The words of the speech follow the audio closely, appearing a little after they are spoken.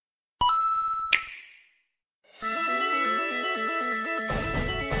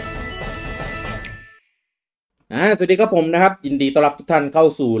สวัสดีครับผมนะครับยินดีต้อนรับทุกท่านเข้า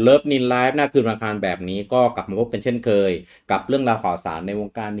สู่เลิฟนินไลฟ์หน้าคืนวันอังคารแบบนี้ก็กลับมาพบกันเช่นเคยกับเรื่องราวข่าวสารในวง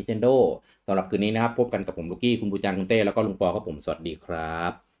การ Nintendo สำหรับคืนนี้นะครับพบกันกับผมลูกี้คุณบูจังคุณเต้แล้วก็ลุงปอครับผมสวัสดีครั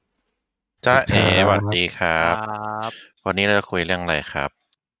บจ้าเอคสวัสรับดีครัครับบวันนี้เราจะคุยเรื่องอะไรครับ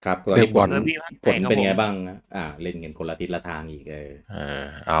ครับตอนเรื่อ นี้ ง ผ บอ ล ล เออพี่ว่า ผล ครับ เป็น ผ ไง ม บ้างนะเล่นกันคนละทิศละทางอีก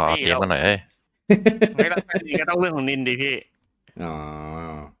เอาเกมกันหน่อยไม่ละดีก็ต้องเรื่องของนินดีพี่ อ๋อ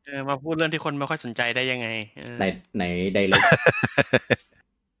มาพูดเรื่องที่คนไม่ค่อยสนใจได้ยังไงไหนไดเล็ก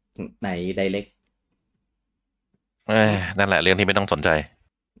ไหนไดเล็ก นั่นแหละเรื่องที่ไม่ต้องสนใจ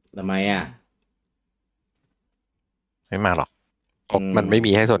ทำไมไม่มาหรอก มันไม่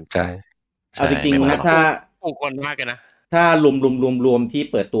มีให้สนใจ เอาจริง ไม่ ๆ มา นะ หรอก ผู้คนมากเลยนะ ถ้ารวมที่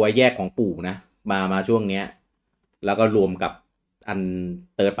เปิดตัวแยกของปู่นะมาช่วงเนี้ยแล้วก็รวมกับอัน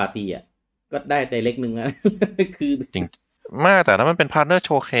เติร์ดปาร์ตี้ก็ได้ไดเล็กนึงนะ คือ จริงไม่แต่ถ้ามันเป็นพาร์ทเนอร์โช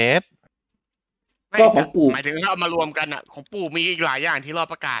ว์เคส ก็ของปู่ หมายถึงถ้าเอามารวมกันอ่ะของปู่มีอีกหลายอย่างที่รอ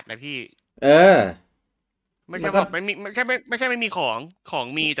ประกาศนะพี่ ไม่ใช่แบบไม่ใช่ไม่มีของ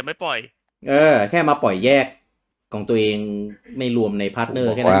มีแต่ไม่ปล่อย แค่มาปล่อยแยกของตัวเองไม่รวมในพาร์ทเนอ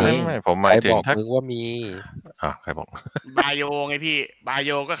ร์แค่นั้นเอง ไม่ผมห ใค มาร ยถึ บ ง อก ถ้า มึงว่ามี ใครบอก บาโยไงพี่บาโ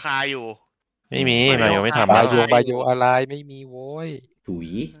ยก็คาอยู่ ไม่มีมาโยไม่ทำ บา แล้ว โยอะไรไม่มีโว้ย ถุย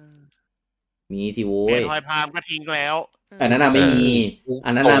มีสิโว้ เอ็ ย นทอยพามก็ทิ้งแล้ว อันนั้นไม่มี อั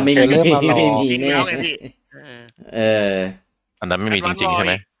นนั้นไม่ ส่ง มี เทรลเลอร์มาหรอ ไม่มี ทิ้ง แน่ แล้วไงพี่ อันนั้นไม่มีจริงๆใช่ไ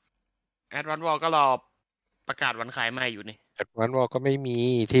หม แอดวานวอลก็รอประกาศวันขายใหม่อยู่นี่ แอดวานซ์วอลก็ไม่มี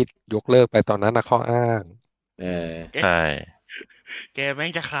ที่ยกเลิกไปตอนนั้นนะข้ออ้าง ใช่ แกแม่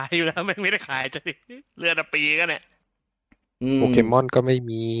งจะขายอยู่แล้วแม่งไม่ได้ขายจะดิเลือดปีก็เนี่ย โปเกมอนก็ไม่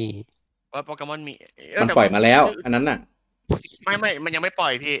มี ว่าโปเกมอนมี มันปล่อยมาแล้ว อันนั้นน่ะ ไม่มันยังไม่ปล่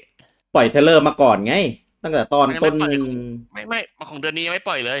อยพี่ ปล่อยเทรลเลอร์มาก่อนไง ตั้งแต่ตอนต้น ไม่ของเดือนนี้ยังไม่ป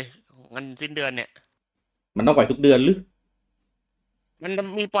ล่อยเลยของมันสิ้นเดือนเนี่ย มันต้องปล่อยทุกเดือนหรือ มัน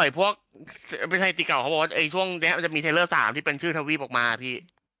มีปล่อยพวกไม่ใช่ตีเก่าเขาบอกว่าไอ้ช่วงเนี้ยมันจะมีเทรลเลอร์3ที่เป็นชื่อทวีปออกมาพี่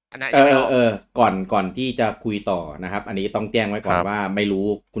อันนั้นยังไม่ออก ก่อนที่จะคุยต่อนะครับ อันนี้ต้องแจ้งไว้ก่อนว่าไม่รู้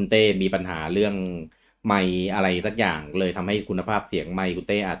คุณเต้มีปัญหาเรื่องไมค์อะไรสักอย่างเลยทำให้คุณภาพเสียงไมค์คุณ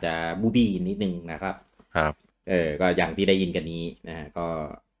เต้อาจจะบูบี้นิดนึงนะครับ ครับ ก็อย่างที่ได้ยินกันนี้นะก็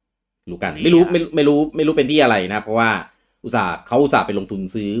รู้กันไม่รู้เป็นที่อะไรนะเพราะว่าเขาอุตส่าห์ไปลงทุน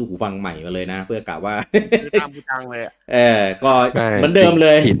ซื้อหูฟังใหม่มาเลยนะเพื่อกะว่า ตามบูจังเลย ก็เหมือนเดิมเล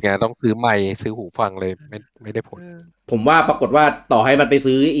ย ผิดไงต้องซื้อไมค์ซื้อหูฟังเลยไม่ได้ผล ผมว่าปรากฏว่าต่อให้มันไป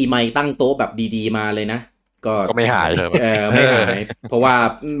ซื้ออีไมค์ตั้งโต๊ะแบบดีๆมาเลยนะก็ไม่หาย ไม่หายเพราะว่า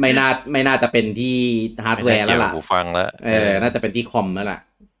ไม่น่าจะเป็นที่ฮาร์ดแวร์แล้วล่ะ หูฟังแล้วน่าจะเป็นที่คอมแล้วล่ะ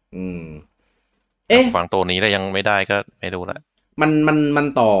ฟังตัวนี้แล้วยังไม่ได้ก็ไม่รู้ละมัน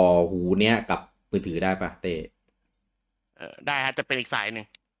ต่อหูเนี้ยกับมือถือได้ปะเต้ได้ฮะจะเป็นอีกสายหนึ่ง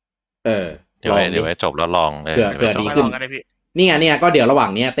เดี๋ยวไว้จบแล้วลองเผื่อดีขึ้นนี่ไงก็เดี๋ยวระหว่า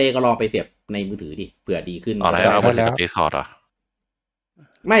งเนี้ยเต้ก็ลองไปเสียบในมือถือดิเผื่อดีขึ้นอะไรเอามาจาก Discord อ่ะ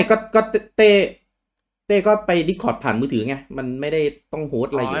ไม่ก็เต้ก็ไป Discord ผ่านมือถือไงมันไม่ได้ต้องโฮส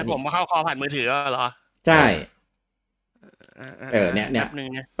ต์อะไรอยู่นี่ผมมาเข้าคอผ่านมือถือเหรอใช่เนี่ย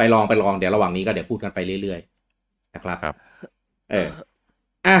ไปลองเดี๋ยวระหว่างนี้ก็เดี๋ยวพูดกันไปเรื่อยๆนะครับ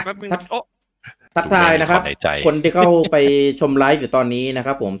ทักทายนะครับคนที่เข้าไปชมไลฟ์อยู่ตอนนี้นะค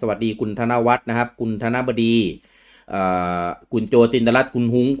รับผมสวัสดีคุณธนวัฒน์นะครับคุณธนบดีคุณโจตินตรัตน์คุณ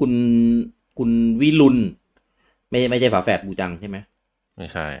หุงคุณวิรุณไม่ใช่ฝาแฝดบูจังใช่ไหมไม่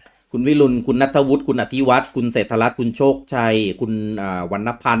ใช่คุณวิรุณคุณณัฐวุฒิคุณอธิวัฒน์คุณเศรษฐรัตน์คุณโชคชัยคุณวรรณ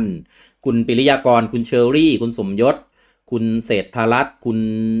พันธ์คุณปิริยากรคุณเชอรี่คุณสมยศคุณเศรษฐรัตน์คุณ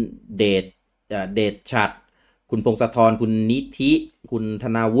เดชฉัตรคุณพงศธรคุณนิธิคุณธ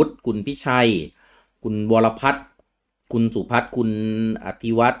นาวุฒิคุณพิชัยคุณวรพัฒน์คุณสุพัฒน์คุณอ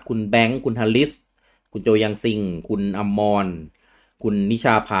ธิวัฒน์คุณแบงค์คุณฮาริสคุณโจยังซิงคุณอมรคุณนิช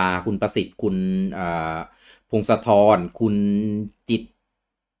าภาคุณประสิทธิ์คุณพงศธรคุณ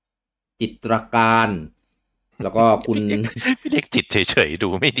จิตรการแล้วก็คุณเรียกจิตเฉยๆดู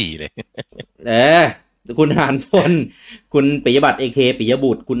ไม่ดีเลยคุณหานพลคุณปิยบัตร AK ปิย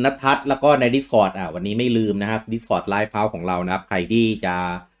บุตรคุณณทัศน์แล้วก็ใน Discord วันนี้ไม่ลืมนะครับ Discord Live House ของเรานะครับใครที่จะ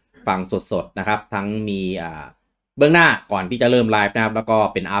ฟังสดๆนะครับทั้งมีเบื้องหน้าก่อนที่จะเริ่มไลฟ์นะครับแล้วก็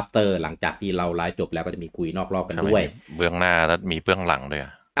เป็น after หลังจากที่เราไลฟ์จบแล้วก็จะมีคุยนอกรอบกันด้วยเบื้องหน้าแล้วมีเบื้องหลังด้วย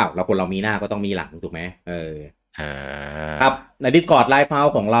แล้วคนเรามีหน้าก็ต้องมีหลังถูกไหมครับใน Discord Live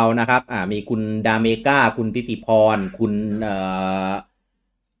House ของเรานะครับมีคุณดาเมกาคุณทิติพรคุณ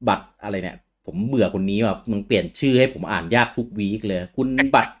บัตรอะไรเนี่ยผมเบื่อคนนี้ว่ะมึงเปลี่ยนชื่อให้ผมอ่านยากทุกวีคเลยคุณ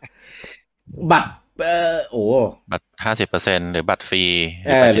บัตรบัตร50%หรือบัตรฟรี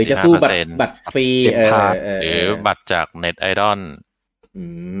หรือจะสู้บัตรฟรีหรือบัตรจากเน็ตไอดอล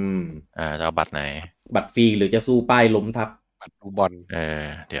จะเอาบัตรไหน บัตรฟรีหรือจะสู้ป้ายล้มทับบัตรดูบอล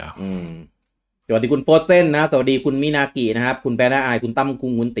เดี๋ยวสวัสดีคุณโฟเซนนะสวัสดีคุณมินากินะครับคุณแปรนาอายคุณตั้มคุ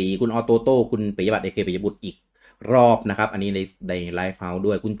งคุณตีคุณออโตโต้คุณปิยบัตรเอเคปิยบุตรอีกรอบนะครับอันนี้ในไลฟ์เฮาส์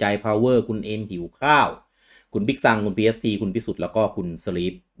ด้วยคุณใจพาวเวอร์คุณเอ็มหิวข้าวคุณบิ๊กซังคุณ PST คุณพิสุทธิ์แล้วก็คุณสลี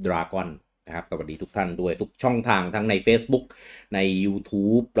ปดราก้อนนะครับสวัสดีทุกท่านด้วยทุกช่องทางทั้งใน Facebook ใน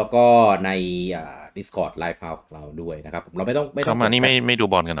YouTube แล้วก็ในDiscord Live House ของเราด้วยนะครับผมเราไม่ต้องเข้ามานี่ไม่ดู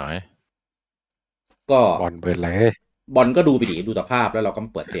บอลกันหน่อยก็บอลเปิดเลยบอลก็ดูไปดิดูแต่ภาพแล้วเราก็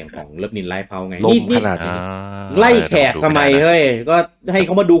เปิดเสียงของเลิฟนินไลฟ์เฮาส์ไงลมขนาดนี้ไล่แขกทำไมเฮ้ยก็ให้เข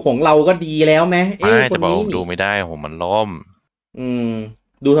ามาดูของเราก็ดีแล้วไหมจะบอกดูไม่ได้ผมมันล้ม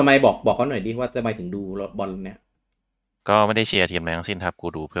ดูทำไมบอกเขาหน่อยดิว่าทำไมถึงดูบอลเนี่ยก็ไม่ได้เชียร์ทีมไหนทั้งสิ้นครับกู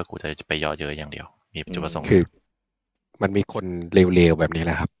ดูเพื่อกูจะไปย่อเยอะอย่างเดียวมีจุดประสงค์คือมันมีคนเลวๆแบบนี้แห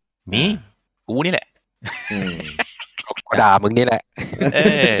ละครับนี่กูนี่แหละก็ด่ามึงนี่แหละ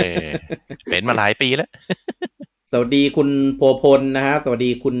เป็นมาหลายปีแล้วสวัสดีคุณโพพลนะครับสวัสดี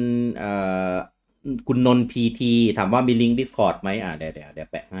คุณนนท์พีทีถามว่ามีลิงก์ Discord ไหมเดี๋ยว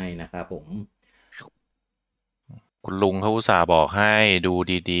แปะให้นะครับผมคุณลุงเขาอุตส่าห์บอกให้ดู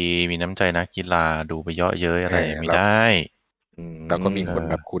ดีๆมีน้ำใจนักกีฬาดูไปเยอะเย้ยอะไรไม่ได้แล้วก็มีคน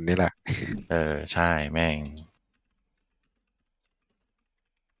แบบคุณนี่แหละใช่แม่ง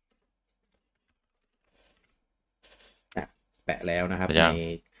แปะแล้วนะครับ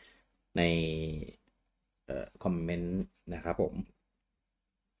ในคอมเมนต์นะครับผม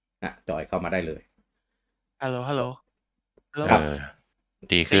จอยเข้ามาได้เลยฮัลโหล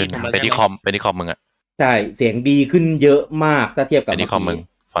ดีขึ้นไปที่คอมมึงใช่เสียงดีขึ้นเยอะมากถ้าเทียบกับที่คอมมึง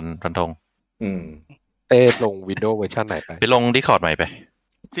ฟันธงเต้ลง Windows เวอร์ชันไหนไปลง Discord ใหม่ไป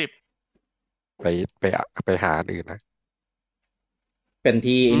10ไปหาอื่นนะเป็น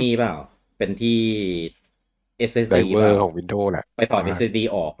ที่นี่เปล่าเป็นที่ SSD เวอร์ของ Windows แหละไปถอด SSD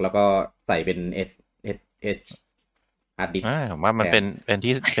ออกแล้วก็ใส่เป็น SSH ฮาร์ดดิสก์ผมว่ามันเป็น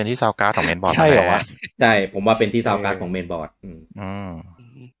ที่ซาวการ์ดของเมนบอร์ดใช่เหรอวะใช่ผมว่าเป็นที่ซาวการ์ดของเมนบอร์ด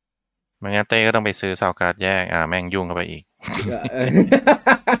ไม่งั้นเต้ก็ต้องไปซื้อซาวการ์ดแยกแม่งยุ่งเข้าไปอีก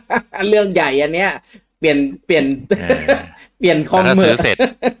เรื่องใหญ่อันเนี้ยเปลี่ยนคอมซื้อเส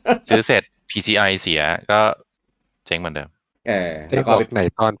ร็จ PCI เสียก็เจ๊งเหมือนเดิมแล้วก็ไหน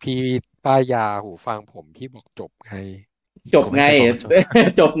ตอนพี่ป้ายยาหูฟังผมพี่บอกจบไงจ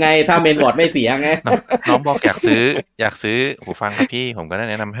บไงถ้าเมนบอร์ดไม่เสียไงน้องบอกอยากซื้อหูฟังครับพี่ผมก็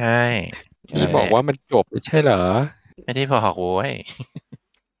แนะนำให้พี่บอกว่ามันจบไม่ใช่เหรอไม่ได้บอกโว้ย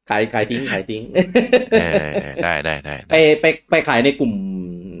ขายทิ้งได้ไปขายในกลุ่ม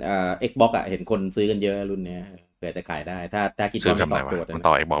Xbox เห็นคนซื้อกันเยอะรุ่นเนี้ยเผื่อจะขายได้ถ้าคิดว่ามันตอบโจทย์มัน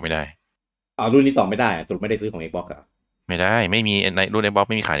ต่อ Xbox ไม่ได้รุ่นนี้ต่อไม่ได้สรุปไม่ได้ซื้อของ Xbox ไม่ได้ไม่มีในรุ่น Xbox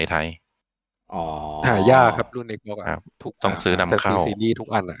ไม่มีขายในไทยหายากครับรุ่น Xbox ถูกต้องซื้อนำเข้าซีรีส์ทุก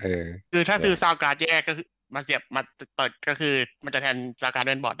อันคือถ้าซื้อซาวการ์ดแยกก็คือมาเสียบมาต่อก็คือมันจะแทนซาวการ์ดเ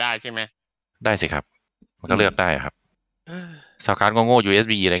มนบอร์ดได้ใช่ไหมได้สิครับมันก็เลือกได้ครับซาวการ์ดโง่ๆ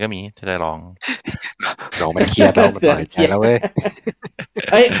USB อะไรก็มีจะได้ลองมันเครียดแล้วมันต่อยเครียดแล้วเว้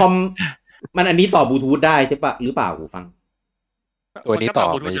ยคอมมันอันนี้ต่อบลูทูธได้ใช่ปะหรือเปล่าหูฟังตัวนี้ต่อ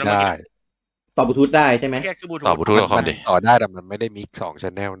ไม่ได้ต่อบลูทูธได้ใช่ไหมต่อบลูทูธกับคอมดิต่อได้แต่มันไม่ได้มิกซ์2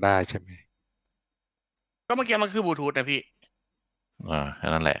 channel ได้ใช่ไหมก็เมื่อกี้มันคือบลูทูธนะพี่แค่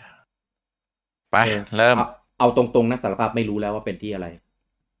นั้นแหละไปเริ่มเอาตรงๆนะสารภาพไม่รู้แล้วว่าเป็นที่อะไร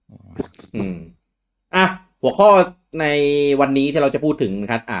หัวข้อในวันนี้ที่เราจะพูดถึงน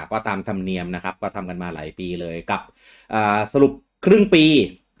ะครับก็ตามธรรมเนียมนะครับก็ทำกันมาหลายปีเลยกับสรุปครึ่งปี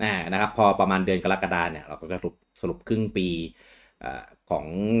นะครับพอประมาณเดือนกรกฎาคมเนี่ยเราก็จะสรุปครึ่งปีของ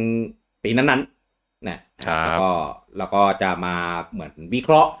ปีนั้นๆนะแล้วก็จะมาเหมือนวิเค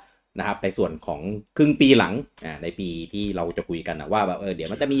ราะห์นะครับในส่วนของครึ่งปีหลังในปีที่เราจะคุยกันนะว่าแบบเดี๋ยว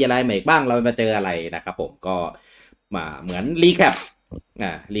มันจะมีอะไรใหม่บ้างเรามาเจออะไรนะครับผมก็มาเหมือนรีแคป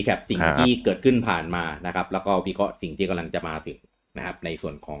สิ่งที่เกิดขึ้นผ่านมานะครับแล้วก็วิเคราะห์สิ่งที่กำลังจะมาถึงนะครับในส่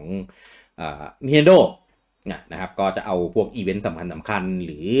วนของNintendo นะครับก็จะเอาพวกอีเวนต์สำคัญห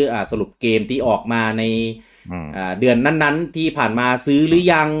รือสรุปเกมที่ออกมาในเดือนนั้นๆที่ผ่านมาซื้อหรื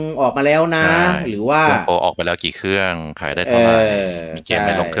อยังออกมาแล้วนะหรือว่าเครื่องโปรออกไปแล้วกี่เครื่องขายได้เท่าไหร่มีเกมไห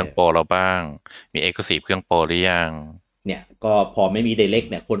นลงเครื่องโปรเราบ้างมี Exclusive เครื่องโปรหรือยังเนี่ยก็พอไม่มี Direct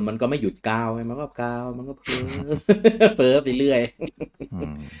เนี่ยคนมันก็ไม่หยุดกาวมันก็กาวมันก็เฟ้อไปเรื่อย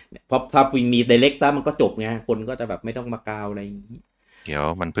พอถ้ามี Direct ซะมันก็จบไงคนก็จะแบบไม่ต้องมากาวอะไรอย่างนี้เดี๋ยว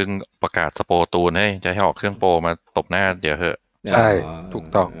มันเพิ่งประกาศสโปรตูนให้จะให้ออกเครื่องโปรมาตบหน้าเดี๋ยวเหอะใช่ถูก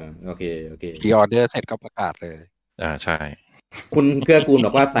ต้องโอเคพรีออเดอร์เสร็จก็ประกาศเลยใช่ คุณเกื้อกูลบ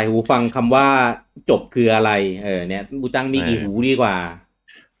อกว่าใส่หูฟังคำว่าจบคืออะไรเนี่ยบูจังมีกี่หูดีกว่า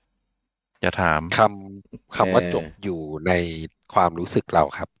อย่าถามคำว่าจบอยู่ในความรู้สึกเรา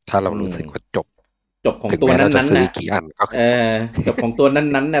ครับถ้าเรารู้สึกว่าจบ จบของตัวนั้นๆนะจบของตัว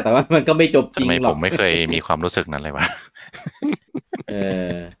นั้นๆนะแต่ว่ามันก็ไม่จบจริงหรอกผมไม่เคยมีความรู้สึกนั้นเลยวะ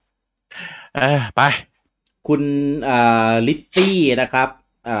ไปคุณลิตตี้นะครับ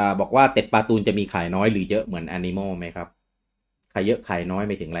บอกว่าเต็ดปาตูนจะมีขายน้อยหรือเยอะเหมือนแอนิมอลไหมครับขายเยอะขายน้อยไ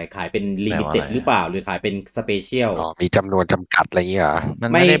ม่ถึงไรขายเป็นลิมิเต็ดหรือเปล่าหรือขายเป็นสเปเชียลมีจำนวนจำกัดอะไรอย่างเงี้ยมั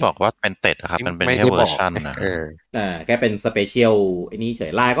นไม่ได้บอกว่าเป็นเต็ดครับมันเป็นแค่เวอร์ชันนะแค่เป็นสเปเชียลไอ้นี่เฉ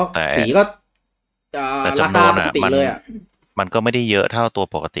ยลายก็สีก็แต่จำนวนอ่ะมันก็ไม่ได้เยอะเท่าตัว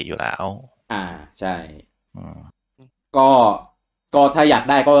ปกติอยู่แล้วใช่ก็ถ้าอยาก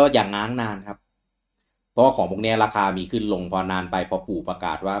ได้ก็อย่างง้างนานครับเพราะว่าของพวกนี้ราคามีขึ้นลงพอนานไปพอปู่ประก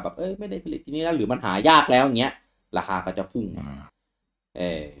าศว่าแบบไม่ได้ผลิตที่นี่แล้วหรือมันหายากแล้วอย่างเงี้ยราคาก็จะพุ่ง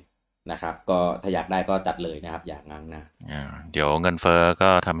นะครับก็ถ้าอยากได้ก็จัดเลยนะครับอย่างง้างนานเดี๋ยวเงินเฟ้อก็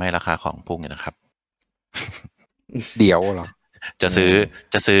ทำให้ราคาของพุ่งนะครับเดี๋ยวเหรอจะ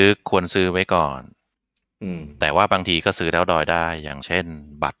ซื้อควรซื้อไว้ก่อนแต่ว่าบางทีก็ซื้อแล้วดอยได้อย่างเช่น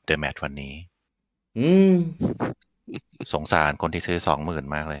บัตรเดอะแมทวันนี้สงสารคนที่ซื้อ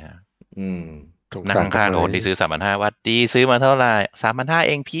 20,000 มากเลยฮะนั่งข้างๆคนที่ซื้อ 35,000 วัดดีซื้อมาเท่าไหร่ 35,000 เ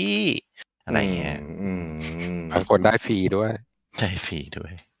องพี่อะไรเงี้ยบางคนได้ฟรีด้วยใช่ฟรีด้ว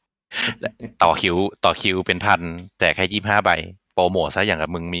ยต่อคิวเป็นพันแต่แค่25 ใบโปรโมทซะอย่างกับ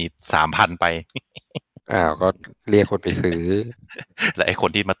มึงมี 3,000 ไปก็เรียกคนไปซื้อแล้วไอ้คน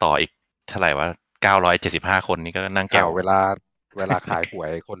ที่มาต่ออีกเท่าไหร่วะ975 คนนี่ก็นั่งแก้วเวลาขายหวย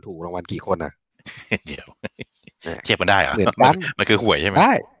คนถูกรางวัลกี่คนอ่ะเดี๋ยวเทียบกันได้เหรอเหมือนกันมันคือหวยใช่ไหมไ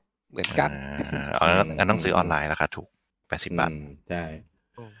ด้เหมือนกันงั้นต้องซื้อออนไลน์ราคาถูก80 บาทใช่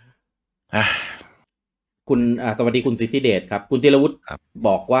คุณสวัสดีคุณสิทธิเดชครับคุณธีรวุฒิบ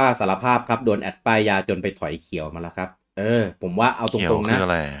อกว่าสารภาพครับโดนแอดป้ายยาจนไปถอยเขียวมาแล้วครับผมว่าเอาตรงๆนะ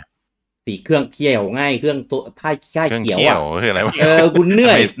สีเครื่องเขียวง่ายเครื่องตัวท้ายค่ายเขียวอ่ะคืออะไรคุณเห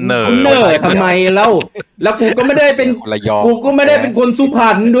นื่อยทำไมแล้วกูก็ไม่ได้เป็นคนสุพรร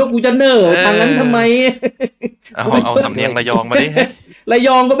ณด้วยกูจะเหนื่อยทางนั้นทำไมเอาสำเนียงระยองมาดิระย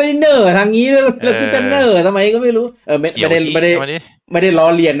องก็ไม่ได้เหนื่อยทางนี้แล้วกูจะเหนื่อยทำไมก็ไม่รู้ไม่ได้ล้อ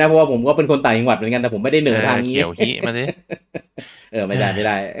เลียนนะเพราะว่าผมก็เป็นคนต่างจังหวัดเหมือนกันแต่ผมไม่ได้เหนื่อยทางนี้เขียวฮิมาดิไม่ไ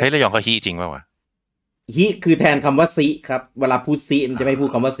ด้เฮ้ยระยองเขาฮิจริงป่าววะฮิคือแทนคำว่าซิครับเวลาพูดซิมันจะไม่พูด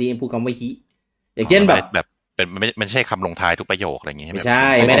คำว่าซิพูดคำว่าฮิอย่างเช่นแบบเป็นไม่ใช่คำลงท้ายทุกประโยคอะไรอย่างเงี้ยไม่ใช่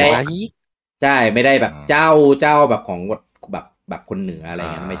ไม่ได้ใช่ไม่ได้แบบเจ้าแบบของแบบคนเหนืออะไรเ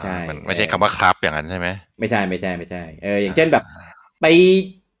งี้ยไม่ใช่ไม่ใช่คำว่าครับอย่างนั้นใช่ไหมไม่ใช่อย่างเช่นแบบไ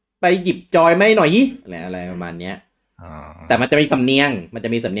ปหยิบจอยไม่หน่อยฮิอะไรประมาณเนี้ยแต่มันจะมีสำเนี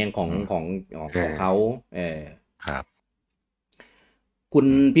ยงของเขาครับคุณ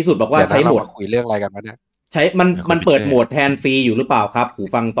พิสุทธิ์บอกว่าใช้โหมดคุยเรื่องอะไรกันวะเนี่ยใช้มันเปิดโหมดแฮนด์ฟรีอยู่หรือเปล่าครับหู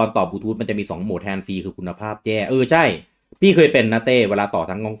ฟังตอนต่อบลูทูธมันจะมี2โหมดแฮนด์ฟรีคือคุณภาพแย่ใช่พี่เคยเป็นนะเต้เวลาต่อ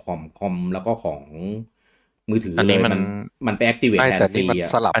ทั้งของคอมแล้วก็ของมือถืออันนี้มันไปแอคทีเวทแฮนด์ฟรีอ่ะ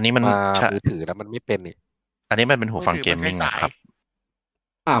อันนี้มันมือถือแล้วมันไม่เป็นนี่อันนี้มันเป็นหูฟังเกมมิ่งครับ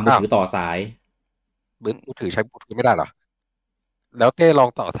มือถือต่อสายมือถือใช้บลูทูธไม่ได้เหรอแล้วเต้ลอง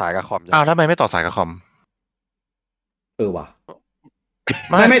ต่อสายกับคอมแล้วทำไมไม่ต่อสายกับคอมว่ะ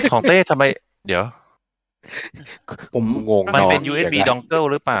ไม่ของเต้ทำไมเดี๋ยวผมงงมันเป็น USB dongle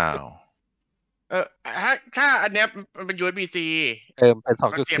หรือเปล่าถ้าอันเนี้ยมันเป็น USB-C เป็น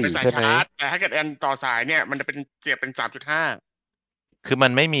 2.4 ใช่ไหมแต่ถ้าเกิดอันต่อสายเนี่ยมันจะเป็นเสียบเป็น 3.5 คือมั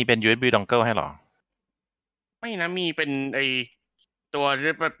นไม่มีเป็น USB dongle ให้หรอไม่นะมีเป็นตัว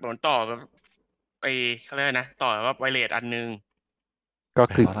ที่เหมือนต่อแบบเขาเรียกนะต่อว่าไวเลสอันนึงก็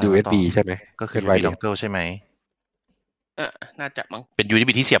คือ USB ใช่ไหมก็คือ USB dongle ใช่ไหมน่าจะมั้งเป็น USB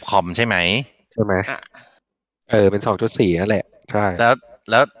ที่เสียบคอมใช่ไหมเป็น 2.4 นั่นแหละใช่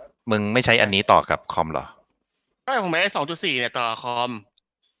แล้วมึงไม่ใช้อันนี้ต่อกับคอมเหรอผมไม่ได้ 2.4 เนี่ยต่อคอม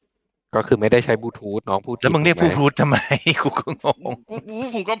ก็คือไม่ได้ใช้บลูทูธน้องพูดแล้วมึงเรียกบลูทูธทำไมกูก็งง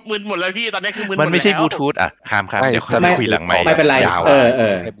ผมก็มึนหมดเลยพี่ตอนนี้คือมึนมันไม่ใช่บลูทูธข้ามเดี๋ยวคุยหลังไม่เป็นไร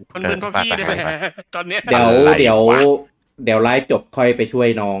มันมึนเพราะพี่ตอนนี้เดี๋ยวไลฟ์จบค่อยไปช่วย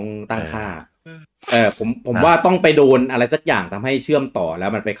น้องตั้งค่าผมว่าต้องไปโดนอะไรสักอย่างทำให้เชื่อมต่อแล้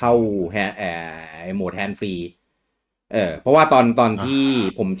วมันไปเข้าโหมดแฮนด์ฟรีเพราะว่าตอนที่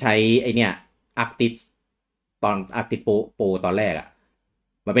ผมใช้ไอเนี่ยArctis ตอน Arctis Pro ตอนแรกอ่ะ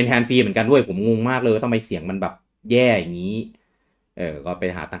มันเป็นแฮนด์ฟรีเหมือนกันด้วยผมงงมากเลยทำไมเสียงมันแบบแย่อย่างนี้ก็ไป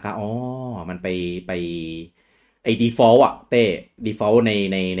หาตั้งค่ามันไปไอ้ default อ่ะdefault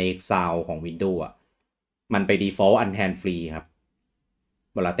ในซาวของ Windows อ่ะมันไป default อันแฮนด์ฟรีครับ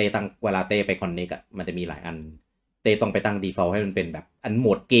เวลาเต้ไป connect อ่ะมันจะมีหลายอันเต้ต้องไปตั้ง default ให้มันเป็นแบบอันโหม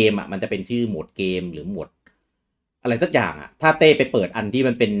ดเกมอ่ะมันจะเป็นชื่อโหมดเกมหรือโหมดอะไรสักอย่างอ่ะถ้าเต้ไปเปิดอันที่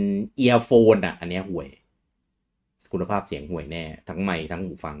มันเป็นเอียร์โฟนอ่ะอันเนี้ยห่วยคุณภาพเสียงห่วยแน่ทั้งไมค์ทั้ง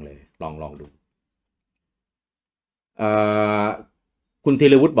หูฟังเลยลองดู เอ่อคุณธี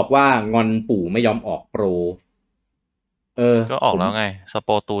รวุฒิบอกว่างอนปู่ไม่ยอมออกโปรก็ออกแล้วไงสโป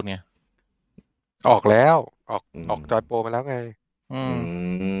ตูนไงออกแล้วออกจอยโปรมาแล้วไง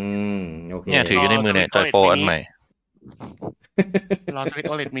โอเคเนี่ยถืออยู่ในมือเนี่ยจอยโปรอันใหม่รอสวิตช์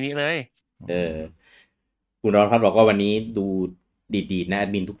OLED mini เลยคุณรอนพัฒน์บอกว่าวันนี้ดูดีๆนะแอ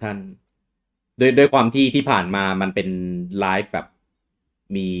ดมินทุกท่านด้วยความที่ผ่านมามันเป็นไลฟ์แบบ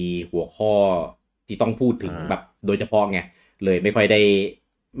มีหัวข้อที่ต้องพูดถึงแบบโดยเฉพาะไงเลยไม่ค่อยไ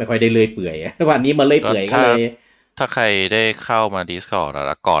ด้เลื่อยเปื่อยวันนี้มาเลื่อยเปื่อยก็เลยถ้าใครได้เข้ามา Discord แ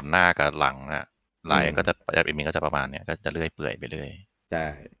ล้วก่อนหน้ากับหลังนะไลฟ์ก็จะแอดมินก็จะประมาณเนี้ยก็จะเลื่อยเปื่อยไปเลยใช่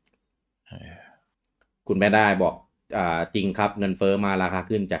คุณแม่ได้บอกจริงครับเงินเฟ้อมาราคา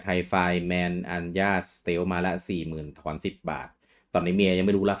ขึ้นจากไฮไฟแมนอันยาสเตลมาละ 40,000 ถอน10 บาทตอนนี้เมียยังไ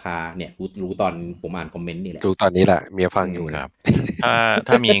ม่รู้ราคาเนี่ยรู้ตอนผมอ่านคอมเมนต์นี่แหละรู้ตอนนี้แหละเมียฟังอยู่ครับ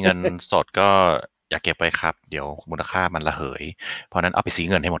ถ้ามีเงินสดก็อย่าเก็บไปครับเดี๋ยวมูลค่ามันระเหยเพราะนั้นเอาไปซื้อ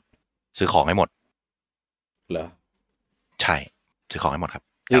เงินให้หมดซื้อของให้หมดเหรอใช่ซื้อของให้หมดครับ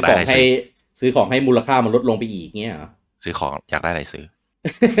ซื้อของให้มูลค่ามันลดลงไปอีกเงี้ยเหรอซื้อของอยากได้อะไรซื้อ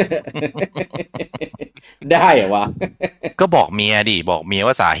ได้เหรอวะก็บอกเมียดิบอกเมีย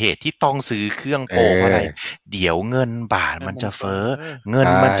ว่าสาเหตุที่ต้องซื้อเครื่องโปรเพราะอะไรเดี๋ยวเงินบาทมันจะเฟ้อเงิน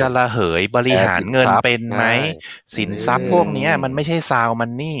มันจะระเหยบริหารเงินเป็นไหมสินทรัพย์พวกนี้มันไม่ใช่ซาวมั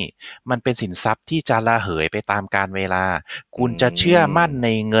นนี่มันเป็นสินทรัพย์ที่จะระเหยไปตามกาลเวลาคุณจะเชื่อมั่นใน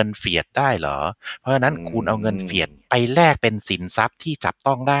เงินเฟียดได้เหรอเพราะฉะนั้นคุณเอาเงินเฟียดไปแลกเป็นสินทรัพย์ที่จับ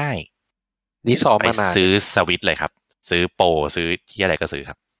ต้องได้นี่ซ้อมมานานซื้อสวิตเลยครับซื้อโปรซื้อที่อะไรก็ซื้อ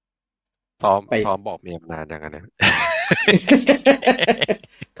ครับซ้อมบอกเมียมานานอย่างนั้นนะ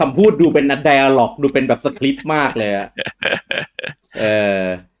คำพูดดูเป็นไดอะล็อกดูเป็นแบบสคริปต์มากเลยอะ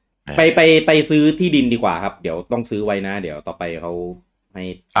ไปซื้อที่ดินดีกว่าครับเดี๋ยวต้องซื้อไว้นะเดี๋ยวต่อไปเขาให้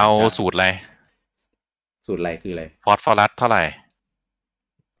เอาสูตรอะไรคืออะไรฟอสฟอรัสเท่าไหร่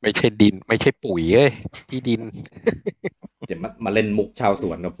ไม่ใช่ดินไม่ใช่ปุ๋ยเอ้ยที่ดินเดี๋ยวมาเล่นมุกชาวส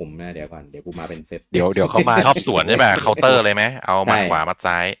วนกับผมนะเดี๋ยวก่อนเดี๋ยวกูมาเป็นเซตเดี๋ยวเขามาชอบสวนใช่ไหมเคาน์เตอร์เลยไหมเอาหมัดขวาหมัด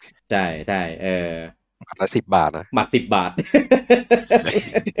ซ้ายใช่หมัดละ10 บาทนะหมัด10 บาท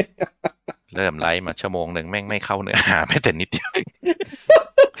เริ่มไลฟ์มาชั่วโมงหนึ่งแม่งไม่เข้าเนื้อหาแม้แต่นิดเดียว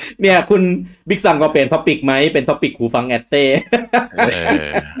เนี่ยคุณบิ๊กซังก็เปลี่ยนท็อปิกไหมเป็นท็อปิกหูฟังแอดเต้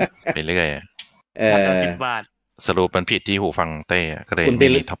ไปเรื่อย10 บาทสรุปมันผิดที่หูฟังเต้ก็เลย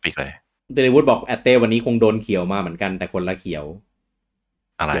มีท็อปิกเลยเดลิวูดบอกแอดเต้วันนี้คงโดนเขียวมาเหมือนกันแต่คนละเขียว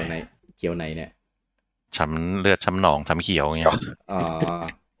อะไรเขียวไหนเนี่ยช้ำเลือดช้ำหนองช้ำเขียวเงี้ย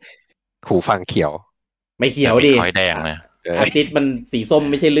หูฟังเขียวไม่เขียวดิคอยแดงนะอาทิตย์มันสีส้ม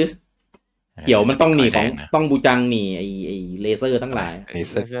ไม่ใช่หรือเขียวมันต้องหนีของต้องบูจังหนีไอเลเซอร์ทั้งหลายเล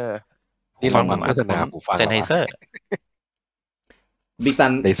เซอร์นี่เรามาโฆษณาหูฟังเซนไฮเซอร์บิ๊ก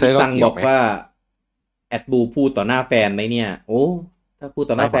ซังบอกว่าแอดบูพูดต่อหน้าแฟนไหมเนี่ยโอ้ถ้าพูด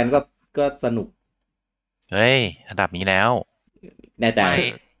ต่อหน้าแฟนก็สนุกเฮ้ยระดับนี้แล้วแน่ใจ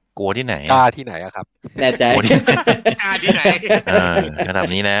กลัวที่ไหนกล้าที่ไหนอะครับแน่ใจกล้าที่ไหนระดับ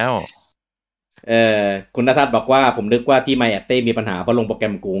นี้แล้วคุณณทัศน์บอกว่าผมนึกว่าที่ไมแอดเต้มีปัญหาเพราะลงโปรแกร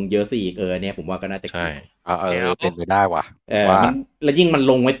มโกงเยอะสิอีกเนี่ยผมว่าก็น่าจะใช่เป็นไปได้ว่ะแล้วยิ่งมัน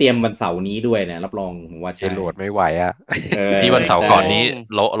ลงไว้เตรียมวันเสาร์นี้ด้วยเนี่ยรับรองผมว่าใช่โหลดไม่ไหวอะที่วันเสาร์ก่อนนี้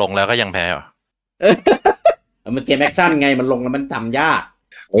ลงแล้วก็ยังแพ้เหรอมันเกมแอคชั่นไงมันลงแล้วมันทำยาก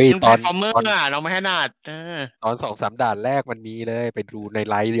ตอนฟอร์เมอร์เราไม่ให้นาดตอน 2-3 ด่านแรกมันมีเลยไปดูใน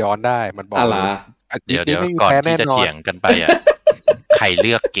ไลฟ์ย้อนได้มันบอกเดี๋ยวก่อนที่จะเถียงกันไปอ่ะใครเ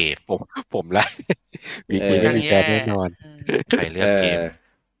ลือกเกมผมแหละวีคนี้ไม่มีแพ้แน่นอนใครเลือกเกม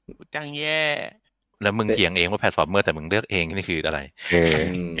จังแย่แล้วมึงเถียงเองว่าแพลตฟอร์มเมอร์แต่มึงเลือกเองนี่คืออะไร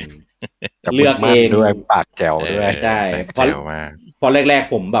เลือกเองด้วยปากแจ๋วด้วยใช่พอแรก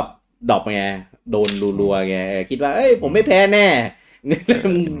ๆผมแบบดรอปไงโดนรัวๆไงคิดว่าเอ้ยผมไม่แพ้แน่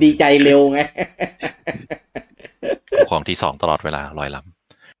ดีใจเร็วไงของที่2ตลอดเวลาลอยล้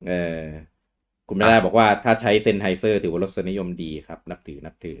ำคุณไม่ได้บอกว่าถ้าใช้เซนไฮเซอร์ถือว่ารสนิยมดีครับนับ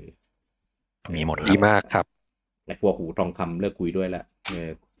ถือมีหมดดีมากครับแต่พวกหูทองคำเลิกคุยด้วยละ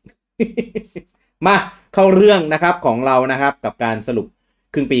มาเข้าเรื่องนะครับของเรานะครับกับการสรุป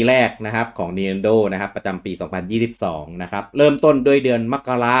ครึ่งปีแรกนะครับของ Nintendo นะครับประจำปี2022นะครับเริ่มต้นด้วยเดือนมก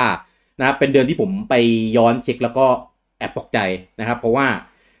รานะครับเป็นเดือนที่ผมไปย้อนเช็คแล้วก็แอบตกใจนะครับเพราะว่า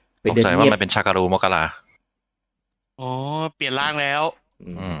เป็นเดือนที่มันเป็นชาการูมกราอ๋อเปลี่ยนร่างแล้ว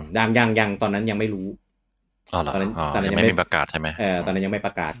ยังตอนนั้นยังไม่รู้ตอนนั้นยังไม่มีประกาศใช่ไหมตอนนั้นยังไม่ป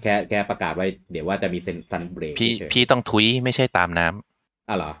ระกาศแค่ประกาศไว้เดี๋ยวว่าจะมีเซนซันเบรกพี่ต้องทุยไม่ใช่ตามน้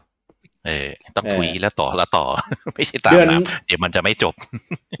ำเหรอต้องทุยแล้วต่อไม่ใช่ตามน้ำเดี๋ยวมันจะไม่จบ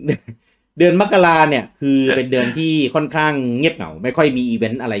เดือนมกราเนี่ยคือเป็นเดือนที่ค่อนข้างเงียบเหงาไม่ค่อยมีอีเว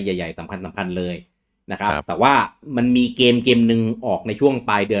นต์อะไรใหญ่ๆสำคัญเลย นะครับแต่ว่ามันมีเกมหนึ่งออกในช่วง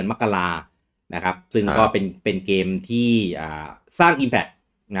ปลายเดือนมกรานะครับซึ่งก็เป็นเกมที่สร้าง Impact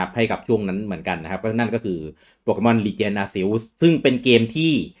นะครับให้กับช่วงนั้นเหมือนกันนะครับนั่นก็คือ Pokemon Legends Arceus ซึ่งเป็นเกม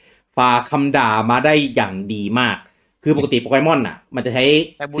ที่ฝ่าคำด่ามาได้อย่างดีมากคือปกติโปเกมอนอ่ะมันจะใช้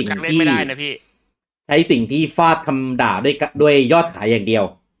สิ่งที่ไม่ได้นะพี่ใช้สิ่งที่ฟาดคำด่าด้วยยอดขายอย่างเดียว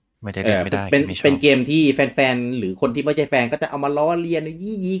ไม่ได้เล่นไม่ได้เป็นเกมที่แฟนๆหรือคนที่ไม่ใช่แฟนก็จะเอามาล้อเลียน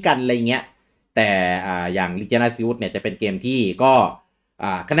ยี่กันอะไรเงี้ยแต่อย่าง Legends Arceus เนี่ยจะเป็นเกมที่ก็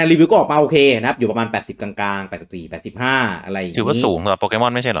คะแนนรีวิวก็ออกมาโอเคนะครับอยู่ประมาณ80กลางๆ84 85อะไรอย่างนี้ถือว่าสูงสำหรับโปเกมอ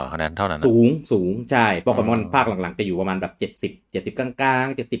นไม่ใช่เหรอคะแนนเท่านั้นสูงใช่โปเกมอนภาคหลังๆจะอยู่ประมาณแบบ70กลาง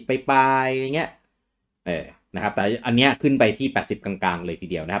ๆ70ปลายๆอย่างเงี้ยนะครับแต่อันเนี้ยขึ้นไปที่80กลางๆเลยที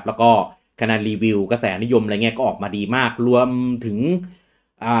เดียวนะครับแล้วก็คะแนนรีวิวกระแสนิยมอะไรเงี้ยก็ออกมาดีมากรวมถึง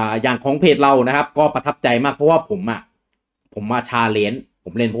อย่างของเพจเรานะครับก็ประทับใจมากเพราะว่าผมมาชาเลนจ์ผ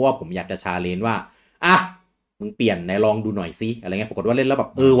มเล่นเพราะว่าผมอยากจะชาเลนจ์ว่ามึงเปลี่ยนไหนลองดูหน่อยซิอะไรเงี้ยปรากฏว่าเล่นแล้วแบ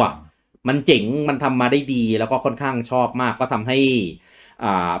บว่ะมันเจ๋งมันทำมาได้ดีแล้วก็ค่อนข้างชอบมากก็ทำให้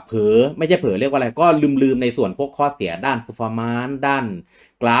ไม่ใช่เรียกว่าอะไรก็ลืมในส่วนพวกข้อเสียด้าน performance ด้าน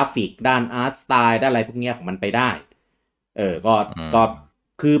กราฟิกด้านอาร์ตสไตล์ด้านอะไรพวกเนี้ยของมันไปได้ก็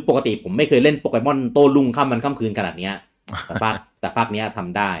คือปกติผมไม่เคยเล่นโปเกมอนโต้รุ่งค่ำคืนขนาดเนี้ยแต่ภาคเนี้ยท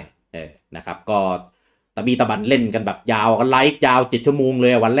ำได้นะครับก็ตะบีตะบันเล่นกันแบบยาวกันไลฟ์ยาว7 ชั่วโมงเล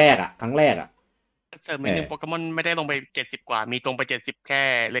ยวันแรกครั้งแรกเสริมนิดนึงโปเกมอนไม่ได้ลงไป70กว่ามีตรงไป70แค่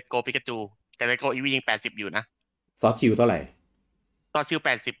เลตโกปิกาจูแต่เลตโกอีวียัง80อยู่นะซอสชิลเท่าไหร่ซอสชิล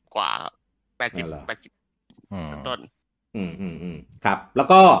80กว่า80ต้นครับแล้ว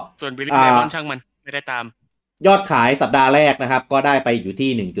ก็ส่วนบิลลี่ไดมอนด์ช่างมันไม่ได้ตามยอดขายสัปดาห์แรกนะครับก็ได้ไปอยู่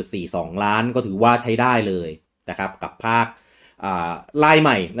ที่ 1.42 ล้านก็ถือว่าใช้ได้เลยนะครับกับภาคลายให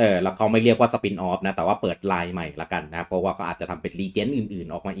ม่แล้วเขาไม่เรียกว่าสปินออฟนะแต่ว่าเปิดลายใหม่ละกันนะครับเพราะว่าก็อาจจะทำเป็นรีเจนอื่น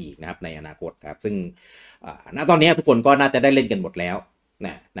ๆออกมาอีกนะครับในอนาคตครับซึ่งณตอนนี้ทุกคนก็น่าจะได้เล่นกันหมดแล้ว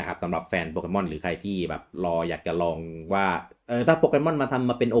นะครับสำหรับแฟนโปเกมอนหรือใครที่แบบอยากจะลองว่าถ้าโปเกมอนมาทำ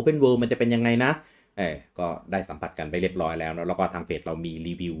มาเป็นโอเพนเวิลด์มันจะเป็นยังไงนะก็ได้สัมผัสกันไปเรียบร้อยแล้วแล้วก็ทางเพจเรามี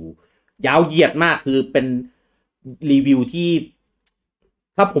รีวิวยาวเหยียดมากคือเป็นรีวิวที่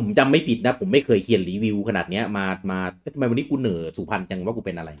ถ้าผมจำไม่ผิดนะผมไม่เคยเขียนรีวิวขนาดเนี้ยมาทำไมวันนี้กูเหนื่อยสุพรรณจังว่ากูเ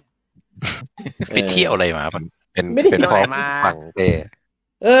ป็นอะไรไปเที่ยวอะไรมาเป็นเพราะฟัง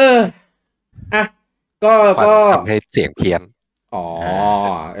ก็ทำให้เสียงเพี้ยน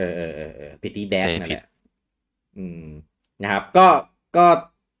ติดที่แดกนั่นแหละนะครับก็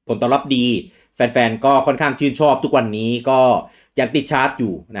ผลตอบรับดีแฟนๆก็ค่อนข้างชื่นชอบทุกวันนี้ก็ยังติดชาร์ตอ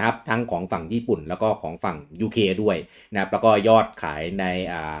ยู่นะครับทั้งของฝั่งญี่ปุ่นแล้วก็ของฝั่ง UK ด้วยนะครับแล้วก็ยอดขายใน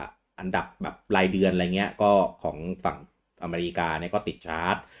อันดับแบบรายเดือนอะไรเงี้ยก็ของฝั่งอเมริกาเนี่ยก็ติดชา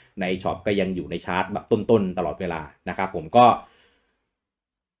ร์ตในช็อปก็ยังอยู่ในชาร์ตแบบต้นๆตลอดเวลานะครับผมก็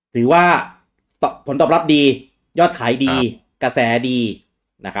ถือว่าผลตอบรับดียอดขายดีกระแสดี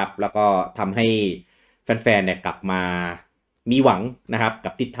นะครับแล้วก็ทำให้แฟนๆเนี่ยกลับมามีหวังนะครับกั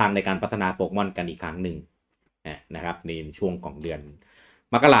บทิศทางในการพัฒนาโปเกมอนกันอีกครั้งหนึ่งนะครับในช่วงของเดือน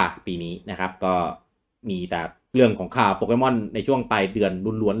มกราปีนี้นะครับก็มีแต่เรื่องของข่าวโปเกมอนในช่วงปลายเดือน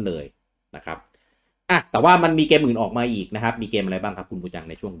ล้วนๆเลยนะครับแต่ว่ามันมีเกมอื่นออกมาอีกนะครับมีเกมอะไรบ้างครับคุณผู้จัง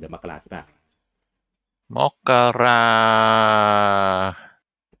ในช่วงเดือนมกราที่ผ่านมกรา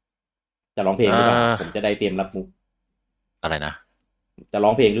จะร้องเพลงหรือเปล่าผมจะได้เตรียมรับมุกอะไรนะจะร้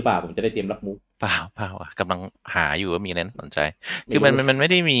องเพลงหรือเปล่าผมจะได้เตรียมรับมุกเปล่ากำลังหาอยู่ว่ามีอะไรน่าสนใจคือมันไม่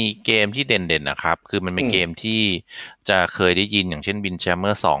ได้มีเกมที่เด่นๆนะครับคือมันเป็นเกมที่จะเคยได้ยินอย่างเช่นบินแชมเมอ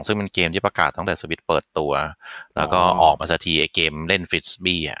ร์2ซึ่งเป็นเกมที่ประกาศตั้งแต่สวิตเปิดตัวแล้วก็ออกมาสักทีไอเกมเล่นฟิตส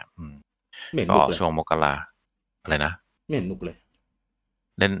บี้ก็ช่วงมกราอะไรนะไม่เห็นนุกเลย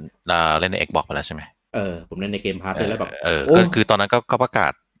เล่นใน Xbox ไปแล้วใช่ไหมผมเล่นในเกมพาร์ทเลยแล้วแบบก็คือตอนนั้นก็ประกา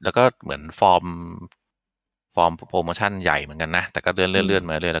ศแล้วก็เหมือนฟอร์มโปรโมชั่นใหญ่เหมือนกันนะแต่ก็เลื่อน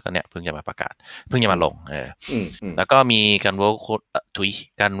มาเรื่อยแล้วก็เนี่ยเพิ่งจะมาประกาศเพิ่งจะมาลงแล้วก็มีกันโว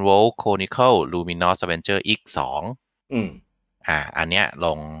ลโคนิเคิลลูมินอสอเวนเจอร์อีก2อันเนี้ยล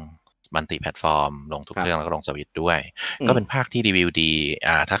งมัลติแพลตฟอร์มลงทุกเครื่องแล้วก็ลงสวิตช์ด้วยก็เป็นภาคที่รีวิวดี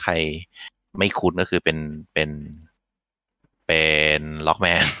ถ้าใครไม่คุ้นก็คือเป็นล็อกแม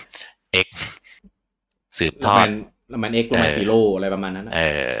น X สืบทอดมันเอ็กซ์มาซีโร่อะไรประมาณนั้น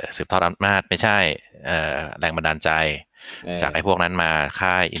สืบทอดอำนาจไม่ใช่แรงบันดาลใจจากไอ้พวกนั้นมา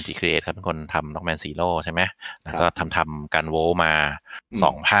ค่ายอินทิเกรตครับเป็นคนทำน็อกแมนซีโร่ใช่ไหมแล้วก็ทำกันโวมา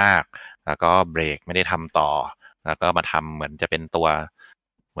2ภาคแล้วก็เบรกไม่ได้ทำต่อแล้วก็มาทำเหมือนจะเป็นตัว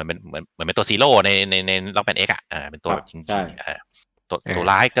เหมือนเป็นตัวซีโร่ในล็อกแมนเอ็กซ์เป็นตัวจริงๆตัว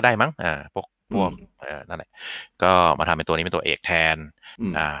ร้ายก็ได้มั้งพวกนั่นแหละก็มาทำเป็นตัวนี้เป็นตัวเอกแทน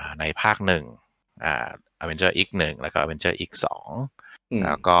ในภาค1Avenger X1 แล้วก็ Avenger X2 แ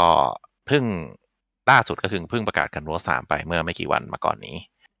ล้วก็เพิ่ง ล่าสุดก็คือเพิ่งประกาศกันWorld 3ไปเมื่อไม่กี่วันมาก่อนนี้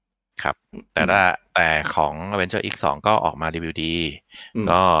ครับแต่ของ Avenger X2 ก็ออกมารีวิวดี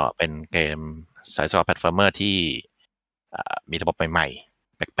ก็เป็นเกมสายสอแพลตฟอร์มเมอร์ที่มีระบบใหม่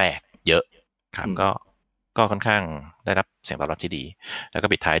ๆแปลกๆเยอะครับก็ค่อนข้างได้รับเสียงตอบรับที่ดีแล้วก็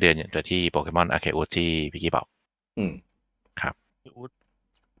ปิดท้ายเดือนโดยที่โปเกมอนอาร์เคอุสที่พี่กี้บอกครับ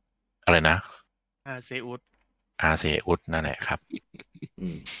อะไรนะอาเซอุสนั่นแหละครับ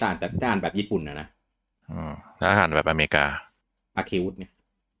อ่านแบบญี่ปุ่นนะถ้าอ่านแบบอเมริกาอาร์เคอุสเนี่ย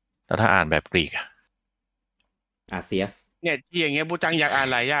แล้วถ้าอ่านแบบกรีกอาเซียสเนี่ยที่อย่างเงี้ยบูจังอยากอ่าน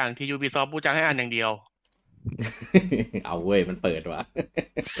หลายอย่างที่ Ubisoft บูจังให้อ่านอย่างเดียวเอาเว้ยมันเปิดว่ะ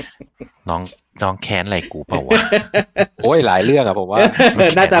น้องแค้นอะไรกูเปล่าวะโอ้ยหลายเรื่องอะผมว่า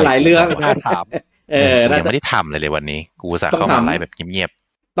น่าจะหลายเรื่องน่าถามยังไม่ได้ทำเลยวันนี้กูสาเข้ามาไลฟ์แบบเงียบ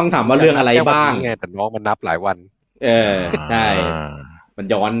ๆต้องถามว่าเรื่องอะไรบ้างแต่น้องมันนับหลายวันใช่มัน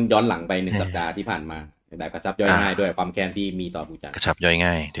ย้อนหลังไป1สัปดาห์ที่ผ่านมาได้กระชับย่อยง่ายด้วยความแค้นที่มีต่อบูจังกระชับย่อย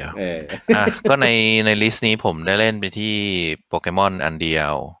ง่ายเดี๋ยวก็ในลิสต์นี้ผมได้เล่นไปที่โปเกมอนอันเดีย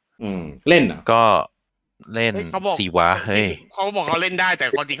วเล่นอ่ะก็เล่นสีวะเฮ้ยเขาบอกเขาเล่นได้แต่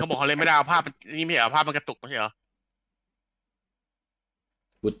ความจริงเขาบอกเขาเล่นไม่ได้ภาพนี่ไม่เหรอภาพมันกระตุกไม่ใช่เหรอ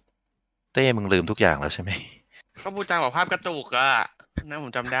เต้มึงลืมทุกอย่างแล้วใช่ไหมก็บูจังบอกภาพกระตุกอ่ะนะผ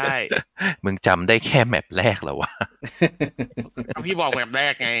มจำได้มึงจำได้แค่แมปแรกเหรอวะพี่บอกแมปแร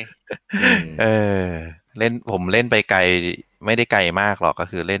กไงเล่นผมเล่นไปไกลไม่ได้ไกลมากหรอกก็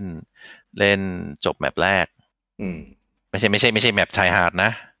คือเล่นจบแมปแรกไม่ใช่แมปชายหาดน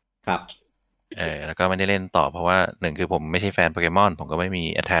ะครับแล้วก็ไม่ได้เล่นต่อเพราะว่าหนึ่งคือผมไม่ใช่แฟนโปเกมอนผมก็ไม่มี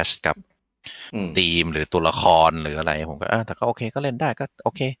attach กับธีมหรือตัวละครหรืออะไรผมก็แต่ก็โอเคก็เล่นได้ก็โอ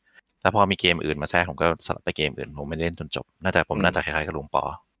เคแล้วพอมีเกมอื่นมาแทรกผมก็สลับไปเกมอื่นผมไม่เล่นจนจบผมน่าจะคล้ายๆกับลุงปอ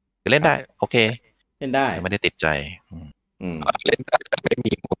คือเล่นได้โอเคเล่นได้ไม่ได้ติดใจเล่นได้ไม่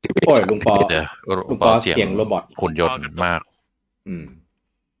มีโอ้ยลุงปอเสียงโรบอทขุนยนต์มาก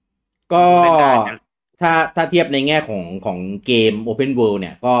ก็ถ้าเทียบในแง่ของเกม Open World เ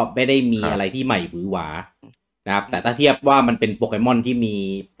นี่ยก็ไม่ได้มีอะไรที่ใหม่หวือหวานะครับแต่ถ้าเทียบว่ามันเป็นโปเกมอนที่มี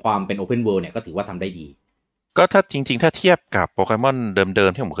ความเป็น Open World เนี่ยก็ถือว่าทำได้ดีก็ถ้าจริงๆถ้าเทียบกับโปเกมอนเดิ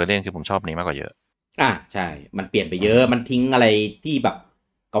มๆที่ผมเคยเล่นคือผมชอบนี้มากกว่าเยอะใช่มันเปลี่ยนไปเยอะมันทิ้งอะไรที่แบบ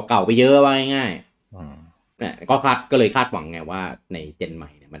เก่าๆไปเยอะว่าง่ายๆเนี่ยก็เลยคาดหวังไงว่าในเจนใหม่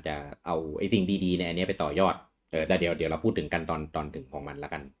เนี่ยมันจะเอาไอ้สิ่งดีๆในอันนี้ไปต่อยอดเดี๋ยวเราพูดถึงกันตอนถึงของมันล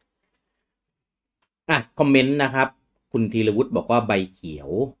ะกันคอมเมนต์นะครับคุณธีรวุฒิบอกว่าใบเขียว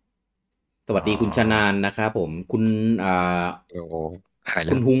สวัสดีคุณชนานนะครับผมคุณ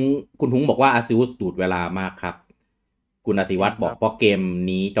คุณฮุ้งบอกว่าอาซิอุสดูดเวลามากครับคุณอธิวัฒน์บอกเพราะเกม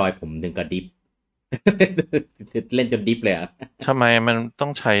นี้จอยผมถึงกับดิฟ เล่นจนดิฟเลยอ่ะทำไมมันต้อ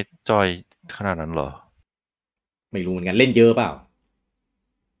งใช้จอยขนาดนั้นเหรอไม่รู้เหมือนกันเล่นเยอะเปล่า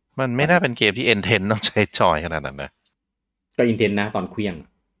มันไม่น่าเป็นเกมที่เอนเทนต้องใช้จอยขนาดนั้นนะก็อินเทนนะตอนเคลี้ยง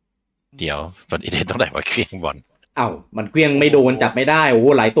เดี๋ยวตอนอินเทนต้องได้ว่าเคลี้ยงบอลมันเคลี้ยงไม่โดนจับไม่ได้โอ้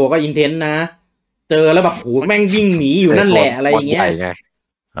หลายตัวก็อินเทนนะเจอแล้วแบบโหแม่งวิ่งหนีอยู่นั่นแหละอะไรอย่างเงี้ย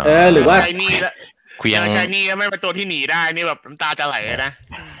หรือว่าใช่นี่ละเคลี้ยงใช่นี่ไม่เป็นตัวที่หนีได้นี่แบบน้ำตาจะไหลเลยนะ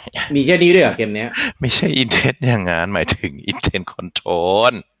มีแค่นี้ด้วยเหรอเกมเนี้ยไม่ใช่อินเทนอย่างงั้นหมายถึงอินเทนคอนโทร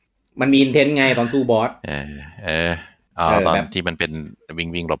ลมันมีอินเทนไงตอนสู้บอสตอนที่มันเป็น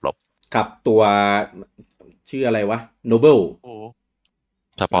วิ่งหลบกับตัวชื่ออะไรวะโนเบิล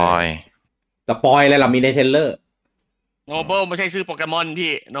สปอยอะไรล่ะมีในเทรลเลอร์โนเบิลไม่ใช่ชื่อโปเกมอน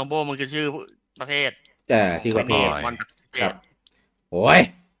ที่โนเบิลมันคือชื่อประเภทชื่อประเภทครับโอ้ย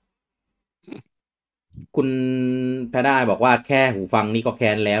คุณแพด้าบอกว่าแค่หูฟังนี่ก็แค้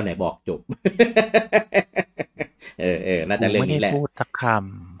นแล้วไหนบอกจบน่าจะเรื่องนี้แหละไม่ได้พูดสักค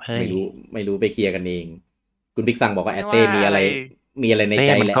ำไม่รู้ไปเคลียร์กันเองคุณบิ๊กซังบอกว่าแอตเต้มีอะไรในใ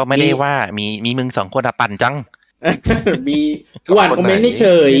จแหละก็ไม่ได้ว่ามีมึง2คนปั่นจังมีอ่านคอมเมนต์นี่เฉ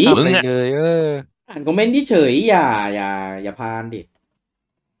ยอ่านคอมเมนต์นี่เฉยอย่าพานดิ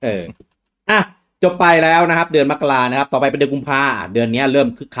จบไปแล้วนะครับเดือนมกรานะครับต่อไปเป็นเดือนกุมภาเดือนนี้เริ่ม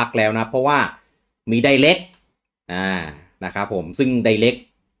คึกคักแล้วนะเพราะว่ามีไดเรกนะครับผมซึ่งไดเรก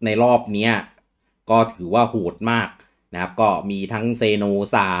ในรอบนี้ก็ถือว่าโหดมากนะครับก็มีทั้งเซโน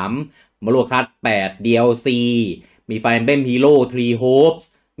3มาโลคัส8 DLC มี Fire Emblem Hero 3 Hopes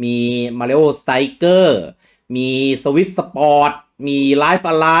มี Mario Striker มี Swiss Sport มี Life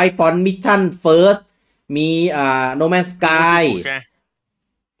Alive Front Mission First มีNo Man's Sky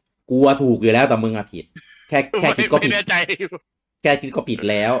กลัวถูกอยู่แล้วแต่มึงผิดแค่คิดก็ผิดแค่คิดก็ผิด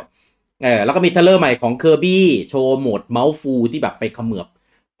แล้วแล้วก็มีเทเลอร์ใหม่ของ Kirby โชว์โหมดเมาส์ฟูลที่แบบไปเขมือบ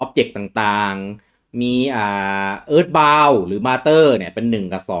อ็อบเจกต์ต่างๆมีEarthbound หรือ Mater เนี่ยเป็น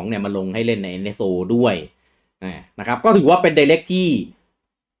1กับ2เนี่ยมาลงให้เล่นใน NSO ด้วยนะครับก็ถือว่าเป็น Direct ที่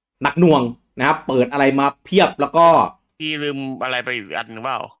หนักหน่วง นะครับเปิดอะไรมาเพียบแล้วก็พี่ลืมอะไรไปอีกอันหรือเ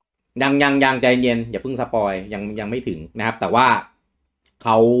ปล่ายังใจเย็นอย่าเพิ่งสปอยยังไม่ถึงนะครับแต่ว่าเข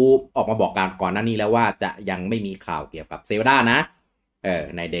าออกมาบอกก่อนหน้านี้แล้วว่าจะยังไม่มีข่าวเกี่ยวกับเซลดานะ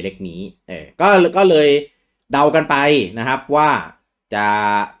ใน Direct นี้ก็เลยเดากันไปนะครับว่าจะ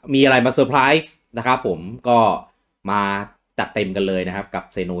มีอะไรมาเซอร์ไพรส์นะครับผมก็มาจัดเต็มกันเลยนะครับกับ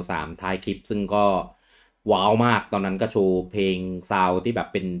เซโน3ท้ายคลิปซึ่งก็ว้าวมากตอนนั้นก็โชว์เพลงซาวที่แบบ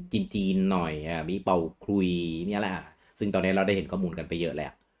เป็นจีนหน่อยมีเป่าคลุยเนี่ยแหละซึ่งตอนนี้เราได้เห็นข้อมูลกันไปเยอะแล้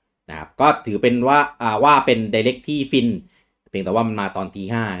วนะครับก็ถือเป็นว่าเป็น Direct ที่ฟินเพียงแต่ว่ามันมาตอนตี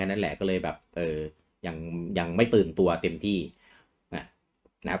 5แค่นั้นแหละก็เลยแบบยังไม่ตื่นตัวเต็มที่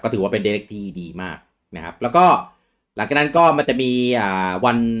นะครับก็ถือว่าเป็น Direct ที่ดีมากนะครับแล้วก็หลังจากนั้นก็มันจะมี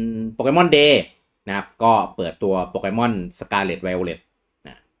วันโปเกมอนเดย์นะครับก็เปิดตัวโปเกมอนสกาเลตไวโอเลต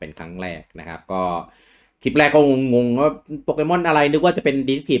เป็นครั้งแรกนะครับก็คลิปแรกก็งงว่าโปเกมอนอะไรนึกว่าจะเป็น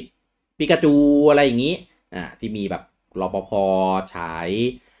ดิสทิปปิกาจูอะไรอย่างนี้ที่มีแบบรปภ.ฉาย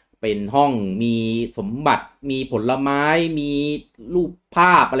เป็นห้องมีสมบัติมีผลไม้มีรูปภ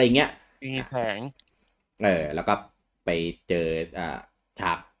าพอะไรเงี้ยมีแสงแล้วก็ไปเจอฉ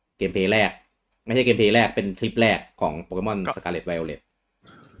ากเกมเพลย์แรกไม่ใช่เกมเพลย์แรกเป็นคลิปแรกของโปเกมอนสกาเลตไวโอเลต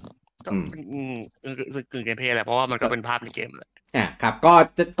กึ่งเกมเพลย์แหละเพราะว่ามันก็เป็นภาพในเกมแหละครับ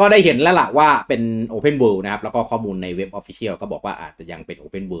ก็ได้เห็นแล้วล่ะว่าเป็น Open World นะครับแล้วก็ข้อมูลในเว็บ Official ก็บอกว่าอาจจะยังเป็น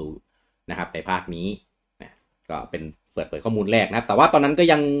Open World นะครับในภาคนี้ก็เป็นเปิดเผยข้อมูลแรกนะครับแต่ว่าตอนนั้นก็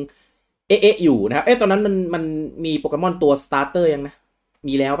ยังอยู่นะครับตอนนั้นมันมีโปเกมอนตัวสตาร์เตอร์ยังนะ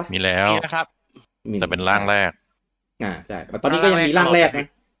มีแล้วปะมีแล้วนะครับแต่เป็นร่างแรกใช่ตอนนี้ก็ยังมีร่างแรกนะ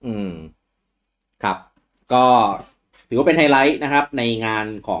ครับก็ถือว่าเป็นไฮไลท์นะครับในงาน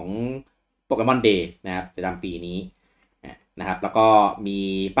ของโปเกมอนเดย์นะครับประจำปีนี้นะครับแล้วก็มี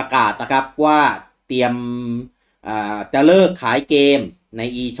ประกาศนะครับว่าเตรียมจะเลิกขายเกมใน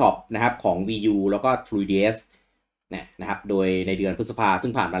eShop นะครับของ Wii U แล้วก็ 3DS นะครับโดยในเดือนพฤษภาซึ่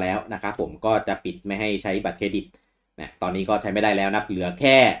งผ่านมาแล้วนะครับผมก็จะปิดไม่ให้ใช้บัตรเครดิตตอนนี้ก็ใช้ไม่ได้แล้วนะเหลือแ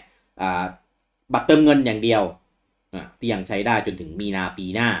ค่บัตรเติมเงินอย่างเดียวที่ยังใช้ได้จนถึงมีนาปี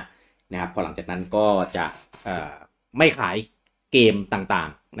หน้านะครับพอหลังจากนั้นก็จะไม่ขายเกมต่าง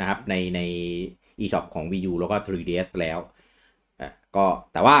ๆนะครับใน eShop ของ Wii U แล้วก็ 3DS แล้วก็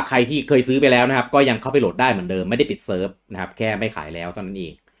แต่ว่าใครที่เคยซื้อไปแล้วนะครับก็ยังเข้าไปโหลดได้เหมือนเดิมไม่ได้ปิดเซิร์ฟนะครับแค่ไม่ขายแล้วเท่านั้นเอ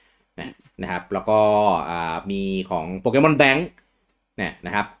งนะครับแล้วก็มีของ Pokemon Bank น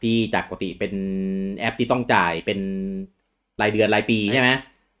ะครับที่จากปกติเป็นแอปที่ต้องจ่ายเป็นรายเดือนรายปีใช่ไหม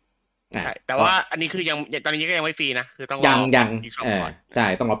แต่ว่าอันนี้คือยังตอนนี้ก็ยังไม่ฟรีนะคือต้องยังใช่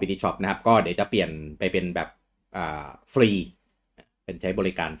ต้องรอปิดที่ช็อปนะครับก็เดี๋ยวจะเปลี่ยนไปเป็นแบบฟรีเป็นใช้บ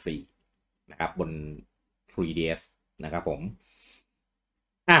ริการฟรีนะครับบน 3DS นะครับผม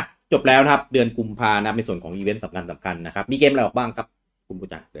จบแล้วนะครับเดือนกุมภาพันธ์ในส่วนของอีเวนต์สำคัญนะครับมีเกมอะไรออกบ้างครับคุณผู้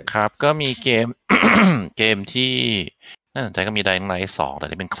จัดครับก็มีเกม เกมที่น่าสนใจก็มี Dying Light 2แต่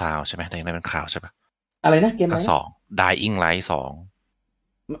นี่เป็นคลาวด์ใช่ไหม Dying Light เป็นคลาวด์ใช่ปะอะไรนะเกมอะไรนะ2 Dying Light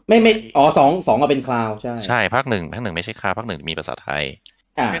 2ไม่2ก็เป็นคลาวด์ใช่ภาค1ไม่ใช่คลาวด์ภาค1มีภาษาไทย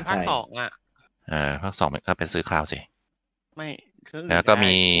เป็นภาค2ภาค2ก็เป็นซื้อคลาวด์สิไม่แล้วก็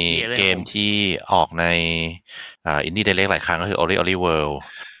มีเกมที่ออกในIndie Direct หลายครั้งก็คือ Ori World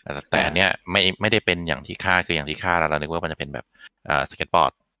แต่อันเนี้ยไม่ได้เป็นอย่างที่คาดคืออย่างที่คาดเรานึกว่ามันจะเป็นแบบสเก็ตบอร์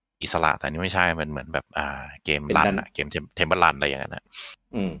ดอิสระแต่นี่ไม่ใช่มันเหมือนแบบเกมรันเกมเทมเพิลรันอะไรอย่างเงี้ยนะ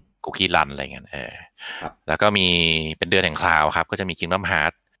คุกกี้รันอะไรอย่างเงี้ยแล้วก็มีเป็นเดือนแห่งคลาวครับก็จะมี Kingdom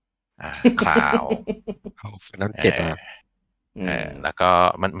Hearts คลาวนั่น7แล้วก็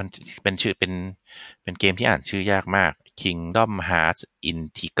มันเป็นชื่อเป็นเกมที่อ่านชื่อยากมาก Kingdom Hearts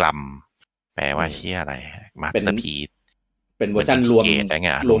Integrum แปลว่าเหี้ยอะไร Masterpiece เป็นเวอร์ชันรวมอะไรเ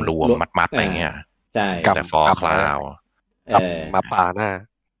งี้ยรวมมัดอะไรเงี้ยใช่แต่ for cloud มาป่าหน้า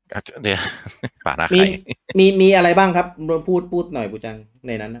เดี๋ยวป่าหน้าใครมีอะไรบ้างครับพูดหน่อยปูจังใ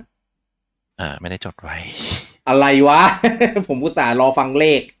นนั้นนะไม่ได้จดไว้อะไรวะ ผมอุตส่าห์รอฟังเล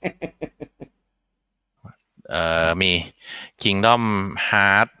ขมี Kingdom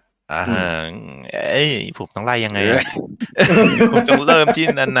Hearts ผมต้องไล่ยังไงผมต้องเริ่มที่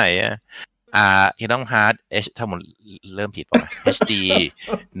อันไหนKingdom Hearts H ถ้าผมเริ่มผิดป่ะ HD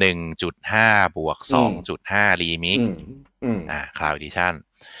 1.5 บวก 2.5 Remix Cloud Edition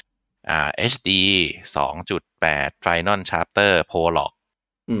HD 2.8 Final Chapter Prologue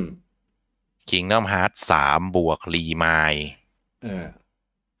Kingdom Hearts 3 บวก Remake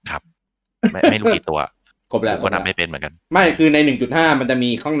ครับไม่รู้กี่ตัวครบแล้วก็นับไม่เป็นเหมือนกันไม่คือใน 1.5 มันจะมี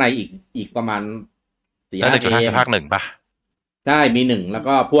ข้างในอีกประมาณ 4-5 เกมภาค1ป่ะใช่มี1แล้ว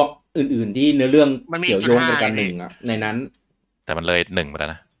ก็พวกอื่นๆที่เนื้อเรื่องเกี่ยวโยงกัน1ในนั้นแต่มันเลย1ไปแล้ว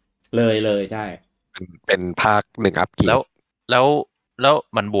นะเลยใช่เป็นภาค1อัปเกรดแล้ว แล้ว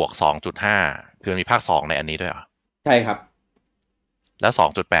มันบวก 2.5 คือมีภาค2ในอันนี้ด้วยเหรอใช่ครับแล้ว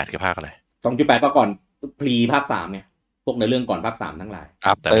 2.8 คือภาคอะไร 2.8 ก็ก่อนพรีภาค3ไงพวกในเรื่องก่อนภาค3ทั้งหลาย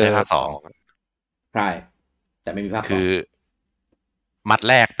แต่ไม่ใช่ภาค2ใช่แต่ไม่มีภาค2คือมัด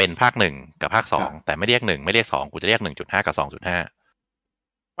แรกเป็นภาค1กับภาค2แต่ไม่เรียก1ไม่เรียก2กูจะเรียก 1.5 กับ 2.5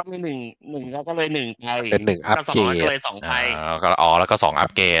ก็มี1แล้วก็เลย1ไปเป็น1อัปเกรดก็เลย2ไปแล้วก็2อั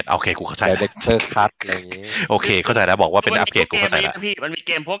ปเกรดโอเคกูเข้าใจแล้ว Director Cut อะไรอย่างงี้โอเคเข้าใจแล้วบอกว่าเป็นอัปเกรดกูเข้าใจแล้วพี่มันมีเ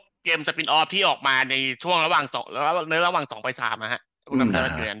กมพวกเกมสปินออฟที่ออกมาในช่วงระหว่าง2แล้วในระหว่าง2ไป3นะฮะกูดำเนิน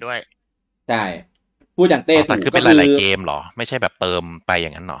เดือนด้วยใช่พูดอย่างเต้ถูกคือเป็นหลายๆเกมเหรอไม่ใช่แบบเติมไปอย่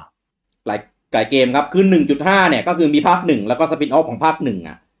างนั้นหรอหลายเกมครับคือ 1.5 เนี่ยก็คือมีภาค1แล้วก็สปินออฟของภาค1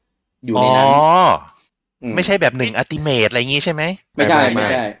อ่ะอยู่ในนั้นไม่ใช่แบบ1อัลติเมทอะไรอย่างงี้ใช่ไหมไม่ใช่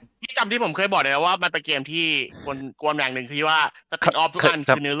ที่จำที่ผมเคยบอกเลยว่ามันเป็นเกมที่คนกวนอย่างหนึ่งคือว่าสปินออฟทุกอัน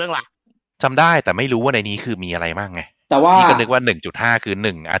คือเนื้อเรื่องหลักจำได้แต่ไม่รู้ว่าในนี้คือมีอะไรบ้างไงแต่ว่าพี่ก็นึกว่า 1.5 คือ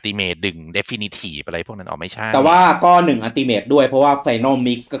1 Ultimate 1 Definitive อะไรพวกนั้นไม่ใช่แต่ว่าก็1 Ultimate ด้วยเพราะว่า Final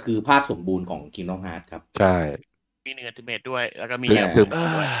Mix ก็คือภาคสมบูรณ์ของ Kingdom Hearts ครับใช่มี1 Ultimate ด้วยแล้วก็มีคือ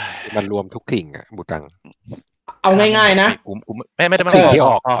มันรวมทุกสิ่งอ่ะบูตังเอาง่ายๆนะกูไม่ได้มาสิ่งที่อ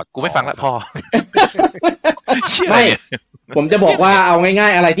อกกูไม่ฟังละพอไม่ผมจะบอกว่าเอาง่า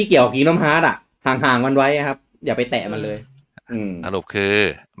ยๆอะไรที่เกี่ยวกับ Kingdom Hearts อ่ะห่างๆมันไว้ครับอย่าไปแตะมันเลยสรุปคือ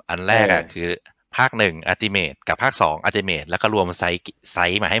อันแรกอ่ะคือภาค1 Ultimate กับภาค2 Ultimate แล้วก็รวมไซ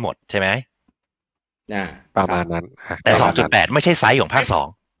ส์มาให้หมดใช่ไหมประมาณนั้นแต่ 2.8 ไม่ใช่ไซส์ของภาค2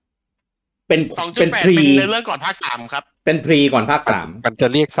เป็นพรีในเรื่องก่อนภาค3ครับเป็นพรีก่อนภาค3มันจะ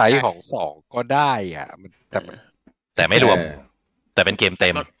เรียกไซส์ของ2ก็ได้อ่ะแต่ไม่รวมแต่เป็นเกมเต็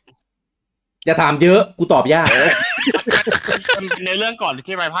มจะถามเยอะกูตอบยากในเรื่องก่อน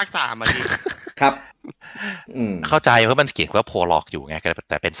ที่ไปภาค3อ่ะพี่ครับเข้าใจเพราะมันเขียนว่าโพล็อกอยู่ไง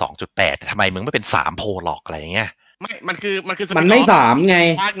แต่เป็น 2.8 ทำไมมึงไม่เป็น3โพล็อกอะไรอย่างเงี้ยไม่มันคือมันไม่3ไง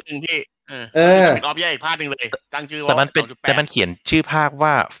ภาค1พี่เป็นออฟแยกอีกภาคนึงเลยตั้งชื่อว่าแต่มันเขียนชื่อภาคว่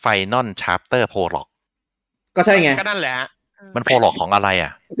า Final Chapter Prologue ก็ใช่ไงก็นั่นแหละมันโพล็อกของอะไรอ่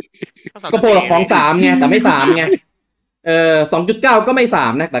ะก็โพล็อกของ3ไงแต่ไม่3ไง2.9 ก็ไม่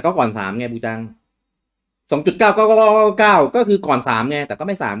3นะแต่ก็ก่อน3ไงบูจัง 2.9 ก็คือก่อน3ไงแต่ก็ไ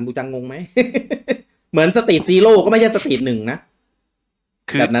ม่3บูจังงงไหม เหมือนสตรีท0ก็ไม่ใช่สตรีท1นะ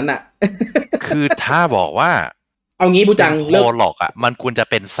แบบนั้นน่ะคือถ้าบอกว่าเอางี้บูจังโพล็อกอ่ะมันควรจะ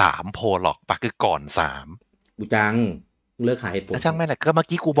เป็น3โพล็อกปะคือก่อน3บูจังเลิกหาเหตุผลช่างแม่งแหละก็เมื่อ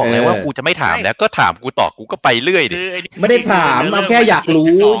กี้กูบอกแล้วว่ากูจะไม่ถามแล้วก็ถามกูต่อกูก็ไปเรื่อยดิไม่ได้ถามเอาแค่อยากรู้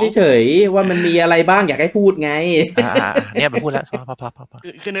เฉยๆว่ามันมีอะไรบ้างอยากให้พูดไงเนี่ยมาพูดแล้วพอ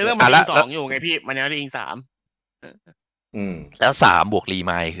คือในเรื่องมันอิง2อยู่ไงพี่มันยังไม่ได้อิง3แล้ว3บวกรี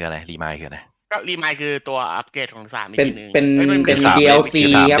มายคืออะไรรีมายคืออะไรก็รีมายคือตัวอัปเกรดของ3อีกทีนึงเป็น DLC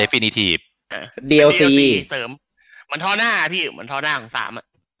ครับ Definitive DLC เสริมมันท่อหน้าพี่เหมือนท่อหน้าของ3อ่ะ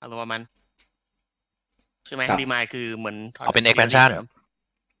อารมณ์ประมาณใช่ไหมรีมายคือเหมือนเป็น expansion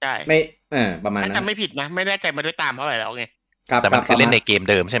ใช่ไม่ประมาณนั้นจำไม่ผิดนะไม่แน่ใจมาด้วยตามเท่าไหร่แล้วไงแต่มันคือเล่นในเกม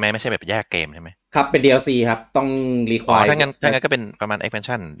เดิมใช่ไหมไม่ใช่แบบแยกเกมใช่ไหมครับเป็น DLC ครับต้องรีควายถ้างั้นก็เป็นประมาณ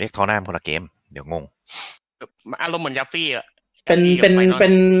expansion เรียกท่อหน้าคนละเกมเดี๋ยวงงอารมณ์เหมือนยัฟฟี่อ่ะเป็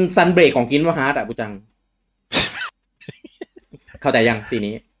นซันเบรกของกินว่าฮาร์ดอ่ะบูจังเข้าใจยังที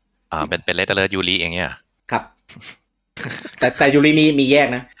นี้เป็นเลตเตอร์ยูริอย่างเงี้ยครับแต่ยูริมีแยก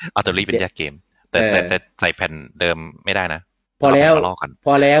นะแต่ยูริเป็นแยกเกมแต่ใส่แผ่นเดิมไม่ได้นะพอแล้ว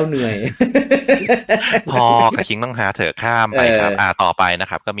เหนื่อยพอกับคิงต้องหาเถอะข้ามไปครับต่อไปนะ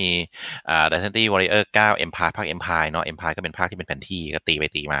ครับก็มีDynasty Warrior 9 Empire ภาค Empire เนาะ Empire ก็เป็นภาคที่เป็นแผนที่ก็ตีไป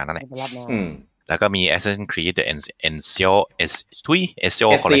ตีมานั่นแหละแล้วก็มี Assassin's Creed The Ezio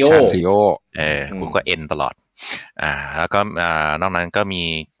Collection กูก็ N ตลอดแล้วก็นอกนั้นก็มี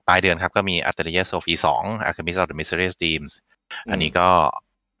ปลายเดือนครับก็มี Atelier Sophie 2 Alchemist of the Mysterious Dreams อันนี้ก็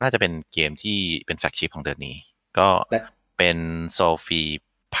น่าจะเป็นเกมที่เป็นแฟลกชิพของเดือนนี้ก็เป็นโซฟี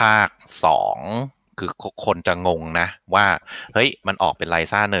ภาค2คือคนจะงงนะว่าเฮ้ยมันออกเป็นไล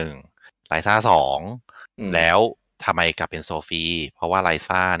ซ่า1ไลซ่า2แล้วทำไมกลับเป็นโซฟีเพราะว่าไล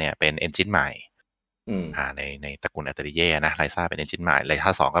ซ่าเนี่ยเป็นเอนจินใหม่ในตระกูลอัตริเย่นะไลซ่าเป็นเอนจินใหม่ไลซ่า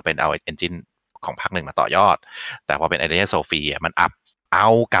2ก็เป็นเอาเอนจินของภาค1มาต่อยอดแต่พอเป็นอัตริเย่โซฟีมันเอา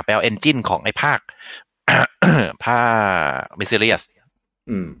กลับไปเอาเอนจินของไอ้ภาคมิสซิเลียส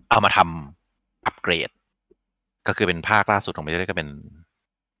เอามาทำอัปเกรดก็คือเป็นภาคล่าสุดของมิสซิเลียสก็เป็น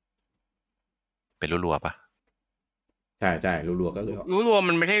รัวๆปะใช่รัวๆก็คือรัว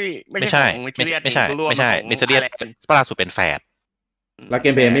มันไม่ใช่มิสซิเลียสไม่ใช่มิสซิเลียสล่าสุดเป็นแฟดแล้วเก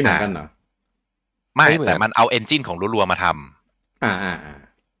มเพลย์ไม่เหมือนกันเหรอไม่แต่มันเอาเอนจินของรัวๆมาท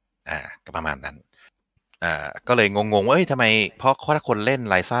ำก็ประมาณนั้น ก็เลยงงๆว่าเอ้ยทำไมเพราะถ้าคนเล่น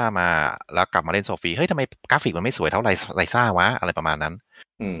ไลซ่ามาแล้วกลับมาเล่นโซฟีเฮ้ยทำไมกราฟิกมันไม่สวยเท่าไลซ่าวะอะไรประมาณนั้น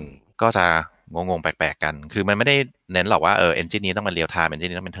ก็จะงงๆแปลกๆกันคือมันไม่ได้เน้นหรอกว่าเอนจินนี้ต้องเป็นเรียลไทม์เอนจิน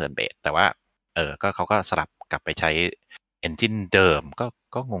นี้ต้องเป็นเทิร์นเบสแต่ว่าก็เขาก็สลับกลับไปใช้เอนจินเดิม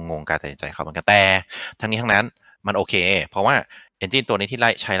ก็งงๆการตัดสินใจเขาเหมือนกันแต่ทั้งนี้ทั้งนั้นมันโอเคเพราะว่าเอนจินตัวนี้ที่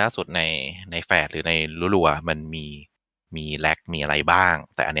ใช้ล่าสุดในแฟดหรือในลัวๆมันมีแลกมีอะไรบ้าง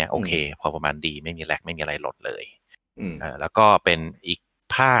แต่อันเนี้ยโอเคพอประมาณดีไม่มีแลกไม่มีอะไรหลดเลยแล้วก็เป็นอีก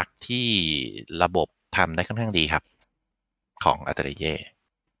ภาคที่ระบบทำได้ค่อนข้างดีครับของอัตเตเย่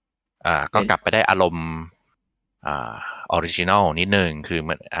ก็กลับไปได้อารมณ์ออริจินอลนิดนึงคือ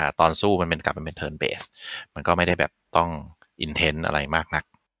มันตอนสู้มันเป็นกลับเป็นเทิร์นเบสมันก็ไม่ได้แบบต้องอินเทนอะไรมากนัก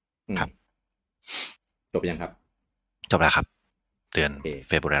ครับจบยังครับจบแล้วครับเดือนเ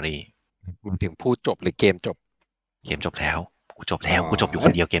ฟบรุรีมันถึงพูดจบหรือเกมจบแล้วกูจบอยู่ค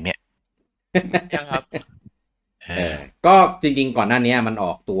นเดียวเกมเนี้ยยังครับก็จริงๆก่อนหน้านี้มันอ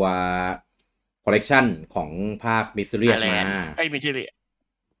อกตัวคอลเลกชันของภาคมิสซิเรียมามิสซิเรีย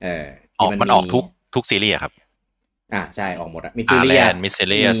มันออกทุกซีรีส์ครับใช่ออกหมดอะมิสซิเรีย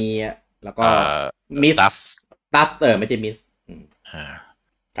มีแล้วก็มิสตัสไม่ใช่มิส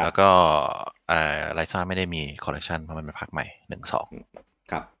แล้วก็ไลซ่าไม่ได้มีคอลเลกชันเพราะมันเป็นภาคใหม่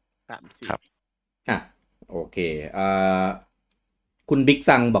 1-2 ครับโอเคคุณบิ๊ก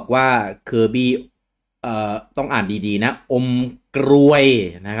ซังบอกว่าเคอร์บี้ต้องอ่านดีๆนะอมกรวย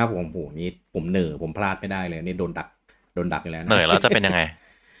นะครับผมโหนี่ผมผมพลาดไม่ได้เลยนี่โดนดักอยู่แล้วเหนื่อยแล้วจะเป็นยังไง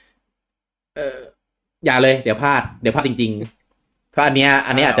อย่าเลยเดี๋ยวพลาดจริงๆเพราะอันเนี้ยอ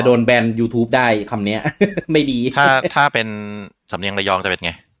าจจะโดนแบน YouTube ได้คำเนี้ย ไม่ดีถ้าเป็นสำเนียงระยองจะเป็นไ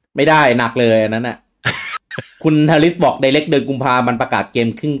งไม่ได้หนักเลยอันนั้นน่ะ คุณฮาริสบอก Direct เดือนกุมภาพันธ์มันประกาศเกม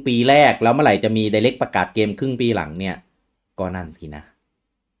ครึ่งปีแรกแล้วเมื่อไหร่จะมี Direct ประกาศเกมครึ่งปีหลังเนี่ยก็นั่นสินะ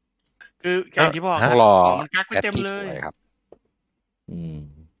คืออย่างที่บอกมันกักไปเต็มเลยครับ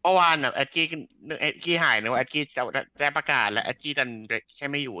เมื่อวานแบบแอดกี้หายนะว่าแอดกี้จะประกาศแล้วแอดกี้ดันแค่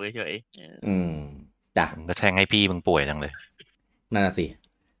ไม่อยู่เฉยจ้ะก็แทงให้พี่มึงป่วยจังเลยนั่นน่ะสิ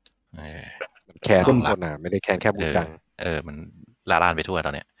แค่ทุกคนไม่ได้แค่บูจังมันลาไปทั่วต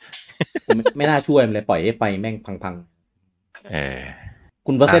อนเนี้ยไม่น่าช่วยมันเลยปล่อยให้ไฟแม่งพังๆ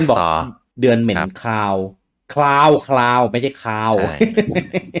คุณเปอร์เซ็นต์บอกเดือนเหม็นคาวไม่ใช่คาว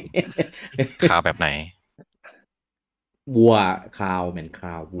คาวแบบไหนบัวคาวเหม็นค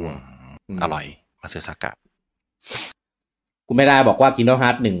าวบัวอร่อยมาซื้อสากะคุณไม่ได้บอกว่า Kingdom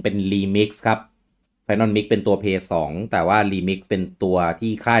Hearts 1เป็นรีมิกซ์ครับ Final Mix เป็นตัว PS 2แต่ว่ารีมิกซ์เป็นตัว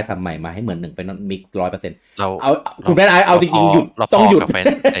ที่ค่ายทำใหม่มาให้เหมือน1 Final Mix 100% เอาคุณไม่ได้เอาจริงๆหยุดต้องหยุด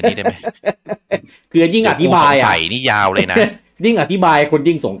ไอ้นี่ได้ไหมคือยิ่งอธิบายใส่นี่ยาวเลยนะยิ่งอธิบายคน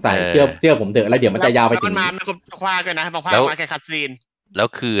ยิ่งสงสัยเชื่อผมเถอะแล้วเดี๋ยวมันจะยาวไปถึงมันคว้ากันนะบอกว่ามาแค่คัตซีนแล้ว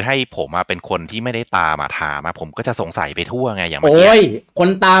คือให้ผมเป็นคนที่ไม่ได้ตามถามผมก็จะสงสัยไปทั่วไงอย่างเมื่อกี้โอ้ยคน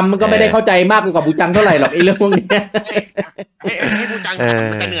ตามมันก็ไม่ได้เข้าใจมากกว่าบูจังเท่าไหร่หรอกไอ้เรื่องพวกนี้ให้บูจัง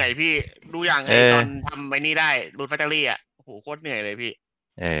มันจะเหนื่อยพี่ดูอย่างไอ้ตอนทำไอ้นี่ได้รูทแฟคทอรี่โอ้โหโคตรเหนื่อยเลยพี่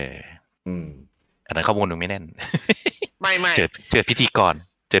อันนั้นข้อมูลหนูไม่แน่นไม่เจอพิธีกร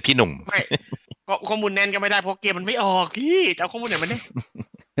เจอพี่หนุ่มไม่ข้อมูลแน่นก็ไม่ได้เพราะเกมมันไม่ออกพี่เอาข้อมูลไหนมาเนี่ย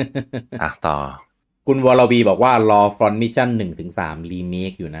ต่อคุณวอลบีบอกว่ารอ Front Mission 1-3 รีเม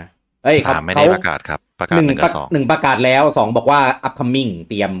คอยู่นะครับไม่ได้ประกาศครับประกาศ1 กับ 2 1ประกาศแล้ว2บอกว่า upcoming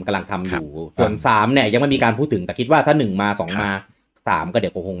เตรียมกำลังทำอยู่ส่วน3เนี่ยยังไม่มีการพูดถึงแต่คิดว่าถ้า1มา2มา3ก็เดี๋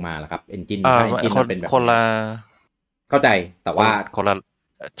ยวคงมาแหละครับ Engine มันเป็นแบบคนละเข้าใจแต่ว่าคนละ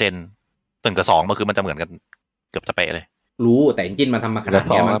เจน1 กับ 2มันคือมันจะเหมือนกันเกือบจะเป๊ะเลยรู้แต่ Engine มันทำมาขนาด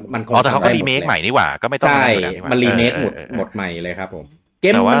นี้มันแต่เขาก็รีเมคใหม่นี่หว่าก็ไม่ต้องใช่มันรีเมคหมดใหม่เลยครับผม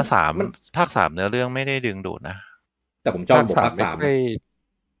แต่ว่าภาค 3เนื้อเรื่องไม่ได้ดึงดูดนะแต่ผมชอบระบบภาค 3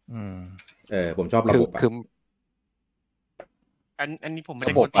ผมชอบระบบคืออันนี้ผมไม่ไ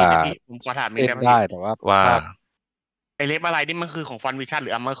ด้กดตีนะพี่ผมขอถามนิดนึงได้แต่ว่าไอเล็บอะไรนี่มันคือของฟอนวิชั่นห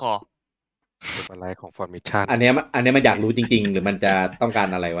รืออัมเมอร์คอร์เล็บอะไรของฟอนวิชั่นอันนี้มันอยากรู้จริงๆหรือมันจะต้องการ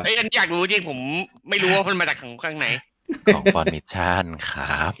อะไรวะอันอยากรู้จริงผมไม่รู้ว่ามันมาจากข้างไหนของฟอนวิชั่นค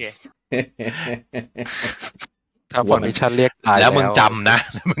รับถ้าฟอนมิชชั่นเรียกตายแล้วมึงจำนะ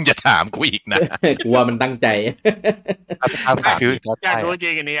มึงจะถามกูอีกนะกลัวมันตั้งใจคืออยากรู้จริ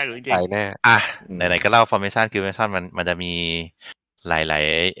งอันนี้อยากรู้จริงแน่ไหนๆก็เล่าฟอร์เมชั่นคือฟอร์เมชั่นมันจะมีหลาย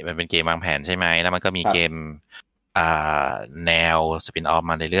ๆมันเป็นเกมวางแผนใช่ไหมแล้วมันก็มีเกมแนวสปินออฟ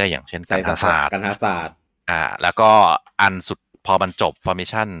มาเรื่อยๆอย่างเช่นการศาสตร์แล้วก็อันสุดพอมันจบฟอร์เม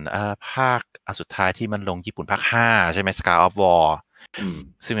ชั่นภาคสุดท้ายที่มันลงญี่ปุ่นภาค5ใช่ไหม Scar of War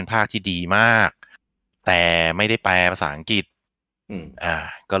ซึ่งเป็นภาคที่ดีมากแต่ไม่ได้แปลภาษาอังกฤษ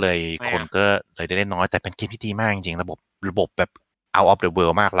ก็เลยคนก็เลยได้เล่นน้อยแต่เป็นเกมที่ดีมากจริงๆระบบแบบ out of the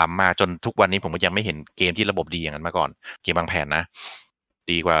world มากล้ำมากจนทุกวันนี้ผมก็ยังไม่เห็นเกมที่ระบบดีอย่างนั้นมาก่อนเกมบางแผนนะ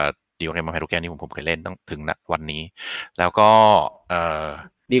ดีกว่าเกมบางแผนทุกแกนที่ผมเคยเล่นต้องถึงณวันนี้แล้วก็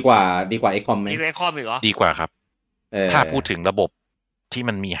ดีกว่า XCOM มั้ยดีกว่า XCOM อีกเหรอดีกว่าครับถ้าพูดถึงระบบที่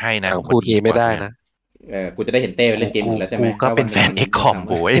มันมีให้นะผมพูดงี้ไม่ได้นะกูจะได้เห็นเต้ไปเล่นเกมอื่นแล้วใช่มั้ยกูก็เป็นแฟน XCOM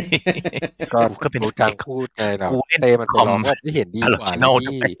โว้ยก็เป็นการพูดไงเราเต้มันเป็นร้องว่าไม่เห็นดีกว่า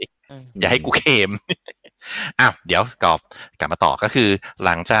ที่อย่าให้กูเคมเดี๋ยวกลับมาต่อก็คือห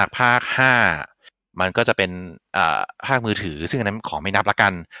ลังจากภาค5มันก็จะเป็นภาคมือถือซึ่งอันนั้นของไม่นับละกั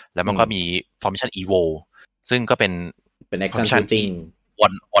นแล้วมันก็มี Formation Evo ซึ่งก็เป็น Action Shooting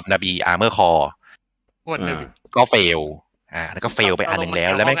Wannabe Armor Core ก็เฟลแล้วก็เฟลไปอันนึงแล้ว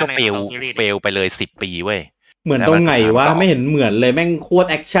แม่งก็เฟลไปเลย10 ปีเว้ยเหมือนตรงไหนวะไม่เห็นเหมือนเลยแม่งโคตร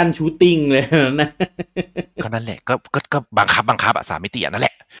แอคชั่นชูตติ้งเลยนะก็นั่นแหละก็บังคับ3มิตินั่นแห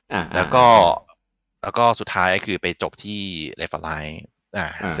ละแล้วก็สุดท้ายคือไปจบที่ Left 4 Life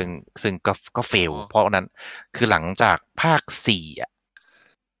ซึ่งก็เฟลเพราะนั้นคือหลังจากภาค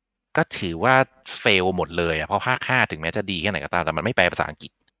4ก็ถือว่าเฟลหมดเลยเพราะภาค5ถึงแม้จะดีแค่ไหนก็ตามแต่มันไม่แปลภาษาอังกฤ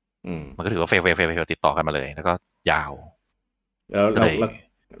ษมันก็ถือว่าเฟลติดต่อกันมาเลยแล้วก็ยาวแ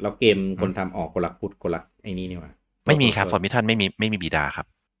ล้วเกมคนทำออกคนละไอ้นี่นี่วะไม่มีครับ Formation ไม่มีบิดาครับ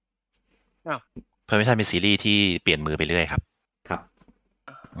Formation เป็นซีรีส์ที่เปลี่ยนมือไปเรื่อยครับ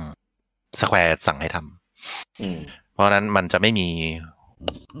Square สั่งให้ทำเพราะนั้นมันจะไม่มี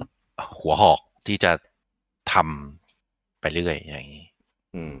หัวหอกที่จะทำไปเรื่อยอย่างนี้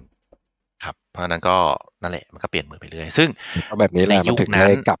ครับเพราะนั้นก็นั่นแหละมันก็เปลี่ยนมือไปเรื่อยซึ่งแบบนี้แหละในยุคนั้น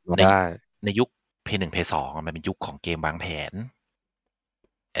กลับมาได้ในยุค P1 P2 มันเป็นยุคของเกมวางแผน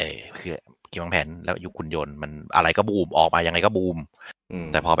คือเกมวางแผนแล้วยุคขุนยนต์มันอะไรก็บูมออกมายังไงก็บูม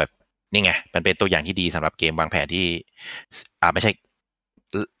แต่พอแบบนี่ไงมันเป็นตัวอย่างที่ดีสำหรับเกมวางแผนที่ไม่ใช่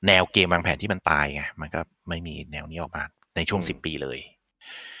แนวเกมวางแผนที่มันตายไงมันก็ไม่มีแนวนี้ออกมาในช่วง10 ปีเลย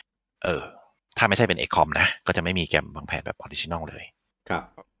ถ้าไม่ใช่เป็น XCOM นะก็จะไม่มีเกมวางแผนแบบออริจินอลเลยครับ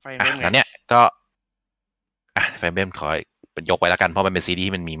แล้วเนี่ยก็ไฟเบมขอเป็นยกไว้แล้วกันเพราะมันเป็นซีรีส์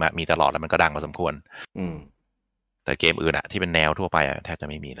ที่มันมีตลอดแล้วมันก็ดังพอสมควรแต่เกมอื่นที่เป็นแนวทั่วไปแทบจะ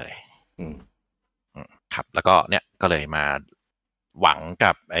ไม่มีเลยครับแล้วก็เนี่ยก็เลยมาหวัง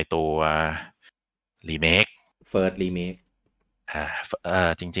กับไอตัวรีเมค First Remake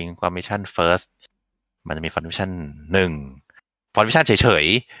จริงๆ Formation First มันจะมี Formation 1 Formation เฉย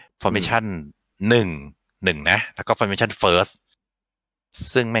ๆ Formation 1นะแล้วก็ Formation First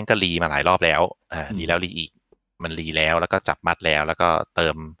ซึ่งแม่งก็รีมาหลายรอบแล้วรีแล้วรีอีกมันรีแล้วก็จับมัดแล้วก็เติ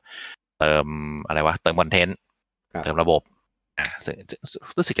มอะไรวะเติมคอนเทนต์เติมระบบซึ่ง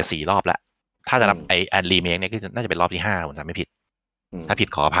รู้สึกจะ4 รอบแล้วถ้าจะนับไอ้รีเมคเนี่ยก็น่าจะเป็นรอบที่5ผมจำไม่ผิดถ้าผิด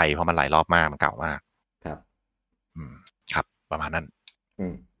ขออภัยเพราะมันหลายรอบมากมันเก่ามากครับครับประมาณนั้น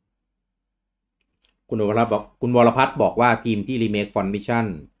คุณวรพัฒน์บอกว่าทีมที่รีเมค Formation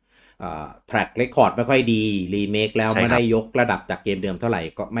track record ไม่ค่อยดีรีเมคแล้วไม่ได้ยกระดับจากเกมเดิมเท่าไหร่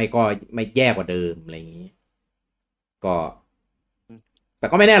ก็ไม่แย่กว่าเดิมอะไรอย่างนี้ก็แต่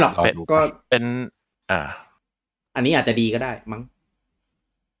ก็ไม่แน่หรอกก็เป็นอันนี้อาจจะดีก็ได้มั้ง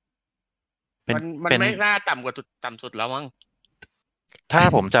มันไม่น่าต่ำกว่าต่ำสุดแล้วมั้งถ้า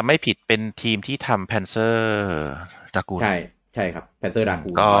ผมจะไม่ผิดเป็นทีมที่ทำ Panzer Dragoon ใช่ครับ Panzer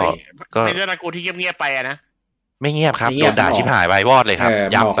Dragoon ก็ Panzer Dragoon ที่เงียบๆไปนะไม่เงียบครับโดนด่าชิบหายวายวอดเลยครับ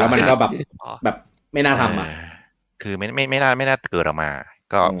ยับแล้วมันก็แบบไม่น่าทำคือไม่น่าเกิดออกมา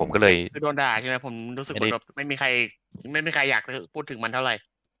ก็ผมก็เลยโดนด่าใช่ไหมผมรู้สึกว่าไม่มีใครอยากพูดถึงมันเท่าไหร่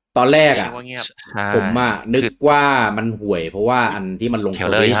ตอนแรกผมนึกว่ามันห่วยเพราะว่าอันที่มันลงเทรล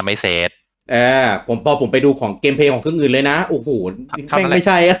เลอร์ทำไม่เสร็จผมไปดูของเกมเพลย์ของเครื่องอื่นเลยนะโอ้โหไม่ใ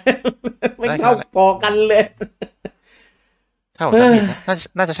ช่ไม่เข้าพอกันเลยถ้าผมจำผิด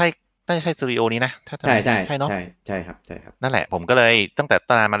น่าจะใช่สตูดิโอนี้นะใช่เนาะใช่ครับนั่นแหละผมก็เลยตั้งแต่ต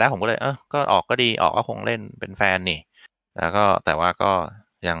อนนั้นมาแล้วผมก็เลยก็ออกก็ดีออกก็คงเล่นเป็นแฟนนี่แล้วก็แต่ว่าก็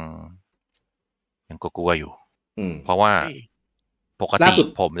ยังกลัวอยู่เพราะว่าปกติ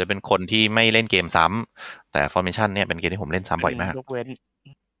ผมจะเป็นคนที่ไม่เล่นเกมซ้ำแต่ Formation เนี่ยเป็นเกมที่ผมเล่นซ้ำบ่อยมาก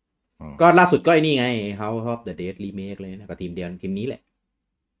ก็ล่าสุดก็ไอ้นี่ไง House of the Dead Remake เลยนะกับทีมเดียวทีมนี้แหละ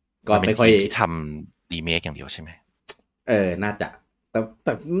ก็ไม่ค่อยทำรีเมคอย่างเดียวใช่ไหมน่าจะแ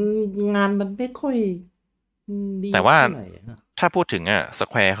ต่งานมันไม่ค่อยดีแต่ว่าถ้าพูดถึง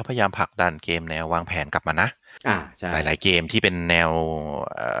Square เขาพยายามผลักดันเกมแนววางแผนกลับมานะใช่หลายๆเกมที่เป็นแนว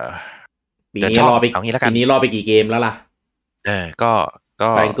ปีนี้รอไปกี่เกมแล้วล่ะ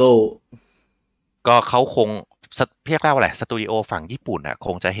ก็เขาคงเรียกว่าอะไรสตูดิโอฝั่งญี่ปุ่นค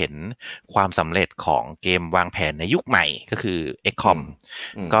งจะเห็นความสำเร็จของเกมวางแผนในยุคใหม่ก็คือ XCOM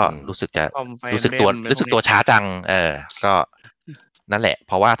ก็รู้สึกตัวช้าจังก็นั่นแหละเ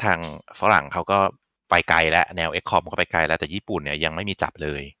พราะว่าทางฝรั่งเขาก็ ไปไกลแล้วแนว XCOM ก็ไปไกลแล้วแต่ญี่ปุ่นเนี่ยยังไม่มีจับเล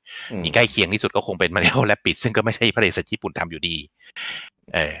ยมีใกล้เคียงที่สุดก็คงเป็น Mario Rabbids ซึ่งก็ไม่ใช่บริษัทญี่ปุ่นทำอยู่ดี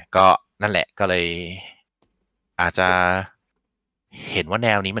ก็นั่นแหละก็เลยอาจจะเห็นว่าแน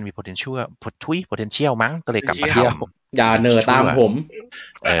วนี้มันมี potential มั้งก็เลยกลับมาทำอย่าเนอตามผม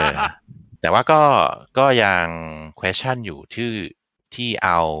แต่ว่าก็ยัง question อยู่ที่เอ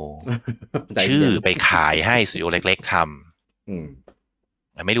าชื่อไปขายให้สตูดิโอเล็กๆท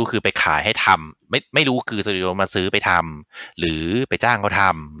ำไม่รู้คือไปขายให้ทำไม่รู้คือสตูดิโอมาซื้อไปทำหรือไปจ้างเขาท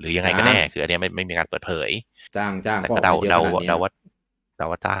ำหรือยังไงก็แน่คืออันนี้ไม่มีการเปิดเผยจ้างแต่ก็เดา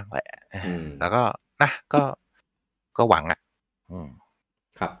ว่าจ้างแหละแล้วก็นะก็หวัง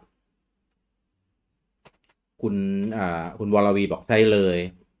ครับคุณวรวีบอกใช่เลย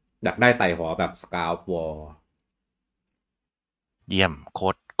อยากได้ไต่หอแบบ Star Wars เยี่ยมโ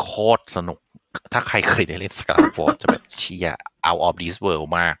คตรสนุกถ้าใครเคยได้เล่น Star Wars จะแบบเชีย out of this world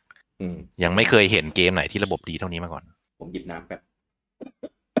มากยังไม่เคยเห็นเกมไหนที่ระบบดีเท่านี้มาก่อนผมหยิบน้ำแป๊บ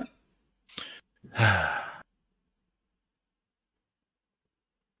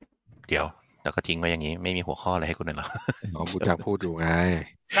เดี๋ยวแล้วก็ทิ้งไว้อย่างนี้ไม่มีหัวข้ออะไรให้คุณเลยเหรอน้องพูดจะพูดอยู่ไง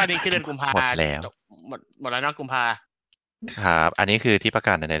ก็นี่คือเดือนกุมภาพันธ์แล้วหมดแล้วนะกุมภาครับอันนี้คือที่ประก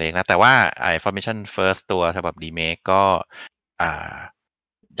าศในเล็กนะแต่ว่าไอ้ Formation First ตัวฉบับรีเมคก็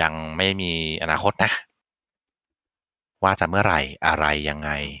ยังไม่มีอนาคตนะว่าจะเมื่อไหร่อะไรยังไ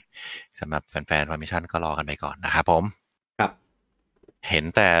งสำหรับแฟนๆ Formation ก็รอกันไปก่อนนะครับผมครับเห็น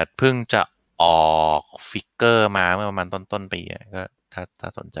แต่เพิ่งจะออกฟิกเกอร์มาเมื่อประมาณต้นปีก็ถ้า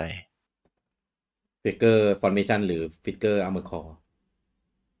สนใจฟิกเกอร์ Formation หรือฟิกเกอร์ Armored Core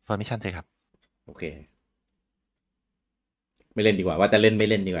Formation ใช่ครับโอเคไม่เล่นดีกว่าว่าแต่เล่นไม่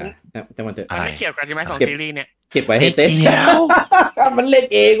เล่นดีกว่าจะมันเถอะไม่เกี่ยวกันใช่ไหม2ซีรีส์เนี่ยเก็บไว้ให้เต้มันเล่น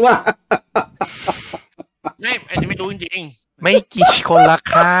เองว่ะไม่อันนี้ไม่รู้จริงๆไม่กี่คนละ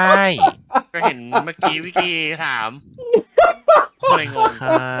ค่ายก็เห็นเมื่อกี้วิกี้ถามเลยงง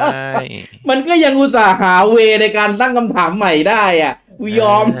มันก็ยังอุตส่าห์หาเวในการตั้งคำถามใหม่ได้อ่ะกูย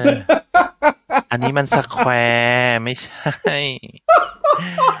อมอันนี้มันสแควร์ไม่ใช่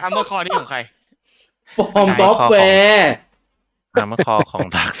Armored Core นี่ของใครฟอร์มซอฟต์แวร์Armored Core ของ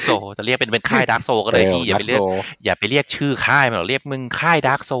Dark Soul จะเรียกเป็นค่าย Dark Soul ก็เลยพี่อย่าไปเรียกชื่อค่ายมันหรอกเรียกมึงค่าย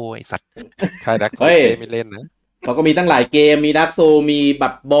Dark Soul ไอ้สัตว์ค่าย Dark Soul ไม่เล่นนะเขาก็มีตั้งหลายเกมมี Dark Soul มีบั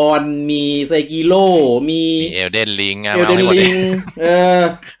ตบอลมีเซกิโร่มี Elden Ring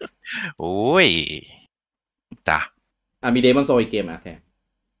โอ้ยจ้ะมี Demon Soul อีกเกมแทน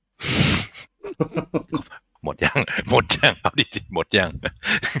หมดยังเอาดิหมดยัง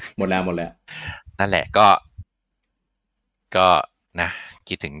หมดแล้วนั่นแหละก็นะ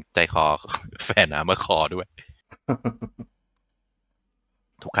คิดถึงใจคอแฟนArmored Coreด้วย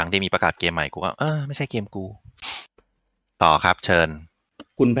ทุกครั้งที่มีประกาศเกมใหม่กูว่าไม่ใช่เกมกูต่อครับเชิญ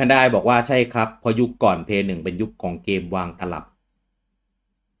คุณแพนด้าบอกว่าใช่ครับพอยุคก่อนเพย์1เป็นยุคของเกมวางตลับ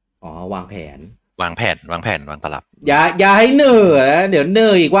วางแผนวางตลับอย่าให้เนอเดี๋ยวเน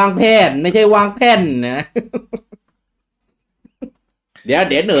ออีกวางแผนไม่ใช่วางแผ่นนะเดี๋ย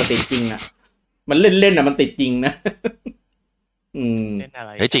วเนอติดจริงนะมันเล่นนะมันติดจริงนะ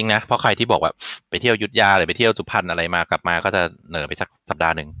เฮ้ยจริงนะเพราะใครที่บอกว่าไปเที่ยวยุทธยาหรือไปเที่ยวสุพรรณอะไรมากลับมาก็จะเหนื่อยไปสักสัปดา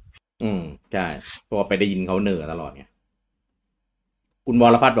ห์นึงใช่เพราะไปได้ยินเขาเหนื่อยตลอดไงคุณว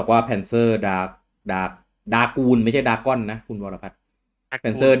รพัฒน์บอกว่าแพนเซอร์ดากูลไม่ใช่ดากอนนะคุณวรพัฒน์แพ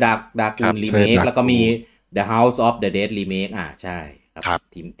นเซอร์ดากูลรีเมคแล้วก็มี The House of the Dead remake ใช่ครับ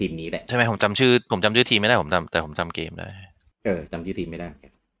ทีมนี้แหละใช่ไหมผมจำชื่อทีมไม่ได้แต่ผมจำเกมได้จำชื่อทีมไม่ได้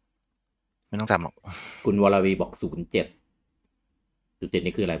ไม่ต้องจำหรอกคุณวรวีบอก07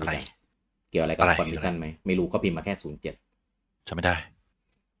นี่คืออะไรเกี่ยวอะไรกับคอนดิชั่นไหมไม่รู้ก็พิมพ์มาแค่07จำไม่ได้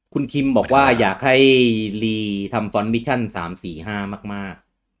คุณคิมบอกว่าอยากให้ลีทำฟอนต์มิชชั่น3-4-5มาก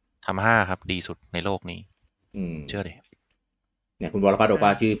ๆทำ5ครับดีสุดในโลกนี้เชื่อดิเนี่ยคุณวรพัฒน์บอกว่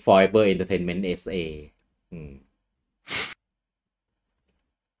าชื่อ Forever Entertainment SA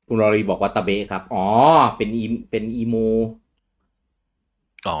คุณรอรีบอกว่าตะเบะครับเป็นอีโม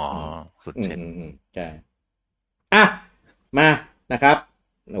สุดเช่นใช่มานะครับ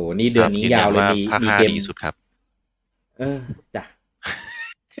โอ้นี่เดือนนี้ยาวเลยมีเกมดีสุดครับจ้ะ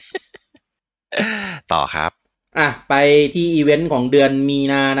ต่อครับไปที่อีเวนต์ของเดือนมี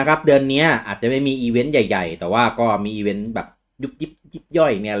นานะครับเดือนนี้อาจจะไม่มีอีเวนต์ใหญ่ๆแต่ว่าก็มีอีเวนต์แบบยุบยิบย่อ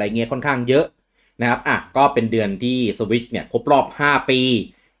ยเนี่ยอะไรเงี้ยค่อนข้างเยอะนะครับก็เป็นเดือนที่ Switch เนี่ยครบรอบ5ปี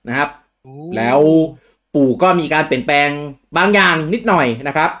นะครับแล้วปู่ก็มีการเปลี่ยนแปลงบางอย่างนิดหน่อยน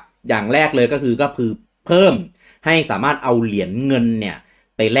ะครับอย่างแรกเลยก็คือเพิ่มให้สามารถเอาเหรียญเงินเนี่ย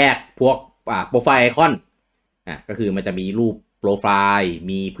ไปแลกพวกโปรไฟล์ไอคอนก็คือมันจะมีรูปโปรไฟล์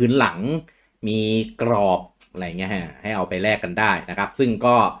มีพื้นหลังมีกรอบอะไรเงี้ยให้เอาไปแลกกันได้นะครับซึ่ง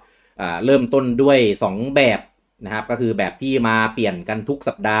ก็ เริ่มต้นด้วย2แบบนะครับก็คือแบบที่มาเปลี่ยนกันทุก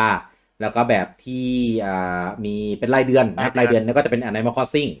สัปดาห์แล้วก็แบบที่มีเป็นรายเดือนนะครับรายเดือนนี่ก็จะเป็น Animal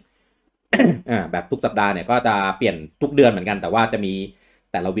Crossing แบบทุกสัปดาห์เนี่ยก็จะเปลี่ยนทุกเดือนเหมือนกันแต่ว่าจะมี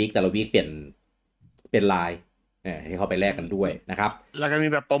แต่ละวีคเปลี่ยนเป็นลายให้เข้าไปแลกกันด้วยนะครับแล้วก็มี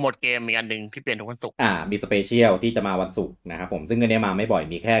แบบโปรโมทเกมอีกอันนึงที่เปลี่ยนทุกวันศุกร์มีสเปเชียลที่จะมาวันศุกร์นะครับผมซึ่งอันนี้มาไม่บ่อย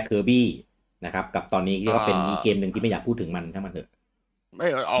มีแค่เคอร์บี้นะครับกับตอนนี้ที่ก็เป็นอีเกมหนึ่งที่ไม่อยากพูดถึงมันถ้ามันเถอะไม่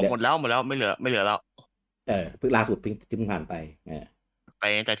ออกหมดแล้วไม่เหลือแล้วเพิ่งล่าสุดเพิ่งผ่านไปไป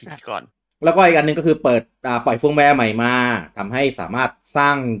ตั้งแต่ที่ก่อนแล้วก็อีกอันนึงก็คือเปิดปล่อยเฟิร์มแวร์ใหม่มาทำให้สามารถสร้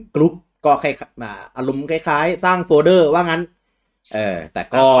างกรุ๊ปก็คล้ายอารมณ์คล้ายๆสร้างโฟลเดอร์ว่างั้นแต่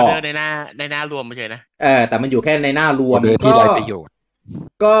ก็โฟลเดอร์ในหน้ารวมไม่ใช่นะแต่มันอยู่แค่ในหน้ารวมที่ได้ประโยชน์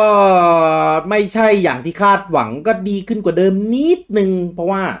ก็ไม่ใช่อย่างที่คาดหวังก็ดีขึ้นกว่าเดิมนิดนึงเพราะ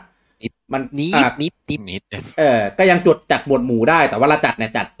ว่ามันนิดก็ยังจัดหมวดหมู่ได้แต่ว่าเราจัดเนี่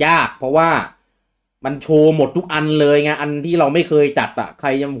ยจัดยากเพราะว่ามันโชว์หมดทุกอันเลยไงอันที่เราไม่เคยจัดอ่ะใคร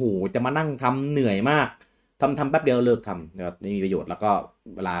ยังหูจะมานั่งทำเหนื่อยมากทำแป๊บเดียวเลิกทำไม่มีประโยชน์แล้วก็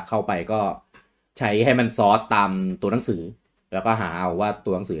เวลาเข้าไปก็ใช้ให้มันซอสตามตัวหนังสือแล้วก็หาเอาว่า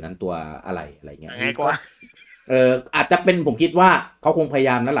ตัวหนังสือนั้นตัวอะไรเงี้ยง่ายกว่าอาจจะเป็นผมคิดว่าเขาคงพยาย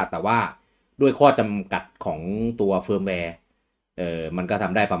ามนั่นแหละแต่ว่าด้วยข้อจำกัดของตัวเฟิร์มแวร์มันก็ท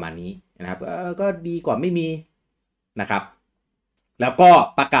ำได้ประมาณนี้นะครับก็ดีกว่าไม่มีนะครับแล้วก็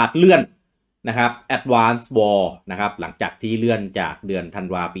ประกาศเลื่อนนะครับ Advance War นะครับหลังจากที่เลื่อนจากเดือนธัน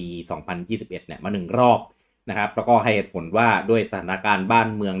วาคมปี2021เนี่ยมา1รอบนะครับแล้วก็ให้เหตุผลว่าด้วยสถานการณ์บ้าน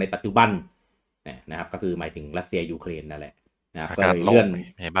เมืองในปัจจุบันนะครับก็คือหมายถึงรัสเซียยูเครนนั่นแหละนะครับก็เลยเลื่อน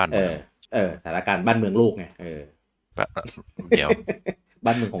ในบ้านสถานการณ์บ้านเมืองโลกไงเดี๋ยวบ้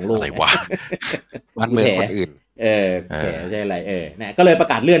านเมืองของโลกอะไรวะบ้านเมืองคนอื่นแผลใช่อะไรนะก็เลยประ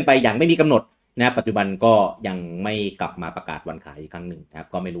กาศเลื่อนไปอย่างไม่มีกำหนดนะปัจจุบันก็ยังไม่กลับมาประกาศวันขายอีกครั้งหนึ่งนะครับ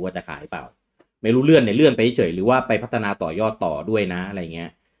ก็ไม่รู้ว่าจะขายเปล่าไม่รู้เลื่อนไปเฉยหรือว่าไปพัฒนาต่อยอดต่อด้วยนะอะไรเงี้ย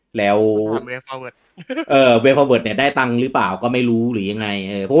แล้วเวฟฟอร์เวิร์ดเวฟฟอร์เวิร์ดเนี่ยได้ตังค์หรือเปล่าก็ไม่รู้หรือยังไง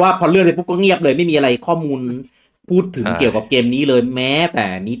เพราะว่าพอเลื่อนไปปุ๊บก็เงียบเลยไม่มีอะไรข้อมูลพูดถึงเกี่ยวกับเกมนี้เลยแม้แต่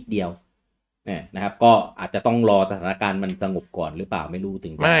นิดเดียวนะครับก็อาจจะต้องรอสถานการณ์มันสงบก่อนหรือเปล่าไม่รู้ถึ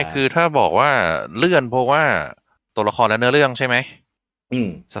งไม่คือถ้าบอกว่าเลื่อนเพราะว่าตัวละครและเนื้อเรื่องใช่ไหม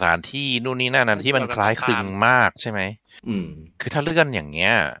สถานที่นู่นนี่นั่นที่มันคล้ายคลึงมากใช่ไหมคือถ้าเลื่อนอย่างเงี้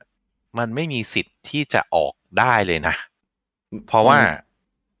ยมันไม่มีสิทธิ์ที่จะออกได้เลยนะเพราะว่า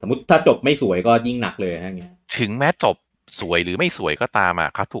สมมติถ้าจบไม่สวยก็ยิ่งหนักเลยนะเงี้ยถึงแม้จบสวยหรือไม่สวยก็ตาม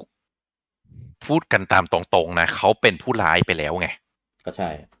เขาถูกพูดกันตามตรงๆนะเขาเป็นผู้ร้ายไปแล้วไงก็ใช่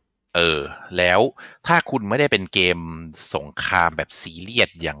แล้วถ้าคุณไม่ได้เป็นเกมสงครามแบบซีเรียส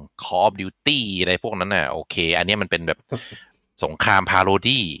อย่าง Call of Duty อะไรพวกนั้นน่ะโอเคอันนี้มันเป็นแบบสงครามพาโร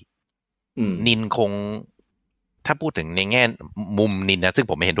ดี้นินคงถ้าพูดถึงในแง่มุมนินนะซึ่ง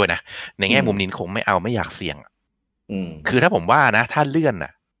ผมไม่เห็นด้วยนะในแง่มุมนินคงไม่อยากเสี่ยงคือถ้าผมว่านะถ้าเลื่อนน่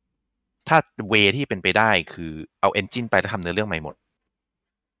ะถ้าเวที่เป็นไปได้คือเอาเอนจินไปแล้วทำเนื้อเรื่องใหม่หมด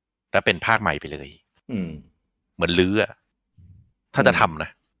แล้วเป็นภาคใหม่ไปเลยเหมือนลื้อถ้าจะทำนะ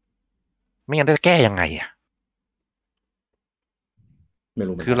ไม่งั้นจะแก้ยังไงไม่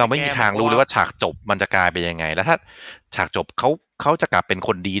รู้คือเราไม่มีทางรู้เลยว่าฉากจบมันจะกลายเป็นยังไงแล้วถ้าฉากจบเขาจะกลับเป็นค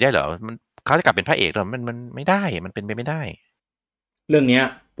นดีได้เหรอเขาจะกลับเป็นพระเอกเหรอมันไม่ได้มันเป็นไปไม่ได้เรื่องเนี้ย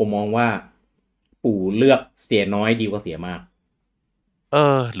ผมมองว่าปู่เลือกเสียน้อยดีกว่าเสียมาก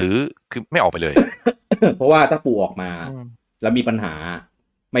หรือคือไม่ออกไปเลย เพราะว่าถ้าปู่ออกมาแล้วมีปัญหา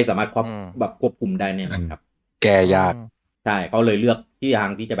ไม่สามารถควบคุมได้แน่นอนครับแก้ยากใช่เขาเลยเลือกที่ทา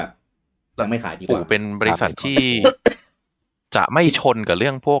งที่จะแบบยังไม่ขายดีกว่าปู่เป็นบริษัทที่จะไม่ชนกับเรื่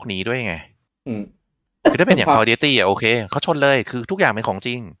องพวกนี้ด้วยไงคือถ้าเป็นอย่าง Call of Duty โอเคเขาชนเลยคือทุกอย่างเป็นของจ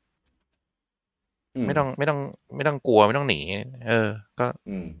ริงไม่ต้องกลัวไม่ต้องหนี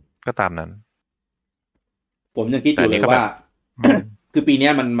ก็ตามนั้นผมยังคิดอยู่เลยว่าคือปีนี้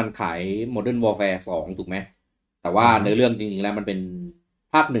มันขาย Modern Warfare 2 ถูกไหมแต่ว่าในเรื่องจริงๆแล้วมันเป็น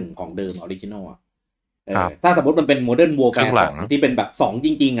ภาค1ของเดิมออริจินอลถ้าสมมติมันเป็น Modern Warfare 2ที่เป็นแบบ2จ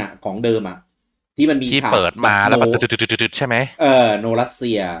ริงๆของเดิมที่มันมีที่เปิดมาแล้วแบบใช่ไหมโนรัสเ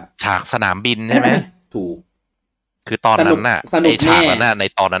ซียฉากสนามบินใช่ไหมถูกคือตอนนั้นน่ะไอฉากนั้นน่ะใน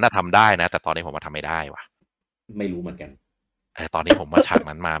ตอนนั้นน่ะทำได้นะแต่ตอนนี้ผมมาทำไม่ได้ว่ะไม่รู้เหมือนกันตอนนี้ผมว่าฉาก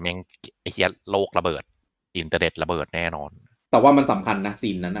นั้นมาแม่งไอ้เหี้ยโลกระเบิดอินเทอร์เน็ตระเบิดแน่นอนแต่ว่ามันสำคัญนะซี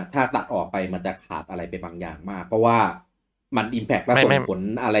นนั้นนะถ้าตัดออกไปมันจะขาดอะไรไปบางอย่างมากเพราะว่ามันอิมแพคและส่งผล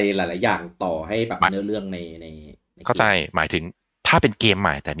อะไรหลายๆอย่างต่อให้แบบเนื้อเรื่องในเข้าใจหมายถึงถ้าเป็นเกมให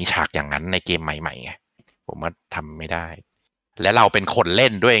ม่แต่มีฉากอย่างนั้นในเกมใหม่ๆไงผมว่าทำไม่ได้และเราเป็นคนเล่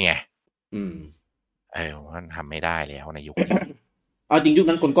นด้วยไงมันทำไม่ได้แล้วในยุคนี้เอาจริงยุค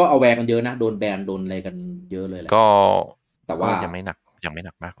นั้นคนก็เอาแวร์กันเยอะนะโดนแบนโดนอะไรกันเยอะเลยแหละก็แต่ว่ายังไม่หนัก ยังไม่ห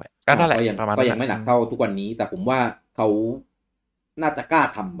นักมากเลยก็นั่นแหละประมาณก็ยังไม่หนักเท่าทุกวันนี้แต่ผมว่าเขาน่าจะกล้า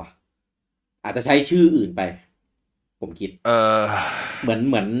ทำป่ะอาจจะใช้ชื่ออื่นไปผมคิดเหมื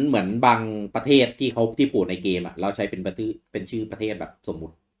อนบางประเทศที่เขาที่โผล่ในเกมอ่ะเราใช้เป็นชื่อประเทศแบบสมมุ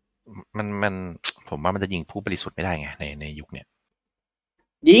ติมันผมว่ามันจะยิงผู้บริสุทธิ์ไม่ได้ไงในยุคเนี้ย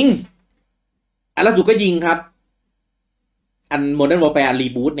ยิงล่าสุดก็ยิงครับอัน Modern Warfare อันรี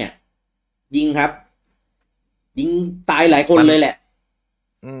บูทเนี่ยยิงครับยิงตายหลายคนเลยแหละ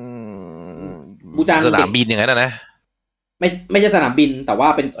บูจางสนามบินอย่างนั้นนะไม่ใช่สนามบินแต่ว่า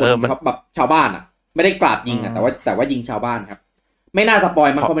เป็นคนเขาแบบชาวบ้านอ่ะไม่ได้กราดยิงอ่ะแต่ว่ายิงชาวบ้านครับไม่น่าสปอย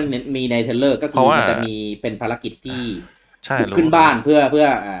มั้งเพราะมันมีในเทรลเลอร์ก็คือมันจะมีเป็นภารกิจที่บุกขึ้นบ้านเพื่อ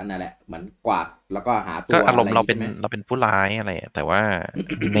นั่นแหละเหมือนกวาดแล้วก็หาตัวก็อารมณ์เราเป็นผู้ร้ายอะไรแต่ว่า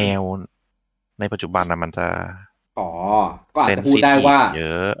แนวในปัจจุบันนะมันจะก็อาจจะพูดได้ว่า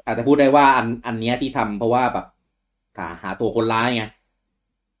อาจจะพูดได้ว่าอันเนี้ยที่ทำเพราะว่าแบบหาตัวคนร้ายไง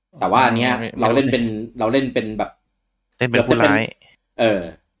แต่ว่าอันเนี้ยเราเล่นเป็นแบบเล่นเป็นผู้ร้าย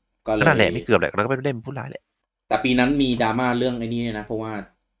ก็นั่นแหละไม่เกือบแหละแล้วก็ไปเล่นเป็นผู้ร้ายแหละแต่ปีนั้นมีดราม่าเรื่องไอ้นี้นะเพราะว่า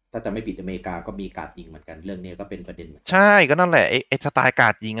ถ้าจะไม่ผิดอเมริกาก็มีการยิงเหมือนกันเรื่องนี้ก็เป็นประเด็นใช่ก็นั่นแหละไอ้สไตล์กา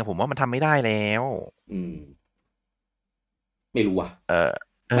รยิงอะผมว่ามันทำไม่ได้แล้วไม่รู้อ่ะ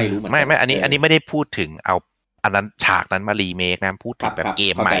ไม่รู้ไม่อันนี้ไม่ได้พูดถึงเอาอันนั้นฉากนั้นมารีเมคนะพูดถึงแบบเก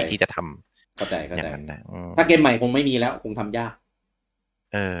มใหม่ที่จะทำเข้าใจถ้าเกมใหม่คงไม่มีแล้วคงทำยาก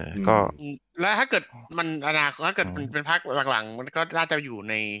ก็แล้วถ้าเกิดมันถ้าเกิดมันเป็นภาคหลังๆมันก็น่าจะอยู่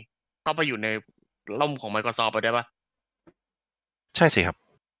ในเข้าไปอยู่ในล่มของ Microsoft ไปได้ป่ะใช่สิครับ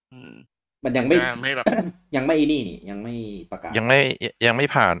มันยังไม่แบบยังไม่นี่ยังไม่ประกาศยังไม่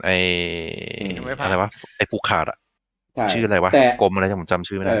ผ่านอะไรวะไอ้ผูกขาดอะชื่ออะไรวะกรมอะไรผมจำ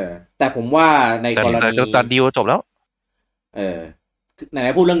ชื่อไม่ได้แต่ผมว่าในกรณีตอนดีลจบแล้วไหน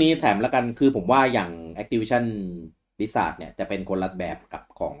ๆพูดเรื่องนี้แถมแล้วกันคือผมว่าอย่าง Activision Blizzard เนี่ยจะเป็นคนละแบบกับ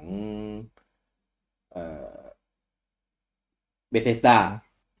ของBethesda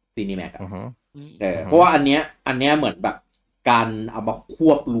Cinemax เพราะว่าอันเนี้ยเหมือนแบบการเอามาค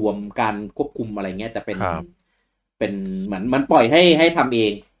วบรวมการควบคุมอะไรเงี้ยจะเป็นเหมือนมันปล่อยให้ทำเอ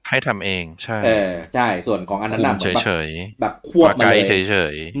งใช่ใช่ส่วนของอันนั้นเฉยแบบควบมาเลยเฉ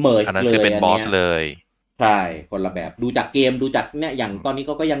ยเมิร์จอันนั้นคือเป็นบอสเลยใช่คนละแบบดูจากเกมดูจากเนี่ยอย่างตอนนี้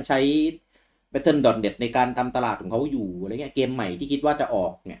ก็ยังใช้ Battle.net ในการทำตลาดของเขาอยู่อะไรเงี้ยเกมใหม่ที่คิดว่าจะออ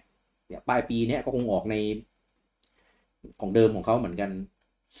กเนี่ยปลายปีเนี้ยก็คงออกในของเดิมของเขาเหมือนกัน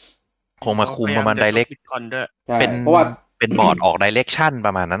คงมาคุมประมาณ Direct เป็นเพราะว่าเป็นบอร์ดออก Direction ป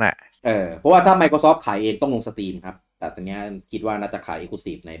ระมาณนั้นแหละเพราะว่าถ้า Microsoft ขายเองต้องลง Steam ครับแต่ตอนนี้คิดว่าน่าจะขาย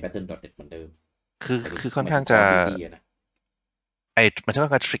Exclusive ใน Battle.net เหมือนเดิมคือค่อนข้างจะมันค่อ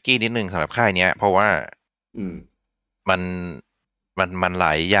นข้าง tricky นิดนึงสำหรับค่ายเนี้ยเพราะว่ามันหล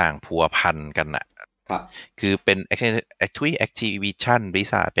ายอย่างพัวพันกันน่ะคือเป็น Activision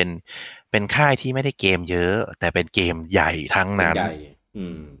Blizzard เป็นค่ายที่ไม่ได้เกมเยอะแต่เป็นเกมใหญ่ทั้งนั้น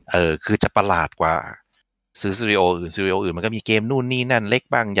คือจะประหลาดกว่าซื้อสตูดิโออื่นมันก็มีเกมนู่นนี่นั่นเล็ก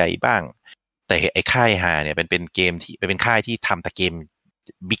บ้างใหญ่บ้างแต่ไอ้ค่ายหาเนี่ยเป็นเกมที่เป็นค่ายที่ทำแต่เกม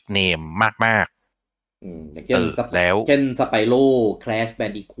บิ๊กเนมมากแล้วเช่นสไปโร่แคลชแบ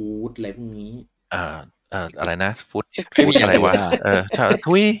นดิคูดอะไรพวกนี้อะไรนะฟุตอะไรวะ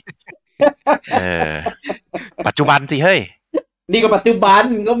ทุยปัจจุบันสิเฮ้ยนี่ก็ปัจจุบัน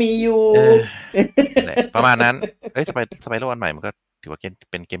ก็มีอยู่ประมาณนั้นสไปโร่อันใหม่มันก็ถือว่า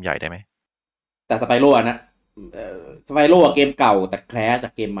เป็นเกมใหญ่ได้ไหมแต่สไปโร่นะสไปโร่เกมเก่าแต่แคลชจา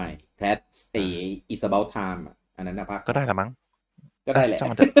กเกมใหม่แคลชIt's About Time อันนั้นนะพักก็ได้ละมั้งก็ได้แหละ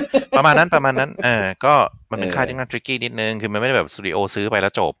ประมาณนั้นก็มันเป็นค่ายที่งานทริกกี้นิดนึงคือมันไม่ได้แบบสตูดิโอซื้อไปแล้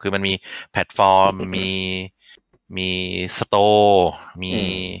วจบคือมันมีแพลตฟอร์มมีสโตร์มี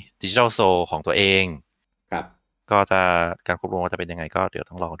ดิจิทัลโซของตัวเองครับก็จะการควบรวมจะเป็นยังไงก็เดี๋ยว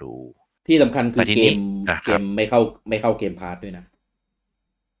ต้องรอดูที่สำคัญคือเกมไม่เข้าเกมพาร์ทด้วยนะ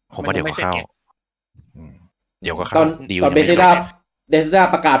ผมว่าเดี๋ยวก็เข้าตอนเบสด้า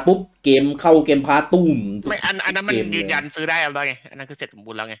ประกาศปุ๊บเกมเข้าเกมพาร์ตตุ้มไม่อันนั้นมันยืนยันซื้อได้แล้วไงอันนั้นคือเสร็จสม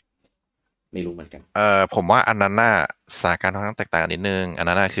บูรณ์แล้วไงไม่รู้เหมือนกันผมว่าอันนั้นน่ะสถานการณ์ค่อนข้างแตกต่างนิดนึงอัน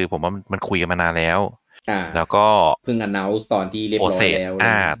นั้นน่ะคือผมว่ามันคุยกันมานานแล้วแล้วก็เพิ่ง announce ตอนที่เรียบร้อยแล้ว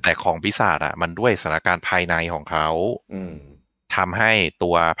แต่ของปีศาจอ่ะมันด้วยสถานการณ์ภายในของเขาทำให้ตั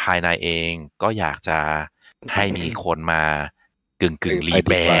วภายในเองก็อยากจะให้มีคนมากึ่งรีแ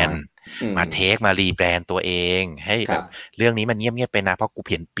บรนด์มามารีแบรนด์ตัวเองให้แบบเรื่องนี้มันเงียบๆไปนะเพราะกูเป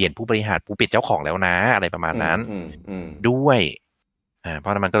ลี่ยนผู้บริหารกูเปลี่ยนเจ้าของแล้วนะอะไรประมาณนั้นด้วยเพรา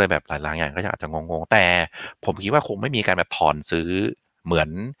ะนั้นมันก็เลยแบบหลายๆอย่างก็อาจจะงงๆแต่ผมคิดว่าคงไม่มีการแบบถอนซื้อ เหมือน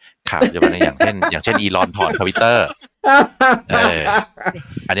ข่าวจะเป็นอย่างเช่นอีลอนถอนทวิตเตอร์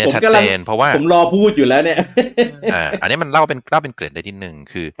อันนี้ชัดเจนเพราะว่าผมรอพูดอยู่แล้วเนี่ยอันนี้มันเล่าเป็นเกร็ดได้นิดนึง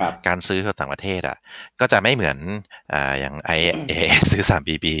คือการซื้อของต่างประเทศก็จะไม่เหมือนอย่างซื้อ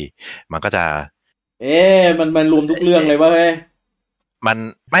 3BB มันก็จะมันรวมทุกเรื่องเลยว่าเฮ้ย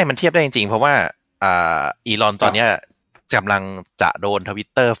มันเทียบได้จริงๆเพราะว่าอีลอนตอนเนี้ยกำลังจะโดนทวิต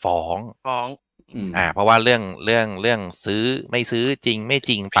เตอร์ฟ้องเพราะว่าเรื่องซื้อไม่ซื้อจริงไม่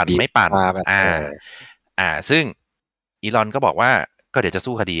จริงปั่นไม่ปั่นซึ่งอีลอนก็บอกว่าก็เดี๋ยวจะ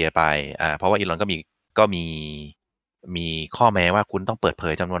สู้คดีไปเพราะว่าอีลอนก็มีข้อแม้ว่าคุณต้องเปิดเผ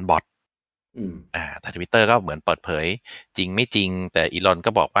ยจำนวนบอทแต่ Twitter ก็เหมือนเปิดเผยจริงไม่จริงแต่อีลอนก็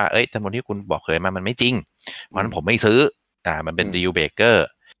บอกว่าจำนวนที่คุณบอกเผยมันไม่จริงเพราะฉะนั้นผมไม่ซื้อมันเป็นดีลเบรกเกอร์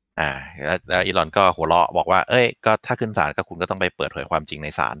แล้วอีลอนก็หัวเราะบอกว่าก็ถ้าขึ้นศาลก็คุณก็ต้องไปเปิดเผยความจริงใน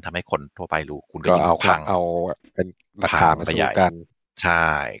ศาลทำให้คนทั่วไปรู้คุณก็ยิ่งพังเอาเป็นหลักฐานมาสู้กันใช่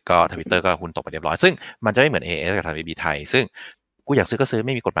ก็ Twitter ก็คุณตกไปเรียบร้อยซึ่งมันจะไม่เหมือน AS กับ 3BB ไทยซึ่งกูอยากซื้อก็ซื้อไ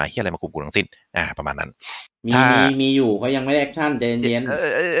ม่มีกฎหมายที่อะไรมาคุมกูทั้งสิ้นประมาณนั้นมีอยู่เขายังไม่ได้แอคชั่นเย็น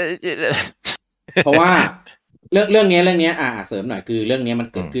เพราะว่าเรื่องนี้เสริมหน่อยคือเรื่องนี้มัน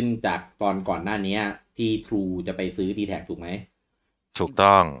เกิดขึ้นจากตอนก่อนหน้านี้ที่ True จะไปซื้อ D-Tag ถูกไหมถูก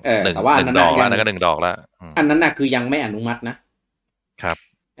ต้องแต่ว่าอันนั้นดอกแล้วนั่นก็1ดอกแล้วอันนั้นน่ะคือยังไม่อนุมัตินะครับ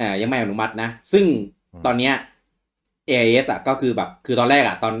ยังไม่อนุมัตินะซึ่งตอนเนี้ย AIS ก็คือแบบคือตอนแรก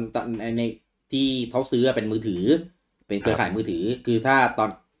ตอนในที่เขาซื้อเป็นมือถือเป็นเครือข่ายมือถือคือ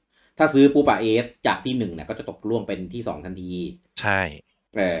ถ้าซื้อปุ๊บAIS จากที่1เนี่ยก็จะตกล่วงเป็นที่2ทันทีใช่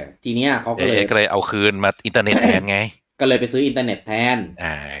ทีเนี้ยเขาก็เลยเอาคืนมาอินเทอร์เน็ตแทนไงก็เลยไปซื้ออินเทอร์เน็ตแทน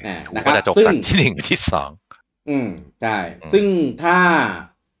นะครับจะจบจากที่1ไปที่2ใช่ซึ่งถ้า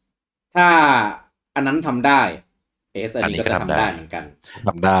อันนั้นทำได้อันนี้ก็ทำได้เหมือนกันท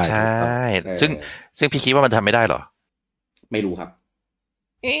ำได้ใช่ซึ่งพี่คิดว่ามันทำไม่ได้หรอไม่รู้ครับ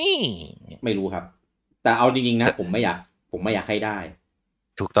ไม่รู้ครับแต่เอาจริงๆนะผมไม่อยากให้ได้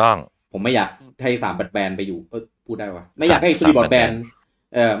ถูกต้องผมไม่อยากให้3แบนไปอยู่พูดได้วะไม่อยากให้3บอร์ดแบน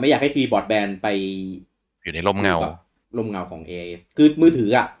ไม่อยากให้3บอร์ดแบนไปอยู่ในร่มเงาของ AIS คือมือถื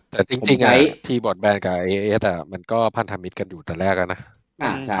อแต่จริงๆที่บอร์ดแบนกับ AIS มันก็พันธมิตรกันอยู่แต่แรกนะ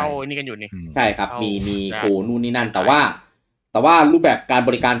ใช่เข้านี่กันอยู่นี่ใช่ครับมีโคนู่นนี่นั่นแต่ว่ารูปแบบการบ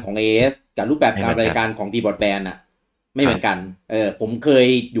ริการของ AIS กับรูปแบบการบริการของ D-Broadband ไม่เหมือนกันผมเคย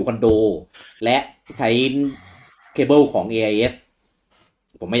อยู่คอนโดและใช้เคเบิลของ AIS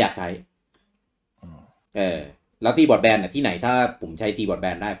ผมไม่อยากใช้แล้วที่บอร์ดแบนด์ที่ไหนถ้าผมใช้ที่บอร์ดแบ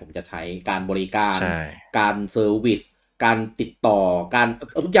นด์ได้ผมจะใช้การบริการการเซอร์วิสการติดต่อการ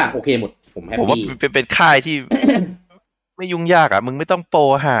ทุกอย่างโอเคหมดผมแฮปปี้ผมว่าเป็นค่ายที่ ไม่ยุ่งยากมึงไม่ต้องโปร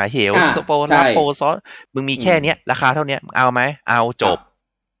หาเหวโปรรับโปรซอสมึงมีแค่เนี้ยราคาเท่านี้เอาไหมเอาจบ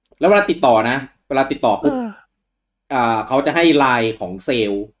แล้วเวลาติดต่อปุ๊บเขาจะให้ไลน์ของเซล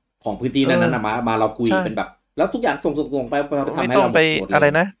ล์ของพื้นที่นั้นมาเราคุยเป็นแบบแล้วทุกอย่างส่งไปทำให้เราไปอะไร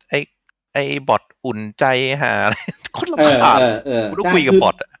นะไอ้บอทอุ่นใจหาคนรำคาญกูต้องคุยกับบ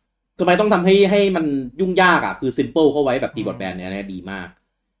อททำไมต้องทำให้มันยุ่งยากคือซิมเปิลเข้าไว้แบบตีบอทแบนเนี่ยดีมาก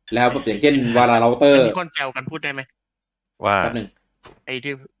แล้วแบบอย่างเช่นเวลาเราเตอร์มีคนแซวกันพูดได้ไหมว่าแป๊บนึงไอ้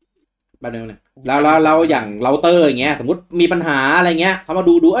ที่แป๊บนึงนะแล้วอย่างเราเตอร์อย่างเงี้ยสมมติมีปัญหาอะไรเงี้ยเขามา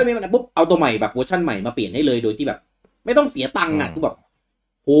ดูไม่มันปุ๊บเอาตัวใหม่แบบเวอร์ชั่นใหม่มาเปลี่ยนให้เลยโดยที่แบบไม่ต้องเสียตังค์คือแบบ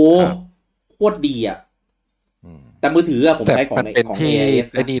โหโคตรดีแต่มือถือผมใช้ของ AIS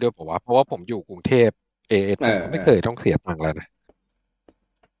ไอ้นี่ด้วยผมว่าเพราะว่าผมอยู่กรุงเทพ AIS ผมไม่เคยต้องเสียตังค์เลยนะ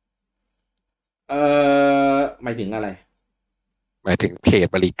หมายถึงอะไรหมายถึงเขต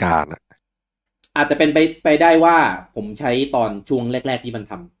บริการอาจจะเป็นไปได้ว่าผมใช้ตอนช่วงแรกๆที่มัน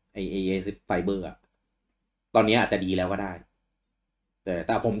ทำAIS Fiber ตอนนี้อาจจะดีแล้วก็ได้แ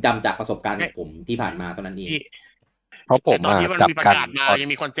ต่ผมจำจากประสบการณ์ของผมที่ผ่านมาเท่านั้นเองเพราะผมจับกันยัง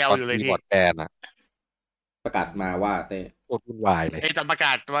มีคนแซวอยู่เลยพี่บอร์ดแบนประกาศมาว่าโคตรวุ่นวายเลยตอนประก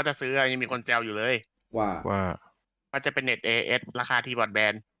าศว่าจะซื้อยังมีคนแซวอยู่เลยว่าจะเป็นเน็ต AIS ราคาที่บอร์ดแบ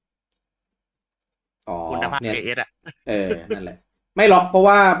นคุณภาพ AIS นั่นแหละไม่หรอกเพราะ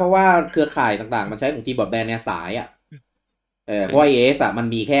ว่าเครือข่ายต่างๆมันใช้ของที่บอร์ดแบนเนี่ยสายเพราะ AIS มัน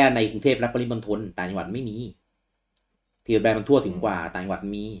มีแค่ในกรุงเทพและปริมณฑลต่างจังหวัดไม่มีที่บอร์ดแบนมันทั่วถึงกว่าต่างจังหวัด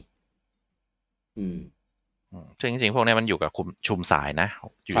มีจริงๆพวกนี้มันอยู่กับชุมสายนะ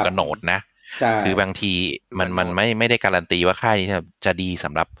อยู่กับโหนดนะคือบางทีมันไม่ได้การันตีว่าค่ายนี้จะดีส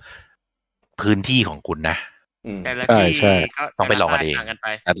ำหรับพื้นที่ของคุณนะใช่ต้องไปลองกันเอง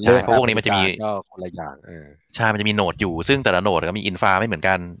เพราะพวกนี้มันจะมีก็คนละอย่างใช่มันจะมีโหนดอยู่ซึ่งแต่ละโหนดก็มีอินฟาไม่เหมือน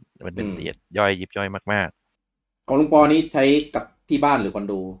กันมันเป็นละเอียดย่อยยิบย่อยมากๆของลุงปอนี้ใช้กับที่บ้านหรือคอน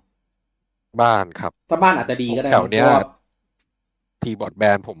โดบ้านครับถ้าบ้านอาจจะดีก็ได้แถวเนี้ยทีบอร์ดแบ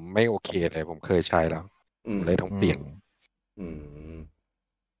นผมไม่โอเคเลยผมเคยใช้แล้วเลยต้องเปลี่ยน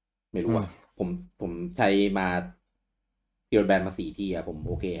ไม่รู้อ่ะผมใช้มาเกียร์แบนมา4ที่อะผม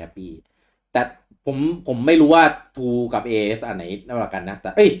โอเคแฮปปี้แต่ผมไม่รู้ว่า 2 กับ AS อันไหนน่ารักกันนะแต่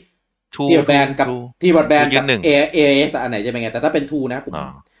เกียร์แบนกับที่วัดแบนกับ AS อันไหนจะเป็นไงแต่ถ้าเป็น 2 นะผม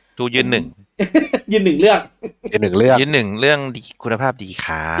2ยืน 1 ยืน 1เลือกยืน 1เลือกยืน 1เรื่องคุณภาพดีค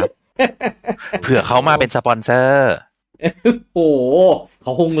รับเผื่อเขามาเป็นสปอนเซอร์โอ้เข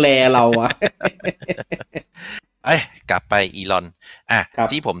าคงแลเราอะกลับไปอีลอน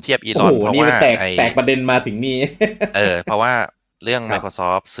ที่ผมเทียบอีลอนเพราะว่าแตกประเด็นมาถึงนี่เพราะว่าเรื่อง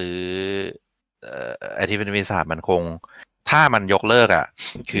Microsoft ซื้อActivision Blizzard มันคงถ้ามันยกเลิก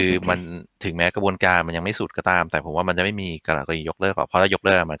คือมันถึงแม้กระบวนการมันยังไม่สุดก็ตามแต่ผมว่ามันจะไม่มีกรณียกเลิกหรอกเพราะถ้ายกเ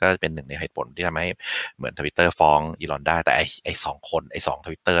ลิกมันก็เป็นหนึ่งในเหตุผลที่ทำให้เหมือน Twitter ฟ้องอีลอนได้แต่ไอ้2คนไอ้2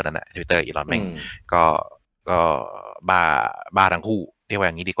 Twitter นั่นน่ะ Twitter อีลอนแม่งก็บ้าทั้งคู่เรียกว่าอ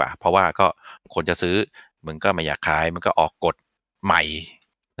ย่างนี้ดีกว่าเพราะว่าก็คนจะซื้อมึงก็ไม่อยากขายมึงก็ออกกฎใหม่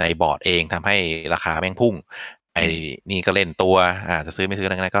ในบอร์ดเองทำให้ราคาแม่งพุ่งไอ้นี่ก็เล่นตัวจะซื้อไม่ซื้ออ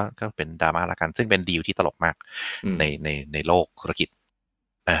ะไรก็เป็นดราม่าละกันซึ่งเป็นดีลที่ตลกมากในโลกธุรกิจ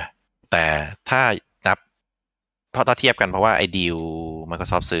แต่ถ้านับเพราะถ้าเทียบกันเพราะว่าไอ้ดีล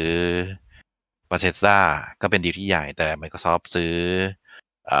Microsoft ซื้อ Bethesda ก็เป็นดีลที่ใหญ่แต่ Microsoft ซื้อ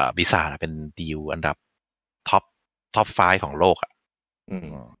Blizzard เป็นดีลอันดับท็อป5ของโลก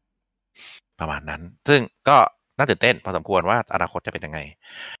ประมาณนั้นซึ่งก็น่าตื่นเต้นพอสมควรว่าอนาคตจะเป็นยังไง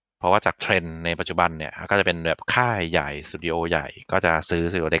เพราะว่าจากเทรนด์ในปัจจุบันเนี่ยก็จะเป็นแบบค่ายใหญ่สตูดิโอใหญ่ก็จะซื้อ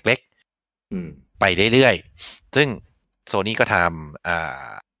สตูดิโอเล็กๆไปเรื่อยๆซึ่งโซนี่ก็ท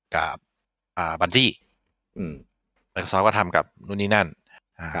ำกับBungie Microsoft ก็ทำกับนู่นนี่นั่น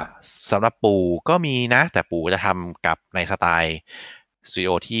สำหรับปู่ก็มีนะแต่ปู่จะทำกับในสไตล์สตูดิโ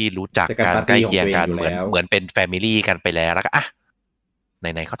อที่รู้จักกันใกล้เคียงกันเหมือนเป็นแฟมิลี่กันไปแล้วก็ไห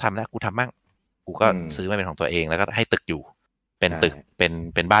นๆเขาทำแล้วกูทำบ้างกูก็ซื้อมาเป็นของตัวเองแล้วก็ให้ตึกอยู่เป็นตึก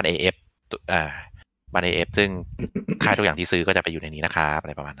เป็นบ้าน AF บ้าน AF ซึ่งค่าทุกอย่างที่ซื้อก็จะไปอยู่ในนี้นะครับอะ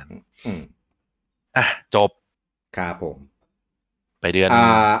ไรประมาณนั้นจบครับผมไปเดือน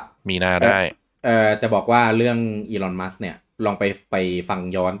มีนาได้จะบอกว่าเรื่องอีลอนมัสก์เนี่ยลองไปฟัง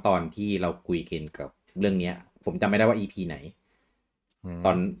ย้อนตอนที่เราคุยกันกับเรื่องนี้ผมจำไม่ได้ว่า EP ไหนต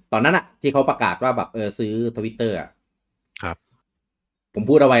อนนั้นอะที่เขาประกาศว่าแบบซื้อ Twitter อะครับผม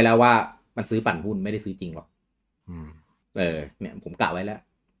พูดเอาไว้แล้วว่ามันซื้อปั่นหุ้นไม่ได้ซื้อจริงหรอกเนี่ยผมกะไว้แล้ว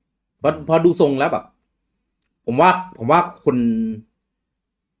พอดูทรงแล้วแบบผมว่าคน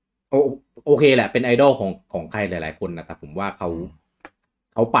โอเคแหละเป็นไอดอลของใครหลายๆคนนะแต่ผมว่าเข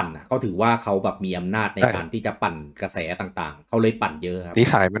าปั่นอ่ะเขาถือว่าเขาแบบมีอำนาจในการที่จะปั่นกระแสต่างๆเขาเลยปั่นเยอะครับนิ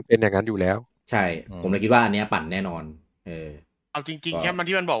สัยมันเป็นอย่างนั้นอยู่แล้วใช่ผมเลยคิดว่าอันเนี้ยปั่นแน่นอนเอาจริงๆแค่มัน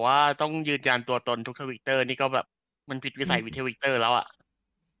ที่มันบอกว่าต้องยืนยันตัวตนทุก Twitter นี่ก็แบบมันผิดวิสัยวิ Twitter แล้วอ่ะ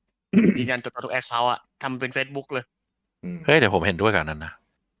ยืนยันตัวตนทุกแอคเคาท์อ่ะทำเป็น Facebook เลยเฮ้ยเดี๋ยวผมเห็นด้วยกับนั้นนะ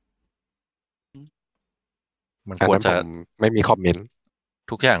มันควรจะไม่มีคอมเมนต์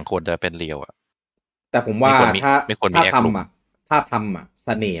ทุกอย่างควรจะเป็นเรียวอ่ะแต่ผมว่าถ้าทำอ่ะเส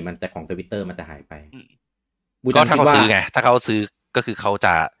น่ห์มันจะของ Twitter มันจะหายไปก็ถ้าเขาซื้อไงถ้าเขาซื้อก็คือเขาจ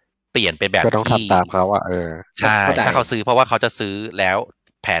ะเปลี่ยนไปแบบที่ต้องทำตามเขาอ่ะใช่ถ้าเขาซื้อเพราะว่าเขาจะซื้อแล้ว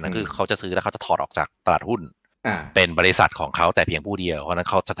แผนก็คือเขาจะซื้อแล้วเขาจะถอดออกจากตลาดหุ้นเป็นบริษัทของเขาแต่เพียงผู้เดียวเพราะนั้น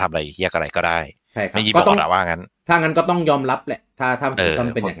เขาจะทำอะไรเฮี้ยอะไรก็ได้ไม่มีบอกว่างั้นถ้างั้นก็ต้องยอมรับแหละถ้า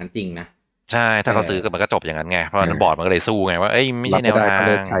เป็นอย่างนั้นจริงนะใช่ถ้าเขาซื้อก็มันก็จบอย่างนั้นไงเพราะนั้นบอร์ดมันก็เลยสู้ไงว่าไม่ใช่แนวทาง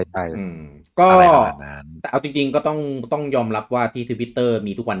ก็แต่เอาจริงๆก็ต้องยอมรับว่าที่ Twitter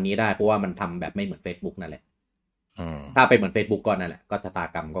มีทุกวันนี้ได้เพราะว่ามันทำแบบไม่เหมือน Facebook นั่นแหละถ้าไปเหมือน Facebook ก็นั่นแหละก็ชะตา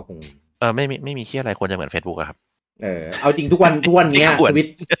กรรมก็คงไม่มีเหี้ยอะไรควรจะเหมือน Facebook อะครับเอาจริงทุกวันนี้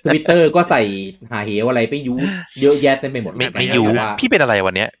Twitter ก็ใส่หาเหวอะไรไปยูเยอะแยะเต็มไปหมดไม่ยูพี่เป็นอะไร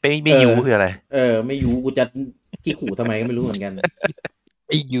วันเนี้ยไม่ยูคืออะไรไม่ยูกูจะขี้ขู่ทำไมก็ไม่รู้เหมือนกันไ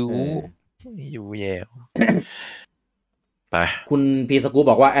ม่ยูแย่ไปคุณพีสกู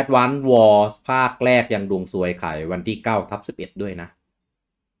บอกว่า Advance Wars ภาคแรกยังดวงสวยขายวันที่ 9/11 ด้วยนะ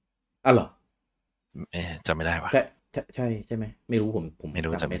เหรอจำไม่ได้ว่ะใช่ไหมไม่รู้ผม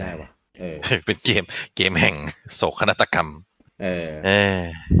จำไม่ได้ว่ะเป็นเกมแห่งโศกนาฏกรรม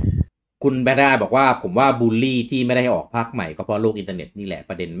คุณแบดได้บอกว่าผมว่าบูลลี่ที่ไม่ได้ออกภาคใหม่ก็เพราะโลกอินเทอร์เน็ตนี่แหละ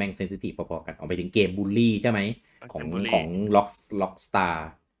ประเด็นแม่งเซนซิทีฟพอๆกันเอาไปถึงเกมบูลลี่ใช่ไหมของRockstar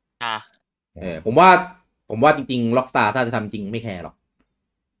ผมว่าจริงๆ Rockstar ถ้าจะทำจริงไม่แคร์หรอก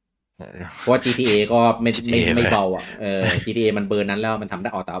เพราะ GTA ก็ไม่เบาอ่ะGTA มันเบอร์นั้นแล้วมันทำได้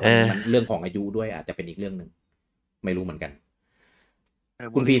ออกแต่มันเรื่องของอายุด้วยอาจจะเป็นอีกเรื่องนึงไม่รู้เหมือนกัน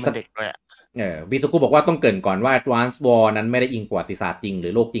คุณพีพีสกูบอกว่าต้องเกริ่นก่อนว่า Advance War นั้นไม่ได้อิงประวัติศาสตร์จริงหรื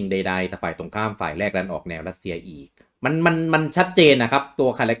อโลกจริงใดๆแต่ฝ่ายตรงข้ามฝ่ายแรกดันออกแนวรัสเซียอีกมันชัดเจนนะครับตัว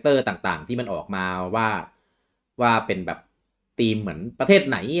คาแรคเตอร์ต่างๆที่มันออกมาว่าเป็นแบบ ธีมเหมือนประเทศ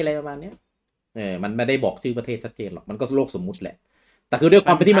ไหนอะไรประมาณเนี้ยมันไม่ได้บอกชื่อประเทศชัดเจนหรอกมันก็โลกสมมุติแหละแต่คือด้วยค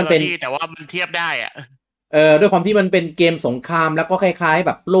วามที่มันเป็นแต่ว่ามันเทียบได้อ่ะด้วยความที่มันเป็นเกมสงครามแล้วก็คล้ายๆแ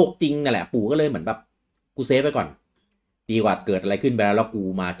บบโลกจริงนั่นแหละปู่ก็เลยเหมือนแบบกูเซฟไปก่อนดีกว่าเกิดอะไรขึ้นไปแล้วกู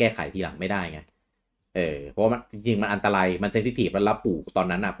มาแก้ไขทีหลังไม่ได้ไงเพราะมันจริงๆมันอันตรายมันเซนซิทีฟแล้วปู่ตอน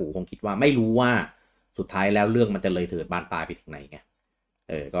นั้นปู่คงคิดว่าไม่รู้ว่าสุดท้ายแล้วเรื่องมันจะเลยเถิดบานปลายไปถึงไหนไง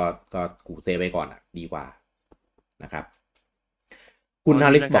ก็กูเซฟไว้ก่อนดีกว่านะครับคุณฮา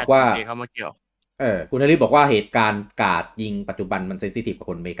ริสบอกว่าคุณฮาริสบอกว่าเหตุการณ์กาดยิงปัจจุบันมันเซนซิทีฟกับ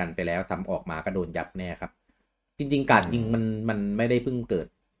คนอเมริกันไปแล้วทำออกมาก็โดนยับแน่ครับจริงๆกาดยิงมันไม่ได้เพิ่งเกิด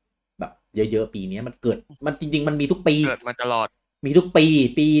แบบเยอะๆปีนี้มันเกิดมันจริงๆมันมีทุกปีเกิดมาตลอดมีทุก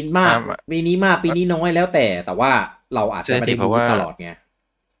ปีมากปีนี้มากปีนี้น้อยแล้วแต่ว่าเราอาจจะไม่ได้รู้ตลอดไง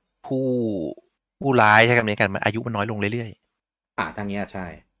ผู้ร้ายใช่กันเหมือนกันมันอายุมันน้อยลงเรื่อยๆทางเนี้ยใช่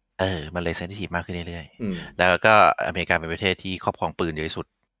มันเลยเซนซิทีฟมากขึ้นเรื่อยๆแล้วก็อเมริกาเป็นประเทศที่ครอบครองปืนเยอะที่สุด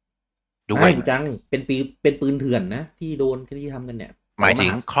ด้วยจังเป็นปืนเถื่อนนะที่โดนที่ทำกันเนี่ยหมายถึ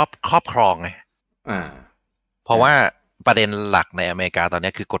งครอบครองไงเพราะว่าประเด็นหลักในอเมริกาตอน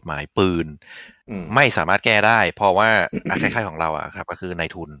นี้คือกฎหมายปืนไม่สามารถแก้ได้เพราะว่าคล้ายๆของเราครับก็คือนาย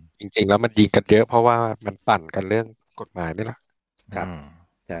ทุนจริงๆแล้วมันยิงกันเยอะเพราะว่ามันปั่นกันเรื่องกฎหมายนี่แหละครับ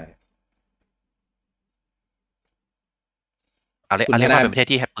ใช่อะไรว่าเป็นประเทศ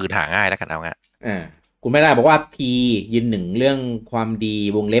ที่ปืนหาง่ายแล้วกันเอางั้นคุณไม่ได้บอกว่าทียืนหนึ่งเรื่องความดี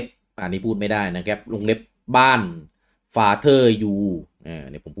วงเล็บอันนี้พูดไม่ได้นะครับวงเล็บบ้านฟาเธอร์ยู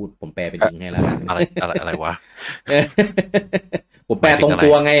เนี่ยผมแปลเป็นจริงให้แล้วกันอะไรวะผมแปลตรงตั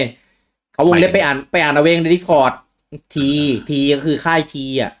วไงเขาวงเล็บไปอ่านเอาเองใน Discord ทีก็คือค่ายที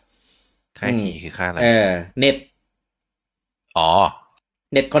ค่ายทีคือค่ายอะไรเน็ต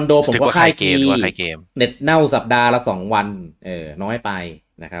เน็ตคอนโดผมก็ค่ายทีเน็ตเน่าสัปดาห์ละ2 วันน้อยไป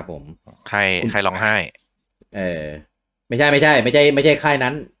นะครับผมค่ายร้องไห้ไม่ใช่ค่าย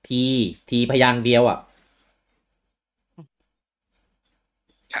นั้นทีพยางเดียว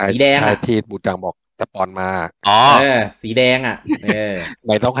สีแดงที่บูจังบอกสปอนมาสีแดงไ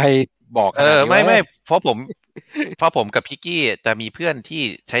ม่ต้องให้บอกไม่เพราะผมกับพิกกี้จะมีเพื่อนที่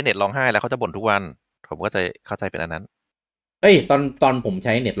ใช้เน็ตร้องไห้แล้วเขาจะบ่นทุกวันผมก็จะเข้าใจเป็นอันนั้นตอนผมใ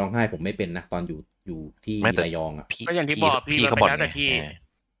ช้เน็ตร้องไห้ผมไม่เป็นนะตอนอยู่ที่ระยองก็อย่างที่บอกพี่เขาบ่นแต่ที่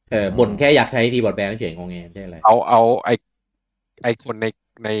บ่นแค่อยากใช้ทีบอร์ดแบนเฉยงงเงี้ยใช่อะไรเอาไอคน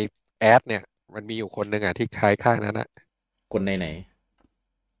ในแอดเนี่ยมันมีอยู่คนนึงที่คล้ายข้างนั้นคนไหน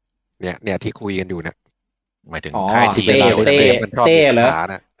เนี่ยที่คุยกันอยู่นะหมายถึงค่ายทีเต้เหรอ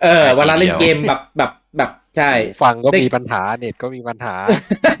เวลาเล่นเกมแบบใช่ฟังก็มีปัญหาเน็ตก็มีปัญหา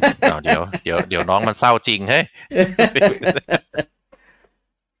เดี๋ยวน้องมันเศร้าจริงเฮ้ย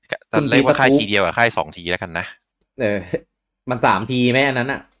แต่เรียกว่าค่ายทีเดียวค่าย2 ทีแล้วกันนะมัน3 ทีไหมอันนั้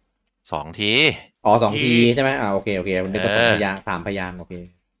น2 ที2 ทีใช่ไหมโอเคมันเป็น3 พยาง3 พยางโอเค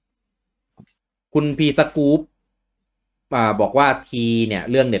คุณพีสกู๊ปบอกว่าทีเนี่ย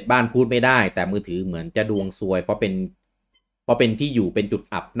เรื่องเน็ตบ้านพูดไม่ได้แต่มือถือเหมือนจะดวงซวยเพราะเป็นที่อยู่เป็นจุด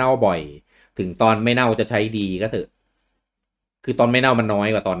อับเน่าบ่อยถึงตอนไม่เน่าจะใช้ดีก็เถอะคือตอนไม่เน่ามันน้อย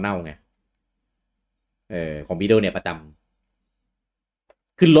กว่าตอนเน่าไงของบีโดเนี่ยประจ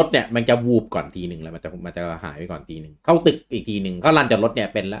ำขึ้นรถเนี่ยมันจะวูบก่อนทีหนึ่งแล้วมันจะหายไปก่อนทีหนึ่งเข้าตึกอีกทีหนึ่งเข้าลานจอดรถเนี่ย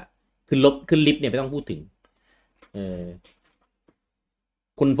เป็นละขึ้นลิฟต์เนี่ยไม่ต้องพูดถึง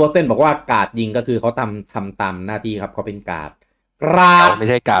คุณโฟเซนบอกว่ากาดยิงก็คือเขาทำตามหน้าที่ครับเขาเป็นกาดไม่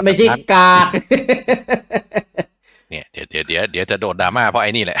ใช่กาดเนี่ยเดี๋ยวจะโดนดราม่าเพราะไ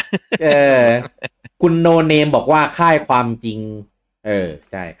อ้นี่แหละคุณโนเนมบอกว่าค่ายความจริง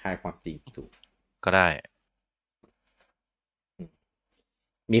ใช่ค่ายความจริงถูกก็ได้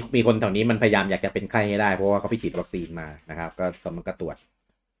มีคนแถวนี้มันพยายามอยากจะเป็นไข้ให้ได้เพราะว่าเขาไปฉีดวัคซีนมานะครับก็มันก็ตรวจ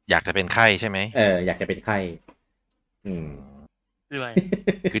อยากจะเป็นไข้ใช่ไหมอยากจะเป็นไข้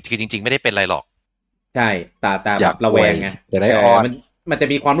คือจริงๆไม่ได้เป็นอะไรหรอกใช่แต่แบบระแวงไงมันจะ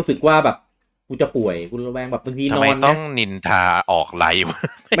มีความรู้สึกว่าแบบกูจะป่วยกูระแวงแบบบางทีนอนทำไมต้องนินทาออกไลฟ์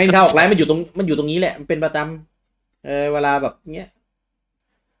ไม่นินทาออกไลฟ์มันอยู่ตรงนี้แหละมันเป็นประจำเวลาแบบเงี้ย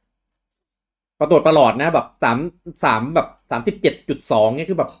พอตรวจประหลอดนะแบบ3แบบ 37.2 เนี่ย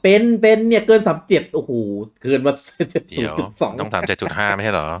คือแบบเป็นเนี่ยเกิน37โอ้โหเกินมา 0.2 ต้อง 37.5 ไม่ใ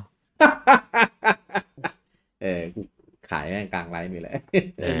ช่เหรอกูขายแม่งกลางไลฟ์นี่แหละ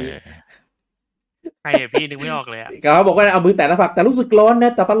ใครพี่นึกไม่ออกเลยเขาบอกว่าเอามือแตะหน้าผากแต่รู้สึกร้อนน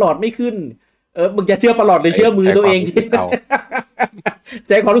ะแต่ประหลอดไม่ขึ้นมึงจะเชื่อประหลอดหรือเชื่อมือตัวเองใ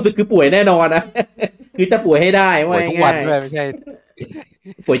จความรู้สึกคือป่วยแน่นอนนะคือจะป่วยให้ได้ว่าทุกวันด้วยไม่ใช่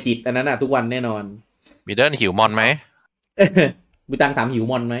ป่วยจิตอันนั้นทุกวันแน่นอนมีเดินหิวมอนไหมบูตังถามหิว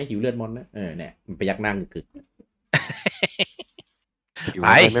มอนไหมหิวเลือดมอนนะเนี่ยมันไปยักหน้าคึกไ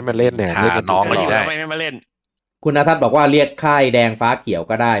ม่มาเล่นเนี่ยน้องมาอยู่ได้ไม่มาเล่น คุณณทัศน์บอกว่าเรียกค่ายแดงฟ้าเขียว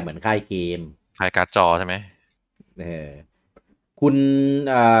ก็ได้เหมือนค่ายเกม ค่ายการ์ดจอใช่ไหม เออคุณ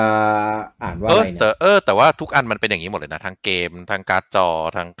อ่านว่าอะไรเนี่ยแต่ว่าทุกอันมันเป็นอย่างนี้หมดเลยนะทั้งเกมทั้งการ์ดจอ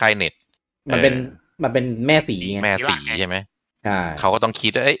ทั้งค่ายเน็ต มันเป็นแม่สีไง แม่สีใช่ไหม ใช่ เขาก็ต้องคิ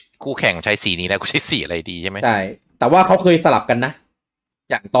ดว่าคู่แข่งใช้สีนี้แล้วกูใช้สีอะไรดีใช่ไหม ใช่แต่ว่าเขาเคยสลับกันนะ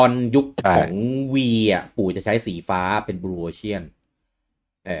อย่างตอนยุคของ V อ่ะปู่จะใช้สีฟ้าเป็น Blue Ocean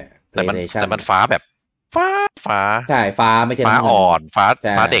แต่มัน PlayStation แต่มันฟ้าแบบฟ้าใช่ฟ้าไม่ใช่ฟ้าอ่อน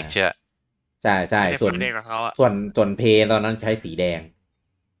ฟ้าเด็กเชียใช่ส่วนเพย์ตอนนั้นใช้สีแดง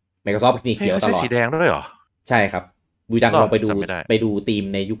Microsoft สีเขียวตลอดใช้สีแดงด้วยเหรอใช่ครับบูจังลองไปดูทีม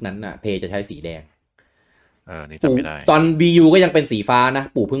ในยุคนั้นน่ะเพย์จะใช้สีแดงนี่จำไม่ได้ตอน BU ก็ยังเป็นสีฟ้านะ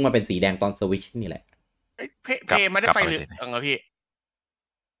ปู่เพิ่งมาเป็นสีแดงตอน Switch นี่แหละเพย์ไม่ได้ไฟเหลืองเหรอพี่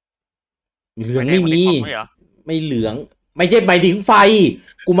เหลืองไม่มีไม่เหลืองไม่ใช่หมายถึงไฟ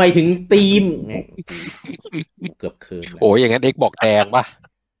กูหมายถึงทีมเกือบเคิร์มโอ้ยอย่างนั้นเอ็กบอกแดงป่ะ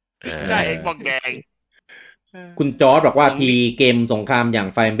ใช่เอ็กบอกแดงคุณจอร์จบอกว่าทีเกมสงครามอย่าง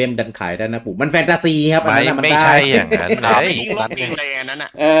ไฟเบมดันขายได้นะปู่มันแฟนตาซีครับอันนั้นไม่ใช่อย่างนั้นเลยอะไรนั้นน่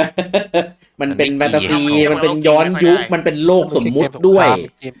ะมันเป็นแฟนตาซีมันเป็นย้อนยุคมันเป็นโลกสมมุติด้วย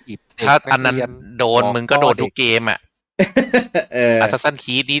ถ้าอันนั้นโดนมึงก็โดนทุกเกมอ่ะAssassin's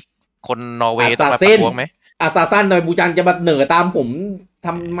Creed นี่คนนอร์เวย์ต้องมาประท้วงไหมAssassin หน่อยบูจังจะมาเหนือตามผมท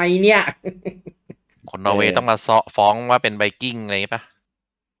ำไมเนี่ยคนนอร์เวย์ต้องมาฟ้องว่าเป็นไวกิ้งอะไรป่ะ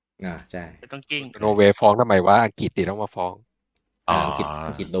ใช่ต้องกิ้งนอร์เวย์ฟ้องทำไมว่าอังกฤษต้องมาฟ้องอัง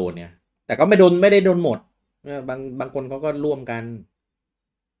กฤษโดนเนี่ยแต่ก็ไม่ได้โดนหมดบางคนเขาก็ร่วมกัน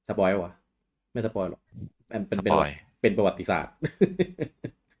สปอยวะไม่สปอยหรอกเป็นประวัติศาสตร์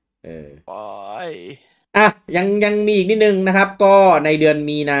ยังมีอีกนิดนึงนะครับก็ในเดือน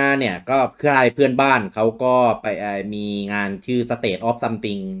มีนาเนี่ยก็ค่ายเพื่อนบ้านเขาก็ไปมีงานชื่อ State of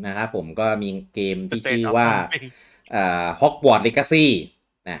Something นะครับผมก็มีเกมที่ชื่อว่าHogwarts Legacy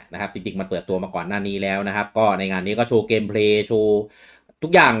นะครับจริงๆมันเปิดตัวมาก่อนหน้านี้แล้วนะครับก็ในงานนี้ก็โชว์เกมเพลย์โชว์ทุ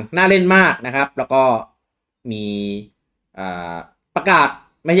กอย่างน่าเล่นมากนะครับแล้วก็มีประกาศ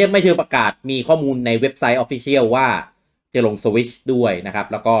ไม่เชิงประกาศมีข้อมูลในเว็บไซต์ Official ว่าจะลง Switch ด้วยนะครับ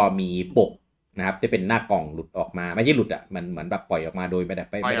แล้วก็มีปกนะครับจะเป็นหน้ากล่องหลุดออกมาไม่ใช่หลุดมันเหมือนแบบปล่อยออกมาโดยไม่ไ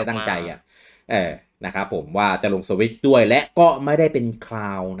ด้ตั้งใจนะครับผมว่าจะลง Switch ด้วยและก็ไม่ได้เป็นคล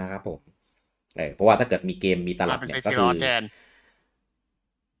าวด์นะครับผมเพราะว่าถ้าเกิดมีเกมมีตลับเนี่ยก็คือ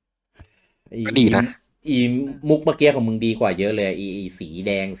ดีนะอีมุกเมื่อกี้ของมึงดีกว่าเยอะเลยอีสีแ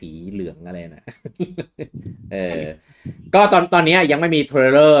ดงสีเหลืองอะไรนะก็ตอนนี้ยังไม่มีเทร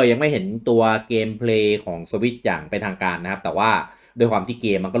ลเลอร์ยังไม่เห็นตัวเกมเพลย์ของ Switch อย่างเป็นทางการนะครับแต่ว่าด้วยความที่เก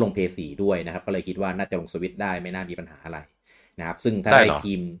มมันก็ลง PS4 ด้วยนะครับก็เลยคิดว่าน่าจะลง Switch ได้ไม่น่ามีปัญหาอะไรนะครับซึ่งถ้าไ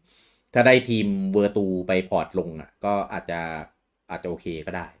ด้ทีมเวอร์ตูไปพอร์ตลงก็อาจจะโอเค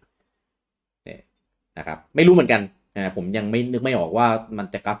ก็ได้นะครับไม่รู้เหมือนกันผมยังไม่นึกไม่ออกว่ามัน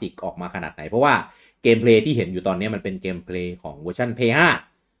จะกราฟิกออกมาขนาดไหนเพราะว่าเกมเพลย์ที่เห็นอยู่ตอนนี้มันเป็นเกมเพลย์ของเวอร์ชัน PS5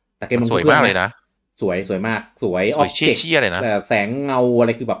 แต่เกมมันสวยมากเลยนะสวยมากสวยออกเชี่ยเลยนะแสงเงาอะไ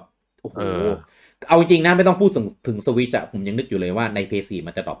รคือแบบโอ้โหเอาจริงนะไม่ต้องพูดถึงสวิตช์ผมยังนึกอยู่เลยว่าใน PS4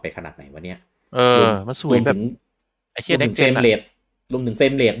 มันจะดรอปไปขนาดไหนวะเนี่ยมันสวยแบบไอ้เหี้ยเด็กเฟรมเรทรวมถึงเฟร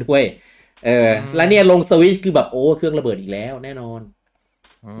มเรทด้วยแล้วเนี่ยลงสวิตช์คือแบบโอ้เครื่องระเบิดอีกแล้วแน่นอน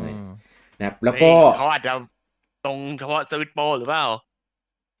นะครับแล้วก็เขาอาจจะตรงเฉพาะสวิตช์โปรหรือเปล่า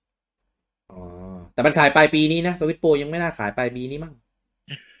แต่มันขายปลายปีนี้นะสวิตช์โปรยังไม่น่าขายปลายปีนี้มั้ง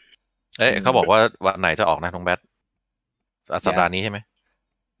เขาบอกว่าวันไหนจะออกนะน้องแบทสัปดาห์นี้ใช่ไหม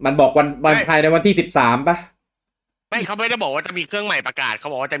มันบอกวันภายในวันที่13ป่ะไม่เขาไม่ได้บอกว่าจะมีเครื่องใหม่ประกาศเขา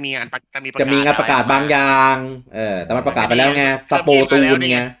บอกว่าจะมีงานประกาศบางอย่างแต่มันประกาศไปแล้วไงสปตูน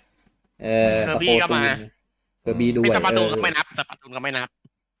ไงสปตูนบีด้วยสปตูนก็ไม่นับสปตูนก็ไม่นับ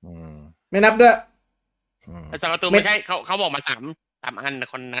ไม่นับด้วยแต่สปตูนไม่ใช่เขาบอกมา3อัน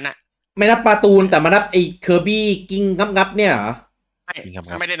คนนั้นอ่ะไม่นับปาตูนแต่มานับไอ้เคอร์บี้กิ้งงับเนี่ยเหรอ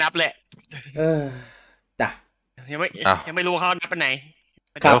ไม่ได้นับเลยจ้ะยังไม่รู้เขานับเป็นไหน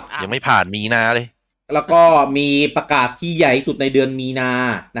ครับยังไม่ผ่านมีนาเลยแล้วก็มีประกาศที่ใหญ่สุดในเดือนมีนา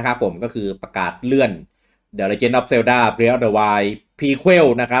นะครับผมก็คือประกาศเลื่อน The Legend of Zelda Breath of the Wild Prequel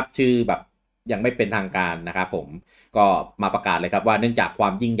นะครับชื่อแบบยังไม่เป็นทางการนะครับผมก็มาประกาศเลยครับว่าเนื่องจากควา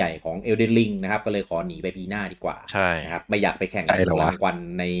มยิ่งใหญ่ของ Elden Ring นะครับก็เลยขอหนีไปปีหน้าดีกว่าใช่นะครับไม่อยากไปแข่งรางวัล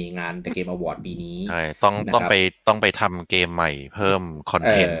ในงาน The Game Award ปีนี้ใช่ต้องไปทำเกมใหม่เพิ่มคอน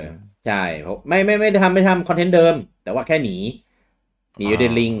เทนต์ใช่ไม่ได้ทำคอนเทนต์เดิมแต่ว่าแค่หนี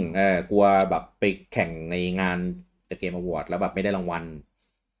Elden Ring กลัวแบบไปแข่งในงาน The Game Award แล้วแบบไม่ได้รางวัล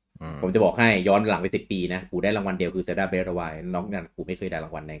ผมจะบอกให้ย้อนหลังไป10 ปีนะกูได้รางวัลเดียวคือ Zelda Breath of the Wild น้องนั้นกูไม่เคยได้รา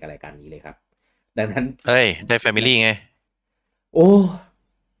งวัลในรายการนี้เลยครับดังนั้นได้ Family ไงโอ้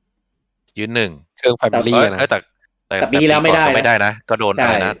ยืน1เครื่อง Family นะ แต่ปีที่แล้วไม่ได้ ก็ไม่ได้นะก็โดน ใช่ อะ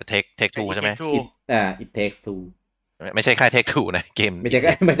ไรนะเทคทูใช่ไหม Take Two it takes two ไม่ใช่ค่ายเทคทูนะเกม ไม่ใช่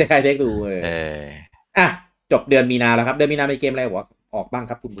ใคร take two อ่ะจบเดือนมีนาแล้วครับเดือนมีนามีเกมอะไรออกบ้าง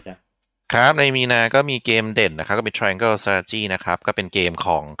ครับคุณบุญครับในมีนาก็มีเกมเด่นนะครับก็มี Triangle Strategy นะครับก็เป็นเกมข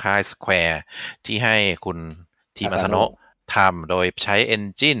องค่าย Square ที่ให้คุณทีมาซาโนะทำโดยใช้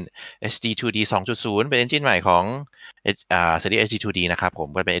Engine HD2D 2.0 เป็น Engine ใหม่ของSeries HD2D นะครับผม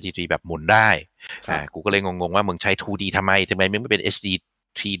ก็เป็น HD2D แบบหมุนได้กูก็เลยงงๆว่ามึงใช้ 2D ทำไมมึงไม่เป็น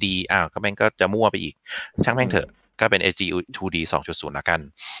HD3D ก็แม่งก็จะมั่วไปอีกช่างแม่งเถอะก็เป็น HD2D 2.0 ละกัน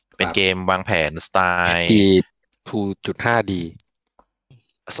เป็นเกมวางแผนสไตล์ 2.5D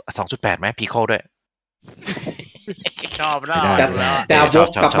 2.8 ไหมพีโคด้วย ชอบแล้ว จะวก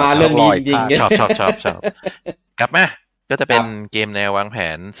กลับมาเรื่องนี้จริงๆ ชอบกลับมาก็จะเป็นเกมแนววางแผ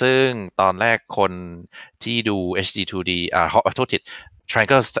นซึ่งตอนแรกคนที่ดู HD2D โทษที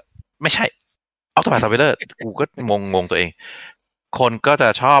Triangle ไม่ใช่ Octopath Traveler กูก็งงตัวเองคนก็จะ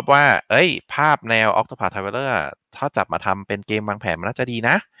ชอบว่าภาพแนว Octopath Traveler ถ้าจับมาทำเป็นเกมวางแผนมันน่าจะดี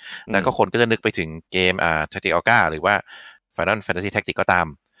นะแล้วก็คนก็จะนึกไปถึงเกมTactics Ogre หรือว่า Final Fantasy Tactics ก็ตาม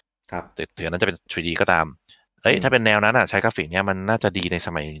ครับถึงนั้นจะเป็น 3D ก็ตามถ้าเป็นแนวนั้นใช้กราฟิกเนี้ยมันน่าจะดีในส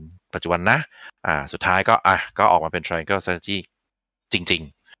มัยปัจจุบันนะสุดท้ายก็ออกมาเป็น Triangle Strategy จริง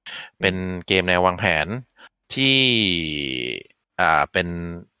ๆเป็นเกมแนววางแผนที่เป็น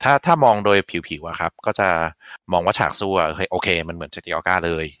ถ้ามองโดยผิวๆครับก็จะมองว่าฉากสู้โอเคมันเหมือน Tactics Ogre เ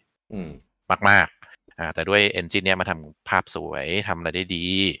ลยมากๆแต่ด้วยเอนจินเนี้ยมาทำภาพสวยทำอะไรได้ดี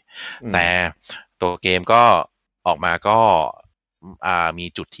แต่ตัวเกมก็ออกมาก็มี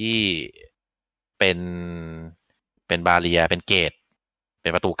จุดที่เป็นบาเรียเป็นเกตเป็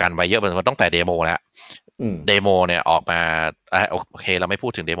นประตูกันไว้เยอะมันตั้งแต่เดโมแล้วเดโมเนี่ยออกมาโอเคเราไม่พู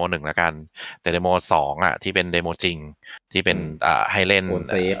ดถึงเดโม1แล้วกันแต่เดโม2ที่เป็นเดโมจริงที่เป็นให้เล่น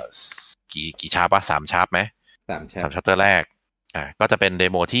กี่ชาร์ป3ชาร์ปไหม3ชาร์ปแรกก็จะเป็นเด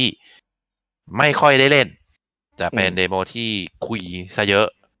โมที่ไม่ค่อยได้เล่นจะเป็นเดโมที่คุยซะเยอะ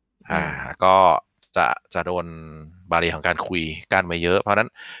ก็จะโดนบาเรียของการคุยกันไว้เยอะเพราะนั้น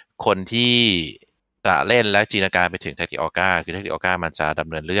คนที่จะเล่นและจินตนาการไปถึง Tactics Ogre คือ Tactics Ogre มันจะดำ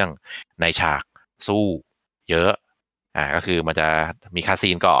เนินเรื่องในฉากสู้เยอะก็คือมันจะมีคาซี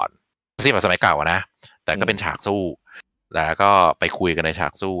นก่อนคาซีนแบบสมัยเก่านะแต่ก็เป็นฉากสู้แล้วก็ไปคุยกันในฉา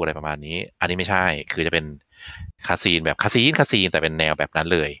กสู้อะไรประมาณนี้อันนี้ไม่ใช่คือจะเป็นคาซีนแบบคาซีนแต่เป็นแนวแบบนั้น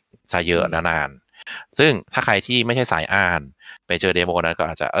เลยซะเยอะนานซึ่งถ้าใครที่ไม่ใช่สายอ่านไปเจอเดโมนั้นก็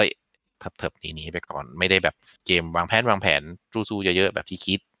อาจจะเถิบหนีไปก่อนไม่ได้แบบเกมวางแผนสู้ๆเยอะๆแบบที่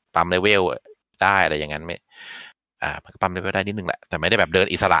คิดปั๊มเลเวลได้อะไรอย่างนั้นไม่มันก็ปั๊มเลเวลได้นิดนึงแหละแต่ไม่ได้แบบเดิน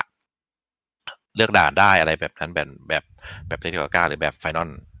อิสระเลือกด่านได้อะไรแบบนั้นแบบเทคนิคการหรือแบบ Final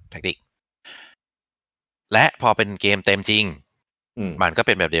Tactics และพอเป็นเกมเต็มจริงมันก็เ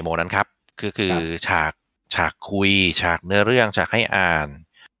ป็นแบบเดโมนั้นครับคือฉากคุยฉากเนื้อเรื่องฉากให้อ่าน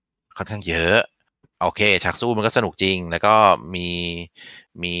ค่อนข้างเยอะโอเคฉากสู้มันก็สนุกจริงแล้วก็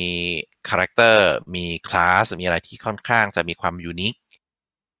มีคาแรคเตอร์มีคลาสมีอะไรที่ค่อนข้างจะมีความยูนิค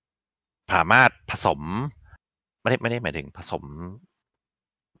สามารถผสมไม่ได้หมายถึงผส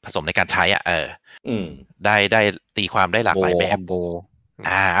มในการใช้ได้ตีความได้หลากหลายแบบ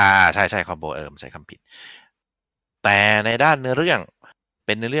ใช่คอมโบใช้คำผิดแต่ในด้านเนื้อเรื่องเ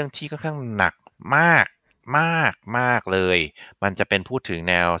ป็นเนื้อเรื่องที่ค่อนข้างหนักมากเลยมันจะเป็นพูดถึง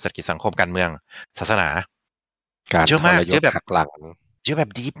แนวเศรษฐกิจสังคมการเมืองศาสนาการทรยศหักหลังเยอะแบ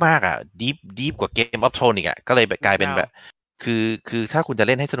บดีฟมากดีฟกว่าเกมออฟโทนอีกก็เลยกลายเป็นแบบคือถ้าคุณจะเ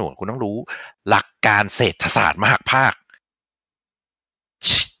ล่นให้สนุกคุณต้องรู้หลักการเศรษฐศาสตร์มากภาค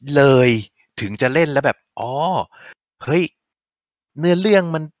เลยถึงจะเล่นแล้วแบบเฮ้ยเนื้อเรื่อง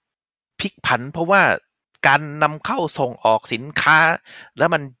มันพลิกผันเพราะว่าการนำเข้าส่งออกสินค้าแล้ว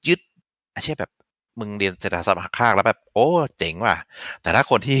มันยึดใช่แบบมึงเรียนเศรษฐศาสตร์ภาคแล้วแบบเจ๋งว่ะแต่ถ้า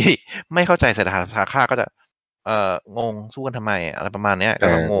คนที่ไม่เข้าใจเศรษฐศาสตร์ภาคก็จะงงสู้กันทำไมอะไรประมาณเนี้ยก็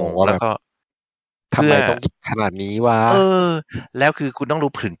งงแล้วก็ทำไมต้องขนาดนี้วะแล้วคือคุณต้อง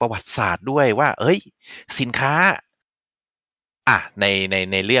รู้ถึงประวัติศาสตร์ด้วยว่าสินค้าใ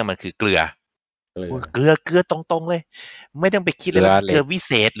นเรื่องมันคือเกลือตรงๆเลยไม่ต้องไปคิดเลยว่าเกลือวิเ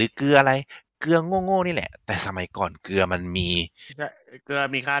ศษหรือเกลืออะไรเกลือโง่ๆนี่แหละแต่สมัยก่อนเกลือมันมีเกลือ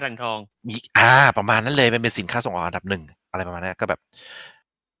มีค่าทางทองมีประมาณนั้นเลยมันเป็นสินค้าส่งออกอันดับหนึ่งอะไรประมาณนั้นก็แบบ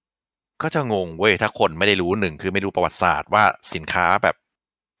ก็จะงงเว้ยถ้าคนไม่ได้รู้1คือไม่รู้ประวัติศาสตร์ว่าสินค้าแบบ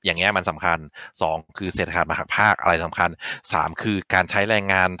อย่างเงี้ยมันสำคัญ2คือเศรษฐศาสตร์ภาคอะไรสำคัญ3คือการใช้แรง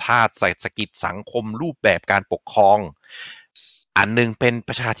งานทาสเศรษฐกิจสังคมรูปแบบการปกครองอันนึงเป็นป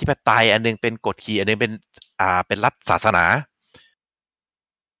ระชาธิปไตยอันนึงเป็นกฎขี่อันนึงเป็นรัฐศาสนา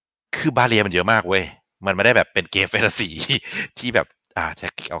คือบาเรียมันเยอะมากเว้ยมันไม่ได้แบบเป็นเกมแฟนตาซีที่แบบ แท็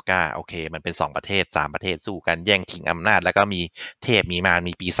กติกอัลกาโอเคมันเป็น2ประเทศ3ประเทศสู้กันแย่งชิงอำนาจแล้วก็มีเทพมีมาร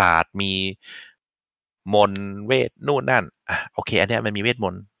มีปีศาจมีมนต์เวทนู่นนั่นโอเคอันเนี้ยมันมีเวทม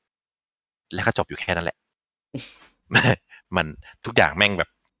นต์แล้วก็จบอยู่แค่นั้นแหละ มันทุกอย่างแม่งแบบ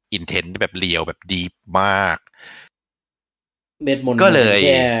อินเทนแบบเรียวแบบดีมาก เม็ดมนต์ ก็ มัน เล เป็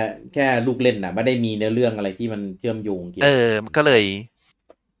น ย แค่ลูกเล่นน่ะไม่ได้มีเนื้อเรื่องอะไรที่มันเชื่อมโยงเกี่ยว ก็เลย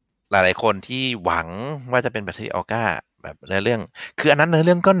หลายๆคนที่หวังว่าจะเป็นแบบที่ออก้าแบบเนื้อเรื่อง คืออันนั้นเนื้อเ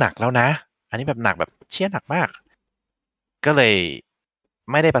รื่องก็หนักแล้วนะ อันนี้แบบหนักแบบเชี่ยหนักมาก ก็เลย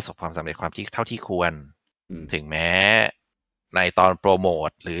ไม่ได้ประสบความสำเร็จความที่เท่าที่ควร ถึงแม้ในตอนโปรโมท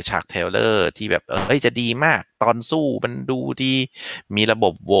หรือฉากเทรลเลอร์ที่แบบจะดีมากตอนสู้มันดูดีมีระบ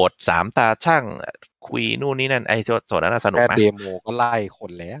บโหวต3 ตาช่างคุยนู่นนี่นั่นส่วนนั้นสนุก แค่ ไหม เดโมก็ไล่ค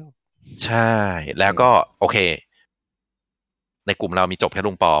นแล้ว ใช่แล้วก็โอเค ในกลุ่มเรามีจบแค่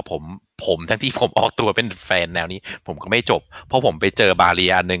ลุงปอผมทั้งที่ผมออกตัวเป็นแฟนแนวนี้ ผมก็ไม่จบ เพราะผมไปเจอบาเรี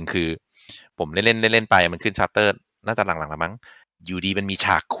ยอันหนึ่งคือ ผมเล่นไปมันขึ้นชัปเตอร์น่าจะหลังๆแล้วมั้งอยู่ดีมันมีฉ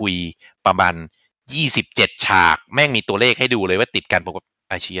ากคุยประมาณ27 ฉากแม่งมีตัวเลขให้ดูเลยว่าติดกันผมก็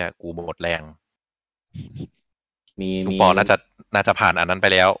ไอเชียกูหมดแรงลุงปอน่าจะผ่านอันนั้นไป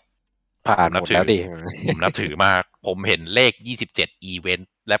แล้ว ผ่านหมดแล้วดิ ผมนับถือมาก ผมเห็นเลข27อีเวน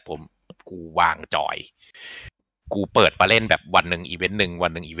ต์และกูวางจอย กูเปิดมาเล่นแบบวันหนึ่งอีเวนต์หนึ่งวั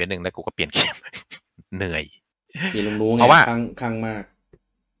นหนึ่งอีเวนต์หนึ่งแล้วกูก็เปลี่ยนเกม เหนื่อย รู้ไง เพราะว่า ครั้งมาก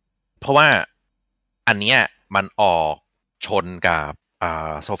เพราะว่าอันเนี้ยมันออกชนกับ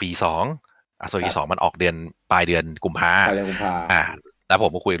โซฟี2โซฟี2มันออกเดือนปลายเดือนกุมภาแล้วผ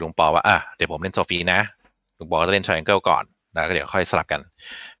มก็คุยกับลุงปอว่าเดี๋ยวผมเล่นโซฟีนะลุงปอจะเล่น Triangle ก่อนแล้วก็เดี๋ยวค่อยสลับกัน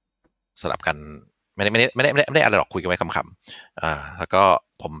ไม่ได้อะไรหรอกคุยกันไว้คำๆแล้วก็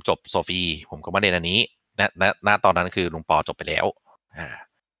ผมจบโซฟีผมก็มาเล่นอันนี้ณตอนนั้นคือลุงปอจบไปแล้ว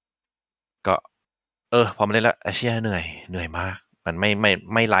ก็พอมาเล่นแล้วเชี่ยเหนื่อยมากมัน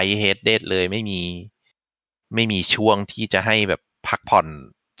ไม่ไลท์เฮดเดทเลยไม่มีช่วงที่จะให้แบบพักผ่อน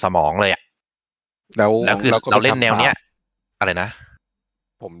สมองเลยแล้วคือเราเล่นแนวเนี้ยอะไรนะ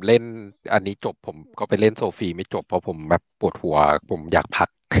ผมเล่นอันนี้จบผมก็ไปเล่นโซฟีไม่จบเพราะผมแบบปวดหัวผมอยากพัก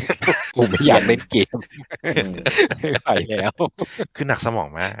ผมไม่อยากเล่นเกมไม่ไหวแล้ว คือหนักสมอง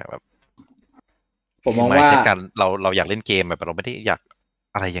มากแบบ ผมมองว่าเราอยากเล่นเกมแบบเราไม่ได้อยาก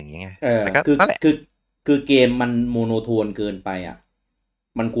อะไรอย่างนี้ไงแต่ก็คือ นั่นแหละคือเกมมันโมโนโทนเกินไป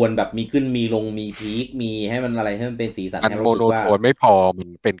มันควรแบบมีขึ้นมีลงมีพีคมีให้มันอะไรให้มันเป็นสีสัน มันโมโนโทนไม่พอมัน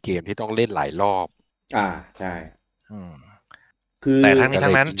เป็นเกมที่ต้องเล่นหลายรอบใช่แต่ทั้งนี้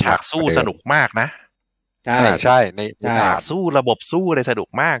ทั้งนั้นฉากสู้สนุกมากนะใช่ในฉากสู้ระบบสู้อะไรสนุก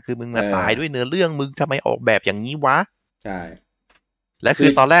มากคือมึงมาตายด้วยเนื้อเรื่องมึงทำไมออกแบบอย่างนี้วะใช่และคือ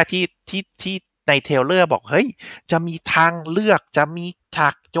ตอนแรกที่ในเทรลเลอร์บอกเฮ้ยจะมีทางเลือกจะมีฉา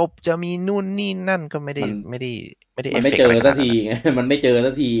กจบจะมีนู่นนี่นั่นก็ไม่ได้มันไม่เจอสักทีไงมันไม่เจอ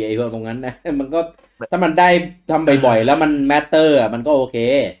สักทีไอ้พวกตรงนั้นนะมันก็ถ้ามันได้ทำบ่อยๆแล้วมันแมตเตอร์มันก็โอเค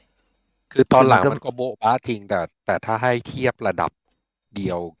คือตอนหลังมันก็โบ๊ะบ้าทิ้งแต่ถ้าให้เทียบระดับเดี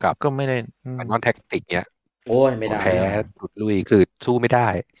ยวกับก็ไม่ได้นอนแท็กติกเนี้ยโอ้ยไม่ได้แพ้ดุดลุยคือสู้ไม่ได้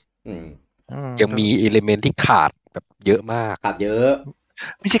ยังมีอิเลเมนต์ที่ขาดแบบเยอะมากขาดเยอะ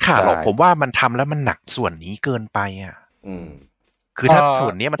ไม่ใช่ขาดหรอกผมว่ามันทำแล้วมันหนักส่วนนี้เกินไปคือถ้าส่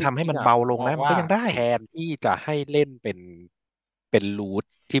วนนี้มันทำให้มันเบาลงแล้วมันก็ยังได้แทนที่จะให้เล่นเป็นรูท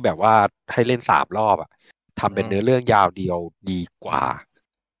ที่แบบว่าให้เล่น3 รอบทำเป็นเนื้อเรื่องยาวเดียวดีกว่า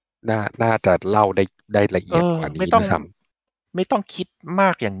น่าจะเล่าได้ละเอียดกว่านี้ด้วยซ้ำไม่ต้องคิดมา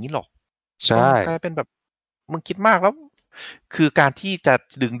กอย่างนี้หรอกใช่กลายเป็นแบบมึงคิดมากแล้วคือการที่จะ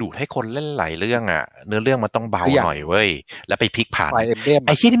ดึงดูดให้คนเล่นหลายเรื่องเนื้อเรื่องมันต้องเบาหน่อยเว้ยแล้วไปพลิกผ่านไ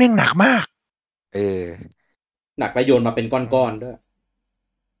อ้ที่นี่แม่งหนักมากหนักแล้วโยนมาเป็นก้อนๆด้วย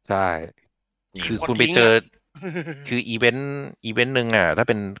ใช่คือคุณไปเจอคืออีเวนต์นึงถ้า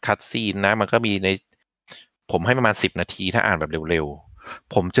เป็นคัตซีนนะมันก็มีในผมให้ประมาณ10 นาทีถ้าอ่านแบบเร็ว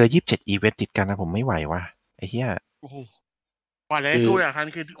ๆผมเจอ27อีเวนต์ติดกันนะผมไม่ไหวว่ะไอ้เหี้ยว่าเลยสู้อย่างนั้น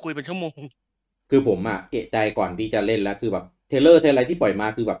คือคุยเป็นชั่วโมงคือผมเอะใจก่อนที่จะเล่นแล้วคือแบบเทเลอร์อะไรที่ปล่อยมา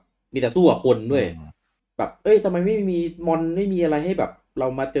คือแบบมีแต่สู้กับคนด้วยแบบทำไมไม่มีมอนไม่มีอะไรให้แบบเรา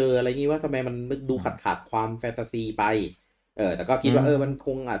มาเจออะไรงี้ว่าทำไมมันดูขาดความแฟนตาซีไปแต่ก็คิดว่ามันค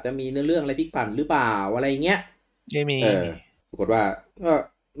งอาจจะมีเนื้อเรื่องอะไรพลิกผันหรือเปล่าอะไรเงี้ยไม่มีปรากฏว่าก็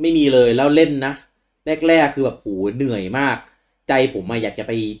ไม่มีเลยแล้วเล่นนะแรกๆคือแบบโหเหนื่อยมากใจผมอยากจะไ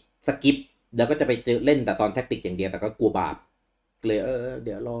ปสกิปแล้วก็จะไปเจอเล่นแต่ตอนแท็กติกอย่างเดียวแต่ก็กลัวบาปเลยเ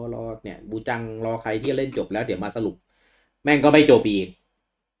ดี๋ยวรอเนี่ยบูจังรอใครที่เล่นจบแล้วเดี๋ยวมาสรุปแม่งก็ไม่จบอีก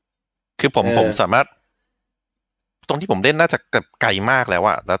คือผมสามารถตรงที่ผมเล่นน่าจะไกลมากแล้ว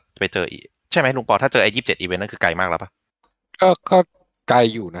แล้วไปเจออีกใช่ไหมลุงปอถ้าเจอไอ้27อีเวนต์นั่นคือไกลมากแล้วปะก็ไกล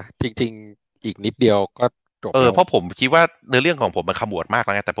อยู่นะจริงๆอีกนิดเดียวก็ จบแล้ว เพราะผมคิดว่าเนื้อเรื่องของผมมันขมวดมากแ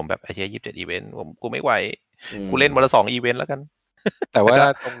ล้วไงแต่ผมแบบไอ้เหี้ย27อีเวนต์กูไม่ไหวกูเล่นวันละ2อีเวนต์แล้วกันแต่ว่า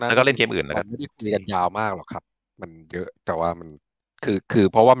ตรงนั้นแล้วก็เล่นเกมอื่นแล้วกัน ไม่ได้คุยกันยาวมากหรอกครับ มันเยอะแต่ว่ามันคือ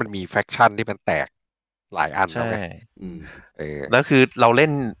เพราะว่ามันมีแฟคชั่นที่มันแตกหลายอันแล้ว ใช่ ไง แล้วคือเราเล่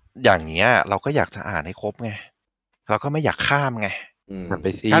นอย่างเงี้ยเราก็อยากจะอ่านให้ครบไงเราก็ไม่อยากข้ามไง มันไป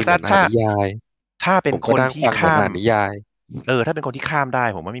ซี ถ้า มันอ่านนิยาย ถ้าเป็นคนที่ข้าม อ่านนิยาย ถ้าเป็นคนที่ข้ามได้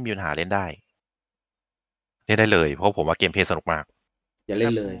ผมว่าไม่มีปัญหาเล่นได้เลยเพราะผมว่าเกมเพลย์สนุกมาก อย่าเล่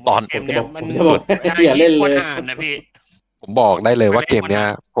นเลย ตอน เกมเนี้ยมัน ผมจะบอกอย่าเล่นเลย อ่านนะพี่ ผมบอกได้เลยว่าเกมเนี้ย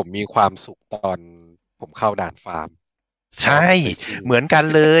ผมมีความสุขตอนผมเข้าด่านฟาร์ม ใช่เหมือนกัน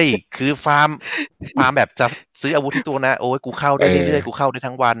เลยคือฟาร์มแบบจะซื้ออาวุธที่ตัวนะโอ้ยกูเข้าได้เรื่อยๆกูเข้าได้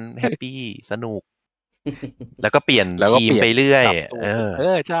ทั้งวันแฮปปี้สนุกแล้วก็เปลี่ยนทีมไปเรื่อย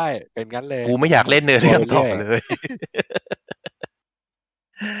ใช่เป็นงั้นเลย กูไม่อยากเล่นเนื้อเรื่องต่อเลย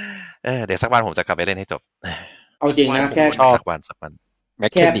เดี๋ยวสักวันผมจะกลับไปเล่นให้จบเอาจริงนะแค่สักวันแมค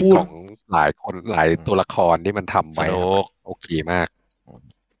แค่พูดของหลายคนหลายตัวละครที่มันทำไว้โอเคมาก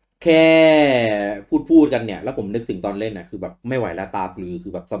แค่พูดกันเนี่ยแล้วผมนึกถึงตอนเล่นน่ะคือแบบไม่ไหวแล้วตาปลือคื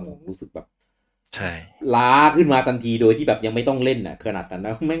อแบบสมองรู้สึกแบบใช่ล้าขึ้นมาทันทีโดยที่แบบยังไม่ต้องเล่นน่ะขนาดนั้นน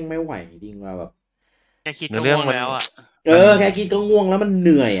ะไม่ไหวจริงว่าแบบแค่คิดก็ง่วงแล้วอ่ะแค่คิดก็ง่วงแล้วมันเห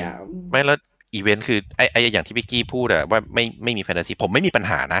นื่อยอ่ะไม่แล้วอีเวนต์คือไออย่างที่พี่กี้พูดอะว่าไม่มีแฟนตาซีผมไม่มีปัญ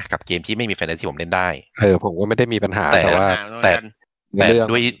หานะกับเกมที่ไม่มีแฟนตาซีผมเล่นได้ผมก็ไม่ได้มีปัญหาแต่ว่าแต่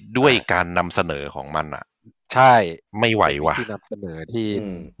ด้วยการนำเสนอของมันอะใช่ไม่ไหวว่ะที่นำเสนอที่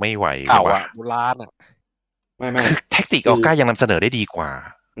ไม่ไหวเก่าอะโบราณอะไม่แท็กติกออก้ายังนำเสนอได้ดีกว่า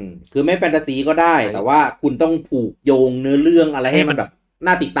คือไม่แฟนตาซีก็ได้แต่ว่าคุณต้องผูกโยงเนื้อเรื่องอะไรให้มันแบบ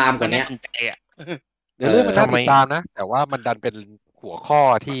น่าติดตามกว่านี้เนื้อเรื่องมันน่าติดตามนะแต่ว่ามันดันเป็นหัวข้อ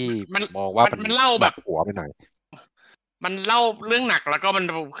ที่มองว่ามันเล่าแบบหัวไปหน่อยมันเล่าเรื่องหนักแล้วก็มัน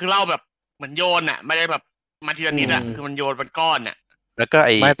คือเล่าแบบเหมือนโยนอ่ะไม่ได้แบบมาทีละนิดอ่ะคือมันโยนเป็นก้อนอ่ะแล้วก็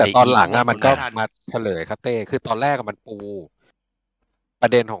ไม่แต่ตอนหลังอะมันก็มาเฉลยครับเต้คือตอนแรกมันปูปร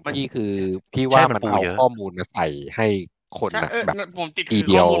ะเด็นของพี่คือพี่ว่ามันเอาข้อมูลมาใส่ให้คนนะแบบผมติดทีเ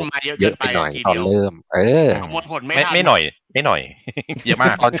ดียวเยอะไปหน่อยตอนเริ่มไม่หน่อยเยอะม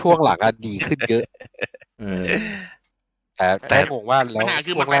ากตอนช่วงหลังอะดีขึ้นเยอะแต่งงว่าแล้ว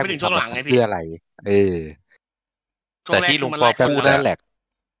คือมันไปถึงช่วงหลังไงพี่เพื่ออะไรแต่ที่ลุงปอพูดนั่นแหละ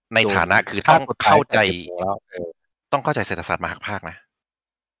ในฐานะคือต้องเข้าใจเศรษฐศาสตร์มหาภาคนะ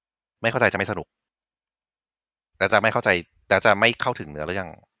ไม่เข้าใจจะไม่สนุกแต่จะไม่เข้าใจแต่จะไม่เข้าถึงเนื้อเรื่อง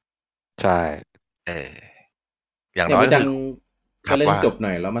ใช่อย่างน้อยก็เล่นจบห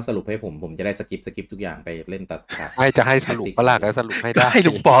น่อยแล้วมาสรุปให้ผมจะได้สกิปทุกอย่างไปเล่นตัดขาดจะให้สรุปปะล่ะแล้วสรุปให้ได้ให้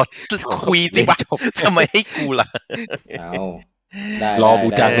ลุงปอคุยสิวะทำไมให้กูล่ะรอบู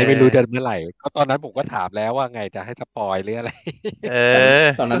จังไม่รู้จะเมื่อไหร่ก็ตอนนั้นผมก็ถามแล้วว่าไงจะให้สปอยหรืออะไร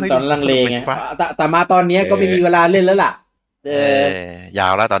ตอนลังเลไงแต่มาตอนนี้ก็ไม่มีเวลาเล่นแล้วล่ะยา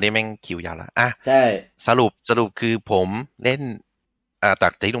วแล้วตอนนี้แม่งคิวยาวแล้วใช่สรุปคือผมเล่นจา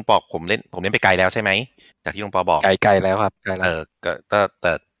กที่ลุงปอผมเล่นไปไกลแล้วใช่ไหมจากที่ลุงปอบอกไกลแล้วครับไกลแล้วก็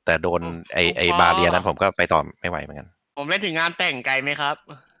แต่โดนไอบาเรียนั้นผมก็ไปต่อไม่ไหวเหมือนกันผมเล่นถึงงานแต่งไกลไหมครับ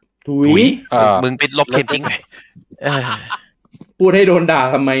ถุยมึงไปลบเกมทิ้งไปพูดให้โดนด่า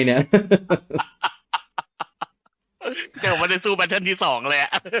ทำไมเนี่ยเดี๋ยวมันจะสู้แบทเทิลที่2เลยอ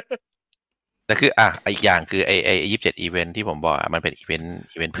ะแต่คืออีกอย่างคือไอ้27อีเวนท์ที่ผมบอกมันเป็นอีเวน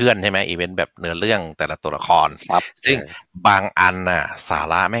ต์เพื่อนใช่ไหมอีเวนต์แบบเนื้อเรื่องแต่ละตัวละครซึ่งบางอันน่ะสา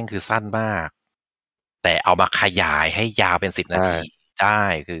ระแม่งคือสั้นมากแต่เอามาขยายให้ยาวเป็น10 นาทีได้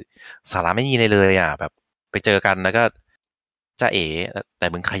คือสาระไม่มีเลยแบบไปเจอกันแล้วก็จะแต่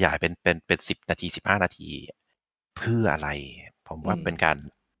มึงขยายเป็น10 นาที15 นาทีเพื่ออะไรผมว่าเป็นการ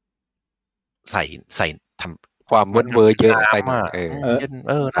ใส่ทำความเวอร์เยอะไปมากได้เ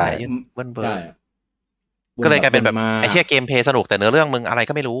วอร์ก็เลยกลายเป็นแบบไอ้เหี้ยเกมเพลย์สนุกแต่เนื้อเรื่องมึงอะไร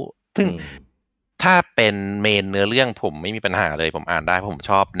ก็ไม่รู้ซึ่งถ้าเป็นเมนเนื้อเรื่องผมไม่มีปัญหาเลยผมอ่านได้ผม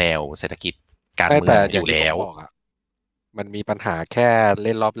ชอบแนวเศรษฐกิจการเมืองอยู่แล้วมันมีปัญหาแค่เ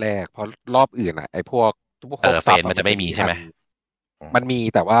ล่นรอบแรกเพราะรอบอื่นไอ้พวกเฟนมันจะไม่มีใช่ไหมมันมี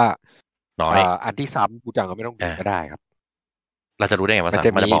แต่ว่าน้อยอันที่ซ้ำกูจังก็ไม่ต้องดูก็ได้ครับเราจะรู้ได้ไงว่ามันจ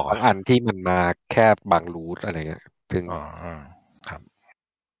ะมีบางอันที่มันมาแค่บางรูทอะไรเงี้ยถึงครับ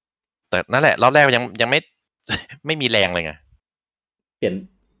แต่นั่นแหละรอบแรกยังไม่มีแรงเลยไงเปลี่ย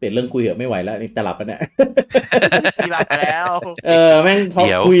นเรื่องคุยเหอะไม่ไหวแล้วนี่จะหลับแล้วเนี่ยหลับแล้วแม่งเขา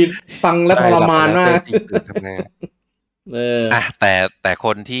คุยฟังแล้วทรมานมากแต่ค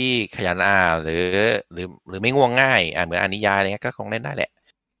นที่ขยันหรือไม่ง่วงง่ายเหมือนอ่านนิยายอะไรเงี้ยก็คงเล่นได้แหละ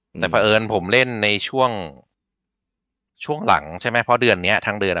แต่เผอิญผมเล่นในช่วงหลังใช่ไหมเพราะเดือนนี้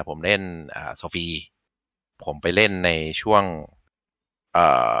ทั้งเดือนผมเล่นโซฟีผมไปเล่นในช่วง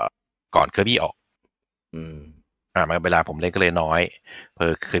ก่อนเคอร์บี้ออก มันเวลาผมเล่นก็เลยน้อย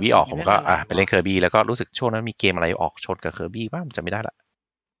เคอร์บี้ออกผมก็ไปเล่นเคอร์บี้แล้วก็รู้สึกช่วงนั้นมีเกมอะไรออกชนกับเคอร์บี้บ้างจะไม่ได้ละ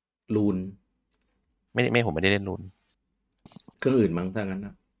ลูนไม่ผมไม่ได้เล่นลูนเครื่องอื่นมั้งถ้างั้นน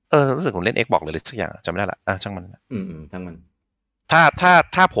ะรู้สึกผมเล่น Xbox เลยสักอย่างจำไม่ได้ละช่างมันช่างมัน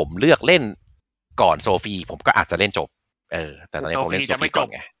ถ้าผมเลือกเล่นก่อนโซฟีผมก็อาจจะเล่นจบแต่ตอนนี้ผมเล่นโซฟีก่อน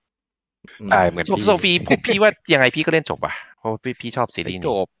ไงเหมือนโซฟีพี่ว่ายังไงพี่ก็เล่นจบอ่ะเพราะพี่ชอบซีรีส์นี้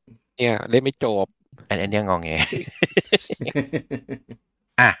จบเนี่ยเล่นไม่จบอันนี้งอแง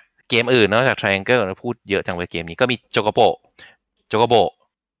เกมอื่นนอกจาก Triangle พูดเยอะจังเลยเกมนี้ก็มีโจโกโบ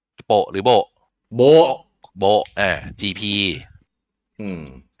หรือโบGP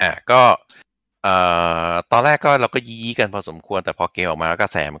ก็ตอนแรกก็เราก็ยี้กันพอสมควรแต่พอเกมออกมาแล้วกระ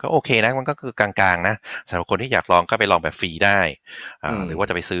แสมันก็โอเคนะมันก็คือกลางๆนะสำหรับคนที่อยากลองก็ไปลองแบบฟรีได้หรือว่า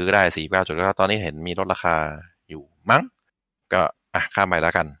จะไปซื้อก็ได้49.9ตอนนี้เห็นมีลดราคาอยู่มั้งก็ข้ามไปแ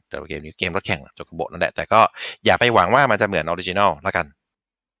ล้วกันแต่เกมนี้เกมรถแข่งโจโกโบนั่นแหละแต่ก็อย่าไปหวังว่ามันจะเหมือนออริจินอลแล้วกัน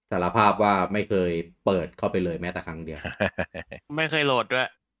สารภาพว่าไม่เคยเปิดเข้าไปเลยแม้แต่ครั้งเดียว ไม่เคยโหลดด้วย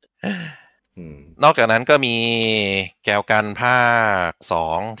นอกจากนั้นก็มีแกวกันภาค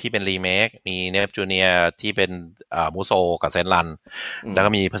2ที่เป็นรีเมคมีเนปจูเนียที่เป็นมูโซกับเซนรันแล้วก็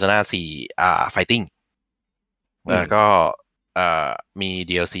มี Persona 4 Fighting แล้วก็มี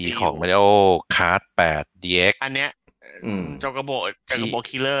DLC ของ Mario Kart 8 DX อันเนี้ยโจโกโบ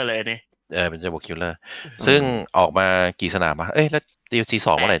คิลเลอร์เลยนี่เป็นโจโกโบคิลเลอร์ซึ่งออกมากี่สนามวะแล้ว DLC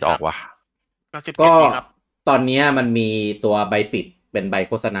 2เมื่อไหร่จะออกวะก็ตอนนี้มันมีตัวใบปิดเป็นใบ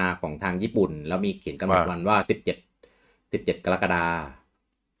โฆษณาของทางญี่ปุ่นแล้วมีเขียนกำหนดวันว่า17กรกฎาค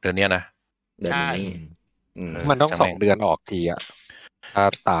มเดือนนี้นะเดือนนี้มันต้อง2 เดือนออกทีอ่ะถ้า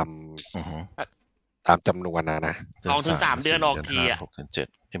ตามจำนวนนะ2 ถึง 3 เดือนออกทีอ่ะ6 ถึง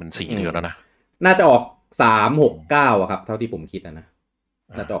 7นี่มัน4 เดือนแล้วนะน่าจะออก3 6 9อ่ะครับเท่าที่ผมคิดนะ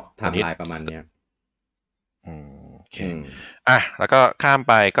น่าจะออกไทม์ไลน์ประมาณเนี้ยโอเคแล้วก็ข้าม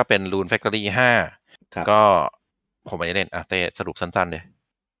ไปก็เป็น Rune Factory 5ก็ผมไม่ได้เล่นเต้สรุปสั้นๆเลย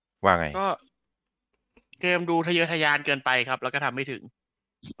ว่าไงก็เกมดูทะเยอทะยานเกินไปครับแล้วก็ทำไม่ถึง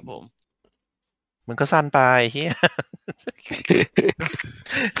ครับผมมึงก็สั้นไปเฮีย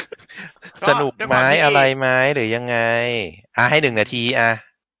สนุกไหมอะไรไหมหรือยังไงให้1 นาที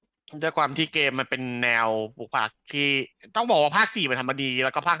ด้วยความที่เกมมันเป็นแนวปลูกผักที่ต้องบอกว่าภาค4มันทำมาดีแ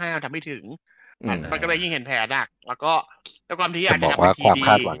ล้วก็ภาค5มันทำไม่ถึงมันก็เลยยิ่งเห็นแผลหนักแล้วก็ด้วยความที่อยากจะทำเป็นทีดี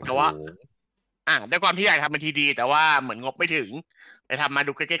แต่ว่าด้วยความที่อยากทำเป็นทีดีแต่ว่าเหมือนงบไม่ถึงเลยทำมา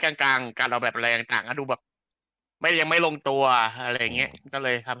ดูใกล้ๆกลางๆการเราแบบอะไรต่างๆก็ดูแบบยังไม่ลงตัวอะไรอย่างเงี้ยก็เล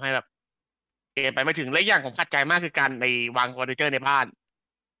ยทำให้แบบเกมไปไม่ถึงและอย่างผมขัดใจมากคือการในวางเฟอร์นิเจอร์ในบ้าน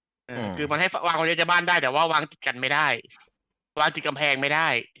คือมันให้วางเฟอร์นิเจอร์บ้านได้แต่ว่าวางติดกันไม่ได้วางติดกำแพงไม่ได้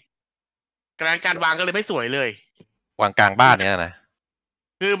การวางก็เลยไม่สวยเลยวางกลางบ้านเนี่ยนะ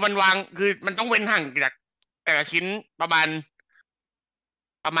คือมันวางคือมันต้องเว้นห่างจากแต่ละชิ้นประมาณ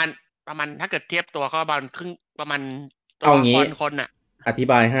ถ้าเกิดเทียบตัวก็ประมาณครึ่งประมาณเอางี้คนน่ะอธิ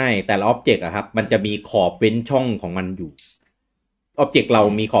บายให้แต่ละอ็อบเจกต์อะครับมันจะมีขอบเว้นช่องของมันอยู่อ็อบเจกต์เรา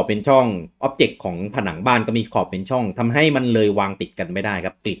มีขอบเป็นช่องอ็อบเจกต์ของผนังบ้านก็มีขอบเป็นช่องทำให้มันเลยวางติดกันไม่ได้ค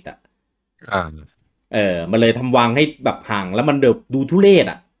รับติดอ่ะมันเลยทำวางให้แบบห่างแล้วมันดูทุเรศ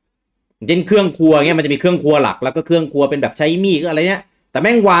อ่ะเช่นเครื่องครัวเงี้ยมันจะมีเครื่องครัวหลักแล้วก็เครื่องครัวเป็นแบบใช้มีดก็อะไรเนี้ยแต่แ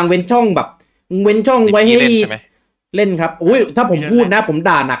ม่งวางเว้นช่องแบบเว้นช่องไว้ให้เล่นครับอุ้ยถ้าผมพูดนะผม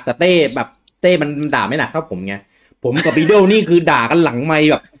ด่าหนักแต่เต้มันด่าไม่หนักครับผมไงผมกับบีเดิลนี่คือด่ากันหลังไมค์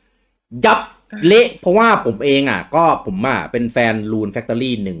แบบยับเละเพราะว่าผมเองก็ผมเป็นแฟน Rune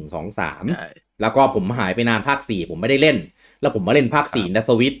Factory 1 2 3แล้วก็ผมหายไปนานภาค4ผมไม่ได้เล่นแล้วผมมาเล่นภาค4ในส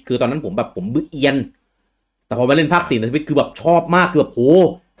วิตคือตอนนั้นผมแบบผมบึ้เอียนแต่พอมาเล่นภาค4ในสวิตคือแบบชอบมากคือแบบโห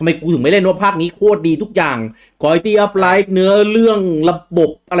ทำไมกูถึงไม่เล่นว่าภาคนี้โคตรดีทุกอย่าง Quality of Life เนื้อเรื่องระบบ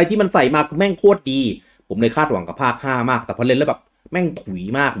อะไรที่มันใส่มาแม่งโคตรดีผมเลยคาดหวังกับภาค5มากแต่พอเล่นแล้วแบบแม่งถุย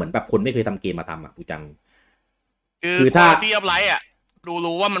มากเหมือนแบบคนไม่เคยทำเกมมาทำปูจังคือถ้า Quality of Life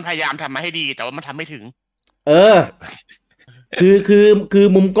รู้ว่ามันพยายามทำมาให้ดีแต่ว่ามันทำไม่ถึงคือ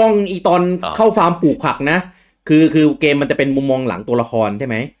มุมกล้องอีตอนเข้าฟาร์มปลูกผักนะคือเกมมันจะเป็นมุมมองหลังตัวละครใช่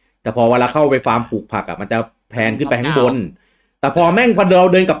ไหมแต่พอเวลาเข้าไปฟาร์มปลูกผักมันจะแพนขึ้นไปข้างบนแต่พอแม่งพอเรา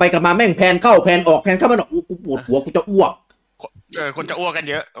เดินกลับไปกลับมาแม่งแพนเข้าแพนออกแพนเข้ามากูปวดหัวกูจะอ้วกคนจะอ้วกกัน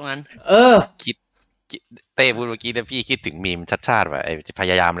เยอะตรงนั้นคิดเต้พูดเมื่อกี้นะพี่คิดถึงมีมชาติว่าพ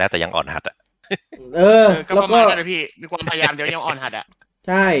ยายามแล้วแต่ยังอ่อนหัดก็ประมาณนั้นนะพี่มีความพยายามเดี๋ยวยังอ่อนหัด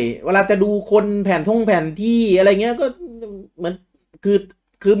ใช่เวลาจะดูคนแผนที่อะไรเงี้ยก็เหมือน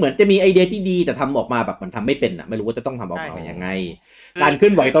คือเหมือนจะมีไอเดียที่ดีแต่ทำออกมาแบบมันทำไม่เป็นไม่รู้ว่าจะต้องทำออกมายังไงการเคลื่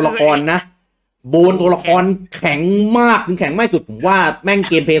อนไหวตัวละครนะโบนตัวละครแข็งมากถึงแข็งไม่สุดผมว่าแม่ง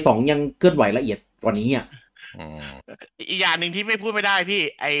เกมเพย์2ยังเคลื่อนไหวละเอียดกว่านี้ อีกอย่างหนึ่งที่ไม่พูดไม่ได้พี่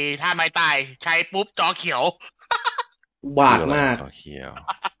ไอ้ท่าไม้ตายใช้ปุ๊บจอเขียว บาดมาก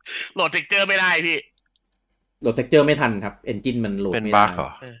โหลดเท็กเจอร์ไม่ได้พี่โหลดเท็กเจอร์ไม่ทันครับเอนจินมันโหลดเป็น ไม่ บั๊ ได้ กเหร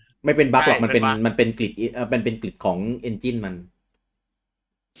อ ไม่เป็นบั๊กหรอก ใช่ มันเป็น เป็นบั๊ก มันเป็นกริดมันเป็นกริดของเอนจินมัน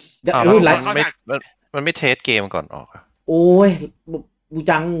อ้าว อุ้ย แล้ ไล ว ฟ์ มันไม่เทสเกมก่อนออกอะ โอ้ยบู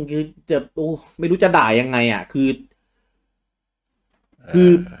จังคือจะโอ้ไม่รู้จะด่ายังไงอ่ะคือ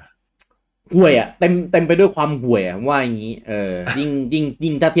ห่วยอ่ะเต็มไปด้วยความห่วยอ่ะว่าอย่างนี้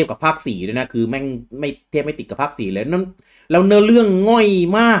ยิ่งถ้าเทียบกับภาค4ด้วยนะคือแม่งไม่เทียบไม่ติดกับภาค4เลยนั่นแล้วเนื้อเรื่องง่อย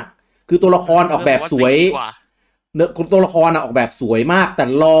มากคือตัวละครออกแบบสวยเนื้อตัวละครออกแบบสวยมากแต่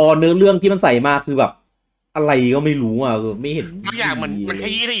รอเนื้อเรื่องที่มันใส่มาคือแบบอะไรก็ไม่รู้อ่ะไม่เห็นบางอย่างมันข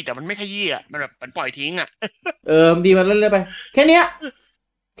ยี้ได้อีกแต่มันไม่ขยี้อ่ะมันแบบมันปล่อยทิ้งอ่ะบางทีมันเล่นไปแค่เนี้ย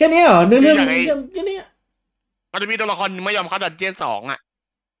เหรอเนื้อเรื่องแค่เนี้ยมันจะมีตัวละครไม่ยอมเข้าดันเจี้ยน2อ่ะ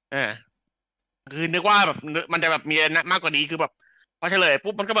คือนึกว่าแบบมันจะแบบมีมากกว่านี้คือแบบพอเฉลย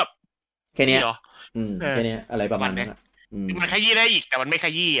ปุ๊บมันก็แบบแค่เนี้ยแค่เนี้ยอะไรประมาณนั้นมันขยี้ได้อีกแต่มันไม่ข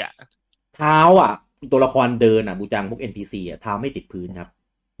ยี้อ่ะเท้าอ่ะตัวละครเดินอ่ะบูจังพวก NPC อ่ะเท้าไม่ติดพื้นครับ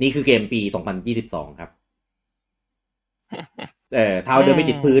นี่คือเกมปี2022ครับเท้าเดินไม่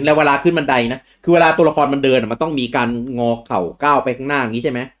ติดพื้นแล้วเวลาขึ้นบันไดนะคือเวลาตัวละครมันเดินมันต้องมีการงอเข่าก้าวไปข้างหน้าอย่างนี้ใ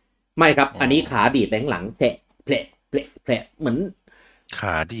ช่ไหมไม่ครับอันนี้ขาดีดไปข้างหลังแผลเหมือนข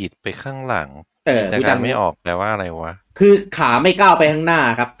าดีดไปข้างหลังแต่การไม่ออกแปลว่าอะไรวะคือขาไม่ก้าวไปข้างหน้า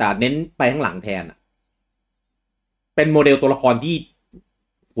ครับแต่เน้นไปข้างหลังแทนเป็นโมเดลตัวละครที่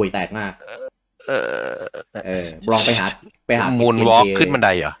ห่วยแตกมากลองไปหามูนวอล์กขึ้นบันได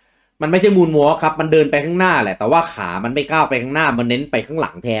เหรอมันไม่ใช่มูนวอล์กครับมันเดินไปข้างหน้าแหละแต่ว่าขามันไม่ก้าวไปข้างหน้ามันเน้นไปข้างห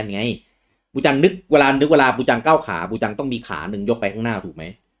ลังแทนไงบูจังเวลาบูจังก้าวขาบูจังต้องมีขาหนึ่งยกไปข้างหน้าถูกไหม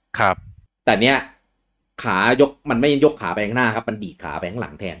ครับแต่เนี้ยขายกมันไม่ยกขาไปข้างหน้าครับมันดีดขาไปข้างหลั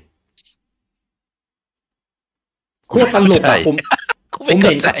งแทนโคตรตลกอ่ะผมเ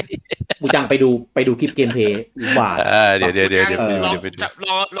ห็นบูจังไปดูคลิปเกมเพลย์บาทเดี๋ยว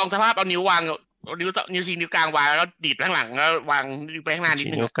ลองสภาพเอานิ้ววางนิ้วชี้นิ้วกลางวางแล้วดีดไปข้างหลังแล้ววางไปข้างหน้านิด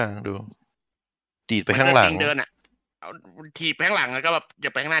นึงนิ้วกลางดูดีดไปข้างหลังเดินอ่ะเอาทีไปข้างหลังแล้วก็แบบอย่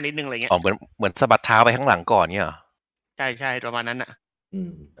าไปข้างหน้านิดนึงอะไรเงี้ยเหมือนสะบัดเท้าไปข้างหลังก่อนเนี่ยเหรอใช่ประมาณนั้นอ่ะ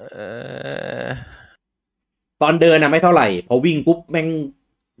ตอนเดินไม่เท่าไหร่พอวิ่งปุ๊บแม่ง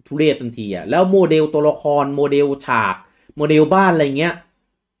ทุเรศทันทีอ่ะแล้วโมเดลตัวละครโมเดลฉากโมเดลบ้านอะไรเงี้ย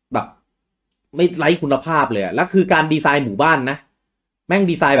แบบไม่ไร้คุณภาพเลยแล้วคือการดีไซน์หมู่บ้านนะแม่ง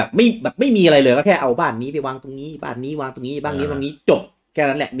ดีไซน์แบบไม่มีอะไรเลยก็แค่เอาบ้านนี้ไปวางตรงนี้บ้านนี้วางตรงนี้บ้านนี้ตรงนี้จบแค่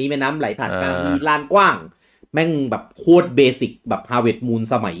นั้นแหละมีแม่น้ำไหลผ่านกลางมีลานกว้างแม่งแบบโคตรเบสิกแบบ Harvest Moon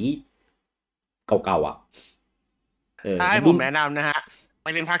สมัยเก่าๆอ่ะถ้าให้ผมแนะนำนะฮะไป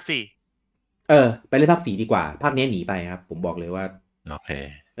เล่นภาค4ไปเล่นภาค4ดีกว่าภาคนี้หนีไปครับผมบอกเลยว่าโอเค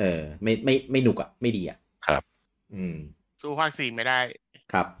ไม่หนุกอ่ะไม่ดีอ่ะครับสู้ภาค4ไม่ได้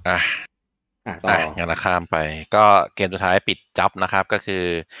ครับต่องั้นเราข้ามไปก็เกมสุดท้ายปิดจ็อบนะครับก็คือ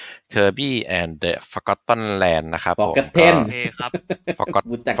Kirby and the Forgotten Land นะครับผม Forgotten ครับ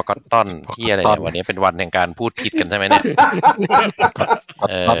Forgotten ที่อะไรเนี่ยวันนี้เป็นวันแห่งการพูดผิดกันใช่ไหมเนี่ย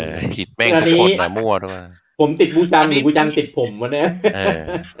ผิดแม่งทุกคนมั่วด้วยผมติดบูจังหรือบูจังติดผมวะเนี่ย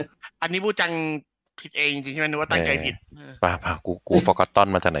อันนี้บูจังผิดเองจริงๆใช่ไหมนึกว่าตั้งใจผิดป่ะกู Forgotten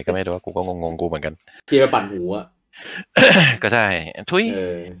มาจากไหนก็ไม่รู้ว่ากูก็งงกูเหมือนกันที่มาปั่นหูอ่ะก็ใช่ทุย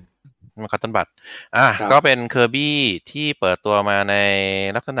มาคัตตันบัตก็เป็น Kirby ที่เปิดตัวมาใน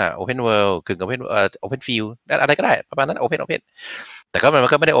ลักษณะ Open World กึ่ง Open Field อะไรก็ได้ประมาณนั้น Open แต่ก็มั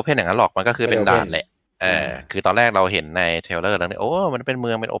นก็ไม่ได้ Open อย่างนั้นหรอกมันก็คือเป็นด่านแหละคือตอนแรกเราเห็นในเทรลเลอร์แล้วเนี่ยโอ้มันเป็นเ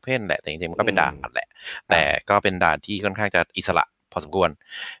มืองเป็น Open แหละแต่จริงๆมันก็เป็นด่านแหละแต่ก็เป็นด่านที่ค่อนข้างจะอิสระพอสมควร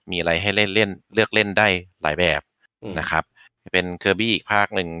มีอะไรให้เล่นเลือกเล่นได้หลายแบบนะครับเป็น Kirby อีกภาค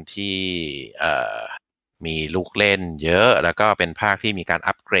หนึ่งที่มีลูกเล่นเยอะแล้วก็เป็นภาคที่มีการ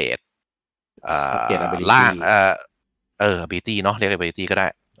อัปเกรดล่างability เนาะเรียก ability ก็ได้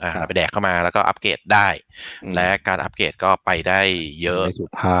ไปแดกเข้ามาแล้วก็อัปเกรดได้และการอัปเกรดก็ไปได้เยอะไม่สุ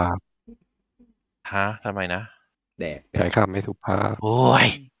ภาพทำไมนะแดกใช้คำไม่สุภาพโอ้ย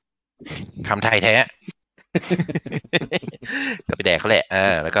คำไทยแท้ก็ไปแดกเขาแหละ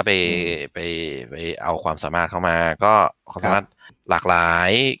แล้วก็ไปเอาความสามารถเข้ามาก็ความสามารถหลากหลา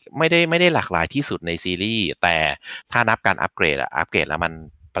ยไม่ได้หลากหลายที่สุดในซีรีส์แต่ถ้านับการอัปเกรดแล้วมัน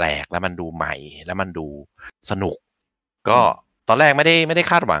แปลกแล้วมันดูใหม่แล้วมันดูสนุกก็ตอนแรกไม่ได้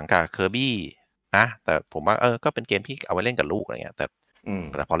คาดหวังกับเคอร์บี้นะแต่ผมว่าก็เป็นเกมที่เอาไว้เล่นกับลูกอะไรเงี้ยแต่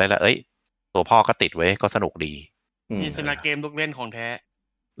พอเล่นแล้วตัวพ่อก็ติดไว้ก็สนุกดีนี่สนักเกมลูกเล่นของแท้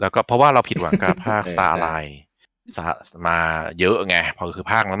แล้วก็เพราะว่าเราผิดหวังกับภาค Star Allies มาเยอะไงพอคือ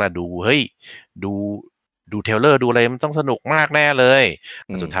ภาคนั้นนะดู ดูเทรลเลอร์ดูอะไรมันต้องสนุกมากแน่เลย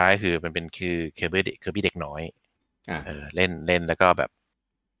สุดท้ายคือมันเป็นคือเคอร์บี้เด็กน้อยเล่นแล้วก็แบบ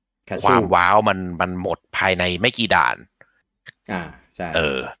ความว้าวมันหมดภายในไม่กี่ด่านใช่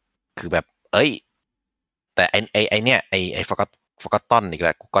คือแบบแต่ไอเนี่ยไอฟอกตอนอีกแ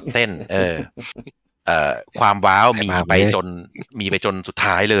ล้วกูก็เต้นความว้าวมีไปจนสุด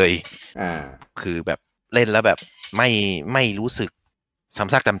ท้ายเลยคือแบบเล่นแล้วแบบไม่รู้สึกซ้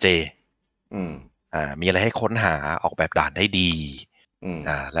ำซากจำเจมีอะไรให้ค้นหาออกแบบด่านได้ดี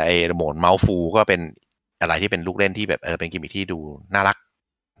และไอ้โหมดเมาส์ฟูก็เป็นอะไรที่เป็นลูกเล่นที่แบบเป็นกิมมิคที่ดูน่ารัก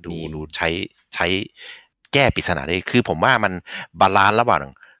ดูใช้แก้ปริศนาได้คือผมว่ามันบาลานซ์ระหว่าง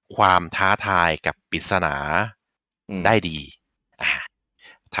ความท้าทายกับปริศนาได้ดี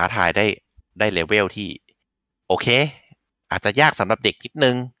ท้าทายได้เลเวลที่โอเคอาจจะยากสำหรับเด็กนิด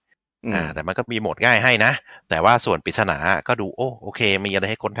นึงแต่มันก็มีโหมดง่ายให้นะแต่ว่าส่วนปริศนาก็ดูโอเคมีอะไร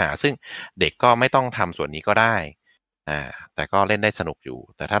ให้ค้นหาซึ่งเด็กก็ไม่ต้องทำส่วนนี้ก็ได้แต่ก็เล่นได้สนุกอยู่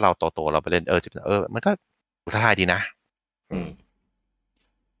แต่ถ้าเราโตเราไปเล่นมันก็ท้าทายดีนะ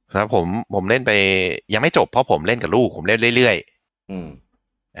แล้วผมเล่นไปยังไม่จบเพราะผมเล่นกับลูกผมเล่นเรื่อย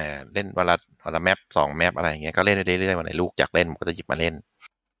ๆเล่นวันละแมป2แมปอะไรอย่างเงี้ยก็เล่นเรื่อยๆวันไหนลูกอยากเล่นผมก็จะหยิบมาเล่น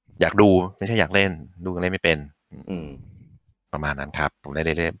อยากดูไม่ใช่อยากเล่นดูเล่นไม่เป็นประมาณนั้นครับผมเล่นเ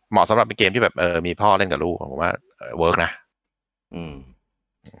รื่อยๆเหมาะสำหรับเป็นเกมที่แบบมีพ่อเล่นกับลูกผมว่าเวิร์กนะ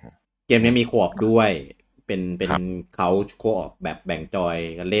เกมนี้มีโคออปด้วยเป็นเขาโคออปแบบแบ่งจอย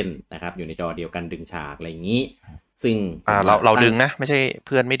กันเล่นนะครับอยู่ในจอเดียวกันดึงฉากอะไรอย่างนี้ซึ่งเราดึงนะไม่ใช่เ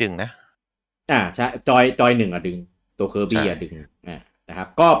พื่อนไม่ดึงนะใช่จอย1ดึงตัวเคอร์บี้ดึงนะครับ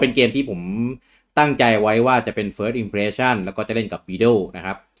ก็เป็นเกมที่ผมตั้งใจไว้ว่าจะเป็น first impression แล้วก็จะเล่นกับวีดีโอนะค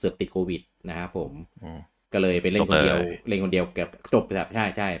รับเสือกติดโควิดนะครับผมก็เลยไปเล่นคนเดียวเกือบจบแบบ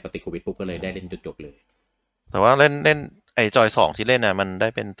ใช่ปฏิโควิดปุ๊บก็เลยได้เล่นจบเลยแต่ว่าเล่นไอ้จอย2ที่เล่นมันได้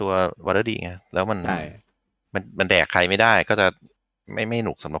เป็นตัววอเตอร์ดีไงแล้วมันแดกใครไม่ได้ก็จะไม่ห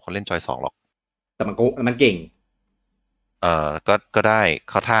นุกสำหรับคนเล่นจอย2หรอกแต่มันเก่งก็ได้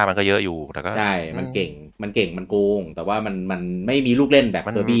ข้อท่ามันก็เยอะอยู่แต่ก็ใช่มันเก่งมันโกงแต่ว่ามันไม่มีลูกเล่นแบบ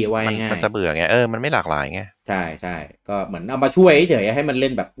เคอร์บี้ไว้ง่ายมันจะเบื่อไงมันไม่หลากหลายไงใช่ก็เหมือนเอามาช่วยเฉยให้มันเล่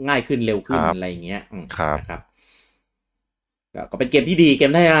นแบบง่ายขึ้นเร็วขึ้นอะไรอย่างเงี้ยนะครับก็เป็นเกมที่ดีเก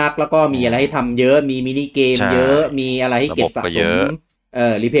มน่ารักแล้วก็มีอะไรให้ทำเยอะมีมินิเกมเยอะมีอะไรให้เก็บสะสม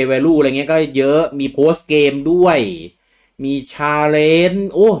รีเพย์แวลูอะไรเงี้ยก็เยอะมีโพสต์เกมด้วยมีชาเลนจ์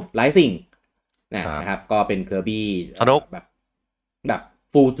หลายสิ่งนะครับก็เป็นเคอร์บี้แบบ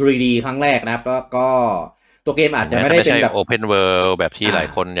ฟูล 3D ครั้งแรกนะครับแล้วก็ตัวเกมอาจจะไม่ได้เป็นแบบ Open World แบบที่หลาย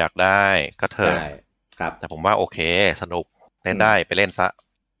คนอยากได้ก็เถอะครับแต่ผมว่าโอเคสนุกเล่นได้ไปเล่นซะ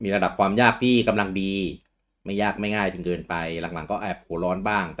มีระดับความยากที่กำลังดีไม่ยากไม่ง่ายจนเกินไปหลังๆก็แอบหัวร้อน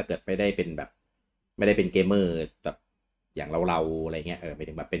บ้างถ้าเกิดไม่ได้เป็นแบบไม่ได้เป็นเกมเมอร์แบบอย่างเราอะไรเงี้ยไม่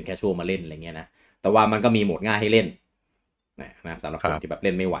ถึงแบบเป็นแคชชวลมาเล่นอะไรเงี้ยนะแต่ว่ามันก็มีโหมดง่ายให้เล่นนะครับสำหรับคนที่แบบเ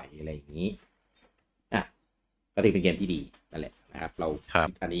ล่นไม่ไหวอะไรอย่างนี้ก็ถือเป็นเกมที่ดีนั่นแหละนะครับเรา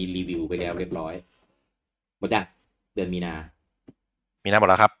อันนี้รีวิวไปแล้วเรียบร้อยหมดยังเดือนมีนาหมด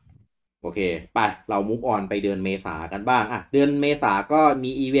แล้วครับโอเคไปเรามุฟออนไปเดือนเมษากันบ้างเดือนเมษาก็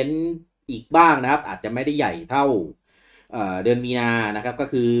มีอีเวนต์อีกบ้างนะครับอาจจะไม่ได้ใหญ่เท่าเดือนมีนานะครับก็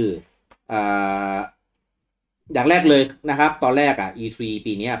คืออย่างแรกเลยนะครับตอนแรกE3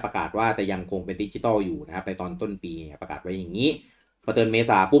 ปีนี้ประกาศว่าจะยังคงเป็นดิจิตอลอยู่นะครับในตอนต้นปีประกาศไว้อย่างนี้พอเดือนเม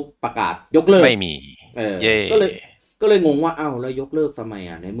ษาปุ๊บประกาศยกเลิกไม่มีก็เลยงงว่าแล้วยกเลิกทำไม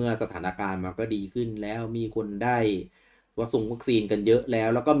ในเมื่อสถานการณ์มันก็ดีขึ้นแล้วมีคนได้วัคซีนกันเยอะแ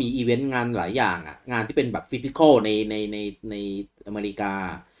ล้วก็มีอีเวนต์งานหลายอย่างงานที่เป็นแบบฟิสิกอลในอเมริกา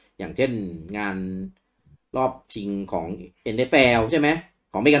อย่างเช่นงานรอบชิงของ NFL ใช่ไหม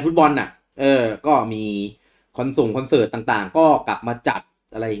ของเมกันฟุตบอลก็มีคอนเสิร์ตต่างๆก็กลับมาจัด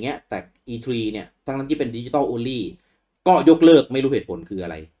อะไรอย่างเงี้ยแต่ E3 เนี่ยทั้งที่เป็นดิจิตอลโอลี่ก็ยกเลิกไม่รู้เหตุผลคืออะ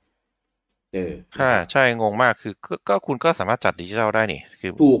ไรใช่งงมากคือก็คุณก็สามารถจัดดิจิทัลได้นี่คื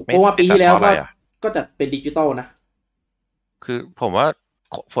อถูกเพราะว่าปีที่แล้วก็จัดเป็นดิจิทัลนะคือผมว่า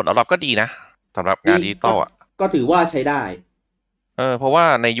ผลตอบรับก็ดีนะสำหรับงานดิจิทัลก็ถือว่าใช้ได้เพราะว่า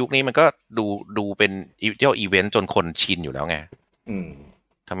ในยุคนี้มันก็ดูเป็นดิจิทัลอีเวนต์จนคนชินอยู่แล้วไง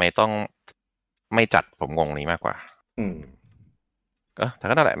ทำไมต้องไม่จัดผมงงนี้มากกว่าแต่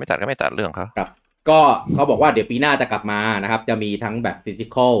ก็นั่นแหละไม่จัดก็ไม่จัดเรื่องเขาครับก็เขาบอกว่าเดี๋ยวปีหน้าจะกลับมานะครับจะมีทั้งแบบฟิสิ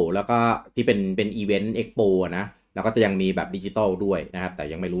กอลแล้วก็ที่เป็นอีเวนต์เอ็กโปนะแล้วก็จะยังมีแบบดิจิตอลด้วยนะครับแต่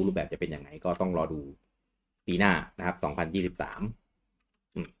ยังไม่รู้รูปแบบจะเป็นยังไงก็ต้องรอดูปีหน้านะครับ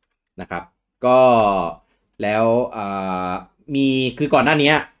2023นะครับก็แล้วมีคือก่อนหน้า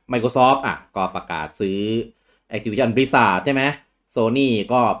นี้ Microsoft ก็ประกาศซื้อ Activision Blizzard ใช่ไหม Sony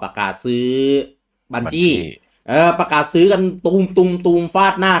ก็ประกาศซื้อ Bungie ประกาศซื้อกันตูมฟา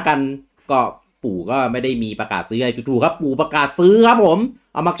ดหน้ากันก็ ปู่ก็ไม่ได้มีประกาศซื้ออะไรถูกครับปู่ประกาศซื้อครับผม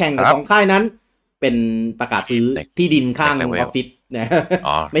เอามาแข่งกับ2ค่ายนั้นเป็นประกาศซื้อที่ดินข้างออฟฟิศนะ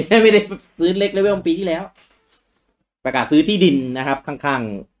ไม่ได้ซื้อเล็กเลเวลปีที่แล้วประกาศซื้อที่ดินนะครับข้าง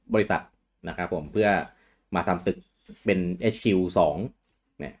ๆบริษัทนะครับผมเพื่อมาทำตึกเป็น HQ2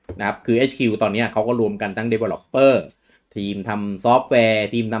 เนี่ยนะครับคือ HQ ตอนนี้เขาก็รวมกันทั้ง developer ทีมทำซอฟต์แวร์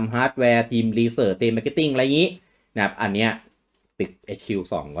ทีมทำฮาร์ดแวร์ทีมรีเสิร์ชทีมมาร์เก็ตติ้งอะไรอย่างนี้นะครับอันเนี้ยตึก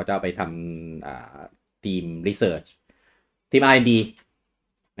HQ2 ก็จะไปทำทีมรีเสิร์ชทีม R&D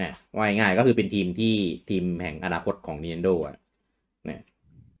นะว่าง่ายๆก็คือเป็นทีมแห่งอนาคตของ Nintendo เนี่ย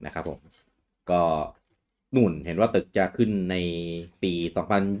นะครับผมก็นู่นเห็นว่าตึกจะขึ้นในปี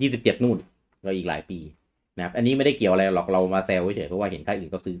2027นู่นก็อีกหลายปีนะครับอันนี้ไม่ได้เกี่ยวอะไรหรอกเรามาแซวเฉยเพราะว่าเห็นค่ายอื่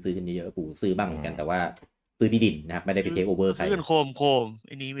นก็ซื้อกันเยอะปู่ซื้อบ้างเหมือนกันแต่ว่าซื้อที่ดินนะครับไม่ได้ไปเทคโอเวอร์ใครซื้อโคม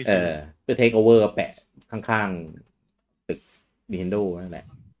อันนี้ไม่ซื้อเพื่อเทคโอเวอร์แปะข้างๆตึก Nintendo นั่นแหละ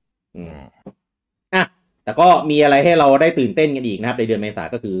แต่ก็มีอะไรให้เราได้ตื่นเต้นกันอีกนะครับในเดือนเมษาย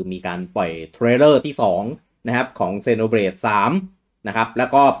นก็คือมีการปล่อยเทรลเลอร์ที่2นะครับของ Xenoblade 3นะครับแล้ว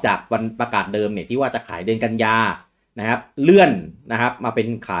ก็จากวันประกาศเดิมเนี่ยที่ว่าจะขายเดือนกันยานะครับเลื่อนนะครับมาเป็น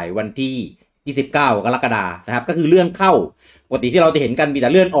ขายวันที่29กรกฎาคมนะครับก็คือเลื่อนเข้าปกติที่เราจะเห็นกันมีแต่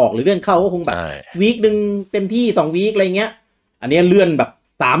เลื่อนออกหรือเลื่อนเข้าก็คงแบบวีคนึงเต็มที่2วีคอะไรเงี้ยอันนี้เลื่อนแบบ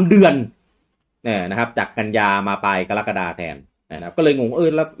3เดือนเนี่ยนะครับจากกันยามาปลายกรกฎาคมแทนนะครับก็เลยงง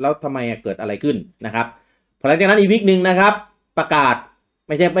แล้วทำไมเกิดอะไรขึ้นนะครับพอหลังจากนั้นอีกวีคนึงนะครับประกาศไ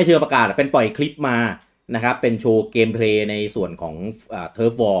ม่เชิงประกาศเป็นปล่อยคลิปมานะครับเป็นโชว์เกมเพลย์ในส่วนของ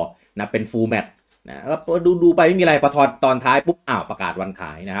Turf War นะเป็นฟูลแมตช์นะครับดูไปไม่มีอะไรพอตอนท้ายปุ๊บประกาศวันข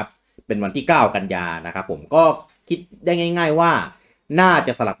ายนะครับเป็นวันที่9กันยานะครับผมก็คิดได้ง่ายๆว่าน่าจ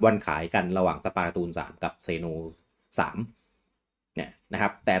ะสลับวันขายกันระหว่างสปาร์ตูน3กับเซโน3เนี่ยนะครั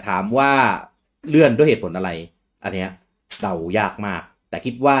บแต่ถามว่าเลื่อนด้วยเหตุผลอะไรอันเนี้ยเดายากมากแต่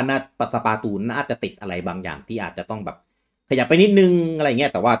คิดว่าน่าสปาร์ตูนน่าจะติดอะไรบางอย่างที่อาจจะต้องแบบขยับไปนิดนึงอะไรเงี้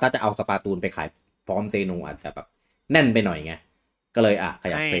ยแต่ว่าถ้าจะเอาสปาร์ตูนไปขายพร้อมเซโนอาจจะแบบแน่นไปหน่อยไงก็เลยข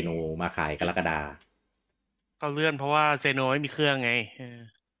ยับเซโนมาขายกรกฎาก็เลื่อนเพราะว่าเซโนไม่มีเครื่องไง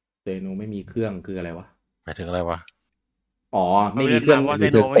เซโนไม่มีเครื่องคืออะไรวะหมายถึงอะไรวะอ๋อไม่มีเครื่อง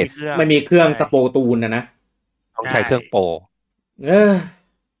ไม่มีเครื่องสปาร์ตูนนะต้องใช้เครื่องโปร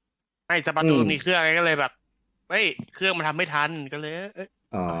ไม่สปาร์ตูนมีเครื่องไงก็เลยแบบเครื่องมันทำไม่ทันก็เลย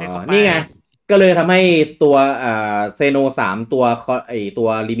นี่ไงก็เลยทำให้ตัวเซโน3ตัว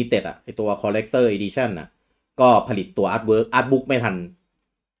ลิมิเต็ดตัว Collector Edition ก็ผลิตตัวอาร์ตบุ๊กไม่ทัน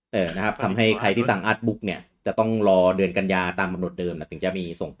นะครับทำให้ใครที่สั่งอาร์ตบุ๊กเนี่ยจะต้องรอเดือนกันยาตามกำหนดเดิมถึงจะมี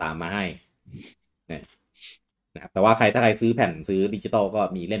ส่งตามมาให้นะครับแต่ว่าถ้าใครซื้อแผ่นซื้อดิจิตอลก็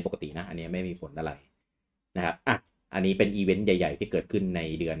มีเล่นปกตินะอันนี้ไม่มีผลอะไรนะครับอันนี้เป็นอีเวนต์ใหญ่ๆที่เกิดขึ้นใน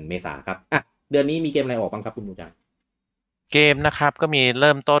เดือนเมษาครับเดือนนี้มีเกมอะไรออกบ้างครับคุณผู้ชมเกมนะครับก็มีเ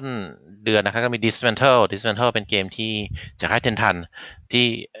ริ่มต้นเดือนนะครับก็มี Dismantle เป็นเกมที่จากค่ายเทนทันที่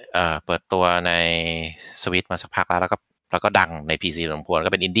เปิดตัวในสวิตมาสักพักแล้วก็ดังใน PC สมควร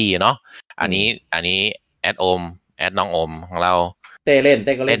ก็เป็นอินดี้เนาะอันนี้แอดน้องโอมของเราเต้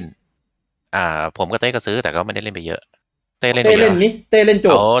ก็เล่นผมก็เต้ก็ซื้อแต่ก็ไม่ได้เล่นไปเยอะเต้เล่นนี่เต้เล่นจ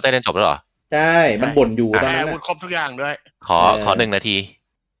บเต้เล่นจบแล้วเหรอใช่มันบ่นอยู่ตอนนั้นครบทุกอย่างด้วยขอ1 นาที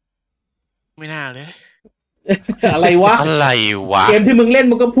ไม่น่าเลยอะไรวะเกมที่มึงเล่น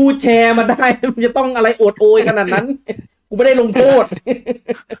มึงก็พูดแชร์มาได้มันจะต้องอะไรโอดโอยขนาดนั้นกูไม่ได้ลงโทษ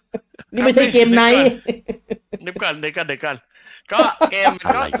นี่ไม่ใช่เกมไหนเดี๋ยวก่อนก็เกมมั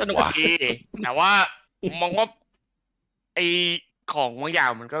นก็สนุกดีแต่ว่ามองว่าไอของบางอย่า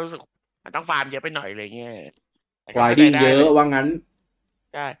งมันก็รู้สึกมันต้องฟาร์มเยอะไปหน่อยอะไรเงี้ยกลายดิ้งเยอะว่างั้น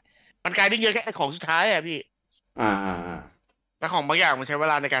ใช่มันกลายดิ้งเยอะแค่ของสุดท้ายพี่แต่ของบางอย่างมันใช้เว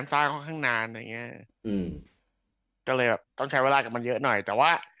ลาในการสร้างค่อนข้างนานอะไรเงี้ยก็เลยแบบต้องใช้เวลากับมันเยอะหน่อยแต่ว่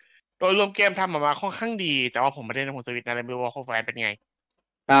าโดยรวมเกมทำออกมาค่อนข้างดีแต่ว่าผมไม่ได้ในของสวิตนะเลยไม่รู้ว่าโคแฟนเป็นไง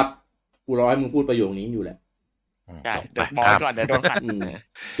ครับกูรอให้มึงพูดประโยคนี้อยู่แหละใช่เดี๋ยวบอกก่อนเดี๋ยวโดนขัด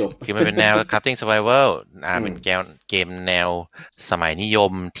จบคือมันเป็นแนว Crafting Survival เป็นเกมแนวสมัยนิย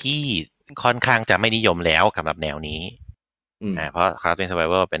มที่ค่อนข้างจะไม่นิยมแล้วสำหรับแนวนี้เพราะ Crafting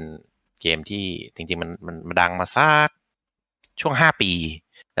Survival เป็นเกมที่จริงๆมันดังมาสักช่วง5 ปี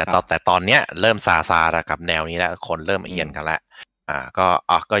แต่ตอนเนี้ยเริ่มซากับแนวนี้แล้วคนเริ่มเอียนกันแล้ว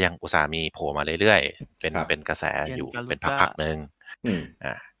ก็ยังอุตส่าห์มีโผล่มาเรื่อยๆเป็นกระแสอยู่เป็นพักๆนึง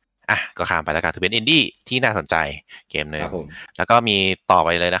ก็ข้ามไปแล้วกันถือเป็นอินดี้ที่น่าสนใจเกมนึงแล้วก็มีต่อไป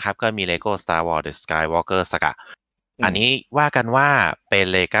เลยนะครับก็มี Lego Star Wars The Skywalker Saga อันนี้ว่ากันว่าเป็น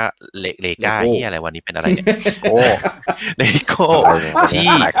เลก้าที่อะไรวันนี้เป็นอะไรเนี่ยเลโก้ที่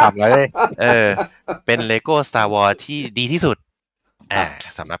หลายคำเลยเป็น Lego Star Wars ที่ดีที่สุด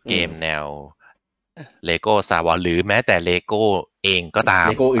สำหรับเกมแนว Lego Star Wars หรือแม้แต่ Lego เองก็ตาม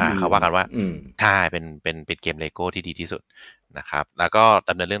Lego อื่นๆเขาว่ากันว่าใช่เป็นเกม Lego ที่ดีที่สุดนะครับแล้วก็ด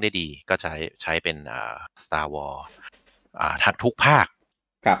ำเนินเรื่องได้ดีก็ใช้เป็นStar Wars ทุกภาค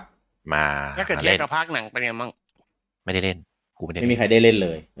ครับมาถ้าเกิดเทียบกับภาคหนังเป็นไงบ้างไม่ได้เล่นกูไม่มีใครได้เล่นเล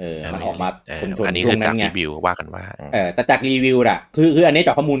ยมันออกมาชนอันนี้คือจากรีวิวว่ากันว่าแต่จากรีวิวน่ะคืออันนี้เจ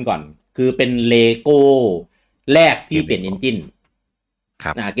าะข้อมูลก่อนคือเป็นเลโก้แรกที่เปลี่ยนเอนจินค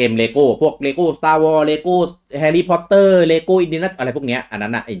รับเกมเลโก้พวกเลโก้ Star Wars เลโก้แฮร์รี่พอตเตอร์เลโก้อินเดียนาอะไรพวกเนี้ยอันนั้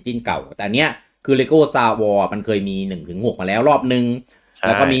นน่ะเอนจินเก่าแต่เนี้ยคือเลโก้ Star Wars มันเคยมี 1-6 มาแล้วรอบนึงแ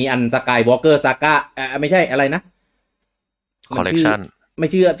ล้วก็มีอัน Skywalker Saga ไม่ใช่อะไรนะ Collection ไม่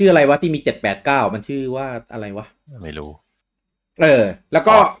ชื่ออะไรวะที่มี789มันชื่อว่าอะไรวะไม่รู้แล้ว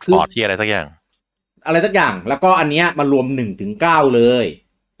ก็คือที่อะไรสักอย่างแล้วก็อันเนี้ยมันรวม 1-9 เลย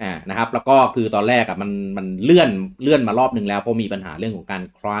นะครับแล้วก็คือตอนแรกอ่ะมันเลื่อนมารอบนึงแล้วเพราะมีปัญหาเรื่องของการ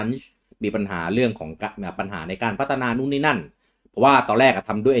crunch มีปัญหาเรื่องของปัญหาในการพัฒนานู่นนี่นั่นเพราะว่าตอนแรก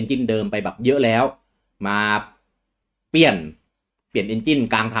ทำด้วยเอนจินเดิมไปแบบเยอะแล้วมาเปลี่ยนเอนจิน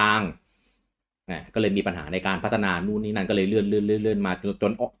กลางทางก็เลยมีปัญหาในการพัฒนานู่นนี่นั่นก็เลยเลื่อนมา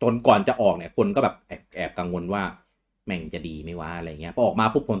จนก่อนจะออกเนี่ยคนก็แบบแอบกังวลว่าแม่งจะดีไหมวะอะไรเงี้ยพอออกมา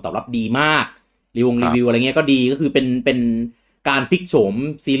ปุ๊บผลตอบรับดีมากรีวิวอะไรเงี้ยก็ดีก็คือเป็นการพลิกโฉม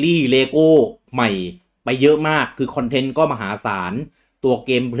ซีรีส์เลโก้ใหม่ไปเยอะมากคือคอนเทนต์ก็มหาศาลตัวเ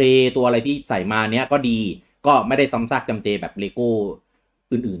กมเพลย์ตัวอะไรที่ใส่มาเนี้ยก็ดีก็ไม่ได้ซ้ำซากจำเจแบบเลโก้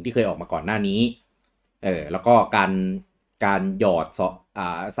อื่นๆที่เคยออกมาก่อนหน้านี้แล้วก็การหยอด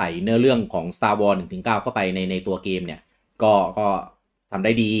ใส่เนื้อเรื่องของ Star Wars 1-9 เข้าไปในตัวเกมเนี่ยก็ทำไ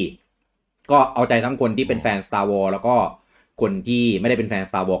ด้ดีก็เอาใจทั้งคนที่เป็นแฟน Star Wars แล้วก็คนที่ไม่ได้เป็นแฟน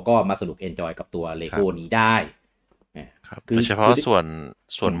Star Wars ก็มาสนุก enjoy กับตัว Lego นี้ได้โดยเฉพาะ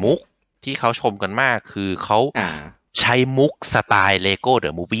ส่วนมุกที่เขาชมกันมากคือเขาใช้มุกสไตล์ Lego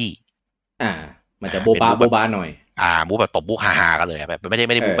The Movie มันจะโบบาหน่อยมุกแบบตบมุกฮาๆกันเลยแบบไม่ไ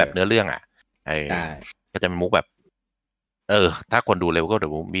ด้มุกแบบเนื้อเรื่องก็จะเป็นมุกแบบถ้าคนดู Lego The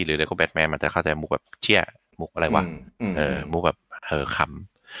Movie หรือ Lego Batman มันจะเข้าใจมุกแบบเชี่ยมุกอะไรวะมุกแบบค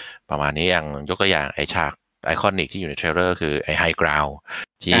ำประมาณนี้อย่างยกตัวอย่างไอฉากไอคอนิกที่อยู่ในเทรลเลอร์คือไอไฮกราวด์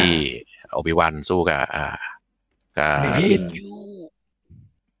ที่โอบิวันสู้กับ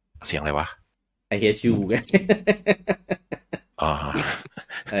เสียงอะไรวะไอเฮชู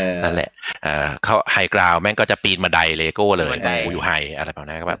นั่นแหละเขาไฮกราวด์แม่งก็จะปีนบันไดเลโก้เลยอยู่ไฮอะไรแบบ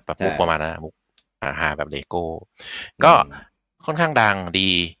นั้นก็แบบมุกประมาณนั้นมุกหาแบบเลโก้ก็ค่อนข้างดังดี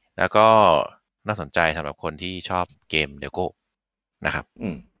แล้วก็น่าสนใจสำหรับคนที่ชอบเกมเลโก้นะครับ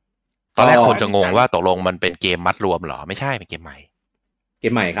ตอนแรกคนจะงงว่าตกลงมันเป็นเกมมัดรวมเหรอไม่ใช่เป็นเกมใหม่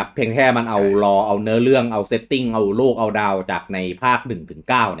ครับเพียงแค่มันเอาเนื้อเรื่องเอาเซตติ้งเอาโลกเอาดาวจากในภาค 1-9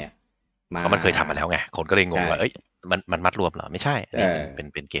 เนี่ยเพราะมันเคยทำมาแล้วไงคนก็เลยงงว่ามันมัดรวมเหรอไม่ใช่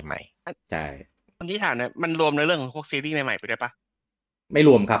เป็นเกมใหม่ใช่คนที่ถามเนี่ยมันรวมในเรื่องของพวกซีรีส์ใหม่ๆไปได้ปะไม่ร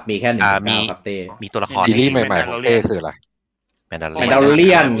วมครับมีแค่1-9ครับเต้มีตัวละครซีรีส์ใหม่ๆของเต้คืออะไรแมนดาเรี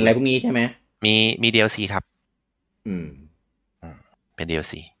ยนอะไรพวกนี้ใช่ไหมมี DLC ครับเป็น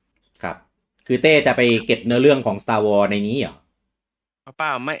DLC ครับคือเต้จะไปเก็บเนื้อเรื่องของ Star Wars ในนี้เหรอเปล่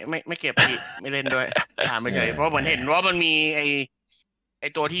าไม่เก็บไม่เล่นด้วยถามไปเลยเพราะเหมือนเห็นว่ามันมีไอ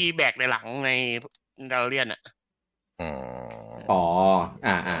ตัวที่แบกในหลังในดาเรียน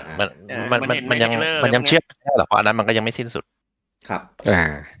มันยังเชื่อไม่ได้หรอกเพราะอันนั้นมันก็ยังไม่สิ้นสุดครับ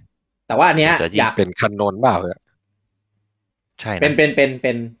แต่ว่าอันเนี้ยอยากเป็นคันโนนเปล่าใช่เป็น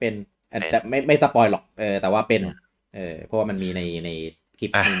แต่ไม่สปอยหรอกแต่ว่าเป็นเพราะว่ามันมีในคลิป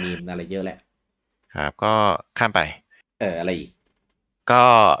มีอะไรเยอะแหละครับก็ข้ามไปอะไรอีกก็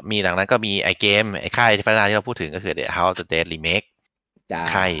มีหลังนั้นก็มีไอเกมไอค่ายที่พัฒนาที่เราพูดถึงก็คือ The House of the Dead Remake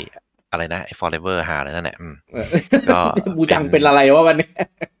ค่ายอะไรนะไอ Forever หาอะไรนั่นแหละก็บูจังเป็นอะไรวะวันนี้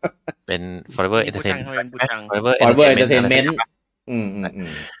เป็น Forever Entertainment Forever Entertainment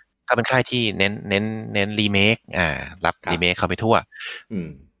ก็เป็นค่ายที่เน้นรีเมครับรีเมคเข้าไปทั่ว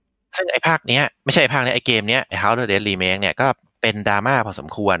ซึ่งไอภาคเนี้ยไม่ใช่ไอภาคเนี้ยไอเกมเนี้ยไอ House of the Dead Remake เนี่ยก็เป็นดราม่าพอสม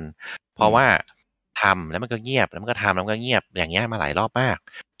ควรเพราะว่าทำแล้วมันก็เงียบแล้วมันก็ทำแล้วมันก็เงียบอย่างเงี้ยมาหลายรอบมาก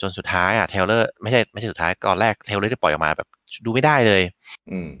จนสุดท้ายเทรลเลอร์ไม่ใช่สุดท้ายก่อนแรกเทรลเลอร์ที่ปล่อยออกมาแบบดูไม่ได้เลย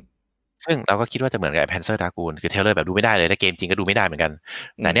ซึ่งเราก็คิดว่าจะเหมือนกับ Panzer Dragoon คือเทรลเลอร์แบบดูไม่ได้เลยและเกมจริงก็ดูไม่ได้เหมือนกัน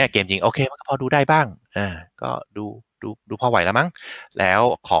แต่เนี้ยเกมจริงโอเคมันก็พอดูได้บ้างก็ดูพอไหวแล้วมั้งแล้ว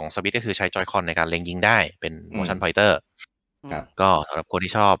ของสวิตช์ก็คือใช้จอยคอนในการเล็งยิงได้เป็น motion pointer ก็สำหรับคน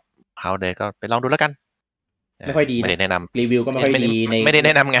ที่ชอบ House Dead ก็ไปลองดูแล้วกันไม่ค่อยดีไม่ได้แนะนำรีวิวก็ไม่ค่อยดีไม่ได้แน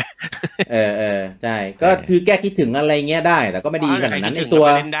ะนำไงใช่ก็คือแก้คิดถึงอะไรเงี้ยได้แต่ก็ไม่ดีขนาดนั้นไอตัว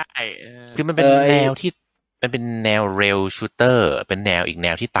คือมันเป็นแนวที่มันเป็นแนวเรลชูเตอร์เป็นแนวอีกแน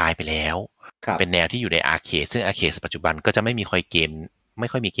วที่ตายไปแล้วเป็นแนวที่อยู่ในอาร์เคดซึ่งอาร์เคดปัจจุบันก็จะไม่มีคอยเกม ไม่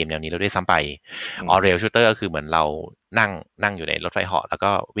ค่อยมีเกมแนวนี้แล้วด้วยซ้ำไปออเรลชูเตอร์ก็คือเหมือนเรานั่งอยู่ในรถไฟเหาะแล้ว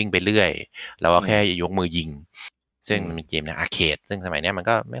ก็วิ่งไปเรื่อยแล้วก็แค่ยกมือยิงซึ่งมันเป็นเกมแนวอาร์เคดซึ่งสมัยนี้มัน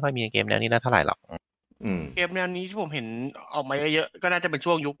ก็ไม่ค่อยมีเกมแนวนี้เท่าไหร่หรอกเกมแนวนี้ที่ผมเห็นออกมาเยอะๆก็น่าจะเป็น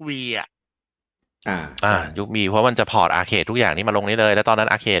ช่วงยุควีอ่ะยุคมีเพราะมันจะพอร์ตอาร์เคดทุกอย่างนี้มาลงนี้เลยแล้วตอนนั้น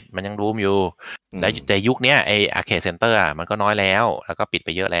อาร์เคดมันยังรูมอยู่แต่ยุคนี้ไออาร์เคดเซ็นเตอร์มันก็น้อยแล้วก็ปิดไป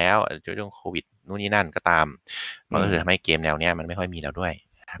เยอะแล้วเรื่องโควิดนู่นนี่นั่นก็ตามมันก็คือทำให้เกมแนวเนี้ยมันไม่ค่อยมีแล้วด้วย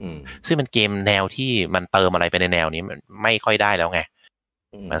ซึ่งมันเกมแนวที่มันเติมอะไรไปในแนวนี้มันไม่ค่อยได้แล้วไง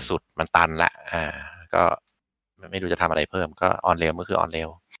มันสุดมันตันละก็ไม่รู้จะทำอะไรเพิ่มก็ออนเรลก็คือออนเรล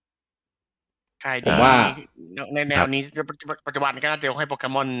ใช่ผมว่าในแนวนี้ปัจจุบันก็น่าจะยกให้โปเก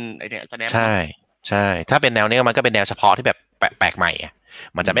มอนไอเนี่ยแสดงใช่ถ้าเป็นแนวนี้มันก็เป็นแนวเฉพาะที่แบบแปลกใหม่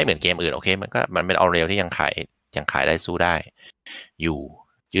มันจะไม่เหมือนเกมอื่นโอเคมันเป็นออเรลที่ยังขายได้สู้ได้อยู่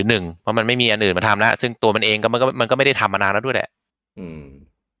ยืนหนึ่งเพราะมันไม่มีอันอื่นมาทำแล้วซึ่งตัวมันเองมันก็ไม่ได้ทำมานานแล้วด้วยแหละ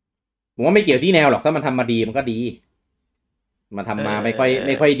ผมว่าไม่เกี่ยวที่แนวหรอกถ้ามันทำมาดีมันก็ดีมาทำมาไม่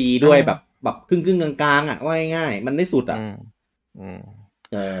ค่อยดีด้วยแบบครึ่งกลางๆว่าง่ายๆมันไม่สุด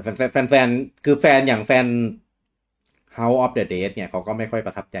แฟนคือแฟนอย่างแฟน House of the Dead เนี่ยเขาก็ไม่ค่อยป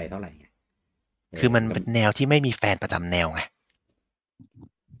ระทับใจเท่าไหร่คือมันเป็นแนวที่ไม่มีแฟนประจำแนวไง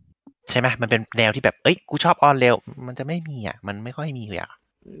ใช่ไหมมันเป็นแนวที่แบบกูชอบออนเร็วมันจะไม่มีมันไม่ค่อยมีเลย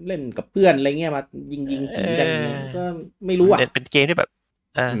เล่นกับเพื่อนอะไรเงี้ยมายิงผีกันก็ไม่รู้เป็นเกมที่แบบ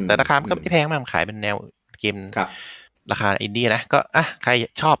แต่ราคามันก็ไม่แพงมากมันขายเป็นแนวเกมราคาอินดี้นะก็ใคร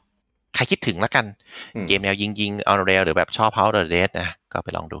ชอบใครคิดถึงแล้วกันเกมแนวยิงออนเรลหรือแบบชอบ House of the Dead นะก็ไป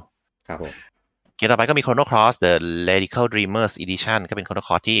ลองดูครับผมเกมต่อไปก็มี Chrono Cross The Radical Dreamers Edition ก็เป็น Chrono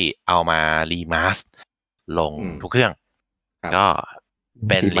Cross ที่เอามารีมาสลงทุกเครื่องก็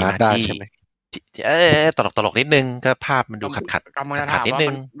เป็นรีมาสที่ตลกนิดนึงก็ภาพมันดูขัดนิดนึ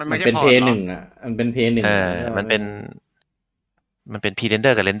งมันเป็นเพย์หนึ่งมันเป็นเพย์หนึ่งมันเป็นพรีเรนเดอ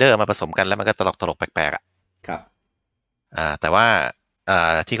ร์กับเรนเดอร์มาผสมกันแล้วมันก็ตลกแปลกๆครับแต่ว่า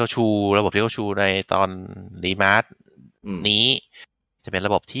ที่เขาชูระบบที่เขาชูในตอนรีมาสนี้จะเป็นร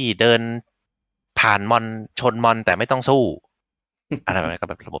ะบบที่เดินผ่านมอนชนมอนแต่ไม่ต้องสู้อะไรแบบนี้ก็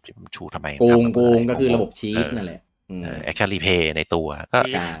แบบระบบที่มันชูทำไมโกงก็คือระบบชีทนั่นแหละแอคชั่นรีเพย์ในตัว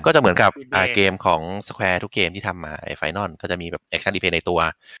ก็จะเหมือนกับเกมของ Square ทุกเกมที่ทำมาไอ้ Final ก็จะมีแบบแอคชั่นรีเพย์ในตัว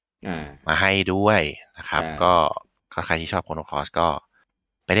มาให้ด้วยนะครับก็ใครที่ชอบ Chrono Cross ก็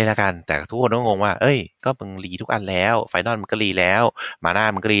ไปเล่นแล้วกันแต่ทุกคนก็งงว่าก็มึงรีทุกอันแล้ว Final มันก็รีแล้วมาน่า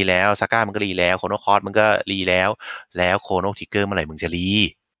มันก็รีแล้วซาก้ามันก็รีแล้ว Chrono Cross มันก็รีแล้วChrono Trigger เมื่อไหร่มึงจะรี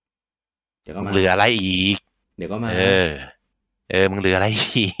มึงเหลืออะไรอีกเดี๋ยวก็มามึงเหลืออะไร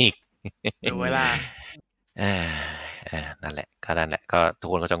อีกดูเวลานั่นแหละก็ทุก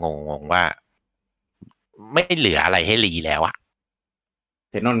คนก็จะงงว่าไม่เหลืออะไรให้รีแล้ว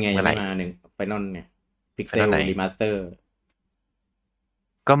เฟนนอนไงยังมาหนึ่งไฟนอลไงพิกเซลรีมาสเตอร์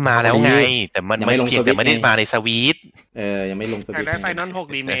ก็มาแล้วไงแต่มันไม่เพียงแต่ไม่ได้มาในสวีทยังไม่ลงสวีทได้ไฟนอล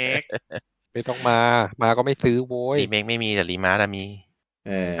6รีเมคไม่ต้องมาก็ไม่ซื้อโว้ยรีเมคไม่มีแต่รีมาสมี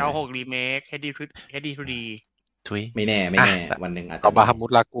96รีเมคเฮดดี้ทูดีทุยไม่แน่วันหนึ่งอาจจะเอาบาฮามุด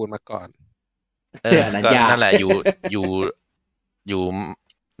ลากูนมาก่อนก็นั่นแหละอยู่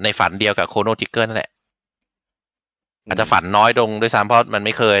ในฝันเดียวกับโคโนทิกเกอร์นั่นแหละอาจจะฝันน้อยลงด้วยซ้ำเพราะมันไ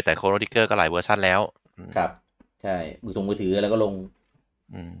ม่เคยแต่โคโนทิกเกอร์ก็หลายเวอร์ชันแล้วครับใช่มือถือแล้วก็ลง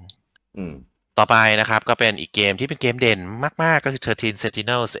ต่อไปนะครับก็เป็นอีกเกมที่เป็นเกมเด่นมากๆก็คือ13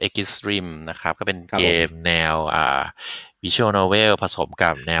 Sentinels Extreme นะครับก็เป็นเกมแนวVisual Novel ผสม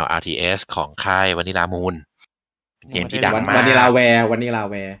กับแนว RTS ของค่าย Vanilla Moon เป็นเกมที่ดังมาก Vanilla Ware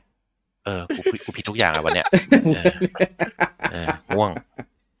กูผิดทุกอย่างวันเนี้ยง่วง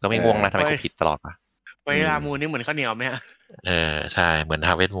ก็ไม่ง่วงนะทำไมกูผิดตลอดป่ะVanilla Moonนี่เหมือนข้าวเหนียวไหมใช่เหมือน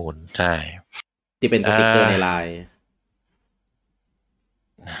Harvest Moon ใช่ที่เป็นสติ๊กเกอร์ในไลน์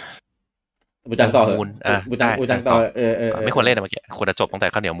บูจังต่อบูจังต่อไม่ควรเล่นนะเมื่อกี้ควรจะจบตั้งแต่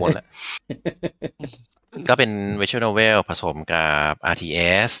ข้าวเหนียวม้วนแล้วก็เป็น Visual Novel ผสมกับ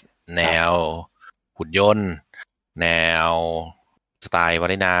RTS แนวหุ่นยนต์แนวสไตล์วา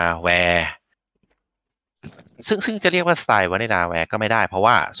นิลาแวร์ซึ่งจะเรียกว่าสไตล์วานิลาแวร์ก็ไม่ได้เพราะ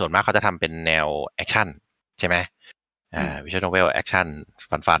ว่าส่วนมากเขาจะทำเป็นแนวแอคชั่นใช่ไหมVisual Novel แอคชั่น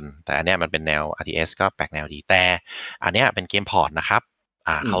ฟันแต่อันเนี้ยมันเป็นแนว RTS ก็แปลกแนวดีแต่อันเนี้ยเป็นเกมพอร์ตนะครับ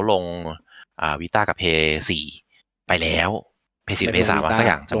เขาลงVita กับ PS4 ไปแล้วPS4 PS3 สัก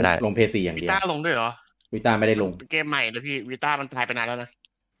อย่างจำไม่ได้ลง PS4 อย่างเดียว Vita ลงด้วยเหรอ Vita ไม่ได้ลงเกมใหม่เลยพี่ Vita มันตายไปนานแล้วนะ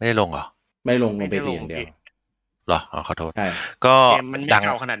ไม่ได้ลงเหรอไม่ได้ลง PS4 อย่างเดียวเหรอขอโทษก็ดัง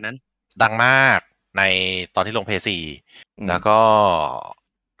ขนาดนั้นดังมากในตอนที่ลง PS4 แล้วก็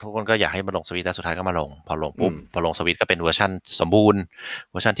ทุกคนก็อยากให้มันลงสวิตแต่สุดท้ายก็มาลงพอลงปุ๊บพอลงสวิตก็เป็นเวอร์ชันสมบูรณ์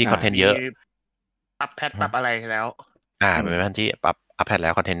เวอร์ชันที่คอนเทนต์เยอะปรับแพทปรับอะไรแล้วเป็นเวอร์ชันที่ปรับ อัพแพทแล้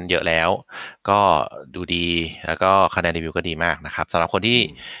วคอนเทนต์เยอะแล้วก็ดูดีแล้วก็คะแนนรีวิวก็ดีมากนะครับสำหรับคนที่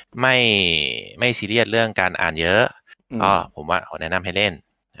ไม่ซีเรียสเรื่องการอ่านเยอะก็ผมว่าแนะนำให้เล่น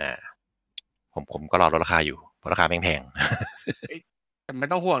ผมก็รอลดราคาอยู่เพราะราคาแพงแต่ไม่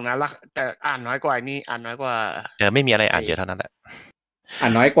ต้องห่วงนะแต่อ่านน้อยกว่านี่อ่านน้อยกว่าไม่มีอะไรอ่านเยอะเท่านั้นแหละอ่า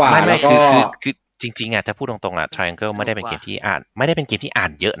นน้อยกว่าไม่ก็คือจริงๆถ้าพูดตรงๆTriangle ไม่ได้เป็นเกมที่อ่านไม่ได้เป็นเกมที่อ่า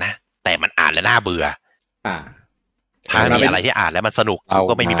นเยอะนะแต่มันอ่านแล้วน่าเบื่อถ้ามีอะไรที่อ่านแล้วมันสนุก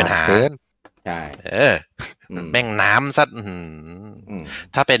ก็ไม่มีปัญหาใช่แม่งน้ำซะ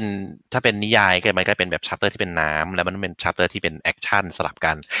ถ้าเป็นนิยายก็มันก็เป็นแบบชัปเตอร์ที่เป็นน้ำแล้วมันเป็นชัปเตอร์ที่เป็นแอคชั่นสลับ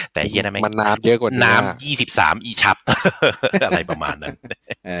กันแต่เฮียนะมันน้ำเยอะกว่าน้ำ23อีชัปอะไรประมาณนั้น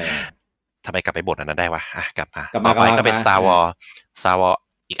ทำไมกลับไปบทนั้นได้วะกลับมาต่อไปก็เป็น Star Wars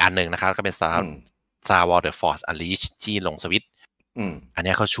อีกอันหนึ่งนะครับก็เป็น Star Wars The Force Unleashed ที่ลงสวิตช์อัน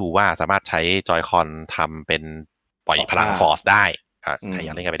นี้เขาชูว่าสามารถใช้จอยคอนทำเป็นปล่อยพลัง Force ได้ใครอย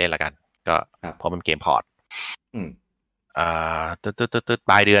ากเล่นกันไปเล่นละกันก็เพราะมันเกมพอร์ต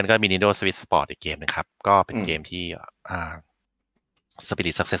ปลายเดือนก็มี Nintendo Switch Sport อีกเกมนึงครับก็เป็นเกมที่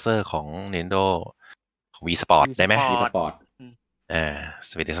Spirit Successor ของ Nintendo ของ Wii Sport ได้ไหม Wii Sport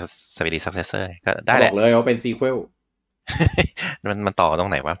Spirit Successor ก็ได้แหละบอกเลยว่าเป็นซีควลมันต่อตรง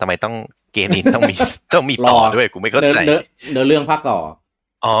ไหนวะทำไมต้องเกมนี้ต้องมีต่อด้วยกูไม่เข้าใจเนื้อเรื่องภาคต่อ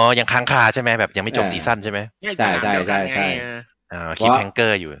ยังค้างคาใช่ไหมแบบยังไม่จบซีซั่นใช่ไหมใช่คลิปแฮงเกอ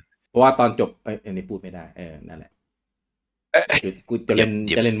ร์อยู่เพราะว่าตอนจบอันนี้พูดไม่ได้นั่นแหละกูจะเ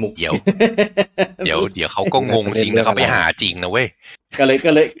ล่นมุกเดี๋ยวเขาก็งงจริงแล้วเขาไปหาจริงนะเว้ยก็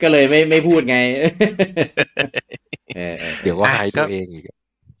เลยไม่พูดไงเดี๋ยวก็หายตัวเองอีก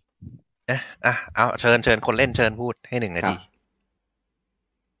เอาเชิญคนเล่นเชิญพูดให้1 นาที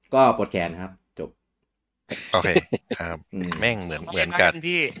ก็ปวดแขนครับจบโอเคครับแม่งเหมือนกัน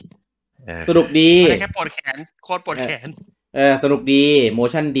พี่สนุกดีแค่ปวดแขนโคตรปวดแขนสนุกดีโม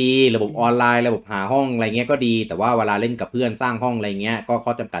ชั่นดีระบบออนไลน์ระบบหาห้องอะไรเงี้ยก็ดีแต่ว่าเวลาเล่นกับเพื่อนสร้างห้องอะไรเงี้ยก็ข้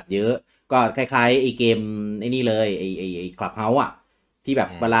อจำกัดเยอะก็คล้ายๆไอ้เกมไอ้นี่เลยไอ้คลับเฮาส์ที่แบบ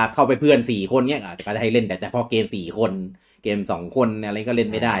เวลาเข้าไปเพื่อน4คนเนี้ยก็จะให้เล่นแต่พอเกม4คนเกม2คนอะไรก็เล่น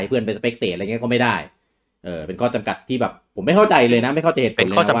ไม่ได้เพื่อนเป็นสเปกเตอร์อะไรเงี้ยก็ไม่ได้เป็นข้อจำกัดที่แบบผมไม่เข้าใจเลยนะไม่เข้าใจเหตุผลเลยเ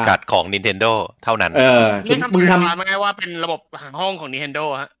ป็นข้อจำกัดของ Nintendo เท่านั้นมึงทำมาไงว่าเป็นระบบหาห้องของ Nintendo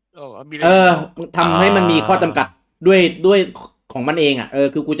ฮะทำให้มันมีข้อจำกัดด้วยของมันเอง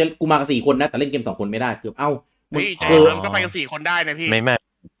คือกูมากับ4คนนะแต่เล่นเกม2คนไม่ได้คือมึงก็ไปกัน4คนได้นะพี่ไม่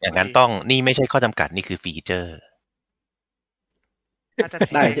อย่างนั้นต้องนี่ไม่ใช่ข้อจำกัดนี่คือฟีเจอร์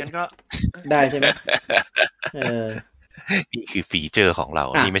ได้ใช่ไหมนี่คือฟีเจอร์ของเรา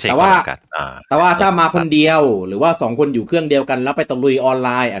นี่ไม่ใช่ข้อจำกัดแต่ว่าถ้ามาคนเดียวหรือว่า2คนอยู่เครื่องเดียวกันแล้วไปตะลุยออนไล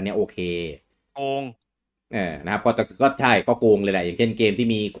น์อันนี้โอเคโกงนะครับก็ใช่ก็โกงเลยแหละอย่างเช่นเกมที่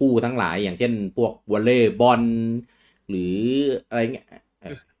มีคู่ทั้งหลายอย่างเช่นพวกวอลเลย์บอลหรืออะไรเงี้ย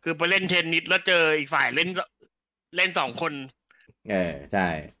คือไปเล่นเทนนิสแล้วเจออีกฝ่ายเล่น2คนใช่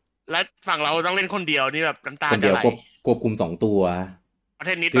แล้วฝั่งเราต้องเล่นคนเดียวนี่แบบน้ำตาจะไหลควบคุม2ตัวเ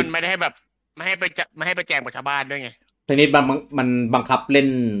ทนนิสมันไม่ได้ให้แบบไม่ให้ไปแจงกับชาวบ้านด้วยไงเทนนิสมันบังคับเล่น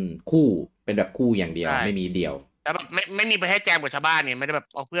คู่เป็นแบบคู่อย่างเดียวไม่มีเดี่ยวแล้วแบบไม่มีไปให้แจงกับชาวบ้านเนี่ยไม่ได้แบบ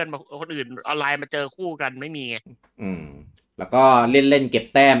เอาเพื่อนมาคนอื่นออนไลน์มาเจอคู่กันไม่มีไงแล้วก็เล่นเก็บ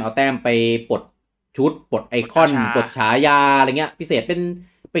แต้มเอาแต้มไปปลดชุดปลดไอคอนปลดฉายาอะไรเงี้ยพิเศษ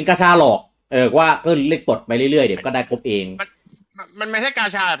เป็นกาชาหลอกว่าก็เล่นปลดไปเรื่อยๆเดี๋ยวก็ได้ครบเองมันไม่ใช่กา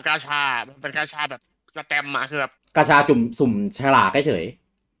ชาแบบกาชามันเป็นกาชาแบบสแตมป์คือแบบกาชาสุ่มฉลากเฉย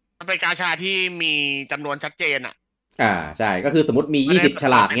มันเป็นกาชาที่มีจำนวนชัดเจนใช่ก็คือสมมติมี20ฉ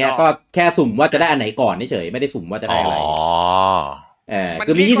ลากเงี้ยก็แค่สุ่มว่าจะได้อันไหนก่อนเฉยไม่ได้สุ่มว่าจะได้อะไร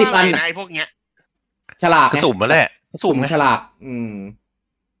คือมี20อันไอ้พวกเนี้ยฉลากสุ่มมาแหละสุ่มฉลาก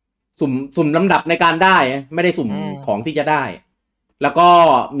สุ่มลำดับในการได้ไม่ได้สุ่มของที่จะได้แล้วก็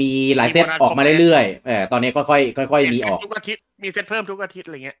มีหลายเซตออกมาเรื่อยๆตอนนี้ก็ค่อยมีออกทุกอาทิตย์มีเซตเพิ่มทุกอาทิตย์อ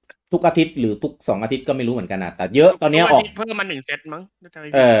ะไรเงี้ยทุกอาทิตย์หรือทุก2อาทิตย์ก็ไม่รู้เหมือนกันนะแต่เยอะตอนนี้ออกเพิ่มมา1เซตมั้ง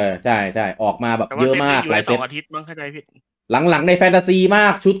ใช่ออกมาแบบเยอะมากหลายเซต2อาทิตย์มั้งเข้าใจผิดหลังในแฟนตาซีมา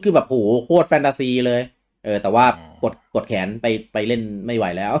กชุดคือแบบโหโคตรแฟนตาซีเลยแต่ว่ากดแขนไปเล่นไม่ไหว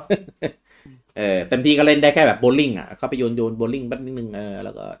แล้วเต็มที่ก็เล่นได้แค่แบบโบว์ลิ่งเข้าไปโยนโบว์ลิ่งแป๊บนึงแ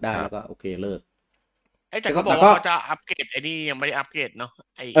ล้วก็ได้แล้วก็โอเคเลิกแต่เขาบอกว่าจะอัปเกรดไอ้นี่ยังไม่ได้อัปเกรดเนาะ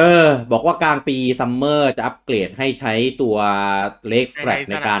บอกว่ากลางปีซัมเมอร์จะอัปเกรดให้ใช้ตัวเล็กสแตรก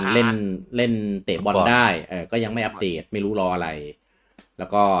ในการเล่นเตะบอลได้ก็ยังไม่อัปเดตไม่รู้รออะไรแล้ว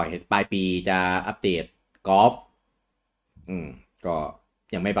ก็เห็นปลายปีจะอัปเดตกอล์ฟก็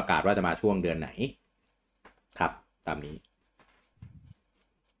ยังไม่ประกาศว่าจะมาช่วงเดือนไหนครับตามนี้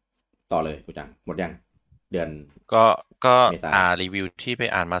ต่อเลยกูจังหมดยังเดือนก็รีวิวที่ไป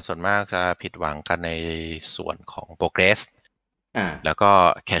อ่านมาส่วนมากจะผิดหวังกันในส่วนของ Progress แล้วก็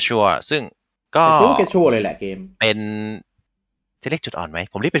casual ซึ่งก็แคชชวลเลยแหละเกมเป็นจะเรียกจุดอ่อนไหม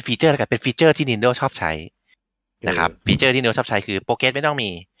ผมเรียกเป็นฟีเจอร์แล้วกันเป็นฟีเจอร์ที่ Nintendo ชอบใช้นะครับฟีเจอร์ที่ Nintendo ชอบใช้คือโปรเกรสไม่ต้องมี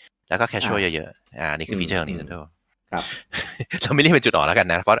แล้วก็ casual เยอะๆนี่คือฟีเจอร์ของ Nintendo ครับ เราไม่เรียกเป็นจุดอ่อนแล้วกัน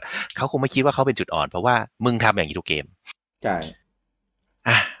นะเพราะเขาคงไม่คิดว่าเขาเป็นจุดอ่อนเพราะว่ามึงทำอย่างนี้ทุกเกมใช่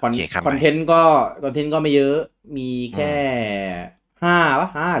โอเคครับคอนเทนต์ก็ไม่เยอะมีแค่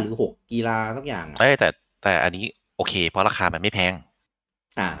5หรือ6กีฬาสักอย่างแต่อันนี้โอเคเพราะราคามันไม่แพง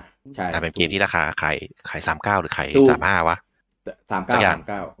ใช่เป็นเกมที่ราคาขาย39หรือขาย35วะ39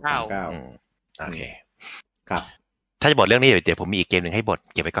โอเคครับถ้าจะบทเรื่องนี้เดี๋ยวผมมีอีกเกมหนึ่งให้บท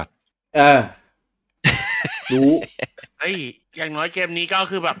เก็บไว้ก่อนรู้อย่างน้อยเกมนี้ก็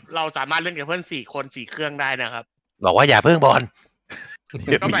คือแบบเราสามารถเล่นกับเพื่อน4 คน4 เครื่องได้นะครับบอกว่าอย่าเพิ่งบอลเ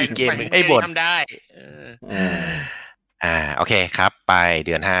ดี๋ยวมีเกมนึงให้บททำได้โอเคครับไปเ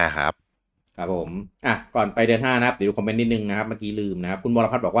ดือน5ครับครับผมก่อนไปเดือน5นะครับเดี๋ยวคอมเมนต์นิดนึงนะครับเมื่อกี้ลืมนะครับคุณวร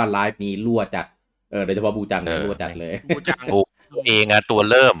พัฒน์บอกว่าไลฟ์นี้รั่วจัดโดยเฉพาะบูจังรั่วจัดเลยบูจังเองตัว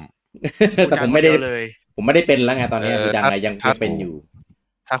เริ่มแต่ผมไม่ได้เป็นแล้วไงตอนนี้บูจังยังเป็นอยู่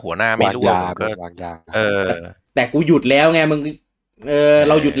ถ้าหัวหน้าไม่รั่วก็แต่กูหยุดแล้วไงมึง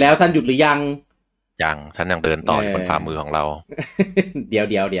เราหยุดแล้วท่านหยุดหรือยังท่านยังเดินต่ออยู่บนฝ่ามือของเราเดี๋ยว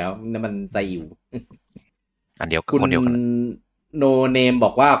นั่นมันใจอิ่วอันเดียวคุณโนเนมบ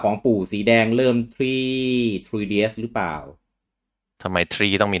อกว่าของปู่สีแดงเริ่ม 3DS หรือเปล่าทำไม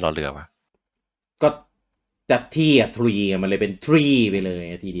3ต้องมีรอเรือวะก็จับที่3มันเลยเป็น3ไปเลย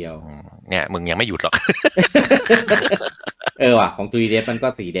ทีเดียวเนี่ยมึงยังไม่หยุดหรอกว่ะของ 3DS มันก็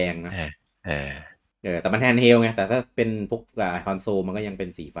สีแดงนะแต่มันแฮนด์เฮลไงแต่ถ้าเป็นพวกคอนโซลมันก็ยังเป็น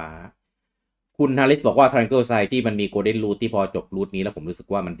สีฟ้าคุณฮาริสบอกว่า Triangle Society มันมี Golden Root ที่พอจบรูทนี้แล้วผมรู้สึก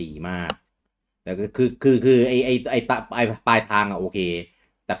ว่ามันดีมากแต่คือไอ้ปลายทางโอเค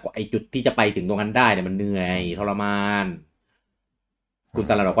แต่ไอ้จุดที่จะไปถึงตรงนั้นได้เนี่ยมันเหนื่อยทรมานคุณ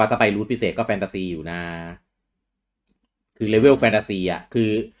สารบอกว่าถ้าไปรูทพิเศษก็แฟนตาซีอยู่นะคือเลเวลแฟนตาซีคือ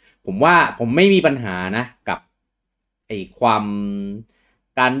ผมว่าผมไม่มีปัญหานะกับไอ้ความ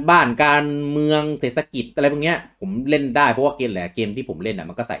การบ้านการเมืองเศรษฐกิจอะไรพวกเนี้ยผมเล่นได้เพราะว่าเกมที่ผมเล่น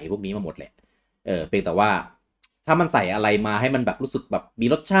มันก็ใส่พวกนี้มาหมดแหละเพียงแต่ว่าถ้ามันใส่อะไรมาให้มันแบบรู้สึกแบบมี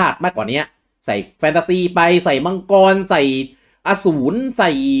รสชาติมากกว่านี้ใส่แฟนตาซีไปใส่มังกรใส่อสูรใ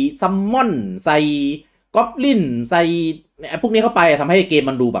ส่ซัมมอนใส่ก็อบลินใส่พวกนี้เข้าไปทำให้เกม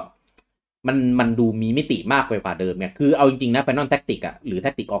มันดูแบบมันดูมีมิติมากกว่าเดิมเนี่ยคือเอาจริงๆนะ Final Tactics หรือ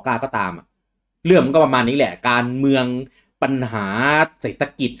Tactics Ogre ก็ตามเรื่องมันก็ประมาณนี้แหละการเมืองปัญหาเศรษฐ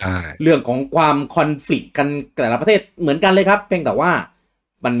กิจเรื่องของความคอนฟลิกต์กันแต่ละประเทศเหมือนกันเลยครับเพียงแต่ว่า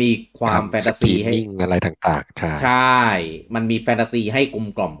มันมีความแฟนตาซีให้อะไรต่างๆใช่มันมีแฟนตาซีให้กลม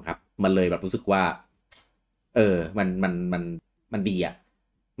กล่อมครับมันเลยแบบรู้สึกว่ามันดี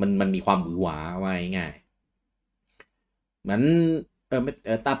มันมีความหวือหวาไว้ง่ายเหมือน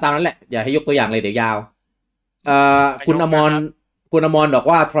ตามนั้นแหละอย่าให้ยกตัวอย่างเลยเดี๋ยวยาวคุณอมรบอก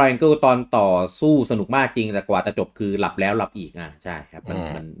ว่า Triangle ตอนต่อสู้สนุกมากจริงแต่กว่าจะจบคือหลับแล้วหลับอีกใช่ครับมั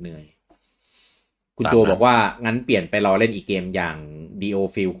นเหนื่อยคุณโจบอกว่างั้นเปลี่ยนไปรอเล่นอีกเกมอย่าง Dio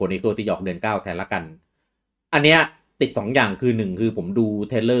Field Chronicle ที่ออกเดือน9แทนละกันอันเนี้ยติด2อย่างคือ1คือผมดู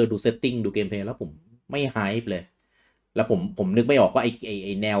เทเลอร์ดูเซตติ้งดูเกมเพลย์แล้วผมไม่ไฮป์เลยแล้วผมนึกไม่ออกว่าไ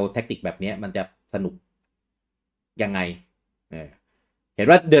อ้แนวแท็กติกแบบนี้มันจะสนุกยังไงเห็น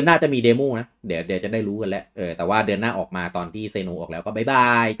ว่าเดือนหน้าจะมีเดโมนะเดี๋ยวจะได้รู้กันแล้วแต่ว่าเดือนหน้าออกมาตอนที่เซโนออกแล้วก็บ๊ายบา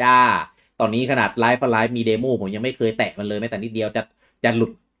ยจ้าตอนนี้ขนาดไลฟ์มีเดโมผมยังไม่เคยแตะมันเลยแม้แต่นิดเดียวจะหลุ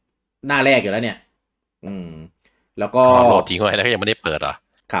ดหน้าแรกอยู่แล้วเนี่ยแล้วก็โหลดทิ้งไว้แล้วยังไม่ได้เปิดอ่ะ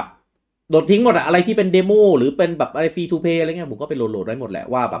ครับโหลดทิ้งหมดอะไรที่เป็นเดโมหรือเป็นแบบอะไรฟรีทูเพย์อะไรเงี้ยผมก็ไปโหลดไว้หมดแหละ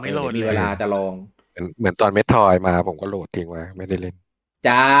ว่าแบบมีเวลาจะลองเหมือนตอนเมทรอยมาผมก็โหลดทิ้งไว้ไม่ได้เล่น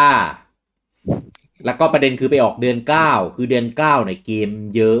จ้าแล้วก็ประเด็นคือไปออกเดือน9คือเดือน9ในเกม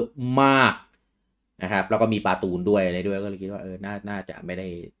เยอะมากนะครับแล้วก็มีปาตูนด้วยอะไรด้วยก็เลยคิดว่าน่าจะไม่ไ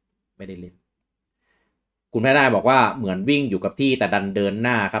ด้เล่นคุณแม่ได้บอกว่าเหมือนวิ่งอยู่กับที่แต่ดันเดินห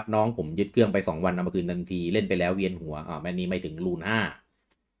น้าครับน้องผมยึดเครื่องไป2วันเอามาคืนทันทีเล่นไปแล้วเวียนหัวแม่นี้ไม่ถึงรูน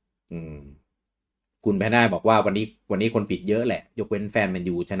5คุณแม่ได้บอกว่าวันนี้คนผิดเยอะแหละยกเว้นแฟนแมน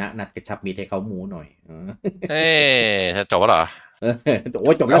ยูชนะนัดกระชับมิตรให้เขามูหน่อยจบแล้วเหรอโ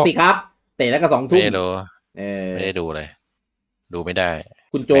อ้ยจบแล้วสิครับเตะแล้วก็2 ทุ่มไม่ได้ดูเลยดูไม่ได้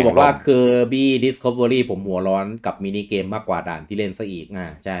คุณโจบอกว่าคือบี้ Discovery ผมหัวร้อนกับมินิเกมมากกว่าด่านที่เล่นซะอีก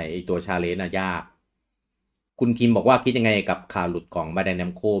ใช่ไอตัวชาเลนจ์ยากคุณคิมบอกว่าคิดยังไงกับข่าวหลุดของบาดานแน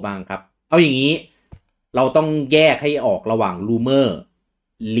มโคบ้างครับเอาอย่างนี้เราต้องแยกให้ออกระหว่างรูเมอร์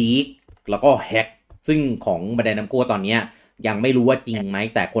ลีกแล้วก็แฮกซึ่งของบาดานแนมโคตอนนี้ยังไม่รู้ว่าจริงไหม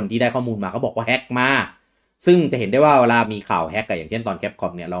แต่คนที่ได้ข้อมูลมาเขาบอกว่าแฮกมาซึ่งจะเห็นได้ว่าเวลามีข่าวแฮกอย่างเช่นตอนแคปคอ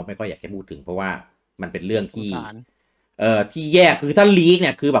มเนี่ยเราไม่ค่อยอยากจะพูดถึงเพราะว่ามันเป็นเรื่องที่ ที่แยกคือถ้าลีกเ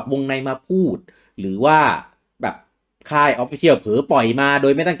นี่ยคือแบบวงในมาพูดหรือว่าแบบค่ายออฟฟิเชียลเผลอปล่อยมาโด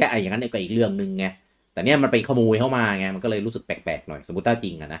ยไม่ตั้งใจอย่างนั้นก็อีกเรื่องนึงไงแต่เนี่ยมันไปขโมยเข้ามาไงมันก็เลยรู้สึกแปลกๆหน่อยสมมติถ้าจ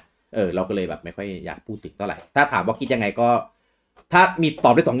ริงอะนะเราก็เลยแบบไม่ค่อยอยากพูดถึงเท่าไหร่ถ้าถามว่าคิดยังไงก็ถ้ามีต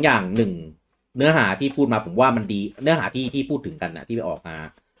อบได้2อย่าง1เนื้อหาที่พูดมาผมว่ามันดีเนื้อหาที่พูดถึงกันนะที่ไปออกมา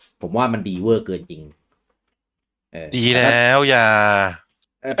ผมว่ามันดีเวอร์เกินจริงดีแล้วอย่า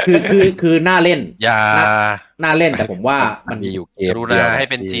คือน่าเล่นอย่าน่าเล่นแต่ผมว่ามันมีอยู่เกมดูนะให้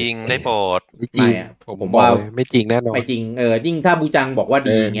เป็นจริงได้โปรดไม่จริงผมว่าไม่จริงแน่นอนไม่จริงยิ่งถ้าบูจังบอกว่า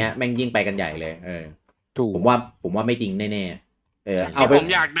ดีเงี้ยแม่งยิ่งไปกันใหญ่เลยผมว่าไม่จริงแน่ๆเอาผม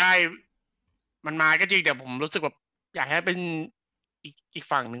อยากได้มันมาก็จริงแต่ผมรู้สึกแบบอยากให้เป็นอีก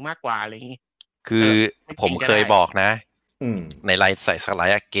ฝั่งหนึ่งมากกว่าอะไรอย่างงี้คือผมเคยบอกนะในไลฟ์ใส่สไล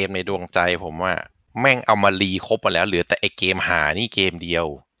ด์เกมในดวงใจผมว่าแม่งเอามารีครบมาแล้วเหลือแต่ไอเกมหานี่เกมเดียว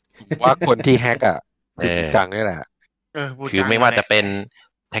ว่าคนที่แฮกอ่ะคือจังนี่แหละคือไม่ว่าจะเป็น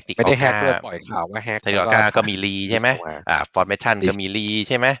แท็กติกไม่ได้แฮกเลยปล่อยข่าวว่าแฮกแท็กติกก็มีรีใช่ไหมฟอร์เมชั่นก็มีรีใ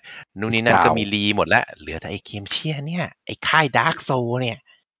ช่ไหมนู่นนี่นั่นก็มีรีหมดแล้วเหลือแต่ไอเกมเชี่ยเนี่ยไอค่ายดาร์กโซเนี่ย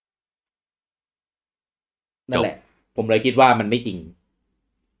นั่นแหละผมเลยคิดว่ามันไม่จริง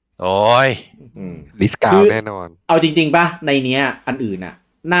โอ้ยดิสกาวแน่นอนเอาจริงๆป่ะในเนี้ยอันอื่นน่ะ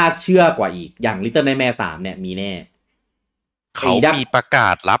น่าเชื่อกว่าอีกอย่าง Little Nightmares 3เนี่ยมีแน่เขามีประกา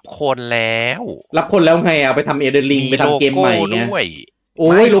ศรับคนแล้วรับคนแล้วไงเอาไปทำเอเดอร์ลิงไปทำเกมใหม่ไงโ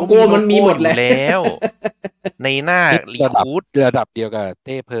อ้ยโลโก้มันมีหมดแล้วในหน้ารีคูดระดับเดียวกับเ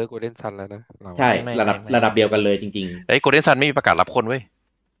ต้เพิร์กโกลเด้นซันแล้วนะใช่ระดับเดียวกันเลยจริงๆไอ้โกลเด้นซันไม่มีประกาศรับคนเว้ย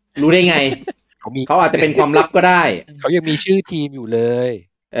รู้ได้ไงเขาอาจจะเป็นความลับก็ได้เขายังมีชื่อทีมอยู่เลย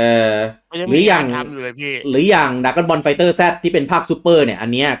หรืออย่างDragon Ball Fighter Z ที่เป็นภาคซูเปอร์เนี่ยอัน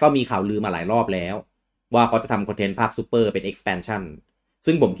เนี้ยก็มีข่าวลือมาหลายรอบแล้วว่าเขาจะทำคอนเทนต์ภาคซูเปอร์เป็น expansion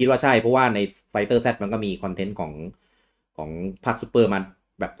ซึ่งผมคิดว่าใช่เพราะว่าใน Fighter Z มันก็มีคอนเทนต์ของภาคซูเปอร์มัน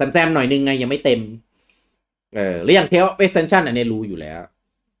แบบแซมๆหน่อยนึงไงยังไม่เต็มหรืออย่าง Tale of Ascension อันนี้รู้อยู่แล้ว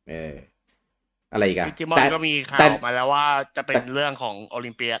อะไรอีกอะแต่ก็มีข่าวมาแล้วว่าจะเป็นเรื่องของโอ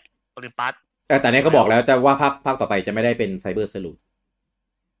ลิมปัสแต่เนี้ยก็บอกแล้วแต่ว่าภาคต่อไปจะไม่ได้เป็นไซเบอร์สลูท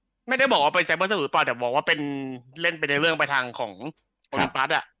ไม่ได้บอกว่าเป็นไซเบอร์สลูทป่ะแต่บอกว่าเป็นเล่นไปในเรื่องไปทางของโอลิมปัส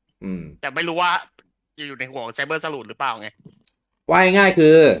อ่ะแต่ไม่รู้ว่าอยู่ในหัวของไซเบอร์สลูทหรือเปล่าไงว่าง่ายคื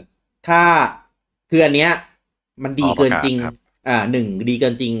อถ้าคืออันเนี้ยมันดีเกินจริง1ดีเกิ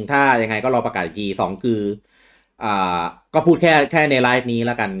นจริงถ้ายังไงก็รอประกาศอีกที2คือก็พูดแค่ในไลฟ์นี้แ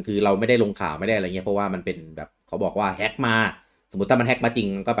ล้วกันคือเราไม่ได้ลงข่าวไม่ได้อะไรเงี้ยเพราะว่ามันเป็นแบบเขาบอกว่าแฮกมาสมมติถ้ามันแฮกมาจริง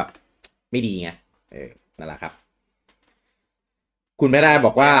ก็แบบไม่ดีไงนั่นแหละครับคุณไม่ได้บ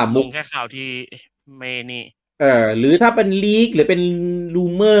อกว่ามุกแค่ข่าวที่เมนี่หรือถ้าเป็นลีกหรือเป็นรู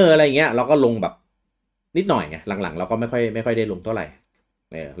เมอร์อะไรเงี้ยเราก็ลงแบบนิดหน่อยไงหลังๆเราก็ไม่ค่อยได้ลงเท่าไหร่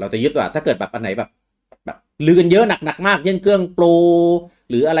เราจะยึดว่าถ้าเกิดแบบอันไหนแบบลือกันเยอะหนักมากเช่นเครื่องโปร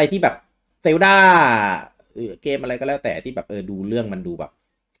หรืออะไรที่แบบเซลดาเกมอะไรก็แล้วแต่ที่แบบดูเรื่องมันดูแบบ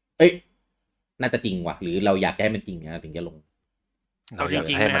น่าจะจริงว่ะหรือเราอยากให้มันจริงนะถึงจะลงเราอยาก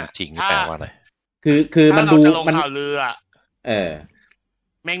ให้มันจริงนี่แปลว่าอะไรคือมันดูมันข่าวลือ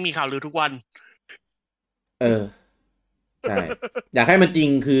แม่งมีข่าวลือทุกวันใช่อยากให้มันจริง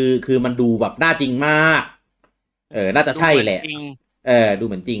คือมันดูแบบน่าจริงมากน่าจะใช่แหละดูเ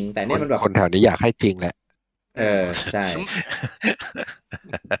หมือนจริงแต่เนี่ยมันแบบคนแถวนี้อยากให้จริงแหละใช่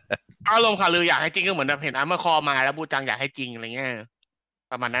อารมณ์ข่าวลืออยากให้จริงก็เหมือนเห็นอาร์เมอร์คอมาแล้วบูจังอยากให้จริงอะไรเงี้ย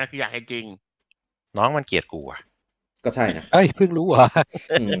ประมาณนั้นคืออยากให้จริงน้องมันเกลียดกูอ่ะก็ใช่นะเพิ่งรู้อ่ะ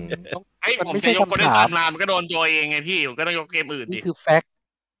ผมจะยกคนได้ตามมามันก็โดนตัวเองไงพี่ผมก็ต้องยกเกมอื่นดินี่คือแฟกต์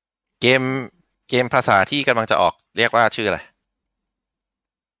เกมภาษาที่กำลังจะออกเรียกว่าชื่ออะไร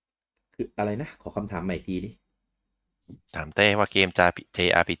คืออะไรนะขอคำถามใหม่ทีดิถามเต้ว่าเกม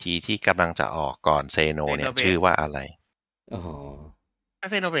JRPG ที่กำลังจะออกก่อนเซโนเนี่ยชื่อว่าอะไร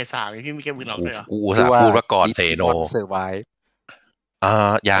เซโนเบส3พี่มีเกมอื่นออกด้วยเหรอกูอุตส่าห์พูดว่าก่อนเซโนเซอร์ไวฟ์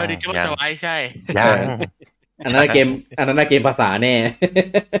ยังใช่ยังอันนั้นเกมภาษาแน่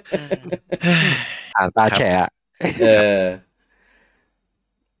อ่านตาแฉะ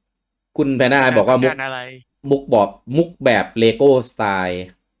คุณแพน่าบอกว่ามุกแบบเลโก้สไตล์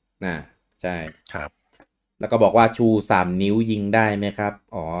ใช่ครับแล้วก็บอกว่าชู3นิ้วยิงได้ไหมครับ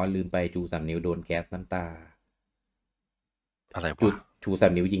ลืมไปชู3นิ้วโดนแก๊สน้ำตาอะไรวะชู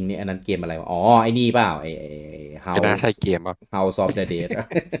3นิ้วยิงนี่อันนั้นเกมอะไรวะไอ้นี่เปล่าไอ้ House น่าใช่เกมป่ะ House of the Dead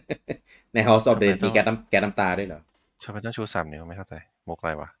ใน House of the Dead มีแก๊สน้ำตาด้วยเหรอทำไมต้องชู3นิ้วไม่เข้าใจมุกอะ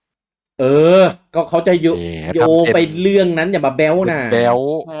ไรวะก็เขาจะโยไปเรื่องนั้นอย่ามาแบ๊วนะแบ๊ว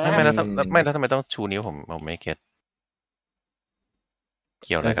ไม่แล้วทำไมต้องชูนิ้วผมไม่เก็ต เ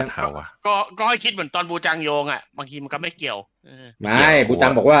กี่ยวอะไรกับเทาอ่ะก็ให้คิดเหมือนตอนบูจังโยงอ่ะบางทีมันก็ไม่เกี่ยวไม่บูจั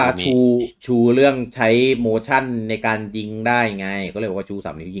งบอกว่าชูเรื่องใช้โมชั่นในการยิงได้ไงก็เลยบอกว่าชู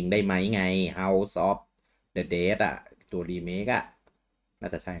3 นิ้วยิงได้ไหมไง House of the Dead อ่ะตัวรีเมคอ่ะน่า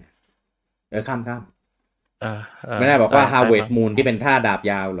จะใช่นะข้ามไม่ได้บอกว่า Harvest Moon ที่เป็นท่าดาบ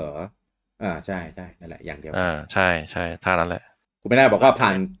ยาวเหรอใช่นั่นแหละอย่างเดียวใช่ท่านั้นแหละกูไม่ได้บอกว่า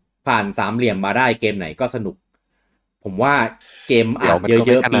ผ่าน3 เหลี่ยมมาได้เกมไหนก็สนุกผมว่าเกมอ่านเ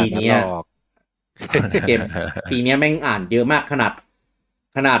ยอะๆปีนี้เกมปีนี้แม่งอ่านเยอะมากข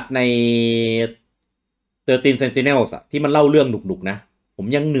นาดใน13 Sentinels อ่ะที่มันเล่าเรื่องหนุกๆนะผม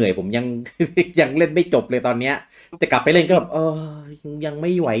ยังเหนื่อยผมยังเล่นไม่จบเลยตอนเนี้ยแต่กลับไปเล่นก็แบบยังไ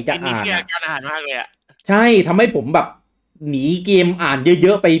ม่ไหวจะอ่านการอ่านมากเลยอ่ะใช่ทำให้ผมแบบหนีเกมอ่านเย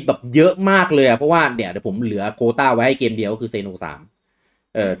อะๆไปแบบเยอะมากเลยอ่ะเพราะว่าเดี๋ยวผมเหลือโควต้าไว้ให้เกมเดียวก็คือเซโน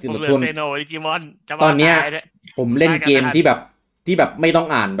3ที่ผมเหลือเซโนดิจิมอนตอนเนี้ยผมเล่นเกมที่แบบไม่ต้อง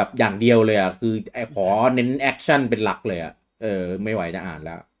อ่านแบบอย่างเดียวเลยอ่ะคือขอเน้นแอคชั่นเป็นหลักเลยอ่ะไม่ไหวจะอ่านแ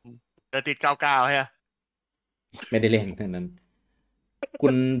ล้วติด99ใช่ไหมไม่ได้เล่นแค่นั้นคุ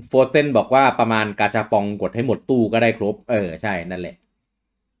ณโฟเซนบอกว่าประมาณกาชาปองกดให้หมดตู้ก็ได้ครบใช่นั่นแหละ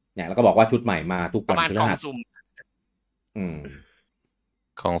เนี่ยแล้วก็บอกว่าชุดใหม่มาทุกวันพฤหัส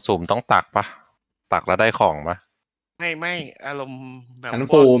ของสุ่มต้องตักปะตักแล้วได้ของปะไม่อารมณ์แบบนั้น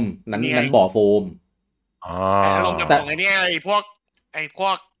โฟมนั้นบ่อโฟมอารมณ์แบบของไอ้นี่ไอ้พว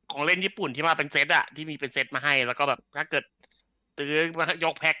กของเล่นญี่ปุ่นที่มาเป็นเซตอะที่มีเป็นเซตมาให้แล้วก็แบบถ้าเกิดซื้อย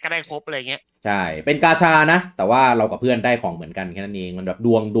กแพ็คก็ได้ครบอะไรเงี้ยใช่เป็นกาชานะแต่ว่าเรากับเพื่อนได้ของเหมือนกันแค่นั้นเองมันแบบด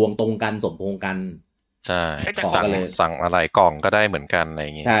วงตรงกันสมพงษ์กันใช่สั่งอะไรกล่องก็ได้เหมือนกันอะไรอ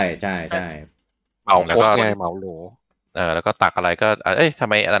ย่างงี้ใช่เหมาแล้วก็เหมาโหลแล้วก็ตักอะไรก็ทำ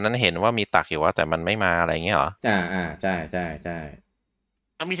ไมอันนั้นเห็นว่ามีตักอยู่ว่าแต่มันไม่มาอะไรอย่างเงี้ยเหรอใช่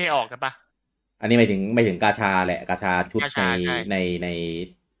ต้องมีเทออกกันปะอันนี้ไม่ถึงกาชาแหละกาชาชุดใน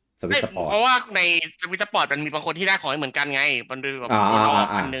สวิตสปอร์ตเพราะว่าในสวิตสปอร์ตมันมีบางคนที่ได้ของเหมือนกันไงมันดูแบบ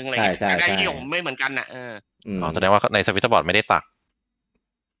อันนึงอะไรได้ที่ผมไม่เหมือนกันน่ะแสดงว่าในสวิตสปอร์ตไม่ได้ตัก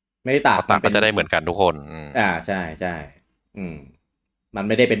ก็จะได้เหมือนกันทุกคนใช่มันไ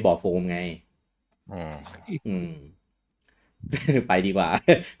ม่ได้เป็นบ่อโฟมไงไปดีกว่า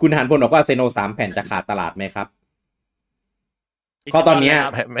คุณหานพลบอกว่าเซโน3 แผ่นจะขาดตลาดไหมครับก็ตอนนี้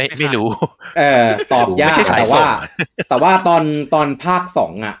ไม่รู้ตอบยากแต่ว่าตอนภาค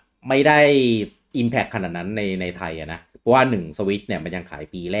2อ่ะไม่ได้ impact ขนาดนั้นในไทยนะเพราะว่า1 Switch เนี่ยมันยังขาย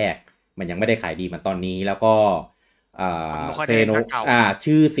ปีแรกมันยังไม่ได้ขายดีเหมือนตอนนี้แล้วก็เซโน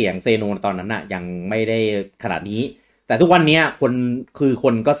ชื่อเสียงเซโนตอนนั้นน่ะยังไม่ได้ขนาดนี้แต่ทุกวันนี้ค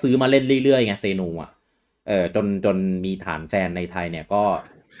นก็ซื้อมาเล่นเรื่อยๆไงเซโนอ่ะจนมีฐานแฟนในไทยเนี่ย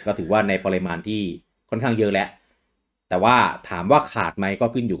ก็ถือว่าในปริมาณที่ค่อนข้างเยอะแล้วแต่ว่าถามว่าขาดไหมก็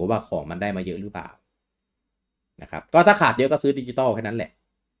ขึ้นอยู่กับว่าของมันได้มาเยอะหรือเปล่านะครับก็ถ้าขาดเยอะก็ซื้อดิจิตอลแค่นั้นแหละ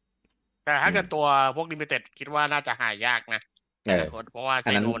แต่ถ้าเกิดตัวพวกลิมิเต็ดคิดว่าน่าจะหายากนะเพราะว่าเซ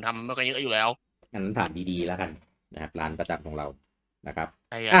โนทำมันก็เยอะอยู่แล้วอันนั้นถามดีๆแล้วกันนะครับร้านประจำของเรานะครับ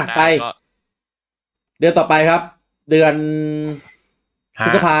ไปเดือนต่อไปครับเดือนพฤ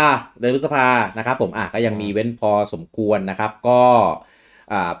ษภานะครับผมก็ยังมีเว้นพอสมควรนะครับก็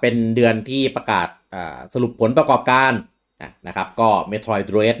เป็นเดือนที่ประกาศสรุปผลประกอบการนะครับก็ Metroid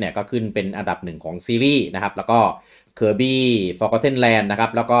Dread เนี่ยก็ขึ้นเป็นอันดับ1ของซีรีส์นะครับแล้วก็ Kirby Forgotten Land นะครั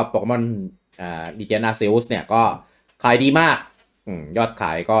บแล้วก็ Pokemon Legends Arceus เนี่ยก็ขายดีมากยอดข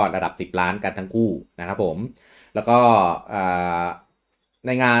ายก็ระดับ10 ล้านกันทั้งคู่นะครับผมแล้วก็ใน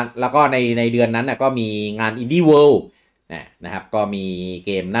งานแล้วก็ในเดือนนั้นก็มีงาน Indie World นะครับก็มีเ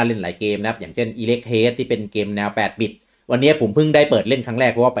กมน่าเล่นหลายเกมนะครับอย่างเช่น Elect Head ที่เป็นเกมแนว8 บิตวันนี้ผมเพิ่งได้เปิดเล่นครั้งแร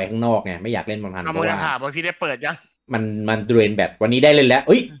กเพราะว่าไปข้างนอกไงไม่อยากเล่นบางทันเพราะว่าบางทีได้เปิดยังมันเดรนแบตวันนี้ได้เล่นแล้ว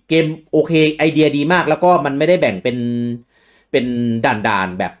เกมโอเคไอเดียดีมากแล้วก็มันไม่ได้แบ่งเป็นด่าน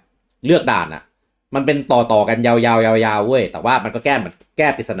แบบเลือกด่านอ่ะมันเป็นต่อกันยาวๆเว้ยแต่ว่ามันก็แก้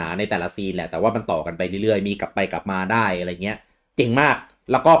ปริศนาในแต่ละซีนแหละแต่ว่ามันต่อกันไปเรื่อยๆมีกลับไปกลับมาได้อะไรเงี้ยเจ๋งมาก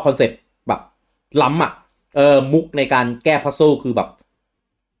แล้วก็คอนเซ็ปต์แบบล้ำมุกในการแก้พัซเซิลคือแบบ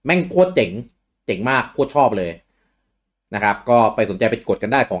แม่งโคตรเจ๋งมากโคตรชอบเลยนะครับก็ไปสนใจไปกดกั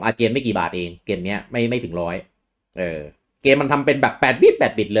นได้ของอาร์เจนไม่กี่บาทเองเกมเนี้ยไม่ถึง100เกมมันทำเป็นแบบ8 บิ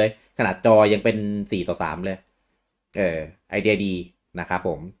ตเลยขนาดจอยังเป็น4:3เลยไอเดียดีนะครับผ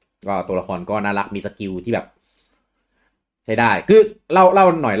มก็ตัวละครก็น่ารักมีสกิลที่แบบใช้ได้คือเล่า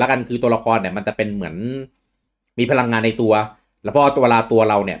หน่อยละกันคือตัวละครเนี่ยมันจะเป็นเหมือนมีพลังงานในตัวแล้วพอเวลาตัว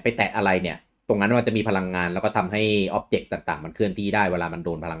เราเนี่ยไปแตะอะไรเนี่ยตรงนั้นมันจะมีพลังงานแล้วก็ทำให้อ็อบเจกต์ต่างๆมันเคลื่อนที่ได้เวลามันโด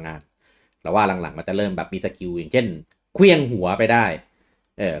นพลังงานแล้วว่าหลังๆมันจะเริ่มแบบมีสกิลอย่างเช่นเคลื่องหัวไปได้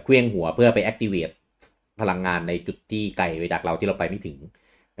เคลื่องหัวเพื่อไป activate พลังงานในจุดที่ไกลไปจากเราที่เราไปไม่ถึง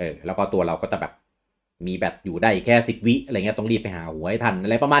แล้วก็ตัวเราก็จะแบบ มีแบตอยู่ได้แค่10 วิอะไรเงี้ยต้องรีบไปหาหัวให้ทันอะ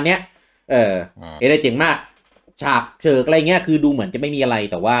ไรประมาณเนี้ยได้เจ๋งมากฉากเชิกอะไรเงี้ยคือดูเหมือนจะไม่มีอะไร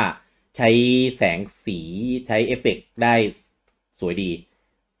แต่ว่าใช้แสงสีใช้เอฟเฟกต์ได้สวยดี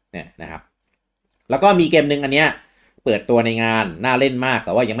เนี่ยนะครับแล้วก็มีเกมหนึ่งอันเนี้ยเปิดตัวในงานน่าเล่นมากแ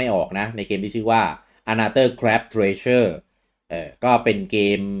ต่ว่ายังไม่ออกนะในเกมที่ชื่อว่า Another Crab Treasure ก็เป็นเก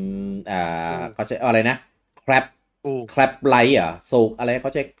มเขาใช้อะไรนะ Crab Light อ่ะ Soul อะไรเข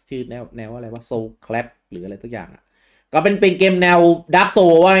าใช้ชื่อแนวอะไรว่า Soul Crab หรืออะไรทุกอย่างอ่ะก็เป็นเกมแนว Dark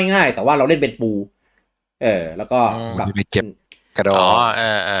Soul ว่าง่ายๆแต่ว่าเราเล่นเป็นปูแล้วก็แบบไปเก็บกระดอง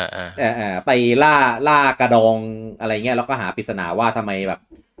ไปล่ากระดองอะไรเงี้ยแล้วก็หาปริศนาว่าทำไมแบบ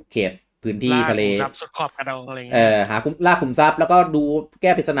เขตพื้นที่ทะเลสุดขอบกระดองอะไรเงี้ยหาล่าขุมทรัพย์แล้วก็ดูแ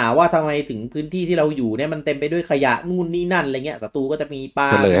ก้ปริศนาว่าทำไมถึงพื้นที่ที่เราอยู่เนี่ยมันเต็มไปด้วยขยะนู่นนี่นั่นอะไรเงี้ยศัตรูก็จะมีปลา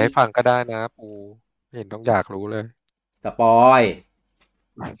เลยให้ฟังก็ได้นะปูเห็นต้องอยากรู้เลยสปอย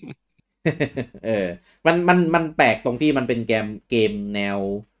มันแปลกตรงที่มันเป็นเกมแนว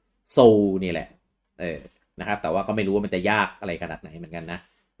โซลนี่แหละนะครับแต่ว่าก็ไม่รู้ว่ามันจะยากอะไรขนาดไหนเหมือนกันนะ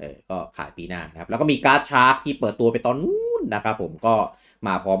ก็ขายปีหน้านะครับแล้วก็มีการ์ดชาร์ปที่เปิดตัวไปตอนนู้นนะครับผมก็ม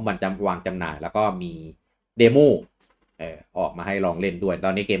าพร้อมวันวางจำหน่ายแล้วก็มีเดโมออกมาให้ลองเล่นด้วยต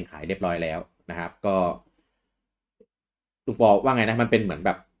อนนี้เกมขายเรียบร้อยแล้วนะครับก็ลุงปอว่าไงนะมันเป็นเหมือนแ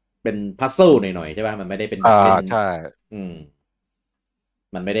บบเป็นพัซเซิลหน่อยๆใช่ป่ะมันไม่ได้เป็นใช่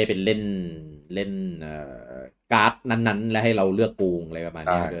มันไม่ได้เป็นเล่นการ์ดนั้นๆแล้วให้เราเลือกปูงอะไรประมาณ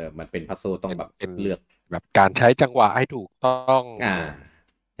นี้มันเป็นพัซเซิลต้องแบบเลือกแบบการใช้จังหวะให้ถูกต้อง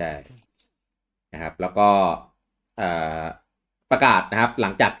ใช่นะครับแล้วก็ประกาศนะครับหลั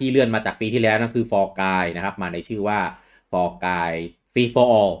งจากที่เลื่อนมาจากปีที่แล้วนั่นคือ For Guy นะครับมาในชื่อว่า For Guy Free for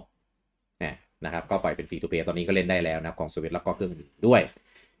All นะครับก็ปล่อยเป็น Free to Play ตอนนี้ก็เล่นได้แล้วนะครับของสวิตแล้วก็เครื่องอื่นด้วย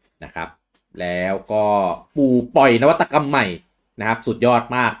นะครับแล้วก็ปูปล่อยนวัตกรรมใหม่นะครับสุดยอด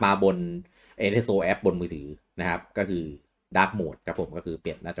มากมาบน NSO App บนมือถือนะครับก็คือ Dark Mode ครับผมก็คือเป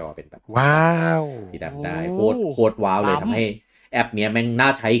ลี่ยนหน้าจอเป็นแบบว้าวที่ดับได้โคตรว้าวเลยทำให้แอปเนี้ยแม่งน่า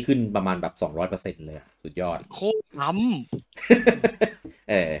ใช้ขึ้นประมาณแบบ 200% เลยสุดยอดโคตรล้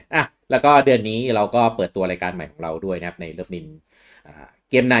ำแล้วก็เดือนนี้เราก็เปิดตัวรายการใหม่ของเราด้วยนะครับในเลิฟนิน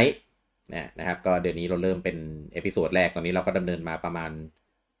เกมไนท์นะครับก็เดือนนี้เราเริ่มเป็นเอพิโซดแรกตอนนี้เราก็ดำเนินมาประมาณ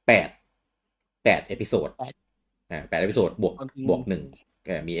8เอพิโซด8เอพิโซดบวก1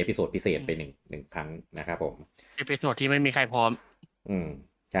มีเอพิโซดพิเศษไป1ครั้งนะครับผมเอพิโซดที่ไม่มีใครพร้อม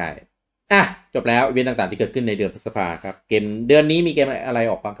ใช่จบแล้วอีเวนต์ต่างๆที่เกิดขึ้นในเดือนพฤษภาครับเกมเดือนนี้มีเกมอะไร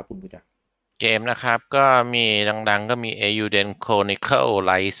ออกบ้างครับคุณผู้จัดเกมนะครับก็มีดังๆก็มี Eiyuden Chronicle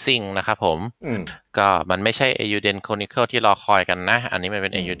Rising นะครับผมก็มันไม่ใช่ Eiyuden Chronicle ที่รอคอยกันนะอันนี้มันเป็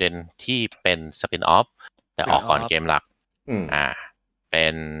น Eiyuden ที่เป็นสปินออฟแต่ออกก่อนเกมหลักเป็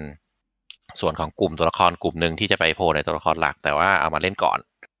นส่วนของกลุ่มตัวละครกลุ่มหนึ่งที่จะไปโผล่ในตัวละครหลักแต่ว่าเอามาเล่นก่อน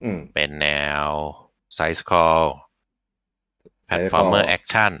เป็นแนว Side Scroll Platformer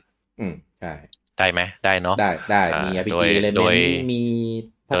Action ใช่ได้ไหมได้เนาะได้มี RPG เลยมี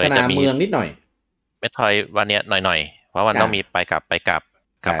พัฒนาเมืองนิดหน่อยเมทรอยวันเนี้ยหน่อยเพราะมันต้องมีไปกลั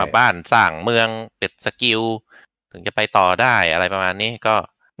บมาบ้านสร้างเมืองเป็ดสกิลถึงจะไปต่อได้อะไรประมาณนี้ก็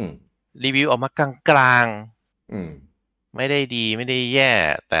รีวิวออกมากลางไม่ได้ดีไม่ได้แย่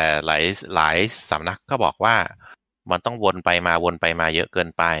แต่หลายสำนักก็บอกว่ามันต้องวนไปมาเยอะเกิน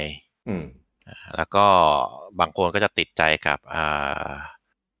ไปแล้วก็บางคนก็จะติดใจกับ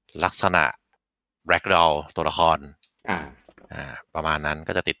ลักษณะRagdoll ตัวละครประมาณนั้น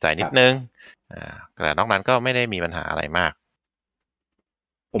ก็จะติดใจนิดนึงแต่นอกนั้นก็ไม่ได้มีปัญหาอะไรมาก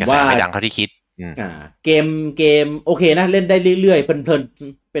ผมว่าไม่ดังเท่าที่คิดเกมโอเคนะเล่นได้เรื่อยๆเพลิน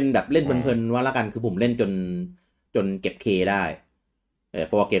ๆเป็นแบบเล่นเพลินๆว่าละกันคือผมเล่นจนเก็บเคได้เ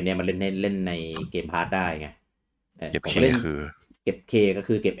พราะว่าเกมเนี้ยมันเล่นในเกมพาร์ทได้ไงเก็บเคคือเก็บเคก็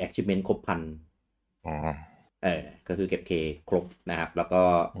คือเก็บ achievement ครบ 1,000ก็คือเก็บเคครบนะครับแล้ว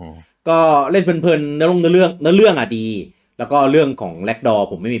ก็เล่นเพลินๆเนื้อเรื่องดีแล้วก็เรื่องของแล็กดอ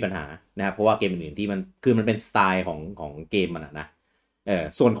ผมไม่มีปัญหานะครับเพราะว่าเกมอื่นๆที่มันเป็นสไตล์ของเกมมันนะ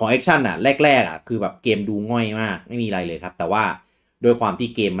ส่วนของแอคชั่นแรกคือแบบเกมดูง่อยมากไม่มีอะไรเลยครับแต่ว่าโดยความที่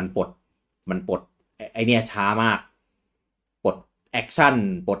เกมมันปลดไอเนี้ยช้ามากปลดแอคชั่น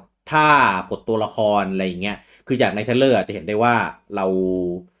ปลดท่าปลดตัวละครอะไรอย่างเงี้ยคือจากในเทรลเลอร์จะเห็นได้ว่าเรา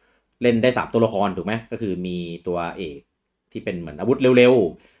เล่นได้3ตัวละครถูกไหมก็คือมีตัวเอกที่เป็นเหมือนอาวุธเร็ว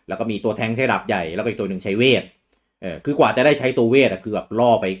ๆแล้วก็มีตัวแทงใช้ดาบใหญ่แล้วก็อีกตัวหนึ่งใช้เวทคือกว่าจะได้ใช้ตัวเวทคือแบบล่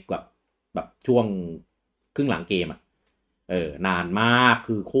อไปแบบช่วงครึ่งหลังเกมนานมาก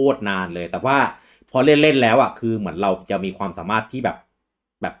คือโคตรนานเลยแต่ว่าพอเล่นแล้วคือเหมือนเราจะมีความสามารถที่แบบ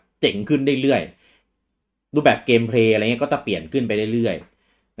เจ๋งขึ้นเรื่อยๆรูปแบบเกมเพลย์อะไรเงี้ยก็จะเปลี่ยนขึ้นไปเรื่อย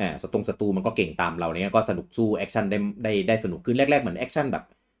ๆศัตรูมันก็เก่งตามเราเนี่ยก็สนุกสู้แอคชั่นได้สนุกขึ้นแรกๆเหมือนแอคชั่นแบบ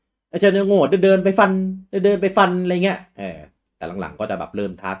ไอ้เจ้าเนื้อโง่เดินไปฟันอะไรเงี้ยแต่หลังๆก็จะแบบเริ่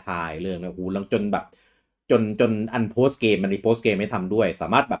มท้าทายเรื่องนะหูแล้วจนแบบจนอันโพสเกมมันรีโพสเกมไม่ทำด้วยสา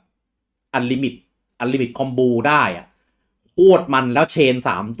มารถแบบอันลิมิตคอมโบได้อะโคตรมันแล้วเชน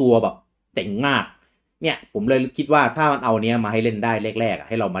3ตัวแบบเจ๋งมากเนี่ยผมเลยคิดว่าถ้ามันเอาเนี้ยมาให้เล่นได้แรกๆใ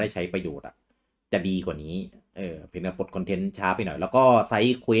ห้เรามาได้ใช้ประโยชน์อะจะดีกว่านี้เพียงแต่ปลดคอนเทนต์ช้าไปหน่อยแล้วก็ไซ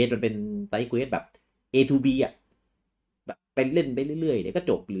ส์เควสมันเป็นไซส์เควสแบบ A to B อ่ะแบบไปเล่นไปเรื่อยๆเดี๋ยวก็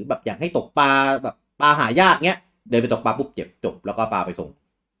จบหรือแบบอยากให้ตกปลาแบบปลาหายากเงี้ยเดินไปตกปลาปุ๊บจบแล้วก็ปลาไปส่ง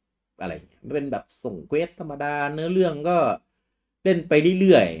อะไรเงี้ยไม่เป็นแบบส่งเควสธรรมดาเนื้อเรื่องก็เล่นไปเ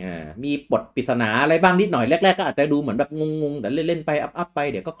รื่อยๆมีบทปริศนาอะไรบ้างนิดหน่อยแรกๆก็อาจจะดูเหมือนแบบงงๆแต่เล่นๆไปอัพไป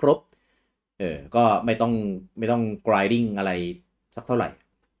เดี๋ยวก็ครบก็ไม่ต้อง grinding อะไรสักเท่าไหร่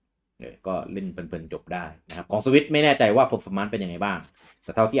ก็เล่นเพลินๆจบได้นะครับของสวิตไม่แน่ใจว่า performance เป็นยังไงบ้างแ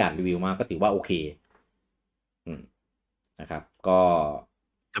ต่เท่าที่อ่านรีวิวมาก็ถือว่าโอเคนะครับก็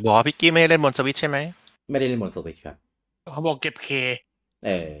จะบอกว่าพี่กี้ไม่ได้เล่นบนสวิตช์ใช่ไหมไม่ได้เล่นบนสวิตช์ครับเขาบอกเก็บเค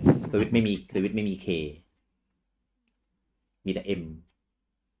สวิตช์ไม่มีเคมีแต่เอ็ม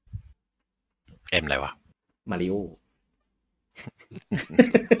อะไรวะมาริโอ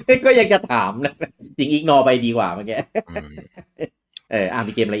ก็ยังจะถามนะจริงอีกนอไปดีกว่าเมื่อกี้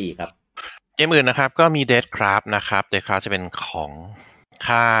มีเกมอะไรอีกครับเกมอื่นนะครับก็มี Deathcraft นะครับ Deathcraft จะเป็นของ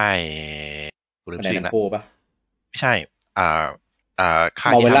ค่ายลืมชื่อละไม่ใช่ค่า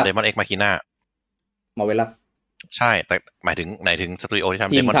ยที่ทำ Demon X Machina มาเวลัสใช่แต่หมายถึงสตูดิโอที่ท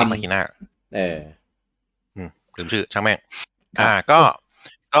ำ Demon X Machina ลืมชื่อช่างแม่ง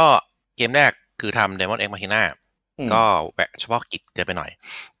ก็เกมแรกคือทำ Demon X Machina ก็แวะเฉพาะกิจเกินไปหน่อย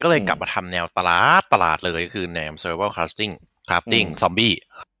ก็เลยกลับมาทแนวตลาดเลยคือแนว Survival Crafting ซอมบี้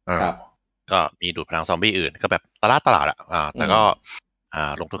ก็มีดูดพลังซอมบี้อื่นก็แบบตลาดแต่ก็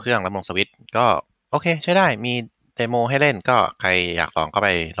ลงทุกเครื่องแล้วลงสวิตช์ก็โอเคใช้ได้มีเดโมให้เล่นก็ใครอยากลองก็ไป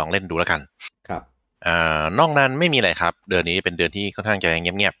ลองเล่นดูแล้วกันครับนอกนั้นไม่มีอะไรครับเดือนนี้เป็นเดือนที่ค่อนข้างจะเ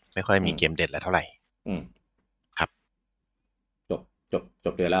งียบๆไม่ค่อยมีเกมเด็ดแล้วเท่าไหร่ครับจ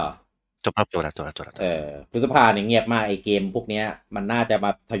บเดือนแล้วจบแล้วพฤษภาเนี่ยเงียบมากไอเกมพวกเนี้ยมันน่าจะม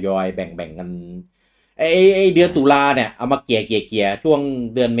าทยอยแบ่งกันไอเดือนตุลาเนี่ยเอามาเกียร์ช่วง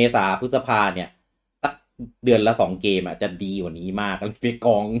เดือนเมษาพฤษภาเนี่ยสักเดือนละ2 เกมอ่ะจะดีกว่านี้มากไปก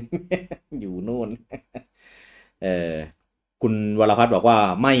อง อยู่นู่นคุณวรพัฒน์บอกว่า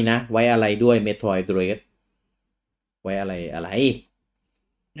ไม่นะไว้อะไรด้วยเมโทรไดเรดไว้อะไร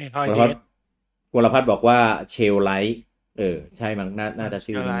วรพัฒน์บอกว่าเชลไลท์ใช่มั้งน่าจะ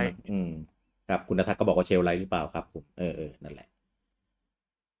ชื่อครับคุณณทัศน์ก็บอกว่าเชลไลท์หรือเปล่าครับผมนั่นแหละ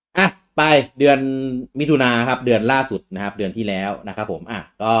ไปเดือนมิถุนาครับเดือนล่าสุดนะครับเดือนที่แล้วนะครับผม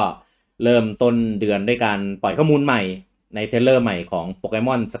ก็เริ่มต้นเดือนด้วยการปล่อยข้อมูลใหม่ในเทรลเลอร์ใหม่ของโปเกม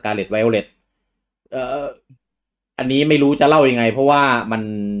อนสกาเลตไวโอเลตอันนี้ไม่รู้จะเล่ายังไงเพราะว่า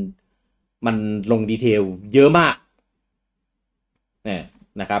มันลงดีเทลเยอะมาก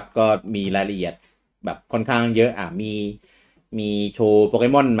นะครับก็มีรายละเอียดแบบค่อนข้างเยอะมีโชว์โปเก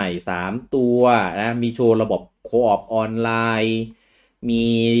มอนใหม่3ตัวนะมีโชว์ระบบโคออปออนไลน์มี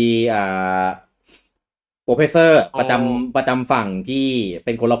โปรเฟสเซอร์ประจำฝั่งที่เ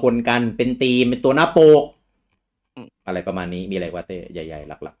ป็นคนละคนกันเป็นทีมเป็นตัวหน้าโปกอะไรประมาณนี้มีอะไรวะเต้ใหญ่ๆ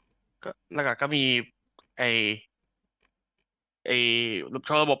หลักๆก็หลักๆก็มีไอโ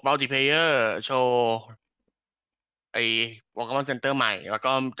ชว์ระบบมัลติเพลเยอร์โชว์โปเกมอนเซ็นเตอร์ใหม่แล้ว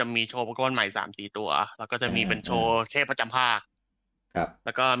ก็จะมีโชว์โปเกมอนใหม่ 3-4 ตัวแล้วก็จะมีเป็นโชว์เทพประจำภาคครับแ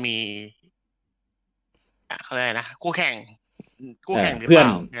ล้วก็มีเขาเรียกนะคู่แข่งหรือเปล่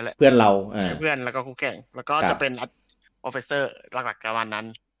าเพื่อนเราเพื่อนแล้วก็คู่แข่งแล้วก็จะเป็นโปรเฟสเซอร์หลักๆประมาณนั้น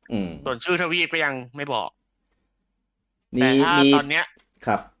ส่วนชื่อทวีปก็ยังไม่บอกแต่ถ้าตอนเนี้ยค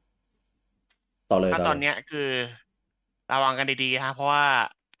รับต่อเลยถ้าตอนเนี้ยคือระวังกันดีๆฮะเพราะว่า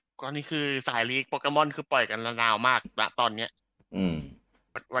ตอนนี้คือสายลีกโปเกมอนคือปล่อยกันระนาวมากณตอนเนี้ย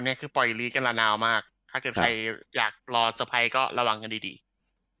วันนี้คือปล่อยลีกกันระนาวมากถ้าเกิดใครอยากรอเซอร์ไพรส์ก็ระวังกันดี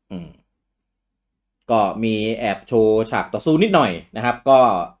ๆก็มีแอบโชว์ฉากต่อสู้นิดหน่อยนะครับก็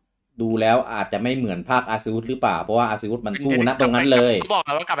ดูแล้วอาจจะไม่เหมือนภาคอาร์ซิวุธหรือเปล่าเพราะว่าอาร์ซิวุธมันสู้ณตรงนั้นเลยเขาบอกแ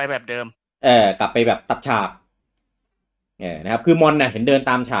ล้วว่ากลับไปแบบเดิมกลับไปแบบตัดฉากนะครับคือมอนน่ะเห็นเดิน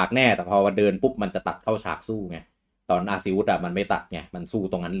ตามฉากแน่แต่พอเดินปุ๊บมันจะตัดเข้าฉากสู้ไงตอนอาร์ซิวุธมันไม่ตัดไงมันสู้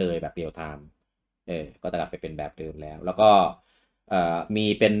ตรงนั้นเลยแบบเรียลไทม์ก็จะกลับไปเป็นแบบเดิมแล้วก็มี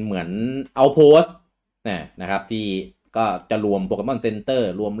เป็นเหมือนเอาโพสนะครับที่ก็จะรวมโปเกมอนเซ็นเตอร์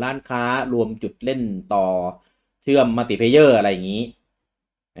รวมร้านค้ารวมจุดเล่นต่อเชื่อมมัลติเพลเยอร์อะไรอย่างนี้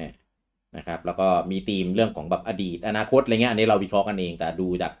นะครับแล้วก็มีธีมเรื่องของแบบอดีตอนาคตอะไรเงี้ยอันนี้เราวิเคราะห์กันเองแต่ดู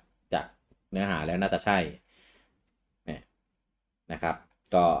จากเนื้อหาแล้วน่าจะใช่นะครับ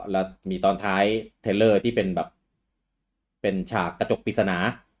ก็แล้วมีตอนท้ายเทเลอร์ที่เป็นแบบเป็นฉากกระจกปริศนา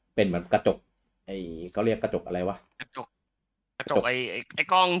เป็นเหมือนกระจกเขาเรียกกระจกอะไรวะกระจกไอ้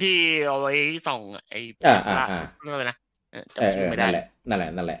กล้องที่เอาไว้ส่องไอ้เรื่องอะไรนะจำชื่อไม่ได้นั่นแ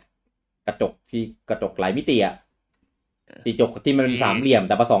หละกระจกหลายมิติอ่ะกระจกที่มันเป็นสามเหลี่ยมแ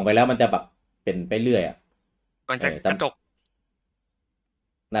ต่พอส่องไปแล้วมันจะแบบเป็นไปเรื่อยอ่ะมันจะกระจก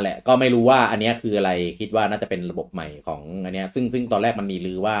นั่นแหละก็ไม่รู้ว่าอันนี้คืออะไรคิดว่าน่าจะเป็นระบบใหม่ของอันเนี้ยซึ่งตอนแรกมันมี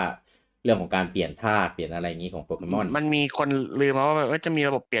ลือว่าเรื่องของการเปลี่ยนธาตุเปลี่ยนอะไรอย่างนี้ของโปเกมอนมันมีคนลือมาว่าจะมี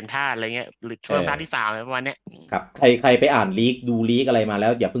ระบบเปลี่ยนธาตุอะไรเงี้ยหรือช่วงธาตุที่3อะไรประมาณเนี้ยครับใครไปอ่านลีกดูลีกอะไรมาแล้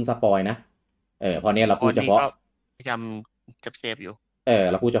วอย่าเพิ่งสปอยนะพอเนี้ยเราพูดเฉพาะจำเซฟอยู่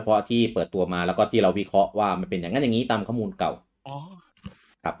เราพูดเฉพาะที่เปิดตัวมาแล้วก็ที่เราวิเคราะห์ว่ามันเป็นอย่างนั้นอย่างนี้ตามข้อมูลเก่าอ๋อ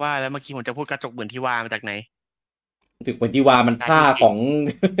ครับว่าแล้วเมื่อกี้ผมจะพูดกระจกเหมือนที่ว่ามาจากไหนถึงเหมือนที่ว่ามันท่าของ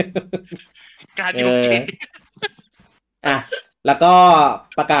การยูกิแล้วก็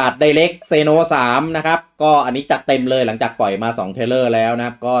ประกาศ Direct Xeno 3นะครับก็อันนี้จัดเต็มเลยหลังจากปล่อยมา2เทรลเลอร์แล้วนะค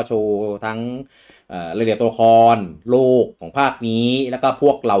รับก็โชว์ทั้งรายละเอียดตัวละครโลกของภาคนี้แล้วก็พ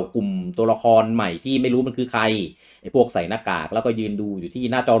วกเหล่ากลุ่มตัวละครใหม่ที่ไม่รู้มันคือใครไอ้พวกใส่หน้ากากแล้วก็ยืนดูอยู่ที่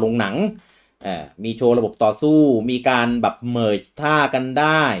หน้าจอโรงหนังมีโชว์ระบบต่อสู้มีการแบบเมิร์จท่ากันไ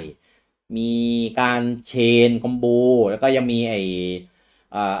ด้มีการเชนคอมโบแล้วก็ยังมี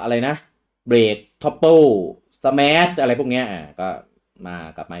อะไรนะเบรกท็อปเปิลสแมชอะไรพวกนี้ก็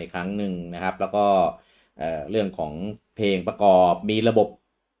กลับมาอีกครั้งหนึ่งนะครับแล้วก็เรื่องของเพลงประกอบมีระบบ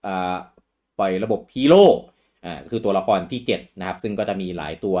ปล่อยระบบฮีโร่คือตัวละครที่7นะครับซึ่งก็จะมีหลา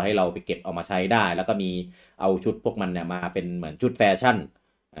ยตัวให้เราไปเก็บเอามาใช้ได้แล้วก็มีเอาชุดพวกมันเนี่ยมาเป็นเหมือนชุดแฟชั่น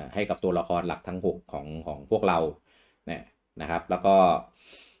ให้กับตัวละครหลักทั้ง6ของพวกเราเนี่ยนะครับแล้วก็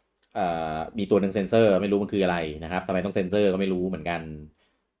มีตัวหนึ่งเซนเซอร์ไม่รู้มันคืออะไรนะครับทำไมต้องเซนเซอร์ก็ไม่รู้เหมือนกัน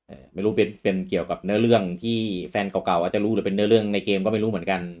ไม่รู้เป็นเกี่ยวกับเนื้อเรื่องที่แฟนเก่าๆอาจจะรู้หรือเป็นเนื้อเรื่องในเกมก็ไม่รู้เหมือน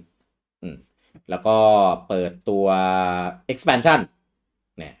กันแล้วก็เปิดตัว expansion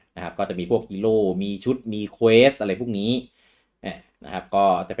เนี่ยนะครับก็จะมีพวกฮีโร่มีชุดมีเควสอะไรพวกนี้นะครับก็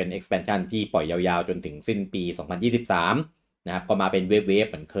จะเป็น expansion ที่ปล่อยยาวๆจนถึงสิ้นปี2023นะครับก็มาเป็นเวฟ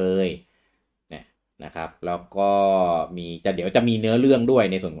เหมือนเคยนะครับแล้วก็เดี๋ยวจะมีเนื้อเรื่องด้วย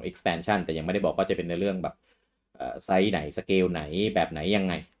ในส่วนของ expansion แต่ยังไม่ได้บอกว่าจะเป็นเนื้อเรื่องแบบไซส์ไหนสเกลไหนแบบไหนยัง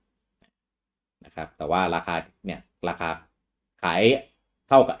ไงนะครับแต่ว่าราคาขาย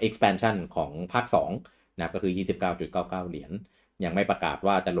เท่ากับ expansion ของภาค2นะก็คือ 29.99 เหรียญยังไม่ประกาศ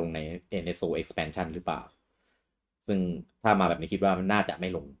ว่าจะลงใน NSO expansion หรือเปล่าซึ่งถ้ามาแบบนี้คิดว่ามันน่าจะไม่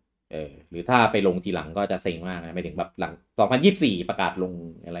ลงหรือถ้าไปลงทีหลังก็จะเซ็งมากนะไม่ถึงแบบหลัง2024ประกาศลง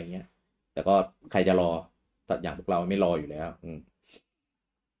อะไรเงี้ยแต่ก็ใครจะรออย่างพวกเราไม่รออยู่แล้ว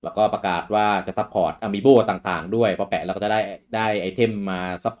แล้วก็ประกาศว่าจะซัพพอร์ตอะมิโบต่างๆด้วยพอแปะแล้วก็จะได้ไอเทมมา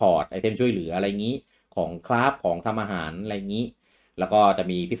ซัพพอร์ตไอเทมช่วยเหลืออะไรงี้ของคราฟของทำอาหารอะไรงี้แล้วก็จะ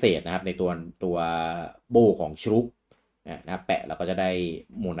มีพิเศษนะครับในตัวโบของชรุกนะแปะแล้วก็จะได้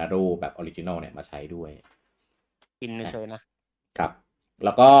โมนาโดแบบออริจินอลเนี่ยมาใช้ด้วยกินเฉยๆนะครับแ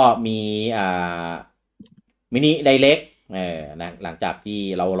ล้วก็มีมินิไดเรกนะหลังจากที่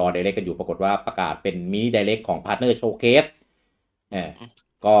เรารอไดเรกกันอยู่ปรากฏว่าประกาศเป็นมินิไดเรกของพาร์ทเนอร์โชว์เคส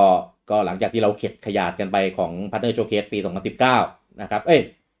ก็หลังจากที่เราเข็ดขยาดกันไปของ Partner Showcase ปี 2019 นะครับ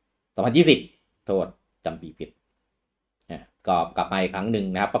2020 โทษจำปีผิดก็กลับมาอีกครั้งหนึ่ง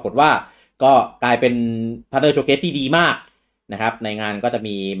นะครับปรากฏว่าก็กลายเป็น Partner Showcase ที่ดีมากนะครับในงานก็จะ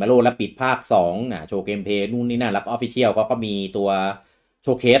มีมาโลและปิดภาค2โชว์เกมเพลย์นู่นนี่นั่นแล้วก็ Official ก็มีตัวโช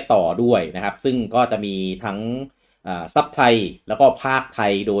ว์เคสต่อด้วยนะครับซึ่งก็จะมีทั้งซับไทยแล้วก็ภาคไท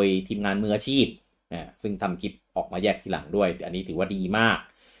ยโดยทีมงานมืออาชีพซึ่งทำคลิปออกมาแยกทีหลังด้วยอันนี้ถือว่าดีมาก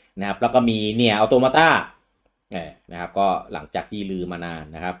นะครับแล้วก็มีเนี่ยอัลโตมาต้านะครับก็หลังจากที่ลือมานาน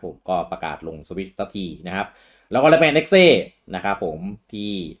นะครับผมก็ประกาศลงสวิตช์สักทีนะครับแล้วก็แลแมนเน็กเซ่นะครับผม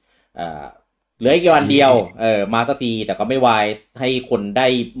ที่เหลืออีกวันเดียวมาสักทีแต่ก็ไม่วายให้คนได้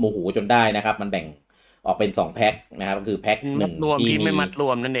โมโหจนได้นะครับมันแบ่งออกเป็น2แพ็คนะครับก็คือแพ็ค1ที่ไม่มัดร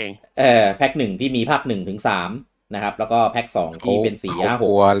วมนั่นเองแพ็ค1ที่มีภาค1ถึง3นะครับแล้วก็แพ็ค2ที่เป็น4 5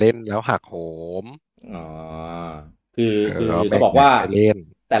 6เล่นแล้วหักโหมคือเขาบอกว่า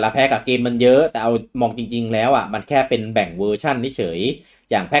แต่ละแพ็คเกมมันเยอะแต่เอามองจริงๆแล้วมันแค่เป็นแบ่งเวอร์ชันเฉย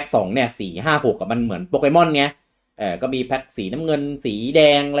อย่างแพ็ค2เนี่ย4 5 6มันเหมือนโปเกมอนไงก็มีแพ็คสีน้ำเงินสีแด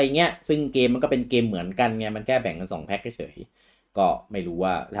งอะไรเงี้ยซึ่งเกมมันก็เป็นเกมเหมือนกันไงมันแค่แบ่งกัน2แพ็คเฉยก็ไม่รู้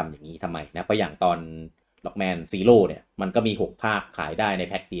ว่าทำอย่างนี้ทำไมนะเพราะอย่างตอนล็อกแมนซีโร่เนี่ยมันก็มี6ภาคขายได้ใน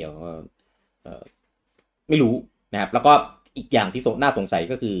แพ็คเดียวไม่รู้นะครับแล้วก็อีกอย่างที่น่าสงสัย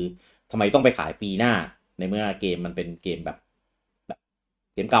ก็คือทำไมต้องไปขายปีหน้าในเมื่อเกมมันเป็นเกมแบบ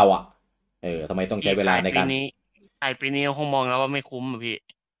เกมเก่าทำไมต้องใช้เวลาในการขายปีนี้คงมองแล้วว่าไม่คุ้มพี่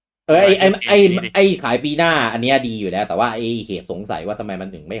ไอ้ขายปีหน้าอันนี้ดีอยู่แล้วแต่ว่าไอ้เหตุสงสัยว่าทำไมมัน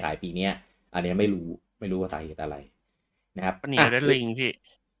ถึงไม่ขายปีนี้อันนี้ไม่รู้ว่าสาเหตุอะไรนะครับหนีได้ลิงพี่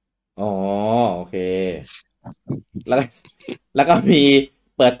อ๋อโอเคแล้วแล้วก็มี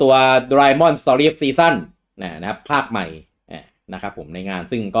เปิดตัว Doraemon Story of Season นะครับภาคใหม่นะครับผมในงาน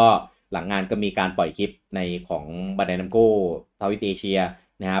ซึ่งก็หลังงานก็มีการปล่อยคลิปในของบันไดนัมโก้เซาท์อีสต์เอเชีย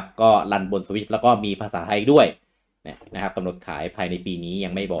นะครับก็รันบนสวิตช์แล้วก็มีภาษาไทยด้วยนะครับกำหนดขายภายในปีนี้ยั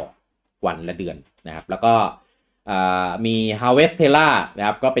งไม่บอกวันและเดือนนะครับแล้วก็มี Harvestella นะค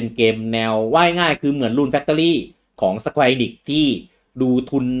รับก็เป็นเกมแนวว่ายง่ายคือเหมือน Rune Factory ของ Square Enix ที่ดู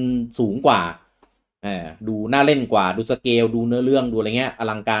ทุนสูงกว่าดูน่าเล่นกว่าดูสเกลดูเนื้อเรื่องดูอะไรเงี้ยอ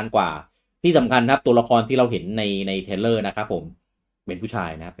ลังการกว่าที่สำคัญครับตัวละครที่เราเห็นในเทรลเลอร์นะครับผมเป็นผู้ชาย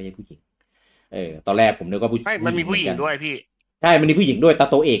นะครับไม่ใช่ผู้หญิงตอนแรกผมนึกว่ามันมีผู้หญิงด้วยพี่ใช่มันมีผู้หญิงด้วยแต่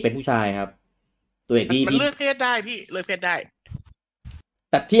ตัวเอกเป็นผู้ชายครับตัวเอกที่มันเลือกเพศได้พี่เลือกเพศได้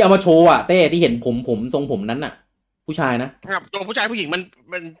แต่ที่เอามาโชว์อ่ะเต้ที่เห็นผมทรงผมนั้นน่ะผู้ชายนะครับตัวผู้ชายผู้หญิง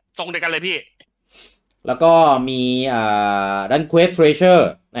มันทรงเดียวกันเลยพี่แล้วก็มีDragon Quest Treasure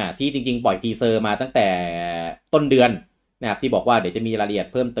ที่จริงๆปล่อยทีเซอร์มาตั้งแต่ต้นเดือนนะครับที่บอกว่าเดี๋ยวจะมีรายละเอียด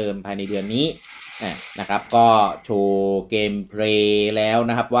เพิ่มเติมภายในเดือนนี้นะครับก็โชว์เกมเพลย์แล้ว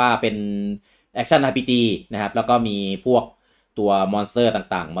นะครับว่าเป็นแอคชั่น RPG นะครับแล้วก็มีพวกตัวมอนสเตอร์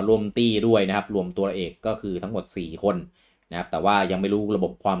ต่างๆมาร่วมตี้ด้วยนะครับรวมตัวเอกก็คือทั้งหมด4คนนะครับแต่ว่ายังไม่รู้ระบ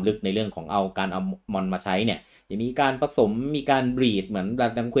บความลึกในเรื่องของการเอามอนมาใช้เนี่ยจะมีการผสมมีการบรีดเหมือน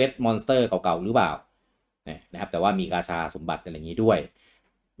Dragon Quest Monster เก่าๆหรือเปล่านะครับแต่ว่ามีกาชาสมบัติอะไรอย่างนี้ด้วย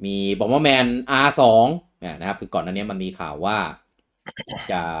มีบอมเบอร์แมน R2 นะครับคือก่อนหน้านี้มันมีข่าวว่า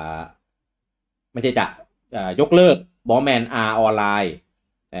จะไม่ใช่จะยกเลิกบอมเบอร์แมน R ออนไลน์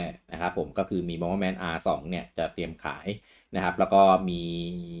นะครับผมก็คือมีบอมเบอร์แมน R2 เนี่ยจะเตรียมขายนะครับแล้วก็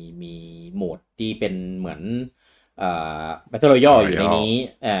มีโหมดที่เป็นเหมือนBattle Royale อยู่ในนี้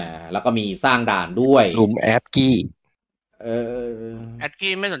แล้วก็มีสร้างด่านด้วยลุมแอดกี้แอด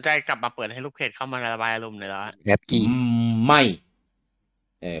กี้ไม่สนใจกลับมาเปิดให้ลูกเพจเข้ามาระบายอารมณ์เลยแล้วแอดกี้ไม่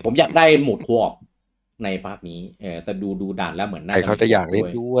ผมอยากได้โหมดโคออปในภาคนี้แต่ดูด่านแล้วเหมือนน่าจะเขาจะอยากเล่น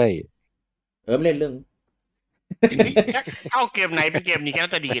ด้วยไม่เล่นเรื่องเข้าเกมไหนเป็นเกมนี้ก็น่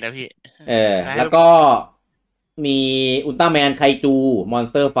าจะดีนะพี่แล้วก็มีอุลตร้าแมนไคจูมอน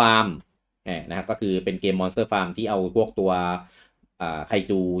สเตอร์ฟาร์มนะครับก็คือเป็นเกมมอนสเตอร์ฟาร์มที่เอาพวกตัวไค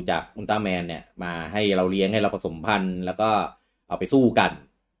จูจากอุลตร้าแมนเนี่ยมาให้เราเลี้ยงให้เราผสมพันธุ์แล้วก็เอาไปสู้กัน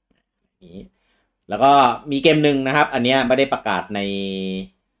นี้แล้วก็มีเกมหนึ่งนะครับอันนี้ไม่ได้ประกาศใน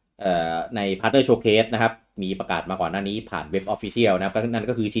Partner Showcase นะครับมีประกาศมาก่อนหน้านี้ผ่านเว็บ Official นะครับนั่น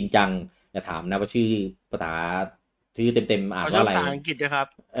ก็คือชินจังจะถามนะว่าชื่อภาษาชื่อเต็มๆอ่านว่าอะไรภาษาอังกฤษนะครับ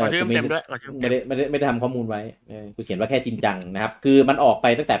ชื่อเต็มด้วยไม่ได้ทำข้อมูลไว้กูเขียนว่าแค่ชินจังนะครับคือมันออกไป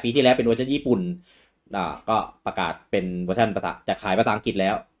ตั้งแต่ปีที่แล้วเป็นเวอร์ชันญี่ปุ่นก็ประกาศเป็นเวอร์ชันภาษาจะขายภาษาอังกฤษแล้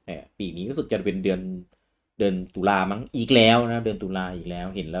วปีนี้รู้สึกจะเป็นเดือนตุลามั้งอีกแล้วนะเดือนตุลาอีกแล้ว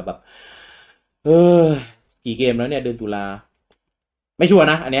เห็นแล้วแบบกี่เกมแล้วเนี่ยเดือนตุลาไม่ชัวร์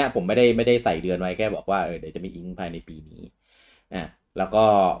นะอันเนี้ยผมไม่ได้ใส่เดือนไว้แค่บอกว่าเดี๋ยวจะมีอิงภายในปีนี้แล้วก็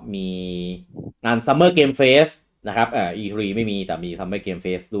มีงาน Summer Game Fest นะครับE3 ไม่มีแต่มี Summer Game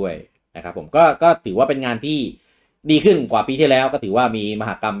Fest ด้วยนะครับผมก็ถือว่าเป็นงานที่ดีขึ้นกว่าปีที่แล้วก็ถือว่ามีม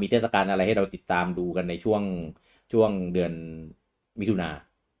หกรรมมีเทศกาลอะไรให้เราติดตามดูกันในช่วงเดือนมิถุนาย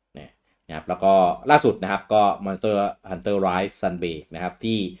นนะครับแล้วก็ล่าสุดนะครับก็ Monster Hunter Rise Sunbreak นะครับ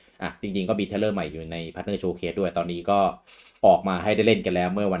ที่จริงๆก็มีเทรลเลอร์ใหม่อยู่ใน Partner Showcase ด้วยตอนนี้ก็ออกมาให้ได้เล่นกันแล้ว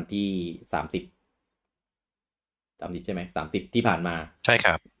เมื่อวันที่30ใช่ไหม30ที่ผ่านมาใช่ค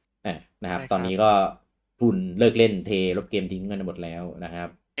รับนะครับตอนนี้ก็ทุนเลิกเล่นเทลบเกมทิ้งกันหมดแล้วนะครับ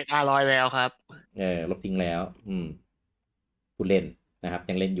500แล้วครับลบทิ้งแล้วผู้เล่นนะครับ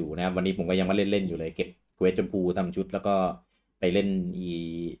ยังเล่นอยู่นะครับวันนี้ผมก็ยังมาเล่นอยู่เลยเก็บเควสชมพูทำชุดแล้วก็ไปเล่น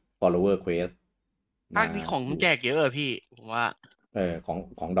follower quest ภาคนี้ของแจกเยอะพี่ผมว่า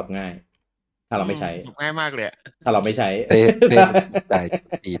ของดรอปง่ายถ้าเราไม่ใช้ง่ายมากเลยถ้าเราไม่ใช้ได้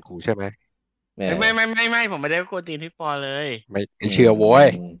ตีกูใช่ไหมไม่ผมไม่ได้กวนตีนพี่ปอเลยไม่เชื่อโว้ย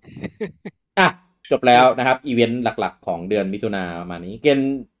จบแล้วนะครับอีเวนต์หลักๆของเดือนมิถุนามานี้เกม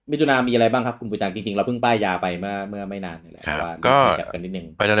มิถุนามีอะไรบ้างครับคุณปูจังจริงๆเราเพิ่งป้ายยาไปเมื่อไม่นานนี่แหละว่าก็กันนิดนึง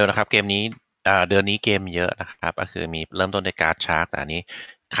ไปเร็วๆนะครับเกมนี้เดือนนี้เกมเยอะนะครับก็คือมีเริ่มต้นด้วยการ์ดชาร์กแต่อันนี้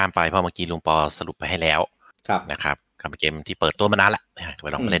ข้ามไปเพราะเมื่อกี้ลุงปอสรุปไปให้แล้วนะครับกับเกมที่เปิดตัวมานานละไป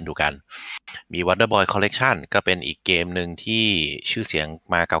ลองมาเล่นดูกันมี Wonder Boy Collection ก็เป็นอีกเกมหนึ่งที่ชื่อเสียง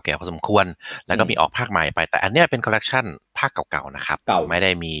มาเก่าแก่พอสมควรแล้วก็มีออกภาคใหม่ไปแต่อันเนี้ยเป็นคอลเลกชันภาคเก่าๆนะครับไม่ไ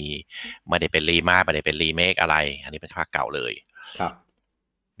ด้เป็นรีมาไม่ได้เป็นรีเมคอะไรอันนี้เป็นภาคเก่าเลยครับ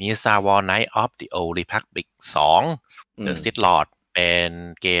มี Star Wars Knights of the Old Republic 2 The Sith Lord เป็น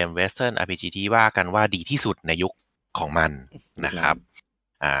เกม Western RPG ที่ว่ากันว่าดีที่สุดในยุคของมันนะครับ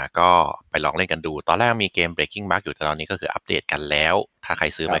ก็ไปลองเล่นกันดูตอนแรกมีเกม Breaking Bug อยู่แต่ตอนนี้ก็คืออัปเดตกันแล้วถ้าใคร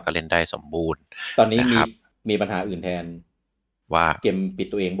ซื้อไปก็เล่นได้สมบูรณ์ตอนนี้มีปัญหาอื่นแทน ว่าเกมปิด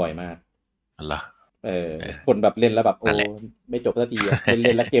ตัวเองบ่อยมากเหรอคนแบบเล่นแล้วแบบโอ้ไม่จบสักทีเ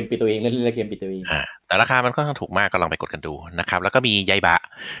ล่นแล้วเกมปิดตัวเองเล่นแล้วเกมปิดตัวเองแต่ราคามันค่อนข้างถูกมากก็ลองไปกดกันดูนะครับแล้วก็มีไยบะ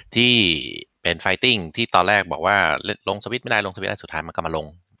ที่เป็นไฟติ้งที่ตอนแรกบอกว่าลงสวิตไม่ได้สุดท้ายมันก็มาลง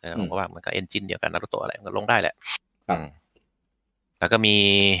เพราะว่ามันก็เอนจินเดียวกันนารูโตะอะไรมันก็ลงได้แหละแล้วก็มี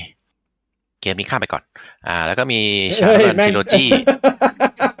เกมนี้ข้ามไปก่อนแล้วก็มี Shadowrun Trilogy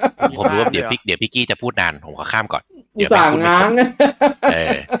ผมรู้ว่าเดี๋ยวพี่กี้จะพูดนานผมขอข้ามก่อนเดี๋ยวสั่งง้าง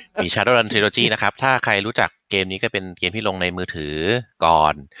มี Shadowrun Trilogy นะครับถ้าใครรู้จักเกมนี้ก็เป็นเกมที่ลงในมือถือก่อ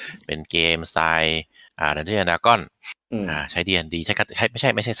นเป็นเกมสไตล์Dungeons & Dragons ใช้ D&D ใช้ไ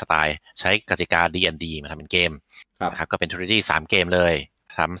ม่ใช่สไตล์ใช้กติกา D&D มาทำเป็นเกมนะครับก็เป็น Trilogy 3 เกมเลย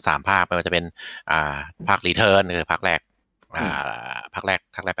ทำ3 ภาคไม่ว่าจะเป็นภาค Return คือภาคแรก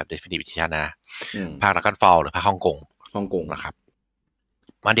แบบ Definitive Edition นะภาค Dragonfall หรือภาคฮ่องกงนะครับ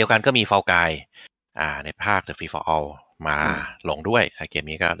วันเดียวกันก็มี Fall Guys ในภาค The Free for All มาลงด้วยเกม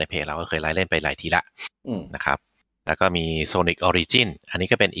นี้ก็ในเพจเราก็เคยไลฟ์เล่นไปหลายทีละนะครับแล้วก็มี Sonic Origin อันนี้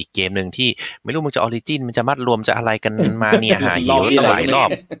ก็เป็นอีกเกมหนึ่งที่ไม่รู้มึงจะ Origin มันจะมัดรวมจะอะไรกันมาเนี่ยหาหิวตั้งหลายรอบ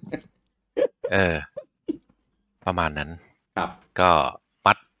ประมาณนั้นครับก็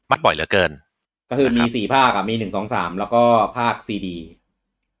มัดบ่อยเหลือเกินก็คือมี4 ภาคมี1 2 3แล้วก็ภาค CD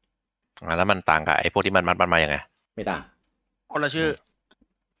แล้วมันต่างกับไอ้พวกที่มันมัดมายังไงไม่ต่างคนละชื่อ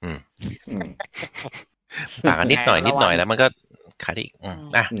ต่างกันนิดหน่อยแล้วมันก็ขายได้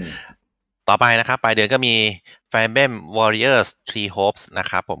ต่อไปนะครับปลายเดือนก็มี Fire Emblem Warriors Three Hopes นะ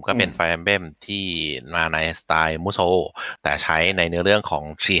ครับผมก็เป็น Fire Emblem ที่มาในสไตล์มุโซแต่ใช้ในเนื้อเรื่องของ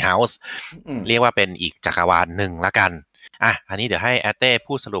Tree House เรียกว่าเป็นอีกจักรวาลหนึ่งละกันอันนี้เดี๋ยวให้แอตเต้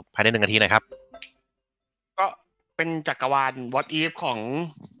พูดสรุปภายใน1 นาทีหน่อยครับก็เป็นจักรวาล What If ของ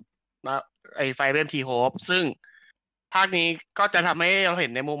ไอ้ Fire Emblem Three Hopes ซึ่งภาคนี้ก็จะทำให้เราเห็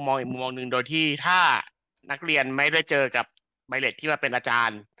นในมุมมองอีกมุมมองหนึ่งโดยที่ถ้านักเรียนไม่ได้เจอกับไบเลตที่มาเป็นอาจาร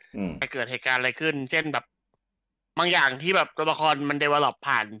ย์จะเกิดเหตุการณ์อะไรขึ้นเช่นแบบบางอย่างที่แบบตัวละครมันเดเวลลอป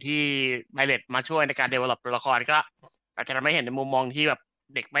ผ่านที่ไบเลตมาช่วยในการเดเวลลอปตัวละครก็อาจจะทำให้เห็นในมุมมองที่แบบ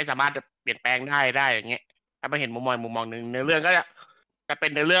เด็กไม่สามารถเปลี่ยนแปลงได้อย่างเงี้ยถ้าไม่เห็นมุมมองหนึ่งในเรื่องก็จะเป็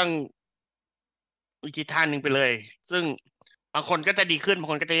นในเรื่องอีกทิศทางหนึ่งไปเลยซึ่งบางคนก็จะดีขึ้นบาง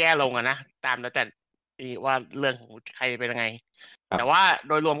คนก็จะแย่ลงนะตามแล้วแต่ว่าเรื่องของใครเป็นยังไงแต่ว่าโ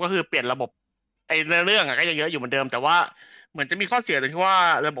ดยรวมก็คือเปลี่ยนระบบไอ้เรื่องก็ยังเยอะอยู่เหมือนเดิมแต่ว่าเหมือนจะมีข้อเสียตรงที่ว่า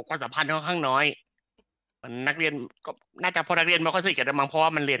ระบบความสัมพันธ์ค่อนข้างน้อยมันนักเรียนก็น่าจะพอนักเรียนไม่ค่อยสนิทกันมั้งเพราะว่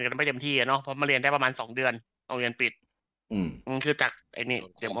ามันเรียนกันไม่เต็มที่เนาะเพราะมันเรียนได้ประมาณ2 เดือนโรงเรียนปิดคือจากไอ้นี่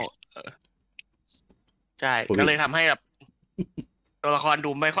เดี๋ยวใช่ก็เลยทำให้แบบตัวละครดู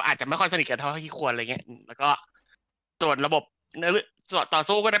ไม่อาจจะไม่ค่อยสนิทกันเท่าที่ควรอะไรเงี้ยแล้วก็ส่วนระบบต่อ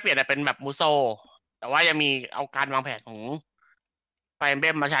สู้ก็ได้เปลี่ยนเป็นแบบมูโซแต่ว่ายังมีเอาการวางแผนของไฟเบ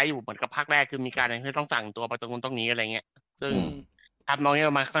มมาใช้อยู่เหมือนกับภาคแรกคือมีการที่ต้องสั่งตัวไปตรงนู้นตรงนี้อะไรเงี้ยซึ่งทำตรงนี้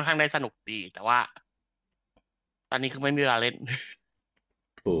มาค่อนข้างได้สนุกดีแต่ว่าตอนนี้คือไม่มีเวลาเล่น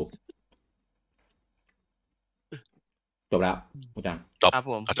ถูกจบแล้วคุณจังจบผ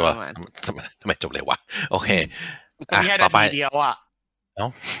มจบแล้วทำไมจบเลยวะโอเคต่อไปเดียว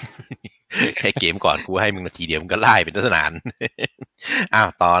แค่เกมก่อนกูให้มึงนาทีเดียวมึงก็ไล่เป็นลักษณะ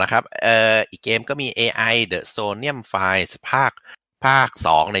ต่อนะครับอีกเกมก็มี AI The Sonium Files ภาค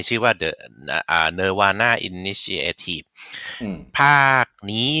2ในชื่อว่า The Nirvana Initiative ภาค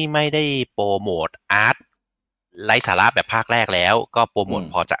นี้ไม่ได้โปรโมทอาร์ตไร้สาระแบบภาคแรกแล้วก็โปรโมท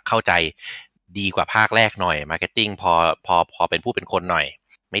พอจะเข้าใจดีกว่าภาคแรกหน่อยมาร์เก็ตติ้งพอเป็นผู้เป็นคนหน่อย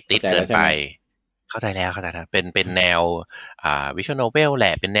ไม่ติดเกินไปเข้าใจแล้วเป็นแนววิชวลโนเวลแหล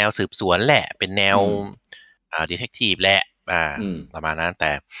ะเป็นแนวสืบสวนแหละเป็นแนวดีเทคทีฟแหละประมาณนั้นแ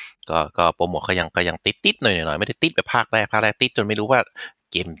ต่ก็โปรโมทก็ยังติดหน่อยไม่ได้ติดแบบภาคแรกติดจนไม่รู้ว่า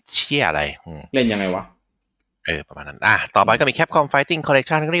เกมเชี่ยอะไรเล่นยังไงวะประมาณนั้นต่อไปก็มี Capcom Fighting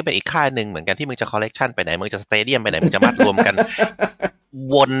Collection ก็เรียกเป็นอีกค่ายหนึ่งเหมือนกันที่มึงจะ Collection ไปไหนมึงจะ Stadium ไปไหนมึงจะมัดรวมกัน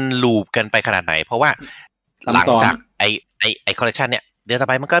วนลูปกันไปขนาดไหนเพราะว่าหลังจากไอ Collection เนี่ยเดือนต่อ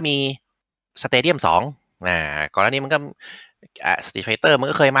ไปมันก็มี Stadium 2ก่อนหน้านี้มันก็Street Fighter มัน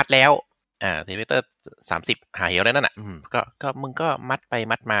ก็เคยมัดแล้วStreet Fighter 30หาเหวได้นั่นน่ะก็มึงก็มัดไป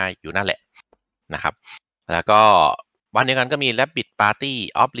มัดมาอยู่นั่นแหละนะครับแล้วก็วันเดียวกันก็มี Rabbit Party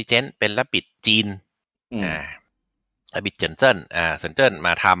of Legend เป็น Rabbit จีนRabbit เซินม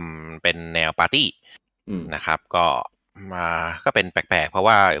าทำเป็นแนวปาร์ตี้นะครับก็เป็นแปลกๆเพราะ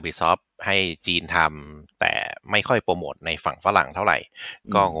ว่า Ubisoft ให้จีนทำแต่ไม่ค่อยโปรโมทในฝั่งฝรั่งเท่าไหร่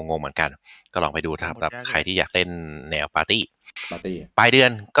ก็งงๆเหมือนกันก็ลองไปดูสำหรับใครที่อยากเล่นแนวปาร์ตี้ปลายเดือ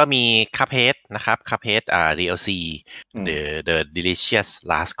นก็มี Cuphead นะครับ Cuphead DLC The Delicious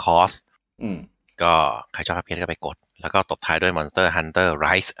Last Course ก็ใครชอบ Cuphead ก็ไปกดแล้วก็ตบท้ายด้วย Monster Hunter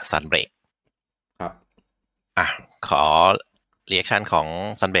Rise Sunbreak ครับขอ รีแอคชั่นของ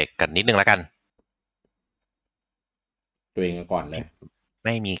ซันเบกกันนิดนึงแล้วกันตัวเองก่อนเลยไ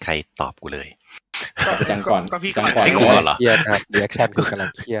ม่มีใครตอบกูเลยไปจังก่อน ก็พี่ จัง ก่อนเหรอเครียดครับรีแอคชั่นคือกำลัง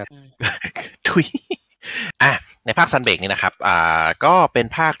เครียดทุยในภาคซันเบกนี่นะครับก็เป็น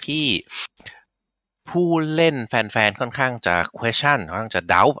ภาคที่ผู้เล่นแฟนๆค่อนข้างจะ question ค่อนข้างจะ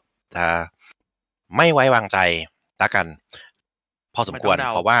doubt จะไม่ไว้วางใจละกันพอสมควร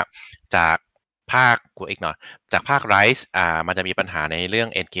เพราะว่าจากภาคกูอีกหน่อยจากภาค Rise มันจะมีปัญหาในเรื่อง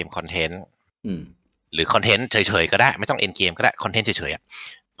end game content หรือคอนเทนต์เฉยๆก็ได้ไม่ต้อง end game ก็ได้คอนเทนต์เฉย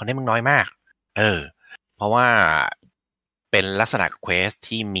ๆคอนเทนต์มึงน้อยมากเพราะว่าเป็นลักษณะเควส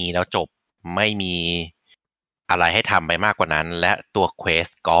ที่มีแล้วจบไม่มีอะไรให้ทำไปมากกว่านั้นและตัวเควส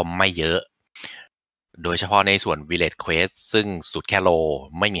ก็ไม่เยอะโดยเฉพาะในส่วน Village Quest ซึ่งสุดแค่โล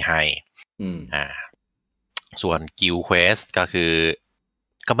ไม่มีไฮส่วน Guild Quest ก็คือ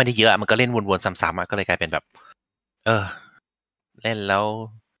ก็ไม่ได้เยอะมันก็เล่นวนๆซ้ำๆก็เลยกลายเป็นแบบเล่นแ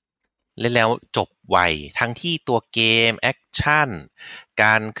ล้วจบไวทั้งที่ตัวเกมแอคชั่นก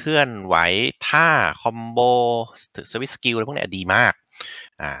ารเคลื่อนไหวท่าคอมโบสวิตช์สกิลอะไรพวกนี้ดีมาก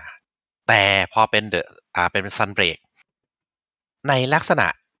แต่พอเป็นเป็นซันเบรกในลักษณะ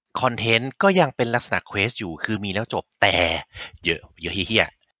คอนเทนต์ก็ยังเป็นลักษณะเควสอยู่คือมีแล้วจบแต่เยอะเฮี้ย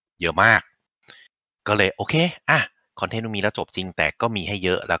เยอะมากก็เลยโอเคคอนเทนต์มีแล้วจบจริงแต่ก็มีให้เย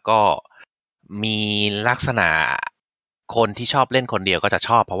อะแล้วก็มีลักษณะคนที่ชอบเล่นคนเดียวก็จะช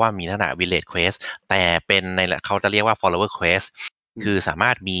อบเพราะว่ามีลักษณะ Village Quest แต่เป็นในเขาจะเรียกว่า Follower Quest คือสามา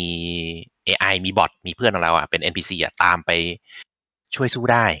รถมี AI มีบอทมีเพื่อนของเราเป็น NPC ตามไปช่วยสู้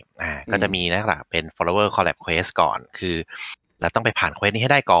ได้ก็จะมีลักษณะเป็น Follower Collab Quest ก่อนคือเราต้องไปผ่านเควสนี้ใ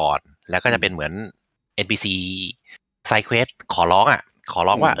ห้ได้ก่อนแล้วก็จะเป็นเหมือน NPC Side Quest ขอร้อ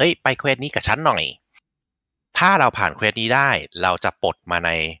งว่าไปเควสนี้กับฉันหน่อยถ้าเราผ่านเควสนี้ได้เราจะปลดมาใน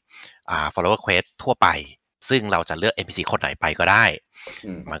follower quest ทั่วไปซึ่งเราจะเลือก NPC คนไหนไปก็ได้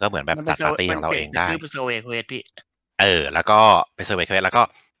มันก็เหมือนแบบจัดปาร์ตี้ของเราเองได้คือ survey quest พี่แล้วก็ไป survey quest แล้วก็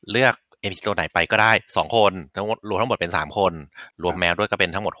เลือก NPC ตัวไหนไปก็ได้2คนรวมทั้งหมดเป็น3คนรวมแมวด้วยก็เป็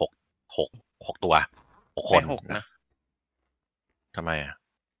นทั้งหมด6ตัว6คนนะทำไม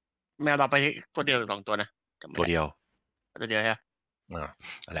แมวเราไปตัวเดียวหรือ2ตัวนะตัวเดียวใช่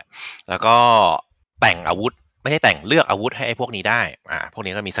นั่นแหละแล้วก็แต่งอาวุธไม่ใช่แต่งเลือกอาวุธให้ไอ้พวกนี้ได้พวก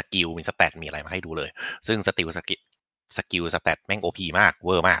นี้ก็มีสกิลมีสแตทมีอะไรมาให้ดูเลยซึ่งสกิลสแตทแม่ง OP มากเว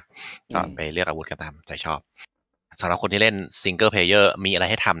อร์มากก็ไปเลือกอาวุธกันตามใจชอบสำหรับคนที่เล่นซิงเกิลเพลเยอร์มีอะไร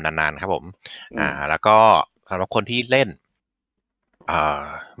ให้ทำนานๆครับผมแล้วก็สำหรับคนที่เล่น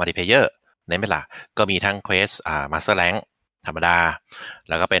มัลติเพลเยอร์ในเวลาก็มีทั้งเควสมาสเตอร์แรงค์ธรรมดา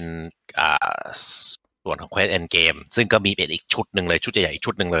แล้วก็เป็นส่วนของ Quest End Game ซึ่งก็มีเป็นอีกชุดหนึ่งเลยชุดใหญ่ๆ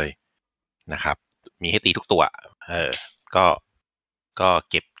ชุดหนึ่งเลยนะครับมีให้ตีทุกตัวก็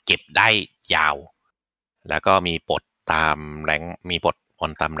เก็บได้ยาวแล้วก็มีปลดตามแรงมีปลด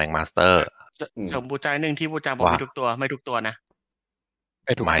ตามแรงมาสเตอร์สมบูรณ์ใจหนึ่งที่บูจาบอกมีทุกตัวไม่ทุกตัวนะไ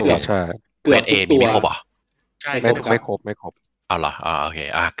ม่ทุกตัวใช่เกือบทุกตัวมีไม่ครบอ่ะใช่ไม่ครบเอาเหรอโอเค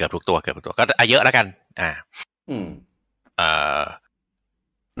เกือบทุกตัวก็เยอะแล้วกัน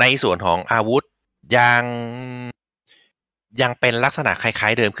ในส่วนของอาวุธยังเป็นลักษณะคล้า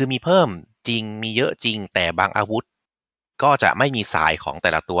ยๆเดิมคือมีเพิ่มจริงมีเยอะจริงแต่บางอาวุธก็จะไม่มีสายของแต่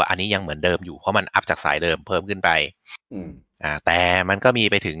ละตัวอันนี้ยังเหมือนเดิมอยู่เพราะมันอัพจากสายเดิมเพิ่มขึ้นไปแต่มันก็มี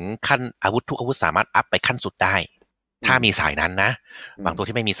ไปถึงขั้นอาวุธทุกอาวุธสามารถอัพไปขั้นสุดได้ถ้ามีสายนั้นนะบางตัว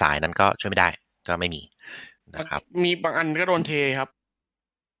ที่ไม่มีสายนั้นก็ช่วยไม่ได้ก็ไม่มีนะครับมีบางอันก็โดนเทครับ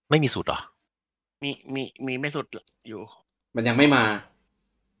ไม่มีสุดหรอมีไม่สุดอยู่มันยังไม่มา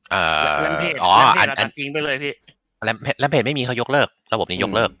อันจริงไปเลยพี่แล้วเพจไม่มีเขายกเลิกระบบนี้ย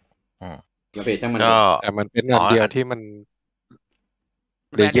กเลิกแล้วเพจมันแต่มันเป็นงานเดียวที่มัน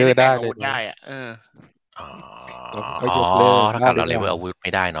เลเยอร์ได้เลยได้ก็ยกเลิกถ้าเกิดเราเลเวลอาวุธไ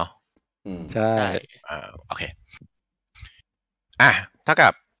ม่ได้เนาะใช่โอเคเท่ากั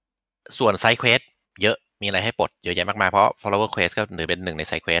บส่วนไซด์เควสเยอะมีอะไรให้ปลดเยอะแยะมากมายเพราะ follower quest ก็ถือเป็นหนึ่งในไ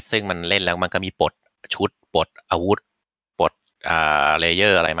ซด์เควสซึ่งมันเล่นแล้วมันก็มีปลดชุดปลดอาวุธปลดเลเยอ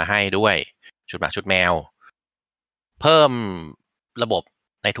ร์อะไรมาให้ด้วยชุดหมาชุดแมวเพิ่มระบบ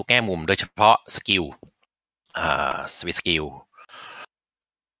ในทุกแง่มุมโดยเฉพาะสกิลสวิตช์สกิล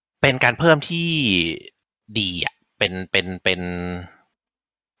เป็นการเพิ่มที่ดีเป็น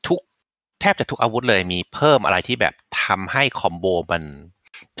ทุกแทบจะทุกอาวุธเลยมีเพิ่มอะไรที่แบบทำให้คอมโบมัน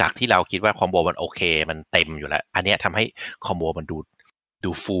จากที่เราคิดว่าคอมโบมันโอเคมันเต็มอยู่แล้วอันนี้ทำให้คอมโบมัน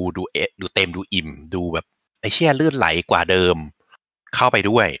ดูฟูลดูเต็มดูอิ่มดูแบบไอ้เชี่ยลื่นไหลกว่าเดิมเข้าไป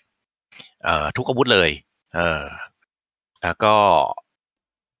ด้วยทุกอาวุธเลยแล้วก็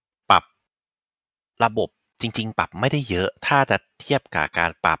ปรับระบบจริงๆปรับไม่ได้เยอะถ้าจะเทียบกับกา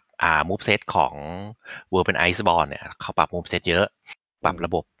รปรับ move set ของ World เป็น Iceborne เนี่ยเขาปรับ move set เยอะปรับร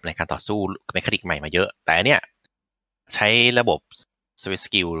ะบบในการต่อสู้เมคานิกใหม่มาเยอะแต่เนี่ยใช้ระบบ Switch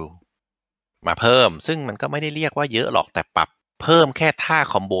Skill มาเพิ่มซึ่งมันก็ไม่ได้เรียกว่าเยอะหรอกแต่ปรับเพิ่มแค่ท่า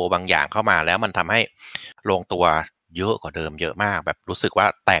คอมโบบางอย่างเข้ามาแล้วมันทำให้ลงตัวเยอะกว่าเดิมเยอะมากแบบรู้สึกว่า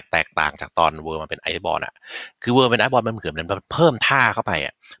แตกต่างจากตอนเวอร์มันเป็นไอซ์บอลอ่ะคือเวอร์เป็นไอซ์บอลมันเหมือนมันเพิ่มท่าเข้าไปอ่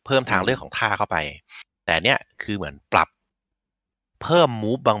ะเพิ่มทางเลือกของท่าเข้าไปแต่เนี้ยคือเหมือนปรับเพิ่ม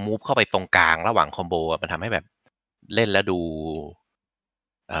มูฟบางมูฟเข้าไปตรงกลางระหว่างคอมโบมันทำให้แบบเล่นแล้วดู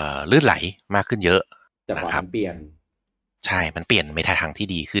ลื่นไหลมากขึ้นเยอะนะครับเปลี่ยนใช่มันเปลี่ยนในทางที่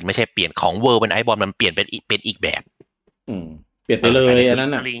ดีขึ้นไม่ใช่เปลี่ยนของเวอร์เป็นไอซ์บอลมันเปลี่ยนเป็นอีกแบบเปลี่ยนไปเลยอันนั้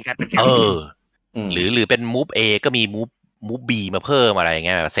นน่ะหรือเป็นมูฟ A ก็มีมูฟ B มาเพิ่มอะไรเ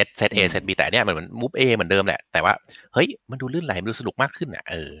งี้ยเซต A เซต B แต่เนี้ยมันมูฟ A เหมือนเดิมแหละแต่ว่าเฮ้ยมันดูลื่นไหลมันดูสนุกมากขึ้นอ่ะ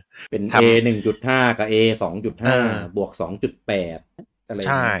เป็น A 1.5 กับ A 2.5 บวก 2.8 อะไรใ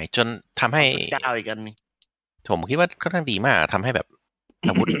ช่จนทำให้เจ้าอีกกันผมคิดว่าค่อนข้างดีมากทำให้แบบ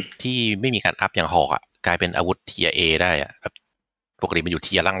อาวุธที่ไม่มีการอัพอย่างหอกอ่ะกลายเป็นอาวุธเทียร์ A ได้อ่ะแบบปกติมันอยู่เ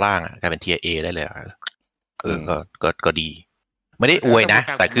ทียร์ล่างๆอ่ะกลายเป็นเทียร์ A ได้เลยก็ดีไม่ได้อวยนะ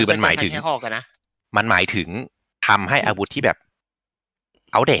แต่คือมันหมายถึงมันหมายถึงทำให้อาวุธที่แบบ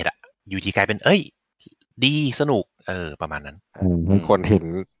อัปเดตอ่ะอยู่ที่กลายเป็นดีสนุกประมาณนั้นให้คนเห็น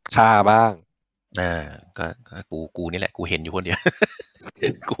ค่าบ้างก็กูนี่แหละกูเห็นอยู่คนเดียว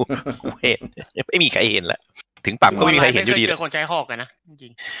กูเห็นไม่มีใครเห็นแล้วถึงปรับก็ไม่มีใครเห็นอยู่ดีเจอคนใช้หอกกันนะจริ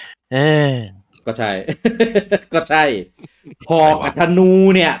งก็ใช่ ก็ใช่หอกกับธนู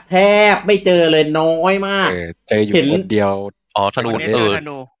เนี่ยแทบไม่เจอเลยน้อยมากเจออยู่คนเดียวธนู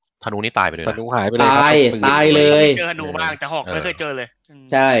ธนูนี่ตายไปเลยธนูหายไปเลยตายเลยเจอธนูบ้างแต่หอกไม่เคยเจอเลย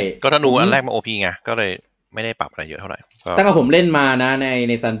ใช่ก็ธนูอันแรกมาโอพีไงก็เลยไม่ได้ปรับอะไรเยอะเท่าไหร่ตั้งแต่ผมเล่นมานะ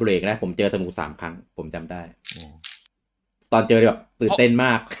ในซันเบรกนะผมเจอธนู3 ครั้งผมจำได้ตอนเจอแบบตื่นเต้นม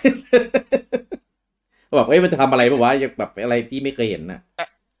ากแบบมันจะทำอะไรป่ะวะแบบอะไรที่ไม่เคยเห็นน่ะ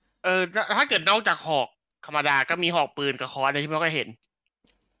ถ้าเกิดนอกจากหอกธรรมดาก็มีหอกปืนกับค้อนอะไรที่ไม่ค่อยเห็น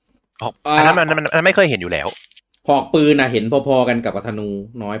อันนั้นมันไม่เคยเห็นอยู่แล้วหอกปืนน่ะเห็นพอๆกันกับธนู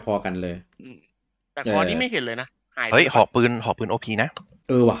น้อยพอกันเลยแต่ค้อนนี่ไม่เห็นเลยนะเฮ้ยหอกปืนโอพีนะ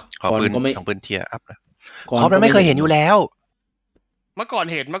ว่ะหอกปืนเทียร์อัพนะค้อนมันไม่เคยเห็นอยู่แล้วเมื่อก่อน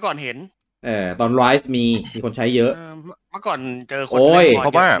เห็นตอนไรส์มีคนใช้เยอะเมื่อก่อนเจอคนเพร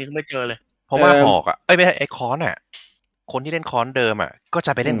าะว่าไม่เจอเลยเพราะว่าหอกไม่ใช่ไอ้ค้อนอ่ะคนที่เล่นค้อนเดิมอ่ะก็จ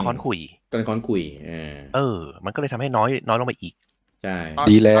ะไปเล่นค้อนขุยมันก็เลยทำให้น้อยลงไปอีกใช่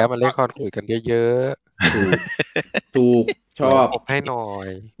ดีแล้วมันเล่นค้อนขุยกันเยอะๆถูกชอบให้หน่อย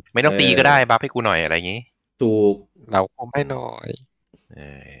ไม่ต้องตีก็ได้บัฟให้กูหน่อยอะไรอย่างงี้ถูกเราคมให้หน่อย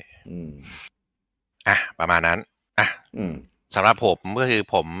ประมาณนั้นสำหรับผมก็คือ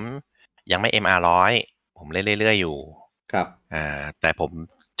ผมยังไม่ MR100 ผมเล่นเรื่อยๆอยู่ครับแต่ผม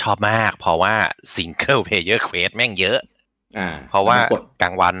ชอบมากเพราะว่า Single Player Quest แม่งเยอะเพราะว่ากลา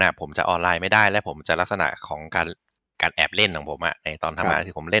งวันน่ะผมจะออนไลน์ไม่ได้และผมจะลักษณะของการแอบเล่นของผมอ่ะในตอนทำงาน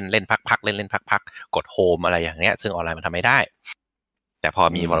คือผมเล่นพักๆเล่นพักๆกดโฮมอะไรอย่างเงี้ยซึ่งออนไลน์มันทำไม่ได้แต่พอ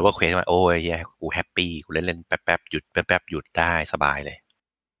มี Follower Quest มาโอ้ยกูแฮปปี้กูเล่นแป๊บๆหยุดแป๊บๆหยุดได้สบายเลย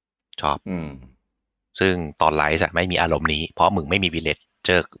ชอบซึ่งตอนไลฟ์ไม่มีอารมณ์นี้เพราะมึงไม่มีวิลเลจ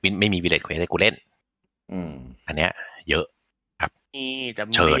ไม่มีวิลเลจเควสให้กูเล่นอันเนี้ยเยอะครับแต่ไ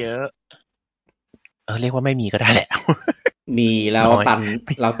ม่เยอะเรียกว่าไม่มีก็ได้แหละมีแล้ว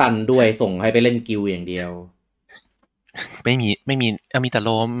ตันด้วยส่งให้ไปเล่นกิลอย่างเดียวไม่มีมีแต่โล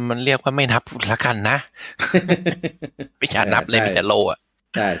มันเรียกว่าไม่นับละกันนะไม่ใช่นับเลยมีแต่โลอ่ะ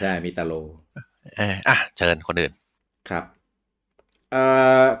ใช่มีแต่โลเชิญคนอื่นครับ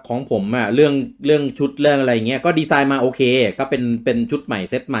ของผมอ่ะเรื่องชุดเรื่องอะไรเงี้ยก็ดีไซน์มาโอเคก็เป็นชุดใหม่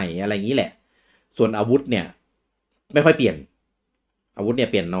เซตใหม่อะไรอย่างนี้แหละส่วนอาวุธเนี่ยไม่ค่อยเปลี่ยนอาวุธเนี่ย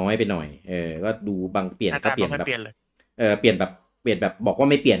เปลี่ยนน้อยไปหน่อยก็ดูบางเปลี่ยนก็เปลี่ยนแบบเปลี่ยนแบบบอกว่า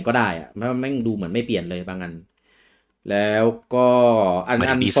ไม่เปลี่ยนก็ได้อ่ะแม่งดูเหมือนไม่เปลี่ยนเลยบางอันแล้วก็อัน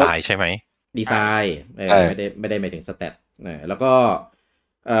ดีไซน์ใช่ไหมดีไซน์ไม่ได้หมายถึงสแตทแล้วก็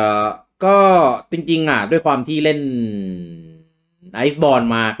ก็จริงๆอ่ะด้วยความที่เล่นไอซ์บอล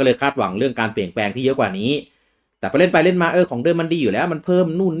มาก็เลยคาดหวังเรื่องการเปลี่ยนแปลงที่เยอะกว่านี้แต่พอเล่นไปเล่นมาของเดิมมันดีอยู่แล้วมันเพิ่ม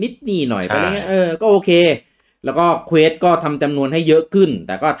นู่นนิดนี่หน่อยไปเงี้ยก็โอเคแล้วก็เควสก็ทำจำนวนให้เยอะขึ้นแ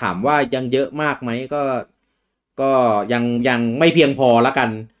ต่ก็ถามว่ายังเยอะมากไหมก็ยังไม่เพียงพอละกัน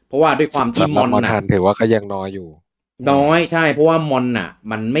เพราะว่าด้วยความที่มอนน่ะถือว่าก็ยังน้อยอยู่น้อยใช่เพราะว่ามอนน่ะ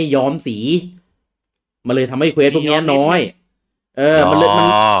มันไม่ย้อมสีมันเลยทำให้เควสพวกนี้น้อยมัน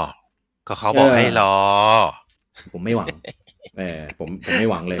ก็เขาบอกให้รอผมไม่หวังผมไม่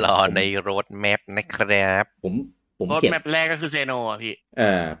หวังเลยรอในโรดแมปนะครับผมโรดแมปแรกก็คือเซโนอ่ะพี่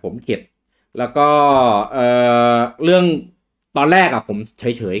ผมเข็ดแล้วก็เรื่อง ตอนแรกอะผมเ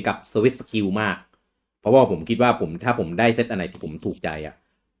ฉยๆกับสวิตสกิลมากเพราะว่าผมคิดว่าถ้าผมได้เซตอันไหนที่ผมถูกใจอะ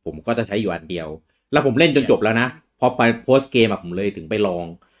ผมก็จะใช้อยู่อันเดียวแล้วผมเล่นจนจบแล้วนะพอไปโพสเกมอะผมเลยถึงไปลอง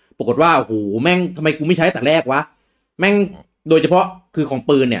ปรากฏว่าโอ้โหแม่งทำไมกูไม่ใช้แต่แรกวะแม่งโดยเฉพาะคือของ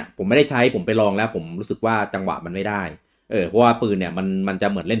ปืนเนี่ยผมไม่ได้ใช้ผมไปลองแล้วผมรู้สึกว่าจังหวะมันไม่ได้เพราะว่าปืนเนี่ยมันจะ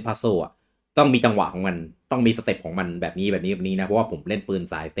เหมือนเล่นพัซโซอะต้องมีจังหวะของมันต้องมีสเต็ปของมันแบบนี้นะเพราะว่าผมเล่นปืน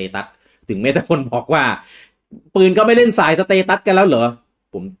สายสเตตัสถึงแม้แต่คนบอกว่าปืนก็ไม่เล่นสายสเตตัสกันแล้วเหรอ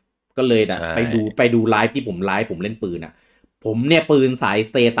ผมก็เลยนะไปดูไลฟ์ที่ผมไลฟ์ผมเล่นปืนอ่ะผมเนี่ยปืนสายส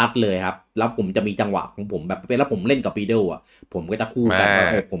เตตัสเลยครับแล้วผมจะมีจังหวะของผมแบบแล้วผมเล่นกับบีเดิลอ่ะผมก็จะคู่กัน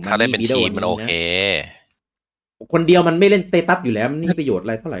ผมถ้าเล่นเป็นทีมมันโอเคคนเดียวมันไม่เล่นสเตตัสอยู่แล้วมันนี่ประโยชน์อะ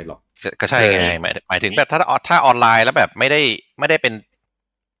ไรเท่าไหร่หรอกก็ใช่ไงหมายถึงแบบถ้าออนไลน์แล้วแบบไม่ได้เป็น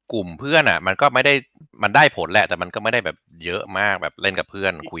กลุ่มเพื่อนอ่ะมันก็ไม่ได้มันได้ผลแหละแต่มันก็ไม่ได้แบบเยอะมากแบบเล่นกับเพื่อ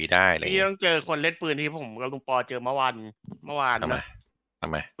นคุยได้อะไรพี่ต้องเจอคนเล่นปืนที่ผมกับลุงปอเจอเมื่อวานนะทำ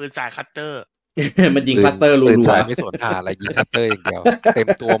ไมปืนสายคัตเตอร์มันยิงคัตเตอร์รัวๆไม่สนหาอะไรยิงคัตเตอร์อย่างเดียวเต็ม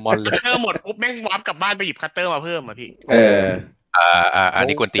ตัวมอนเลยคัตเตอร์หมดปุ๊บแม่งวาร์ปกลับบ้านไปหยิบคัตเตอร์มาเพิ่มอ่ะพี่อัน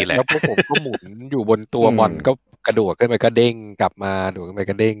นี้กวนตีแหละแล้วพวกผมก็หมุนอยู่บนตัวมอนก็กระโดดขึ้นไปก็เด้งกลับมาโดดขึ้นไป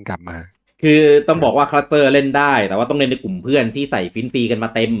ก็เด้งกลับมาคือต้องบอกว่าคัตเตอร์เล่นได้แต่ว่าต้องเล่นในกลุ่มเพื่อนที่ใส่ฟินฟรีกันมา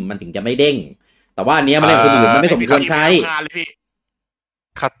เต็มมันถึงจะไม่เด้งแต่ว่าอันนี้มันเล่นคนอื่นมันไม่สมควรใช้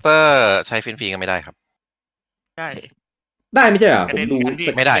คัตเตอร์ใช้ฟินฟรีกันไม่ได้ครับได้ไม่ใช่เหรอผมดู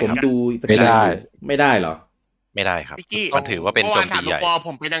ไม่ได้ผมดูไม่ได้เหรอไม่ได้ครับมันถือว่าเป็นโจมตีใหญ่ผ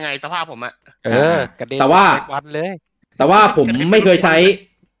มเป็นยังไงสภาพผมอะกระเด็นแต่ว่าวันเลยแต่ว่าผมไม่เคยใช้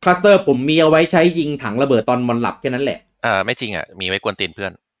คัตเตอร์ผมมีเอาไว้ใช้ยิงถังระเบิดตอนมอนหลับแค่นั้นแหละไม่จริงอ่ะมีไว้กวนตีนเพื่อ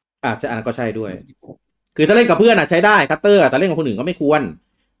นใช่อันก็ใช่ด้วยคือถ้าเล่นกับเพื่อนใช้ได้คัตเตอร์แต่เล่นกับคนอื่นก็ไม่ควร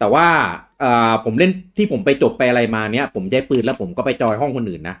แต่ว่าผมเล่นที่ผมไปจบไปอะไรมาเนี้ยผมใช้ปืนแล้วผมก็ไปจอยห้องคน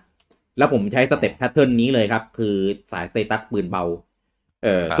อื่นนะแล้วผมใช้สเต็ปแพทเทิร์นนี้เลยครับคือสายสเตตัสปืนเบา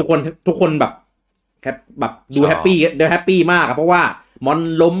ทุกคนแบบดูแฮปปี้มากครับเพราะว่ามอน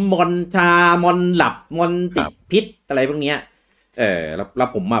ล้มมอนชามอนหลับมอนติดพิษอะไรพวกเนี้ยแล้ว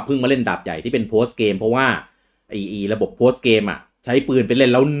ผมเพิ่งมาเล่นดาบใหญ่ที่เป็นโพสเกมเพราะว่าไอ้ระบบโพสเกมใช้ปืนไปเล่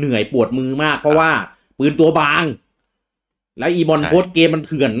นแล้วเหนื่อยปวดมือมากเพราะว่าปืนตัวบางแล้วอีมอนโพสเกมมันเ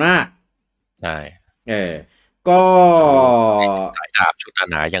ถื่อนมากใช่ก็สายดาบชุด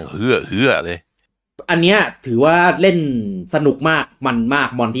หนาอย่างเหือเลยอันเนี้ยถือว่าเล่นสนุกมากมันมาก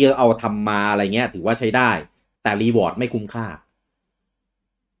มอนที่เอาทำมาอะไรเงี้ยถือว่าใช้ได้แต่รีวอร์ดไม่คุ้มค่า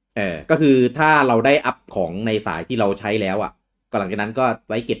ก็คือถ้าเราได้อัพของในสายที่เราใช้แล้วก็หลังจากนั้นก็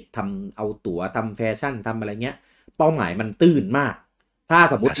ไว้เก็บทำเอาตั๋วทำแฟชั่นทำอะไรเงี้ยเป้าหมายมันตื้นมากถ้า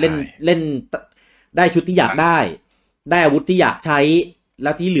สมมติเล่นได้ชุดที่อยากได้อาวุธที่อยากใช้แ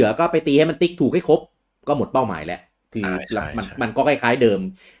ล้วที่เหลือก็ไปตีให้มันติ๊กถูกให้ครบก็หมดเป้าหมายแล้วคือมันก็คล้ายๆเดิม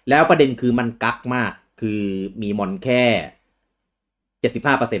แล้วประเด็นคือมันกักมากคือมีมอนแค่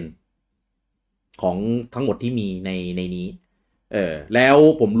 75% ของทั้งหมดที่มีในนี้แล้ว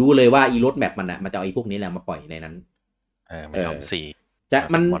ผมรู้เลยว่าอีโรดแมปมันจะเอาไอ้พวกนี้แหละมาปล่อยในนั้นไม่ยอมสี่จะ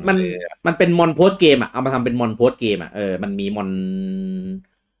มันเป็นมอนโพสเกมเอามาทำเป็นมอนโพสเกมมันมีมอน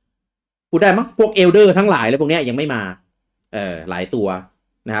พูดได้มั้งพวกเอลเดอร์ทั้งหลายแล้วพวกเนี้ยยังไม่มาหลายตัว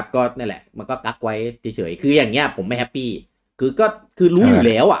นะครับก็นั่นแหละมันก็กักไว้เฉยๆคืออย่างเงี้ยผมไม่แฮปปี้คือรู้อยู่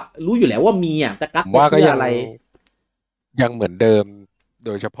แล้วรู้อยู่แล้วว่ามีจะกักว่าก็ยังอะไรยังเหมือนเดิมโ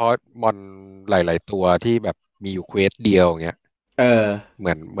ดยเฉพาะมอนหลายๆตัวที่แบบมีอยู่เควสเดียวอย่างเงี้ยเห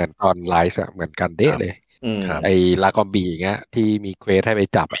มือนตอนไลฟ์เหมือนกันเด้เลยไอ้ลากอมบีอย่างเงี้ยที่มีเควสให้ไป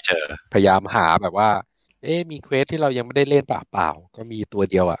จับไม่เจอพยายามหาแบบว่ามีเควสที่เรายังไม่ได้เล่นเปล่าก็มีตัว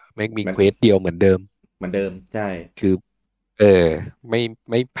เดียวแม่งมีเควสเดียวเหมือนเดิมใช่คือ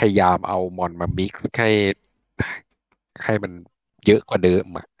ไม่พยายามเอามอนมามิกซ์ให้มันเยอะกว่าเดิม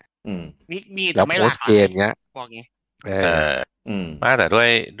มีแล้วโพสเกมเงี้ยบอกงี้แต่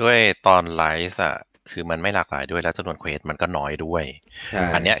ด้วยตอนไลฟ์คือมันไม่หลากหลายด้วยแล้วจำนวนเควสมันก็น้อยด้วย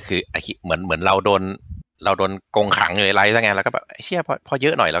อันเนี้ยคือเหมือนเราโดนกงขังอยู่ในไลฟ์ซะไงแล้วก็แบบเชี่ยพอเย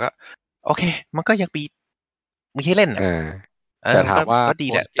อะหน่อยแล้วก็โอเคมันก็ยังมีให้เล่นแต่ถามว่าก็ดี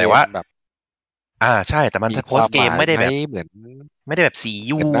แหละแต่ว่าแบบใช่แต่มันโพสเกมไม่ได้แบบเหมือนไม่ได้แบบซี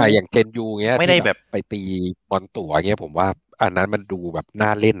ยูอย่างเจนยูเงี้ยไม่ได้แบบไปตีบอลตั๋วเงี้ยผมว่าอันนั้นมันดูแบบน่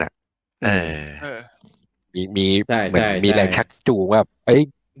าเล่นมีเหมือนมีแรงชักจูงว่า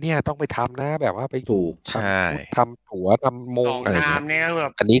เนี่ยต้องไปทำนะแบบว่าไปถูกทำตั๋วทำมงอะไรเนี่ยแบ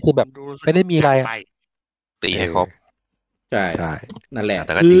บอันนี้คือแบบไม่ได้มีอะไรตีให้ครบใช่นั่นแหละ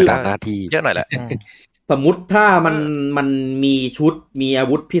คือหน้าที่เยอะหน่อยแหละสมมุติถ้ามันมีชุดมีอา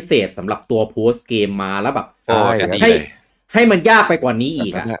วุธพิเศษสำหรับตัวโพสเกมมาแล้วแบบให้มันยากไปกว่านี้อี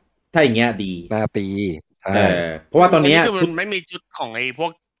กถ้าอย่างเงี้ยดีหน้าตีเพราะว่าตอนนี้ชุดไม่มีชุดของไอ้พว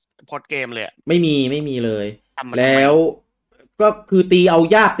กโพสเกมเลยไม่มีเลยแล้ว ก็คือตีเอา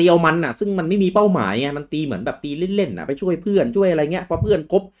ยากตีเอามันอ่ะซึ่งมันไม่มีเป้าหมายไงมันตีเหมือนแบบตีเล่นๆอ่ะไปช่วยเพื่อนช่วยอะไรเงี้ยพอเพื่อน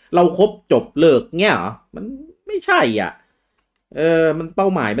ครบเราครบจบเลิกเงี้ยเหรอมันไม่ใช่อ่ะมันเป้า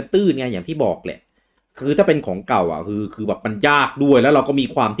หมายมันตื้นไงอย่างที่บอกแหละคือถ้าเป็นของเก่าอ่ะคือแบบมันยากด้วยแล้วเราก็มี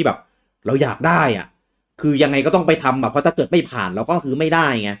ความที่แบบเราอยากได้อ่ะคือยังไงก็ต้องไปทำอ่ะเพราะถ้าเกิดไม่ผ่านเราก็คือไม่ได้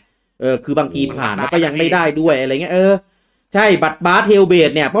ไงคือบางทีผ่านแล้วก็ยังไม่ได้ด้วยอะไรเงี้ยใช่บัตรบาสเทลเบ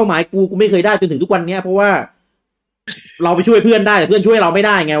ดเนี่ยเป้าหมายกูไม่เคยได้จนถึงทุกวันเนี้ยเพราะว่าเราไปช่วยเพื่อนได้แต่เพื่อนช่วยเราไม่ไ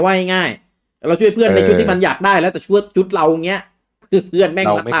ด้ไงว่าง่ายๆเราช่วยเพื่อนในชุดที่มันอยากได้แล้วแต่ช่วยชุดเราเงี้ยคือเพื่อนแม่ง เ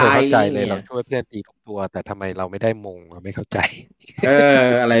รา มา ไม่เคย ตาย เข้าใจเลยเราช่วยเพื่อนตีทุกตัวแต่ทำไมเราไม่ได้มงเราไม่เข้าใจ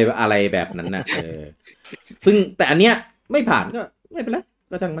อะไรแบบนั้นน่ะซึ่งแต่อันเนี้ยไม่ผ่านก็ไม่เป็นไร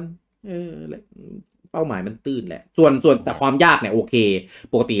ก็ช่างมันเป้าหมายมันตื้นแหละส่วนแต่ความยากเนี่ยโอเค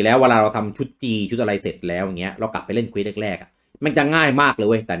ปกติแล้วเวลาเราทำชุดจีชุดอะไรเสร็จแล้วอย่างเงี้ยเรากลับไปเล่นควิสแรกๆอ่ะมันจะง่ายมากเลย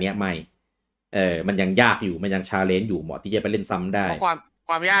เว้ยแต่เนี้ยไม่มันยังยากอยู่มันยังชาเลนจ์อยู่เหมาะที่จะไปเล่นซ้ำได้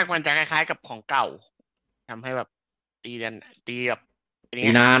ความยากมันจะคล้ายๆกับของเก่าทำให้แบบตีแบบตี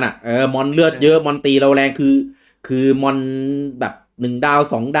นานอ่ะมอนเลือดเยอะมอนตีเราแรงคือมอนแบบ1 ดาว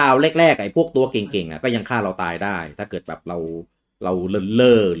 2 ดาวแรกๆไอ้พวกตัวเก่งๆอ่ะก็ยังฆ่าเราตายได้ถ้าเกิดแบบเราเ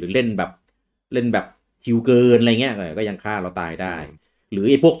ล่อหรือเล่นแบบคิวเกินอะไรเงี้ยก็ยังฆ่าเราตายได้หรือ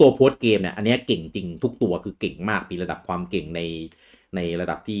ไอ้พวกตัวโพสเกมเนี่ยอันนี้เก่งจริงทุกตัวคือเก่งมากมีระดับความเก่งในระ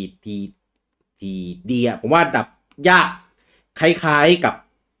ดับที่ดีอ่ะผมว่าระดับยากคล้ายๆกับ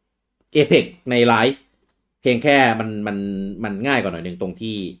Apex ใน Rise เพียงแค่มันง่ายกว่าหน่อยนึงตรง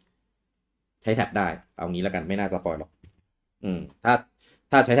ที่ใช้แท็บได้เอางี้แล้วกันไม่น่าสปอยหรอก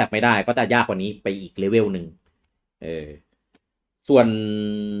ถ้าใช้แท็บไม่ได้ก็จะยากกว่านี้ไปอีกเลเวลหนึ่งส่วน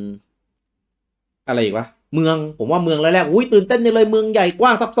อะไรอีกวะเมืองผมว่าเมืองแรกๆอุ้ยตื่นเต้นจังเลยเมืองใหญ่กว้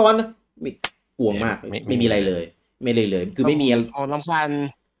างซับซ้อนนะไม่กวงมากไม่มีอะไรเลยไม่เลยคือไม่มีรำค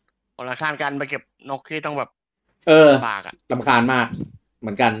าญกันไปเก็บนกที่ต้องแบบปากอ่ะรำคาญมากเห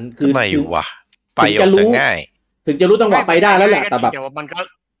มือนกันคือไม่อยู่วะไปจะง่ายถึงจะรู้จังหวะไปได้แล้วแหละแต่แบบเดี๋ยวมันก็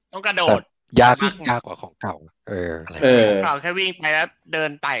ต้องกระโดดยากกว่าของเก่าของเก่าแค่วิ่งไปแล้วเดิ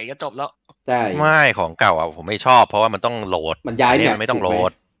นไต่ก็จบแล้วใช่ไม่ของเก่าอ่ะผมไม่ชอบเพราะว่ามันต้องโหลดมันย้ายเนี่ยไม่ต้องโหล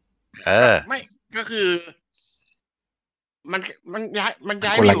ดไม่ก็คือมันย้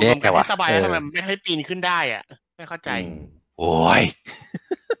ายไปอยู่ตรงที่สบายแล้วทำไมไม่ให้ปีนขึ้นได้อ่ะไม่เข้าใจโอ้ย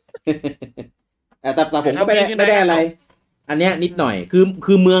แต่ผมก็ไม่ได้อะไรอันเนี้ยนิดหน่อย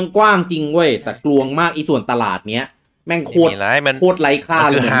คือเมืองกว้างจริงเว้ยแต่กลวงมากอีส่วนตลาดเนี้ยแม่งโคตรไร้ค่า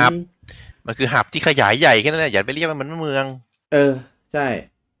เลยมันคือหับที่ขยายใหญ่แค่นั้นแหละอย่าไปเรียกมันเมืองใช่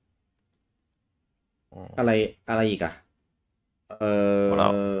อะไรอีกอะ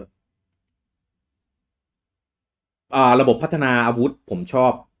ระบบพัฒนาอาวุธผมชอ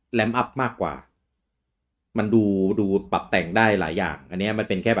บแรมอัพมากกว่ามันดูปรับแต่งได้หลายอย่างอันนี้มัน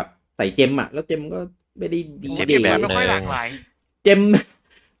เป็นแค่แบบใส่เจมอะแล้วเจมก็ไม่ได้ดีแบบไม่ค่อยหลากหลายเ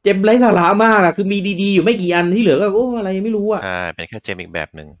จมไร้สาระมากอะคือมีดีๆอยู่ไม่กี่อันที่เหลือก็โอ้อะไรไม่รู้อะเป็นแค่เจมอีกแบบ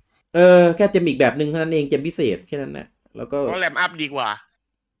นึงแค่เจมอีกแบบนึงเท่านั้นเองเจมพิเศษแค่นั้นแหละแล้วก็แรมอัพดีกว่า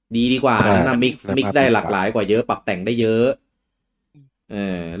นั่นนะมิกซ์ได้หลากหลายกว่าเยอะปรับแต่งได้เยอะ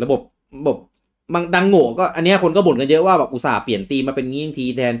ระบบบางดังโง่ก็อันนี้คนก็บ่นกันเยอะว่าแบบอุตส่าห์เปลี่ยนตีมาเป็นงี้ที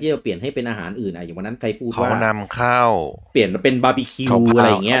แทนที่จะเปลี่ยนให้เป็นอาหารอื่นอย่างวันนั้นใครพูดว่าเขานำเข้าเปลี่ยนมาเป็นบาร์บีคิวอะไร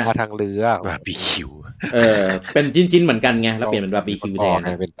อย่างเงี้ยมาทางเรือบาร์บีคิวเป็นชิ้นๆเหมือนกันไงแล้วเปลี่ยนเป็นบาร์บีคิวแทน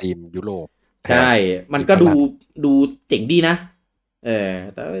เป็นทีมยุโรปใช่มันก็ดูเจ๋งดีนะ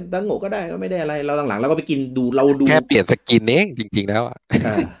แต่ดังโง่ก็ได้ก็ไม่ได้อะไรเราหลังๆเราก็ไปกินเราดูแค่เปลี่ยนสกินเองจริงๆแล้ว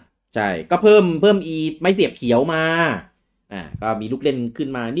ใช่ก็เพิ่มไม้เสียบเขียวมาก็มีลูกเล่นขึ้น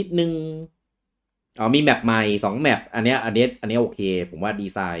มานิดนึงมีแมปใหม่2แมปอันนี้โอเคผมว่าดี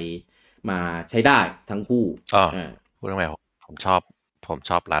ไซน์มาใช้ได้ทั้งคู่พูดตรงๆผม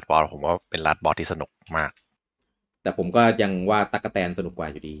ชอบลัดบอสผมว่าเป็นลัดบอสที่สนุกมากแต่ผมก็ยังว่าตั๊กแตนสนุกกว่า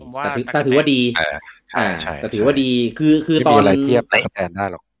อยู่ดีแต่ถือว่าดีใช่แต่ถือว่าดีคือตอนอะไรเทียบตั๊กแตนได้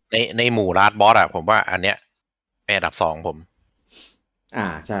หรอกในหมู่ลัดบอสผมว่าอันเนี้ยเป็นอันดับ2ผม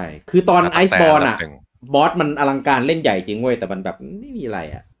ใช่คือตอนไอซ์บอลบอสมันอลังการเล่นใหญ่จริงเว้ยแต่มันแบบไม่มีอะไร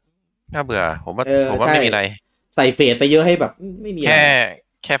น่าเบื่อผมว่าไม่มีอะไรใส่เฟสไปเยอะให้แบบไม่มี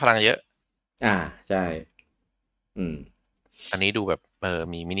แค่พลังเยอะใช่อันนี้ดูแบบ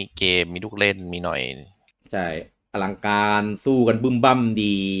มีมินิเกมมีลูกเล่นมีหน่อยใช่อลังการสู้กันบึ้มบั้ม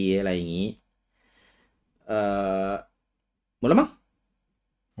ดีอะไรอย่างนี้หมดแล้วมั้ง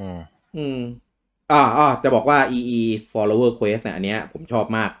จะบอกว่า EE Follower Quest เนี่ยอันเนี้ยผมชอบ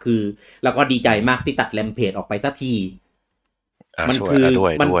มากคือแล้วก็ดีใจมากที่ตัดแรมเพจออกไปสักทีมัน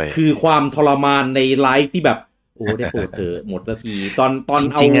คือความทรมานในไลฟ์ที่แบบโอ้ได้โปรดเถอะหมดสักทีตอน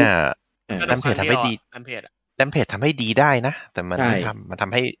เอาจริงแรมเพจทำให้ดีแรมเพจทำให้ดีได้นะแต่มันท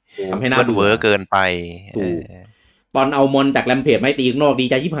ำให้น่าเวอร์เกินไป ตอนเอามอนจากแรมเพจไม่ตีข้างนอกดี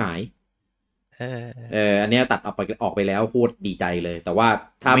ใจชิบหาย อันเนี้ยตัดออกไปแล้วโคตรดีใจเลยแต่ว่า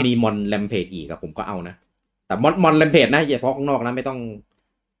ถ้ามีมอนแรมเพจอีกอะผมก็เอานะแต่มอนแรมเพจนะเฉพาะข้างนอกนะไม่ต้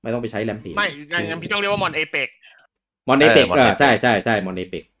องไปใช้แรมเพจไม่งั้นพี่ต้องเรียกว่ามอนเอเปกใช่มอนเอ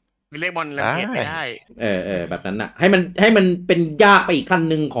เปกมีเรียกมอนแรมเพจไม่ได้แบบนั้นน่ะให้มันเป็นยากไปอีกขั้น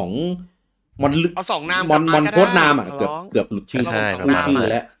นึงของมอนเอา2นามมอนโค้ดนามอ่ะเกือบหลุดชื่อ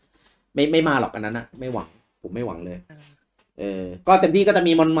แล้วไม่มาหรอกอันนั้นน่ะไม่หวังผมไม่หวังเลยก็เต็มที่ก็จะ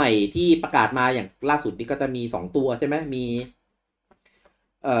มีมอนใหม่ที่ประกาศมาอย่างล่าสุดนี้ก็จะมี2ตัวใช่ไหมมี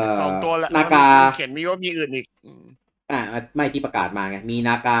2ตัวแล้วนากาเขียนมีว่ามีอื่นอีกไม่ที่ประกาศมาไงมีน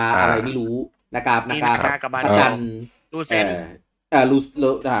ากาอะไรไม่รู้นากากับบาจันลูเซน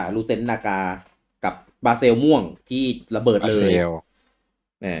ลูเซนนากากับบาเซลม่วงที่ระเบิดเลย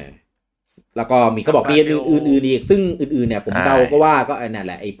แล้วก็มีเขาบอกมีอื่นอีกซึ่งอื่นๆเนี่ยผมเดาก็ว่าก็นั่นแ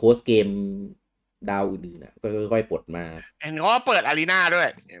หละไอ้โพสเกมดาวอื่นๆน่ะก็ค่อยๆปลดมาเห็นเขาว่าเปิดอารีนาด้วย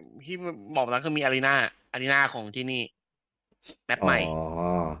ที่บอกแล้วคือมีอารีนาของที่นี่แมปใหม่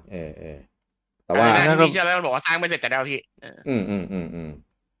แต่ว่าที่เชื่อแล้วบอกว่าสร้างไม่เสร็จแต่แล้วพี่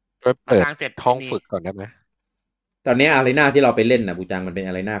เปิดเสร็จห้องฝึกก่อนได้ไหมตอนนี้อารีนาที่เราไปเล่นน่ะบูจังมันเป็นอ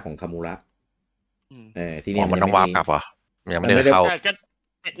ารีนาของคามูระที่นี่มันต้องวาร์ปกลับเหรอยังไม่ได้เข้า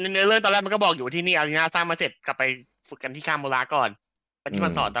ในเรื่องตอนแรกมันก็บอกอยู่ที่นี่อารีนาสร้างมาเสร็จกลับไปฝึกกันที่คามูระก่อนที่มั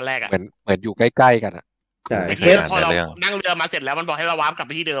นสอนตอนแรกเหมือนอยู่ใกล้ๆกันอ่ะใช่พอเรานั่งเรือมาเสร็จแล้วมันบอกให้เราวาร์ปกลับไ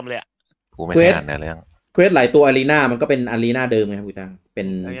ปที่เดิมเลยอ่ะกูไม่ได้อ่านในเรื่องเควสหลายตัวอารีนามันก็เป็นอารีนาเดิมไงครับคุณจังเป็น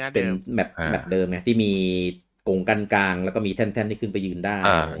แมปเดิมไงที่มีกงกันกลางแล้วก็มีแท่นที่ขึ้นไปยืนได้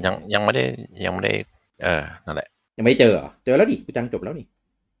ยังไม่ได้นั่นแหละยังไม่เจอแล้วดิคุณจังจบแล้วนี่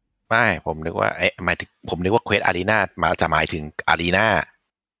ไม่ผมนึกว่าหมายถึงผมนึกว่าเควสอารีนาจะหมายถึงอารีนา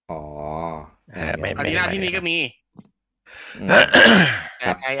อารีนาที่นี่ก็มีค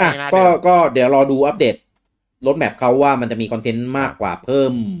รับก็เดี๋ยวรอดูอัปเดตรถแมปเขาว่ามันจะมีคอนเทนต์มากกว่าเพิ่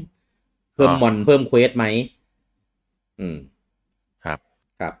มมอนเพิ่มเควสไหมครับ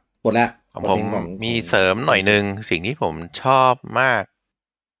หมดแล้วผมมีเสริมหน่อยนึงสิ่งที่ผมชอบมาก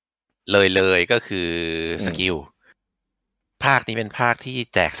เลยก็คือสกิลภาคนี้เป็นภาคที่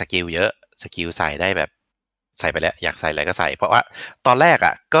แจกสกิลเยอะสกิลใส่ได้แบบใส่ไปแล้วอยากใส่อะไรก็ใส่เพราะว่าตอนแรก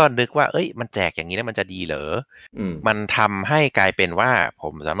ก็นึกว่ามันแจกอย่างนี้แล้วมันจะดีเหรอมันทำให้กลายเป็นว่าผ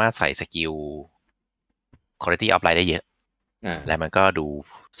มสามารถใส่สกิล quality of life ได้เยอะและมันก็ดู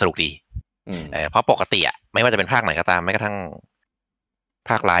สนุกดีเพราะปกติไม่ว่าจะเป็นภาคไหนก็ตามแม้กระทั่ง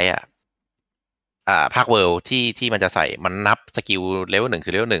ภาคไลท์ภาคเวิลด์ที่มันจะใส่มันนับสกิลเลเวล 1คื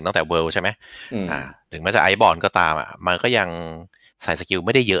อเลเวล 1ตั้งแต่เวิลด์ใช่ไหมถึงแม้จะไอบอลก็ตามมันก็ยังใส่สกิลไ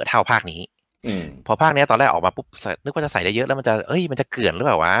ม่ได้เยอะเท่าภาคนี้พอภาคนี้ตอนแรกออกมาปุ๊บนึกว่าจะใส่ได้เยอะแล้วมันจะเกลื่อนหรือเ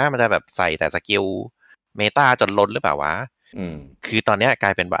ปล่าวะมันจะแบบใส่แต่สกิลเมตาจนล้นหรือเปล่าวะคือตอนนี้กล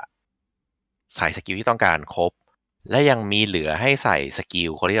ายเป็นว่าใส่สกิลที่ต้องการครบและยังมีเหลือให้ใส่สกิ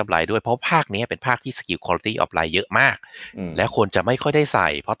ล quality of life ด้วยเพราะภาคนี้เป็นภาคที่สกิล quality of life เยอะมากและคนจะไม่ค่อยได้ใส่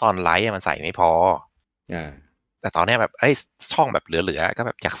เพราะตอนไลฟ์มันใส่ไม่พอแต่ตอนนี้แบบช่องแบบเหลือๆก็แ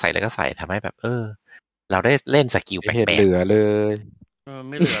บบอยากใส่แล้วก็ใส่ทำให้แบบเราได้เล่นสกิลแปลกๆเหลือเลย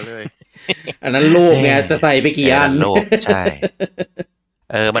ไม่เหลือเลยอันนั้นโลกไงจะใส่ไปกี่อันโลกใช่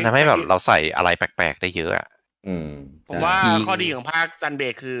มันทำให้แบบเราใส่อะไรแปลกๆได้เยอะผมว่าข้อดีของภาคซันเบ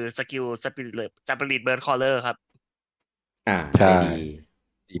กคือสกิลสปิริตเบิร์ดคอลเลอร์ครับใช่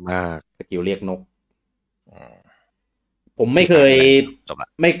ดีมากสกิลเรียกนกผมไม่เ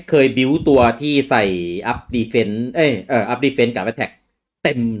คยบิวตัวที่ใส่อัพดีเฟนส์อัพดีเฟนส์กับแอทแทคเ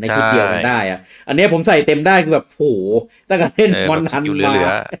ต็มในชุดเดียวกันได้อันนี้ผมใส่เต็มได้คือแบบโหตั้งแต่เล่นมอนฮันมา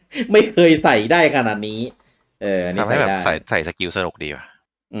ไม่เคยใส่ได้ขนาดนี้อันนี้ใส่ได้ใส่สกิลสนุกดีว่ะ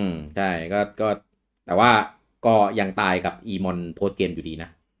ใช่ก็แต่ว่าก็ยังตายกับอีมอนโพสเกมอยู่ดีนะ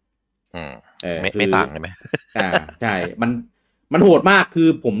ไม่ต่างเลยไหมใช่มันโหดมากคือ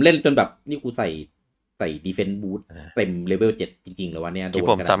ผมเล่นจนแบบนี่กูใส่ดีเฟนส์บูทเต็มเลเวล7จริงๆแล้ววันนี้ที่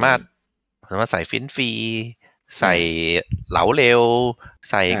ผมสามารถใส่ฟินฟรีใส่เหลาเร็ว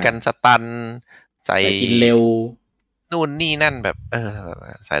ใส่กันสตันใส่กินเร็วนู่นนี่นั่นแบบ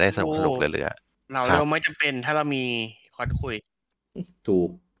ใส่ได้สนุกเหลือๆเราไม่จำเป็นถ้าเรามีคอนคุยถูก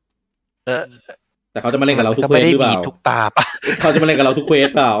แต่เขาจะมาเล่นกับเราทุกเควสหรือเปล่าทุกตาปะเขาจะมาเล่นกับเราทุกเควส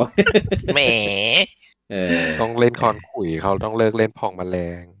เปล่าแหมต้องเล่นคอนคุยเขาต้องเลิกเล่นพองแมล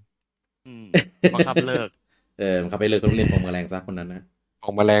งบังคับเลิกบังคับไปเลิกต้องเล่นพองแมลงซะคนนั้นนะพ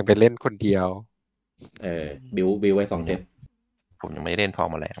องแมลงไปเล่นคนเดียวบิวไว้2เซตผมยังไม่ได้เล่นพอง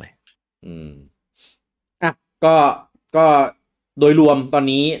แมลงเลยก็โดยรวมตอน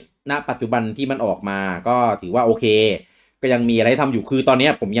นี้ณปัจจุบันที่มันออกมาก็ถือว่าโอเคก็ยังมีอะไรทำอยู่คือตอนนี้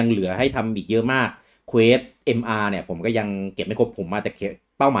ผมยังเหลือให้ทำอีกเยอะมากเควส MR เนี่ยผมก็ยังเก็บไม่ครบผมมาแต่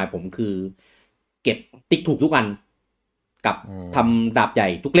เป้าหมายผมคือเก็บติ๊กถูกทุกอัน กับทำดาบใหญ่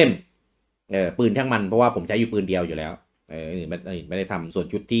ทุกเล่มปืนทั้งมันเพราะว่าผมใช้อยู่ปืนเดียวอยู่แล้วไม่ได้ทำส่วน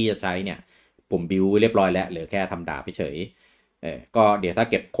ชุดที่จะใช้เนี่ยผมบิวเรียบร้อยแล้วเหลือแค่ทำดาบเฉยก็เดี๋ยวถ้า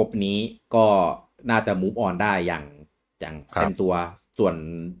เก็บครบนี้ก็น่าจะ move on ได้อย่างเต็มตัวส่วน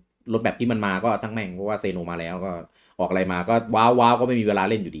รถแบบที่มันมาก็ทั้งแม่งเพราะว่าเซโนมาแล้วก็ออกอะไรมาก็ว้าวก็ไม่มีเวลา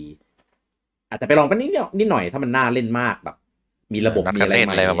เล่นอยู่ดีอาจจะไปลองกันนิดหน่อยถ้ามันน่าเล่นมมากมีระบบมีอะไรให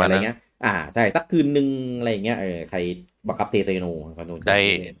ม่อะไรเงี้ยใช่สักคืนนึงอะไรเงี้ยใครบังคับเทเซโนได้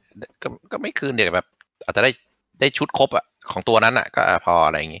ก็ไม่คืนเดียวแบบอาจจะได้ชุดครบอ่ะของตัวนั้นอ่ะก็พออ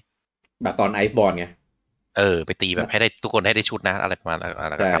ะไรอย่างงี้แบบตอนไอซ์บอลไงไปตีแบบให้ได้ทุกคนให้ได้ชุดนะอะไรประมาณอะ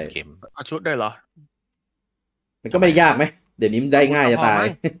ไรกับเกมเอาชุดได้เหรอมันก็ไม่ได้ยากไหมเดี๋ยวนี้ได้ง่ายจะตาย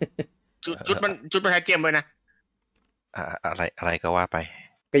ชุดมันใช้เกมเลยนะอะไรก็ว่าไป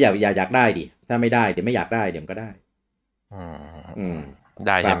ก็อยากได้ดิถ้าไม่ได้เดี๋ยวไม่อยากได้เดี๋ยวก็ได้ไ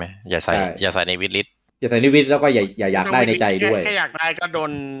ด้ใช่ไหมอย่าใส่ในวิดลิสต์อย่าใส่ในวิดแล้วก็อย่าอยากได้ในใจด้วยแค่อยากได้ก็โด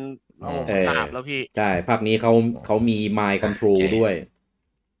นสาบแล้วพี่ใช่ภาคนี้เขามี Mind Control ด้วย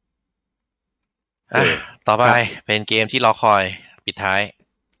ต่อไปเป็นเกมที่รอคอยปิดท้าย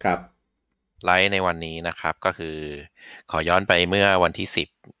ครับไลฟ์ในวันนี้นะครับก็คือขอย้อนไปเมื่อวันที่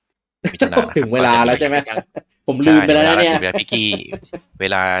10 มิถุนายนถึงเวลาแล้วใช่ไหมผมลืมไปแล้วเนี่ยเวลาพี่กี้เว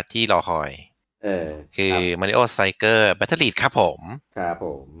ลาที่รอคอยคือ Mario Striker Battle League ครับผม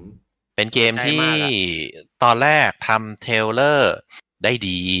เป็นเกมที่ตอนแรกทำเทรลเลอร์ได้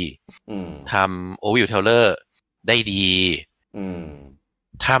ดีทำ Overview เทรลเลอร์ได้ดี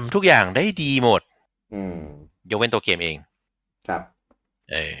ทำทุกอย่างได้ดีหมดยกเว้นตัวเกมเองครับ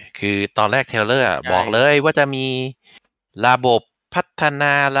คือตอนแรกเทรลเลอร์บอกเลยว่าจะมีระบบพัฒน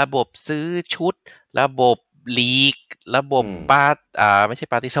าระบบซื้อชุดระบบลีกระบบไม่ใช่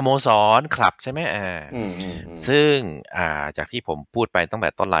ปาร์ตี้สโมสรคลับใช่ไหมซึ่งจากที่ผมพูดไปตั้งแต่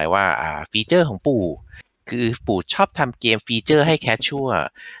ต้นไลน์ว่าฟีเจอร์ของปู่คือปู่ชอบทำเกมฟีเจอร์ให้แคชชัวร์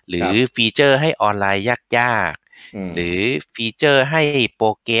หรือฟีเจอร์ให้ออนไลน์ยากๆหรือฟีเจอร์ให้โปร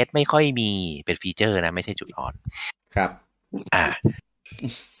เกรสไม่ค่อยมีเป็นฟีเจอร์นะไม่ใช่จุดอ่อนครับ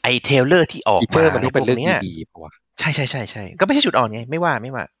ไอเทรลเลอร์ที่ออกมามันต้องเป็นเรื่องดีๆป่ะใช่ก็ไม่ใช่จุดอ่อนไงไม่ว่า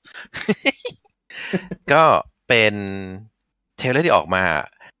ก็เป็นเทรลเลอร์ที่ออกมา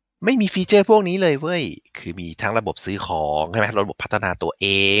ไม่มีฟีเจอร์พวกนี้เลยเว้ยคือมีทั้งระบบซื้อของใช่ไหมระบบพัฒนาตัวเอ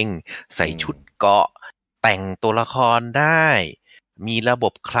งใส่ชุดเกาะแต่งตัวละครได้มีระบ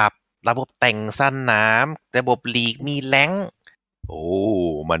บคลับระบบแต่งสนามระบบลีกมีแรงโอ้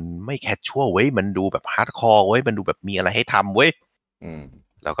มันไม่แคชชัวร์เว้ยมันดูแบบฮาร์ดคอร์เว้ยมันดูแบบมีอะไรให้ทำเว้ย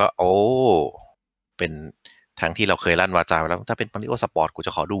แล้วก็เป็นทั้งที่เราเคยลั่นวาจาแล้วถ้าเป็นมาริโอสปอร์ตกูจ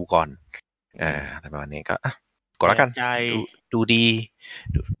ะขอดูก่อนแต่ประมาณนี้ก็กดแล้วกันดูดี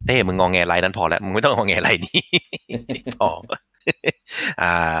เต้มึงงองแงไรนั้นพอแล้วมึงไม่ต้องงองแงไรนี้พอ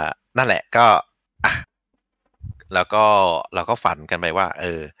นั่นแหละก็แล้วก็เราก็ฝันกันไปว่า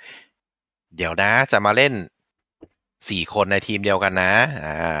เดี๋ยวนะจะมาเล่น4 คนในทีมเดียวกันนะ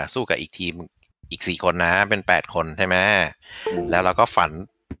สู้กับอีกทีมอีก4 คนนะเป็น8 คนใช่ไหมแล้วเราก็ฝั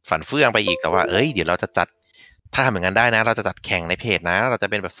นเฟื่องไปอีกแต่ว่าเดี๋ยวเราจะจัดถ้าทำอย่างนั้นได้นะเราจะจัดแข่งในเพจนะเราจะ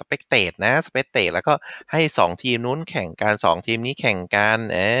เป็นแบบสเปกเตตนะสเปกเตตแล้วก็ให้2 ทีมนู้นแข่งกัน2 ทีมนี้แข่งกัน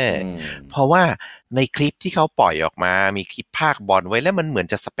เพราะว่าในคลิปที่เขาปล่อยออกมามีคลิปภาคบอลไว้แล้วมันเหมือน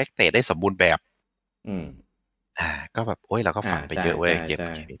จะสเปกเตตได้สมบูรณ์แบบก็แบบเราก็ฝันไปเยอะเว้ย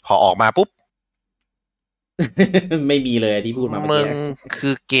พอออกมาปุ๊บ ไม่มีเลยที่พูดมาเมื่อกี้คื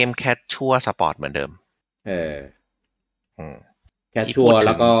อเกมแคชชัวร์สปอร์ตเหมือนเดิมแคชชัวร์แ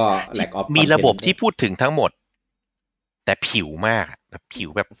ล้วก็แลกออฟมีระบบที่พูดถึงทั้งหมดแต่ผิวมากแบบผิว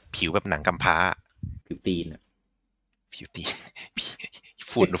แบบหนังกำพร้าผิวตีน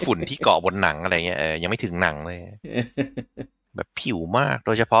ฝุ่นที่เกาะบนหนังอะไรเงี้ยยังไม่ถึงหนังเลยแบบผิวมากโด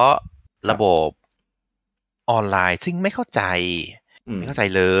ยเฉพาะระบบออนไลน์ซึ่งไม่เข้าใจ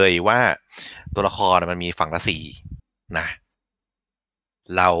เลยว่าตัวละครมันมีฝั่งละ4นะ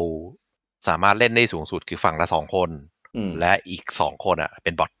เราสามารถเล่นได้สูงสุดคือฝั่งละ2 คนและอีก2 คนเ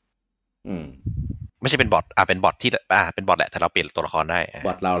ป็นบอทไม่ใช่เป็นบอทเป็นบอทที่เป็นบอทแหละแต่เราเปลี่ยนตัวละครได้บ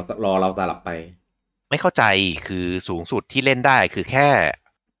อทเราสลับไปไม่เข้าใจคือสูงสุดที่เล่นได้คือแ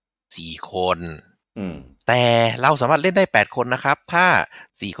ค่4 คนแต่เราสามารถเล่นได้8 คนนะครับถ้า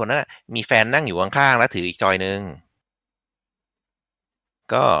4 คนนั้นมีแฟนนั่งอยู่ข้างๆแล้วถืออีกจอยนึง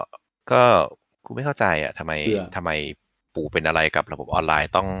ก็กูไม่เข้าใจทำไมปู่เป็นอะไรกับระบบออนไลน์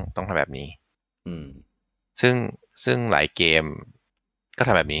ต้องทำแบบนี้ซึ่งหลายเกมก็ท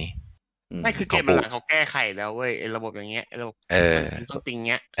ำแบบนี้ไม่คือเกมหลังเขาแก้ไขแล้วเว้ยระบบอย่างเงี้ยระบบส้นติง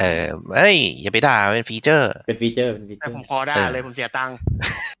เงี้ยอย่าไปด่าเป็นฟีเจอร์แต่ผมพอได้เลยผมเสียตังค์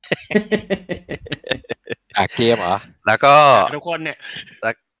เกมเหรอแล้วก็ทุกคนเนี่ย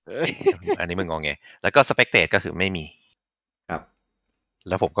อันนี้มึงงงไงแล้วก็สเปกเตตก็คือไม่มี แ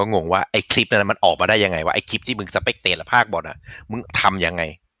ล้วผมก็งงว่าไอ้คลิปนั้นมันออกมาได้ยังไงว่าไอ้คลิปที่มึงสเปกเตทและภาคบอลอ่ะมึงทำยังไง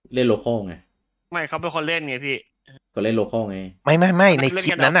เล่นโลคอลไงไม่เขาเป็นคนเล่นไงพี่ก็เล่นโลคอลไงไม่ในคลิ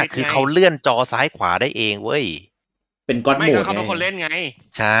ปนั้นน่ะคือเขาเลื่อนจอซ้ายขวาได้เองเว้ยเป็นก็อดโหมดไงเขาเป็นคนเล่นไง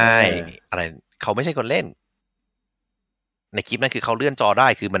ใช่อะไรเขาไม่ใช่คนเล่นในคลิปนั้นคือเขาเลื่อนจอได้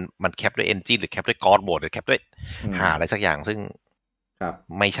คือมันแคปด้วยเอนจินหรือแคปด้วยกอดโหมดหรือแคปด้วยหาอะไรสักอย่างซึ่งครับ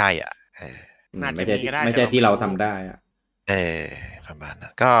ไม่ใช่อ่ะไม่ใช่ที่เราทำได้อ่ะประมาณนั้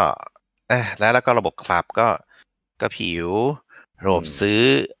นก็แล้วก็ระบบคลับก็ผิวระบบซื้อ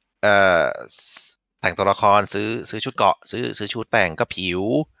แต่งตัวละครซื้อชุดเกาะซื้อชุดแต่งก็ผิว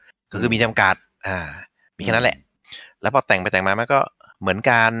ก็คือมีจำกัดมีแค่นั้นแหละแล้วพอแต่งไปแต่งมามันก็เหมือน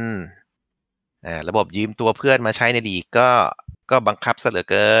กันระบบยืมตัวเพื่อนมาใช้ในลีกก็บังคับซะเหลือ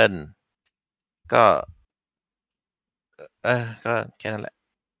เกินก็ก็แค่นั้นแหละ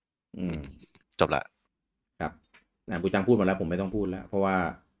จบละครับปูจังพูดมาแล้วผมไม่ต้องพูดแล้วเพราะว่า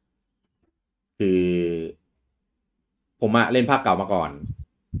คือผมเล่นภาคเก่ามาก่อน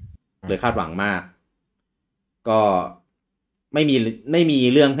เลยคาดหวังมากก็ไม่มี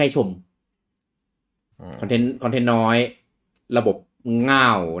เรื่องให้ชมคอนเทนต์น้อยระบบง่า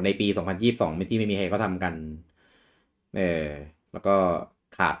วในปี2022ที่ไม่มีใครเขาทำกันแล้วก็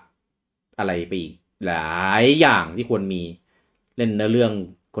ขาดอะไรไปอีกหลายอย่างที่ควรมีเล่นเรื่อง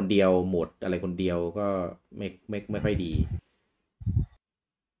คนเดียวหมดอะไรคนเดียวก็ไม่ค่อยดี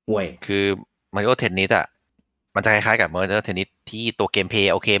ห่วยคือMario Tennis อ่ะมันจะคล้ายๆกับ Mario Tennis ที่ตัวเกมเพล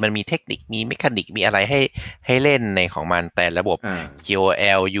ย์โอเคมันมีเทคนิคมีเมคานิกมีอะไรให้เล่นในของมันแต่ระบบ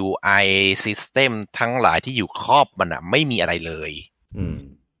QOL UI System ทั้งหลายที่อยู่ครอบมันอ่ะไม่มีอะไรเลย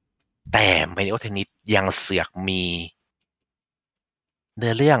แต่ Mario Tennis ยังเสือกมีเนื้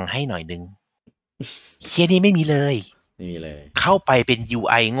อเรื่องให้หน่อยนึงเฮียนี่ไม่มีเลยเข้าไปเป็น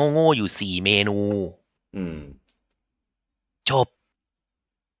UI โง่ๆอยู่4เมนูจบ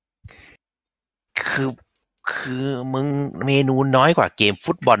คือมึงเมนูน้อยกว่าเกม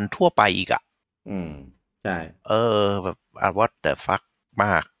ฟุตบอลทั่วไปอีกอ่ะใช่แบบ what the fuck ม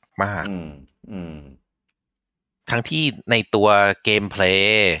ากทั้งที่ในตัวเกมเพล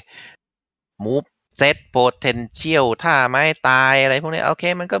ย์มูฟเซตโพเทนเชียลท่าไม้ตายอะไรพวกนี้โอเค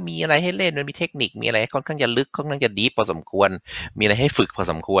มันก็มีอะไรให้เล่นมันมีเทคนิคมีอะไรค่อนข้างจะลึกค่อนข้างจะดีพอสมควรมีอะไรให้ฝึกพอ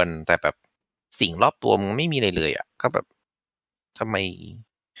สมควรแต่แบบสิ่งรอบตัวมันไม่มีอะไรเลยอ่ะก็แบบทำไ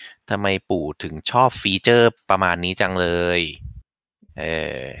มปู่ถึงชอบฟีเจอร์ประมาณนี้จังเลย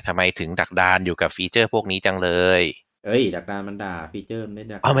ทำไมถึงดักดานอยู่กับฟีเจอร์พวกนี้จังเลยดักดานมันด่าฟีเจอร์ไม่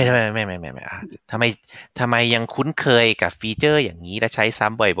ดักไม่ทำไมยังคุ้นเคยกับฟีเจอร์อย่างนี้และใช้ซ้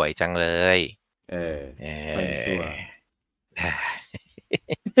ำบ่อยๆจังเลยไม่ชัวร์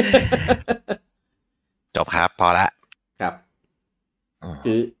จบครับพอละครับ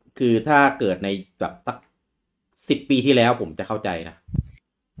คือถ้าเกิดในแบบสัก10 ปีที่แล้วผมจะเข้าใจนะ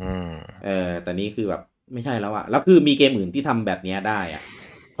แต่นี้คือแบบไม่ใช่แล้วอะแล้วคือมีเกมอื่นที่ทำแบบนี้ได้อะ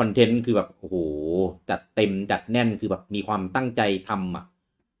คอนเทนต์คือแบบโอ้โหจัดเต็มจัดแน่นคือแบบมีความตั้งใจทำอะ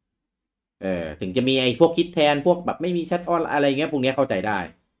ถึงจะมีไอ้พวกคิดแทนพวกแบบไม่มีแชทออนอะไรเงี้ยพวกนี้เข้าใจได้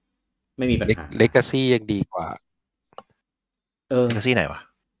ไม่มีปัญหาLegacy ยังดีกว่าLegacy ไหนวะ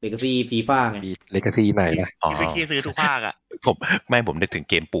Legacy FIFA ไงLegacy ไหนล่ะLegacy ซื้อทุกภาคอ่ะผมนึกถึง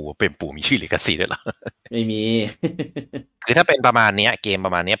เกมปู่เป็นปู่มีชื่อ Legacy ด้วยเหรอไม่มี คือถ้าเป็นประมาณนี้เกมป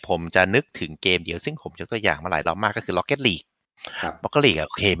ระมาณนี้ผมจะนึกถึงเกมเดียวซึ่งผมยกตัวอย่างมาหลายรอบมากก็คือ Rocket League Rocket League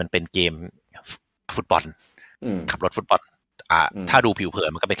โอเคมันเป็นเกมฟุตบอลขับรถฟุตบอลถ้าดูผิวเผิน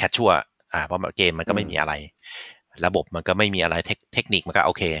มันก็เป็นแคชชัวเพราะเกมมันก็ไม่มีอะไรระบบมันก็ไม่มีอะไรเทคนิคมันก็โ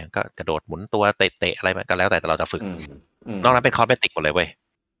อเคก็กระโดดหมุนตัวเตะอะไรมันก็แล้วแต่เราจะฝึกนอกนั้นเป็นคอสเมติกหมดเลยเว้ย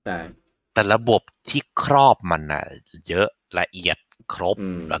แต่ระบบที่ครอบมันน่ะเยอะละเอียดครบ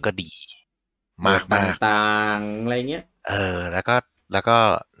แล้วก็ดีมากต่างๆอะไรเงี้ยแล้วก็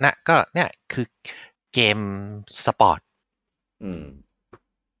นะก็เนี่ยคือเกมสปอร์ต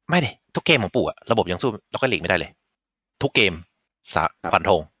ไม่ดิทุกเกมของปู่อะระบบยังสู้ล็อกเก็ตลีกไม่ได้เลยทุกเกมฟัน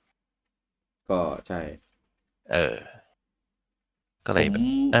ธงก็ใช่ก็เลย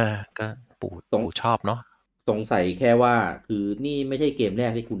ก็ปู่ชอบเนาะสงสัยแค่ว่าคือนี่ไม่ใช่เกมแร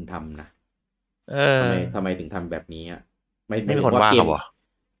กที่คุณทำนะทำไมถึงทำแบบนี้อ่ะไม่มีคนว่าเขาบอก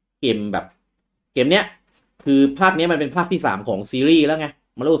เกมแบบเกมเนี้ยคือภาคนี้มันเป็นภาคที่3ของซีรีส์แล้วไง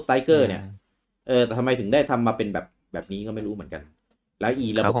Mario Strikerเนี่ยแต่ทำไมถึงได้ทำมาเป็นแบบนี้ก็ไม่รู้เหมือนกันแล้ว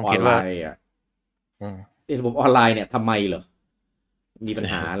ระบบออนไลน์อ่ะระบบออนไลน์เนี่ยทำไมเหรอมีปัญ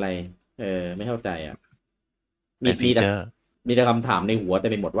หาอะไรไม่เข้าใจอ่ะมีแต่คำถามในหัวแต่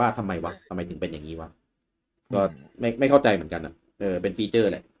ไม่หมดว่าทำไมวะทำไมถึงเป็นอย่างนี้วะก็ไม่เข้าใจเหมือนกันอ่ะเป็นฟีเจอร์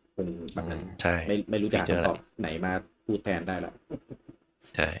แหละเป็นแบบนั้นใช่ไม่รู้จะหาคำตอบไหนมาพูดแทนได้ละ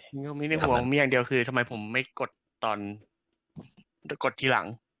ใช่มีในหัวมีอย่างเดียวคือทำไมผมไม่กดตอน กดทีหลัง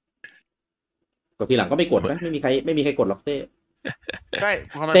กดทีหลังก็ไม่กดนะไม่มีใครกดหรอกเต้ใช่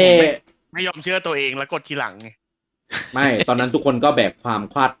เพราะมันไม่ยอมเชื่อตัวเองแล้วกดทีหลังไงไม่ตอนนั้นทุกคนก็แบกความ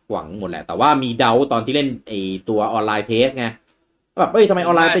คาดหวังหมดแหละแต่ว่ามีเดาตอนที่เล่นไอตัวออนไลน์เทสไงแบบทำไมอ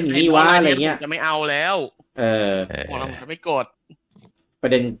อนไลน์เป็นอย่างนี้วะอะไรเงี้ยจะไม่เอาแล้วเราจะไม่กดปร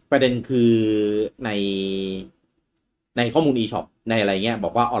ะเด็นคือในข้อมูล eShop ในอะไรเงี้ยบ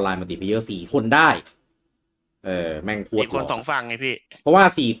อกว่าออนไลน์มัลติเพลเยอร์4 คนได้แม่งโคตร4 คน2 ฝั่งไงพี่เพราะว่า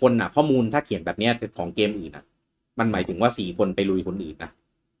4 คนน่ะข้อมูลถ้าเขียนแบบเนี้ยของเกมอื่นน่ะมันหมายถึงว่า4 คนไปลุยคนอื่นนะ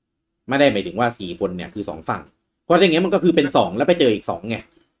ไม่ได้หมายถึงว่า4 คนเนี่ยคือ2 ฝั่งเพราะอย่างเงี้ยมันก็คือเป็น2แล้วไปเจออีก2ไง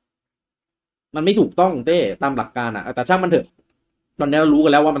มันไม่ถูกต้องเต้ตามหลักการอ่ะแต่ช่างมันเถอะตอนนี้เรารู้กั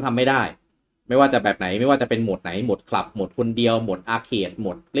นแล้วว่ามันทำไม่ได้ไม่ว่าจะแบบไหนไม่ว่าจะเป็นโหมดไหนโหมดคลับโหมดคนเดียวโหมดอาร์เคดโหม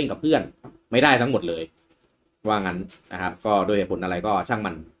ดเล่นกับเพื่อนไม่ได้ทั้งหมดเลยว่างั้นนะครับก็โดยเหตุผลอะไรก็ช่าง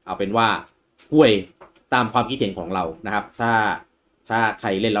มันเอาเป็นว่าห่วยตามความคิดเห็นของเรานะครับถ้าใคร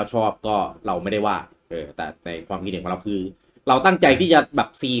เล่นแล้วชอบก็เราไม่ได้ว่าแต่ในความคิดเห็นของเราคือเราตั้งใจที่จะแบบ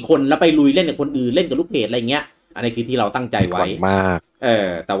4 คนแล้วไปลุยเล่นกับคนอื่นเล่นกับลูกเพจอะไรเงี้ยอันนี้คือที่เราตั้งใจไว้มาก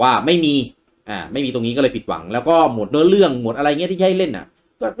แต่ว่าไม่มีตรงนี้ก็เลยผิดหวังแล้วก็หมดเนื้อเรื่องหมดอะไรเงี้ยที่ให้เล่นอ่ะ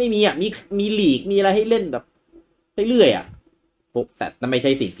ก็ไม่มีมีลีกมีอะไรให้เล่นแบบเรื่อยๆแต่นั่นไม่ใ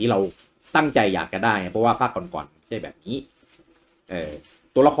ช่สิ่งที่เราตั้งใจอยากจะได้เพราะว่าภาคก่อนๆใช่แบบนี้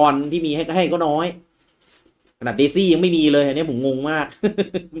ตัวละครที่มีให้ก็น้อยขนาดเดซี่ยังไม่มีเลยอันนี้ผมงงมาก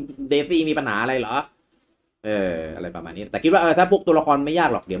เดซี่มีปัญหาอะไรเหรออะไรประมาณนี้แต่คิดว่าถ้าพวกตัวละครไม่ยาก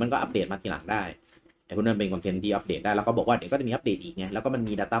หรอกเดี๋ยวมันก็อัปเดตมาทีหลังได้ไอ้พวกนั้นเป็นคอนเทนต์ที่อัปเดตได้แล้วก็บอกว่าเดี๋ยวก็จะมีอัปเดตอีกไงแล้วก็มัน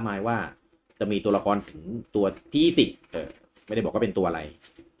มี data mine ว่าจะมีตัวละครถึงตัวที่10ไม่ได้บอกว่าเป็นตัวอะไร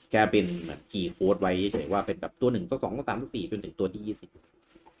แค่เป็นเหมือนคีย์โค้ดไว้เฉยว่าเป็นแบบตัว1ตัว2ตัว3ตัว4จนถึงตัวที่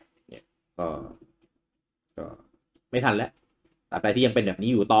20เนี่ยก็ไม่ทันแล้วแต่ไปที่ยังเป็นแบบนี้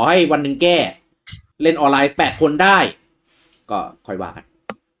อยู่ต่อให้วันนึงแก้เล่นออนไลน์8 คนได้ก็ค่อยว่ากัน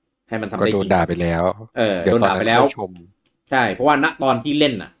ให้มันทำได้จริงโดนด่าไปแล้วโดนด่าไปแล้วใช่เพราะว่าณตอนที่เ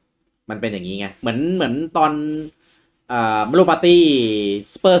ล่นน่ะมันเป็นอย่างนี้ไงเหมือนตอนมาริโอปาร์ตี้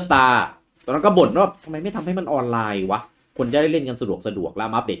ซูเปอร์สตาร์ตอนนั้นก็บ่นว่าทำไมไม่ทำให้มันออนไลน์วะคนจะได้เล่นกันสะดวกแล้ว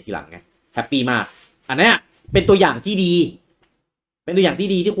มาอัปเดตทีหลังไงแฮปปี้มากอันนี้เป็นตัวอย่างที่ดีเป็นตัวอย่างที่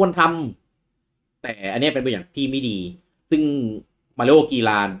ดีที่ควรทำแต่อันนี้เป็นตัวอย่างที่ไม่ดีซึ่งมาริโอกีฬ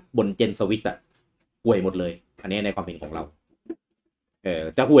าบนเจนสวิชห่วยหมดเลยอันนี้ในความเห็นของเรา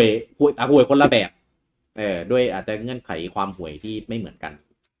จะห่วยคนละแบบด้วยอาจจะเงื่อนไขความห่วยที่ไม่เหมือนกัน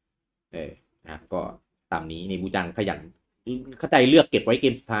นะก็ตามนี้ในบูจังขยันเข้าใจเลือกเก็บไว้เก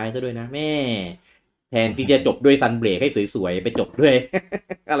มสุดท้ายซะด้วยนะแม่แทนที่จะจบด้วยซันเบรกให้สวยๆไปจบด้วย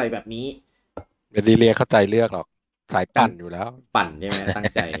อะไรแบบนี้ไม่ได้เรียกเข้าใจเลือกหรอกสายปั่นอยู่แล้วปั่นใช่ไหมตั้ง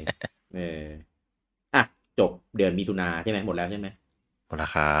ใจจบเดือนมิถุนาใช่ไหมหมดแล้วใช่ไหมหมดแล้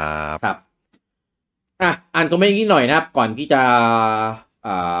วครับครับอ่านคอมเมนต์นิดหน่อยนะครับก่อนที่จะ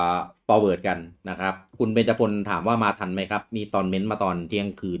forward กันนะครับคุณเบญจพลถามว่ามาทันไหมครับมีตอนเม้นต์มาตอนเที่ยง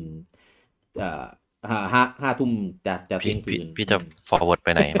คืน5 ทุ่มจะเที่ยงคืนพี่จะ forward ไป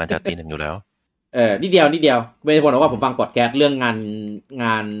ไหนมันจะตี 1อยู่แล้วนิดเดียวเบญจพลบอกว่าผมฟังพอดแคสต์เรื่องง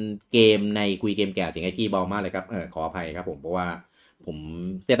านเกมในคุยเกมแก่เสียงไอ้กี้เบามากเลยครับขออภัยครับผมเพราะว่าผม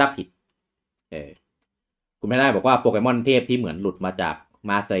เซตอัพผิดคุณไม่ได้บอกว่าโปเกมอนเทพที่เหมือนหลุดมาจาก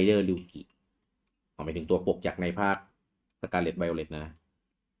มาสไซเดอร์ลิวกิหมายถึงตัวปกจากในภาคสกาเลตไวโอเลตนะ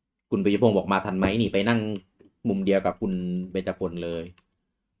คุณปิยพงศ์บอกมาทันไหมนี่ไปนั่งมุมเดียวกับคุณเบญจพลเลย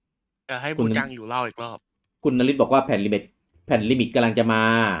ให้บูจังอยู่เล่าอีกรอบคุณนฤทธิ์บอกว่าแผ่นลิมิตกำลังจะมา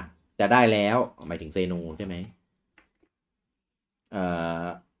จะได้แล้วหมายถึงเซโนใช่ไหม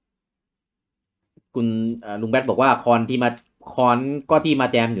คุณลุงแบทบอกว่าคอนก็ที่มา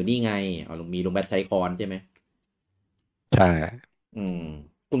แจมอยู่นี่ไงลุงแบทใช้คอนใช่ไหมใช่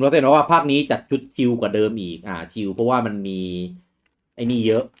คุณโรเซนบอกว่าภาคนี้จัดชุดชิลกว่าเดิมอีกชิลเพราะว่ามันมีไอ้นี่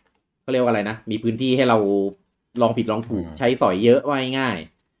เยอะเขาเรียกว่าอะไรนะมีพื้นที่ให้เราลองผิดลองถูกใช้สอยเยอะว่าง่าย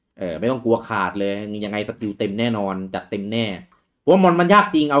ไม่ต้องกลัวขาดเลยยังไงสกิลเต็มแน่นอนจัดเต็มแน่เพราะว่ามอนมันยาก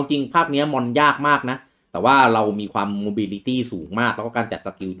จริงเอาจริงภาคนี้มอนยากมากนะแต่ว่าเรามีความโมบิลิตี้สูงมากแล้วก็การจัดส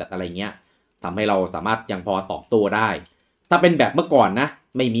กิลจัดอะไรเงี้ยทำให้เราสามารถยังพอตอบโต้ได้ถ้าเป็นแบบเมื่อก่อนนะ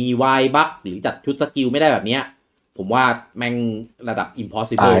ไม่มีวายบัคหรือจัดชุดสกิลไม่ได้แบบเนี้ยผมว่าแม่งระดับ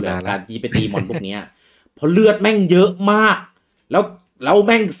impossible เลยการที่ไปตีมอนพวกนี้เพราะเลือดแม่งเยอะมากแล้วแ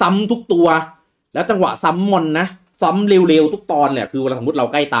ม่งซ้ำทุกตัวแล้วจังหวะซ้ำมอนนะซ้ำเร็วๆทุกตอนเลยคือเวลาสมมติเรา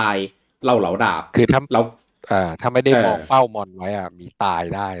ใกล้ตายเราเหลาดาบคือถ้าไม่ได้มองเป้ามอนไว้มีตาย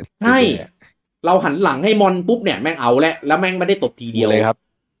ได้ใช่เราหันหลังให้มอนปุ๊บเนี่ยแม่งเอาแล้วแม่งไม่ได้ตบทีเดียวเลยครับ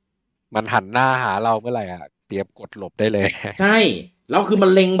มันหันหน้าหาเราเมื่อไหร่เตรียมกดหลบได้เลยใช่แล้วคือมัน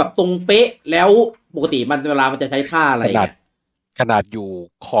เล็งแบบตรงเป๊ะแล้วปกติมันเวลามันจะใช้ท่าอะไร ขนาดอยู่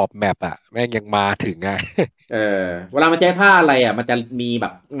ขอบแมปอ่ะแม่งยังมาถึงอ่ะ เวลามันใช้ท่าอะไรอ่ะมันจะมีแบ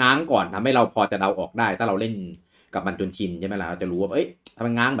บง้างก่อนทำให้เราพอจะเดาออกได้ถ้าเราเล่นกับมันจนชินใช่ไหมล่ะเราจะรู้ว่าเอ้ยถ้ามั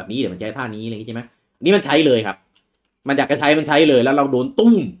นง้างแบบนี้เดี๋ยวมันใช้ท่านี้อะไรอย่างงี้ใช่ไหมนี่มันใช้เลยครับมันอยากจะใช้มันใช้เลยแล้วเราโดน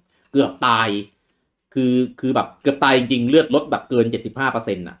ตุ้มเกือบตายคือแบบเกือบตายจริงๆเลือดลดแบบเกิน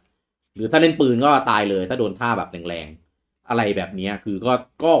 75% อ่ะหรือถ้าเล่นปืนก็ตายเลยถ้าโดนท่าแบบแรงๆอะไรแบบนี้คือ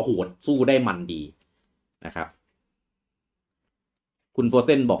ก็โหดสู้ได้มันดีนะครับคุณโฟเซ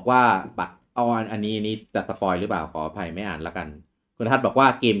นบอกว่าบัตรอันนี้จะสปอยหรือเปล่าขออภัยไม่อ่านละกันคุณทัศน์บอกว่า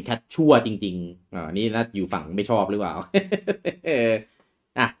เกมแคชชั่วจริงๆนี่น่าอยู่ฝั่งไม่ชอบหรือเปล่า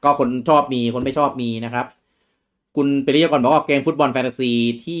ก็คนชอบมีคนไม่ชอบมีนะครับคุณเปริยากรบอกว่าเกมฟุตบอลแฟนตาซี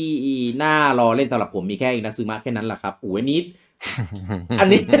ที่น่ารอเล่นสำหรับผมมีแค่อินาซึมะแค่นั้นแหละครับอันนี้ อัน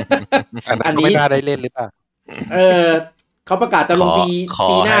นี้ไม่น่าได้เล่นหรือเปล่าเขาประกาศจะลงปี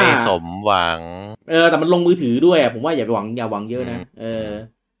หน้าให้สมหวังแต่มันลงมือถือด้วยผมว่าอย่าหวังเยอะนะ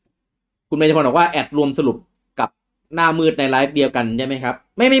คุณเมย์พรบอกว่าแอดรวมสรุปกับหน้ามืดในไลฟ์เดียวกันใช่ไหมครับ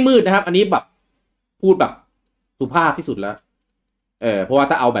ไม่มืดนะครับอันนี้แบบพูดแบบสุภาพที่สุดแล้วเพราะว่า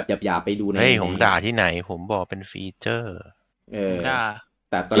ถ้าเอาแบบหยาบๆไปดูในผมด่าที่ไหนผมบอกเป็นฟีเจอร์ด่า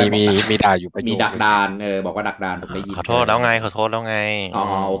แต่ตอนแรกมีด่าอยู่มีดักดานบอกว่าดักดานผมได้ยินขอโทษแล้วไงขอโทษแล้วไง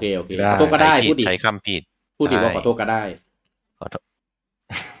โอเคขอโทษก็ได้พูดดิใช้คำผิดพูดดิว่าขอโทษก็ได้ขอโทษ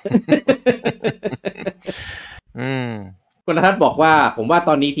คุณทัศน์บอกว่าผมว่าต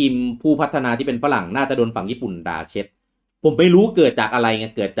อนนี้ทีมผู้พัฒนาที่เป็นฝรั่งน่าจะโดนฝั่งญี่ปุ่นด่าเช็ดผมไม่รู้เกิดจากอะไรไง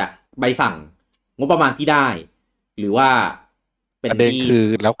เกิดจากใบสั่งงบประมาณที่ได้หรือว่าเป็นที่คือ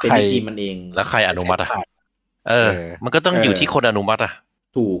แล้วใครทีมมันเองแล้วใครอนุมัติมันก็ต้องอยู่ที่คนอนุมัติ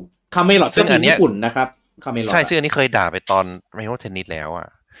ถูกคาเมลอดซึ่งอันนี้ญี่ปุ่นนะครับคาเมลอดใช่ซึ่งอันนี้เคยด่าไปตอนไมโครเทนนิสแล้ว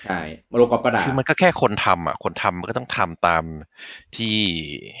ใช่มาโลกก็ด่าคือมันก็แค่คนทำคนทำมันก็ต้องทำตามที่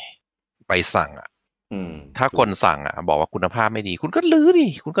ใบสั่งถ้าคนสั่งบอกว่าคุณภาพไม่ดีคุณก็ลื้อดิ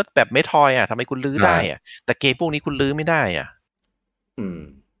คุณก็แบบไม่ทอยทำไมคุณลื้อได้แต่เกมพวกนี้คุณลื้อไม่ได้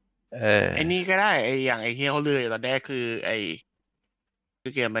ไอ้นี่ก็ได้ไอ้อย่างไอ้ที่เขาลื้อตอนแรกคือไอ้คื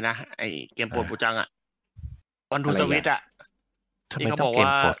อเกมไปนะไอ้เกมโปรดปูจังวันทูสวิตที่เขาบอกว่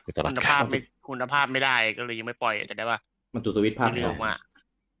าคุณภาพไม่ได้ก็เลยยังไม่ปล่อยแต่ได้ว่ามันทูสวิตภาค2มา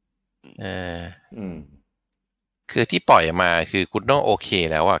คือที่ปล่อยมาคือคุณต้องโอเค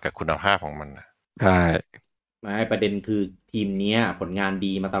แล้วกับคุณภาพของมันใช่ไม่ประเด็นคือทีมนี้ผลงาน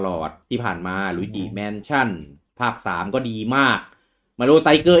ดีมาตลอดที่ผ่านมาลุยจิแมนชั่นภาค3ก็ดีมากมาโลไท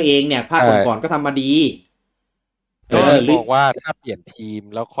เกอร์เองเนี่ยภาคก่อนๆก็ทำมาดีก็บอกว่าถ้าเปลี่ยนทีม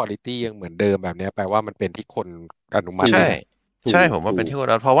แล้วควอลิตี้ยังเหมือนเดิมแบบนี้แปลว่ามันเป็นที่คนอนุมัติใช่ผมว่าเป็นที่ค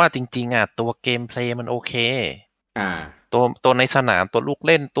นเพราะว่าจริงๆตัวเกมเพลย์มันโอเคตัวในสนามตัวลูกเ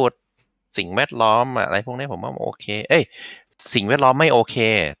ล่นตัวสิ่งแวดล้อมอะไรพวกนี้ผมว่าโอเคสิ่งแวดล้อมไม่โอเค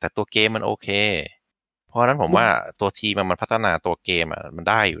แต่ตัวเกมมันโอเคเพราะนั้นผมว่าตัวทีมมันพัฒนาตัวเกมมัน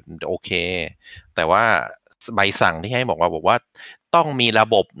ได้อยู่โอเคแต่ว่าใบสั่งที่ให้บอกว่าต้องมีระ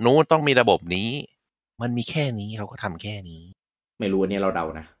บบนู้นต้องมีระบบนี้มันมีแค่นี้เขาก็ทำแค่นี้ไม่รู้อันนี้เราเดา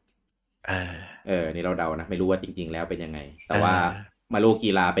นะนี่เราเดานะไม่รู้ว่าจริงๆแล้วเป็นยังไงแต่ว่ามาโล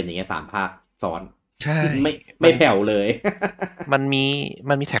กีฬาเป็นอย่างเงี้ย3ภาคซ้อนใช่ไม่แผ่วเลย มัน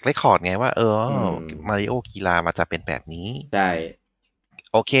มีแท็กเรคคอร์ดไงว่ามาริโอกีฬามาจะเป็นแบบนี้ใช่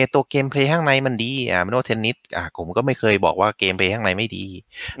โอเคตัวเกมเพลย์ข้างในมันดีมาริโอเทนนิสผมก็ไม่เคยบอกว่าเกมเพลย์ข้างในไม่ดี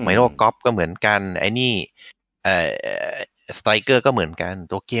มาริโอกอล์ฟก็เหมือนกันไอ้นี่สไตรเกอร์ก็เหมือนกัน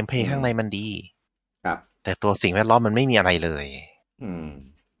ตัวเกมเพลย์ข้างในมันดีครับแต่ตัวสิ่งแวดล้อมมันไม่มีอะไรเลย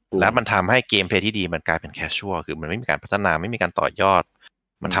แล้วมันทำให้เกมเพลย์ที่ดีมันกลายเป็นแคชชวลคือมันไม่มีการพัฒนาไม่มีการต่อยอด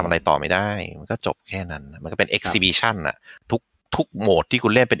มันทำอะไรต่อไม่ได้มันก็จบแค่นั้นมันก็เป็นเอ็กซิบิชันทุกโหมดที่คุ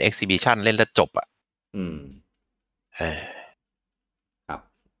ณเล่นเป็นเอ็กซิบิชันเล่นแล้วจบครับ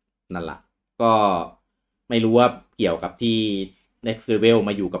นั่นแหละก็ไม่รู้ว่าเกี่ยวกับที่ Next Level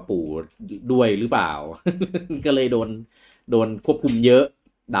มาอยู่กับปู่ด้วยหรือเปล่า ก็เลยโดนควบคุมเยอะ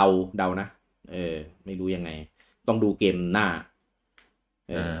เดานะไม่รู้ยังไงต้องดูเกมหน้า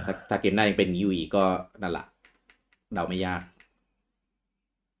ถ้าเกมหน้ายังเป็นยูอีก็นั่นแหละเดาไม่ยาก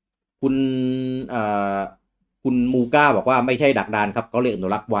คุณมูก้าบอกว่าไม่ใช่ดักดานครับเขาเรียกอนุ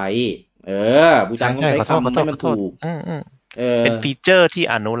รักษ์ไว้บูจังต้องใช้คำให้มันถูกเป็นฟีเจอร์ที่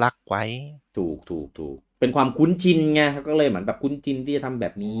อนุรักษ์ไว้ถูกเป็นความคุ้นชินไงก็เลยเหมือนแบบคุ้นชินที่จะทำแบ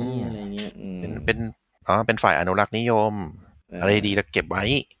บนี้อะไรเงี้ยเป็นฝ่ายอนุรักษ์นิยมอะไรดีแล้วเก็บไว้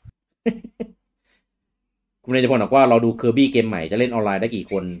คุณเนยจะบอกว่าเราดูเคอร์บี้เกมใหม่จะเล่นออนไลน์ได้กี่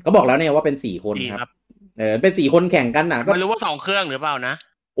คนก็บอกแล้วเนี่ยว่าเป็น4คนครับเป็น4คนแข่งกันก็ไม่รู้ว่า2เครื่องหรือเปล่านะ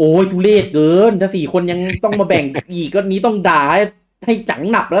โอ้ยทุเรศเกินถ้า4คนยังต้องมาแบ่งอีกก็นี้ต้องด่าให้จัง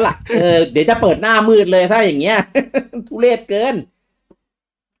หนับแล้วล่ะเดี๋ยวจะเปิดหน้ามืดเลยถ้าอย่างเงี้ยทุเรศเกิน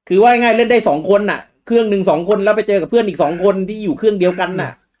คือว่าง่ายเล่นได้2คนน่ะ เครื่อง1 2คนแล้วไปเจอกับเพื่อนอีก2คนที่อยู่เครื่องเดียวกันน่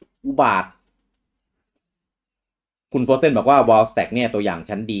ะอุบาทคุณโฟเซนบอกว่าวอลสแต็กเนี่ยตัวอย่าง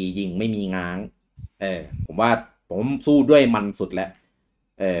ชั้นดียิงไม่มีง้างผมว่าผมสู้ด้วยมันสุดแล้ว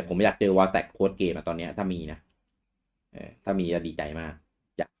ผมอยากเจอวอลสแต็กโค้ดเกมตอนนี้ถ้ามีนะถ้ามีจะดีใจมาก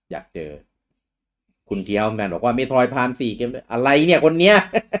อยากเจอคุณเทียวแมนบอกว่าเมโทรพาม4เกมอะไรเนี่ยคนเนี้ย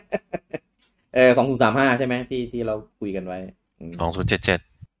2035ใช่ไหมที่เราคุยกันไว้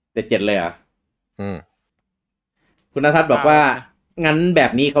2077เลยเหรอคุณณทัศน์บอกว่างั้นแบ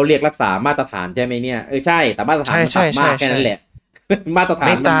บนี้เขาเรียกรักษามาตรฐานใช่ไหมเนี่ยใช่แต่มาตรฐานมันต่ำมากแค่นั้นแหละมาตรฐานไ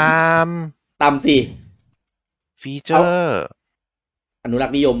ม่ต่ำสิฟีเจอร์อนุรัก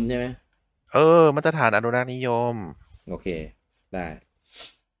ษ์นิยมใช่ไหมมาตรฐานอนุรักษ์นิยมโอเคได้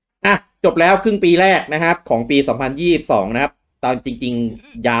จบแล้วครึ่งปีแรกนะครับของปี2022นะครับตอนจริง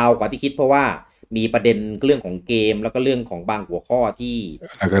ๆยาวกว่าที่คิดเพราะว่ามีประเด็นเรื่องของเกมแล้วก็เรื่องของบางหัวข้อที่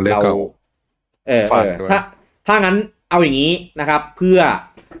เราถ้างั้นเอาอย่างนี้นะครับเ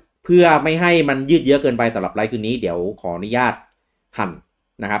พื่อไม่ให้มันยืดเยื้อเกินไปสำหรับไลฟ์คืนนี้เดี๋ยวขออนุญาตหั่น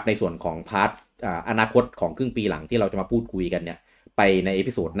นะครับในส่วนของพาร์ทอนาคตของครึ่งปีหลังที่เราจะมาพูดคุยกันเนี่ยไปในเอ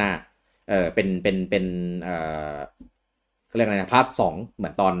พิโซดหน้าเป็นเขาเรียกอะไรนะพาร์ท2เหมื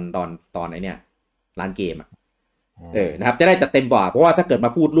อนตอนไอเนี่ยร้านเกมนะครับจะได้จัดเต็มกว่าเพราะว่าถ้าเกิดม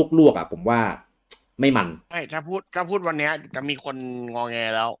าพูดลวกผมว่าไม่มันใช่ถ้าพูดวันนี้จะมีคนงอแง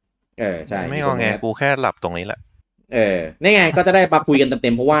แล้วใช่ไม่งอแงกูแค่หลับตรงนี้แหละนี่ไงก็จะได้มาคุยกันเ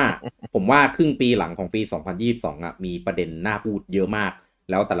ต็มๆเพราะว่าผมว่าครึ่งปีหลังของปี2022มีประเด็นน่าพูดเยอะมาก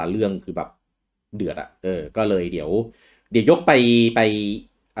แล้วแต่ละเรื่องคือแบบเดือดก็เลยเดี๋ยวยกไป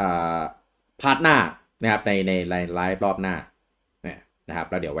พาร์ทหน้านะครับในไลฟ์รอบหน้านะครับ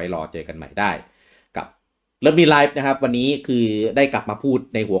แล้วเดี๋ยวไว้รอเจอกันใหม่ได้กับเริ่มมีไลฟ์นะครับวันนี้คือได้กลับมาพูด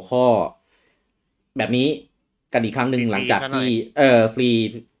ในหัวข้อแบบนี้กันอีกครั้งหนึ่งหลังจากที่ฟรี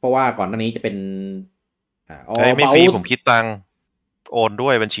เพราะว่าก่อนหน้านี้จะเป็นไม่ฟรีผมคิดตังค์โอนด้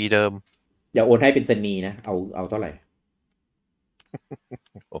วยบัญชีเดิมอย่าโอนให้เป็นเซนนีนะเอาเท่าไหร่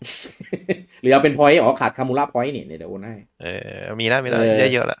หรือเอาเป็นพอยต์ขาดคามูล่าพอยต์เนี่ยเดี๋ยวโอนให้มีนะ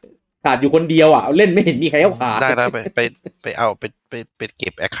เยอะๆแล้วขาดอยู่คนเดียวเล่นไม่เห็นมีใครเอาขาดได้แล้วไปเอาไปเก็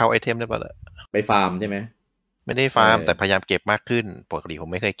บ account item ได้ป่ะล่ะไปฟาร์มใช่ไหมไม่ได้ฟาร์มแต่พยายามเก็บมากขึ้นปกติผม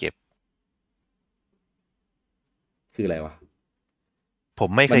ไม่เคยเก็บคืออะไรวะผม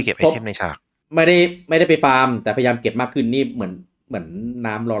ไม่เคยเก็บไอเทมในฉากไม่ได้ไปฟาร์มแต่พยายามเก็บมากขึ้นนี่เหมือน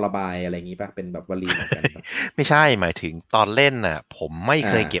น้ำรอระบายอะไรอย่างงี้ป่ะเป็นแบบวลีเหมือนกันไม่ใช่หมายถึงตอนเล่นน่ะผมไม่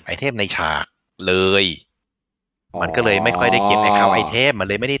เคยเก็บไอเทมในฉากเลยมันก็เลยไม่ค่อยได้เก็บaccount itemมัน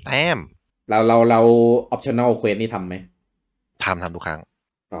เลยไม่ได้แต้มเรา optional quest นี่ทำไหมทำทุกครั้ง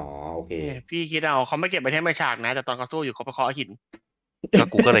โอเคพี่คิดเอาเขาไม่เก็บไอเทมในฉากนะแต่ตอนเขาสู้อยู่เขาไปเคาะหินก็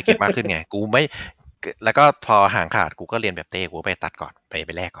กูก็เลยเก็บมากขึ้นไงกูไม่แล้วก็พอห่างขาดกูก็เรียนแบบเต้กูไปตัดก่อนไ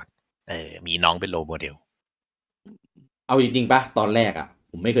ปแลกก่อนมีน้องเป็นโลโมเดลเอาจริงๆป่ะตอนแรก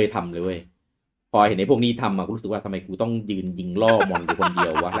ผมไม่เคยทำเลยเว้ยพอเห็นไอ้พวกนี้ทำกูรู้สึกว่าทำไมกูต้องยืนยิงล่อมอนอยู่คนเดี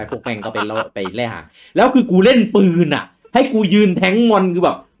ยววะแล้วพวกแม่งก็ไปแล่หางแล้วคือกูเล่นปืนให้กูยืนแทงมอนคือแบ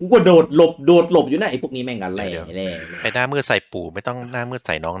บกูก็โดดหลบอยู่นะไอ้พวกนี้แม่งกันแล่ไปหน้ามืดใส่ปู่ไม่ต้องหน้ามืดใ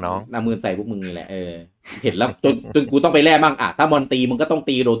ส่น้องหน้ามืดใส่พวกมึงนี่แหละเห็นแล้วจนกูต้องไปแล่บ้างถ้ามอนตีมึงก็ต้อง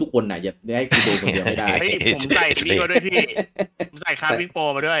ตีโดนทุกคนน่ะอย่าให้กูโดนคนเดียวไม่ได้ผมใส่นี่มาด้วยพี่ผมใส่คาร์วิ่งโปร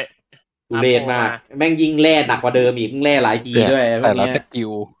มาด้วยกูเล่นมากแม่งยิงแล่หนักกว่าเดิมอีกแล่หลายทีด้วยแต่ละสกิ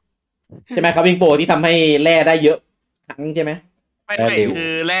ลใช่ไหมครับวิ่งโปรที่ทำให้แร่ได้เยอะครั้งใช่ไหมไม่คื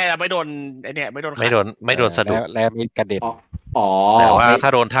อแร่ไม่โดนไอเนี่ยไม่โดนสะดุดแร่ไม่กระเด็นแต่ว่าถ้า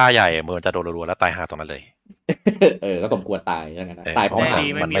โดนท่าใหญ่มันจะโดนรัวๆแล้วตายห่าตรงนั้นเลยก็สมควรตายอย่างนั้นตายเพราะ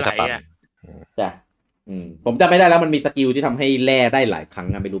มันไม่สตันจ้ะผมจำไม่ได้แล้วมันมีสกิลที่ทำให้แร่ได้หลายครั้ง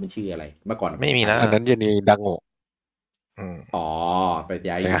ไม่รู้มันชื่ออะไรเมื่อก่อนไม่มีนะอันนั้นจะมีดังโง่ไป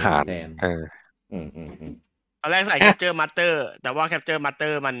ย้ายอาหารแทนตอนแรกใส่ Capture Master แต่ว่า Capture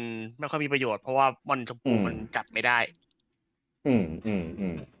Master มันไม่ค่อยมีประโยชน์เพราะว่ามอนชมพูมันจับไม่ได้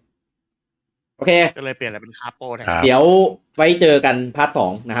โอเคก็เลยเปลี่ยนเป็นคาโปแทนเดี๋ยวไว้เจอกันพาร์ท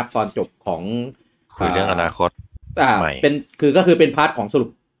2นะครับตอนจบของคุยเรื่องอนาคตใหม่เป็นก็คือเป็นพาร์ทของสรุป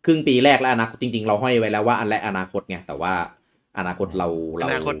ครึ่งปีแรกและอนาคตจริงๆเราห้อยไว้แล้วว่าอันและอนาคตไงแต่ว่าอนาคตเราอ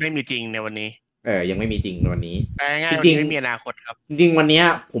นาคตไม่มีจริงในวันนี้ยังไม่มีจริงในวันนี้จริงไม่มีอนาคตครับจริงวันนี้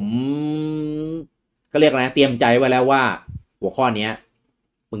ผมก็เรียกอะไรเตรียมใจไว้แล้วว่าหัวข้อเนี้ย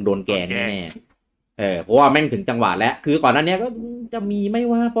มึงโดนแกงแน่เพราะว่าแม่งถึงจังหวะแล้วคือก่อนหน้านี้ก็จะมีไม่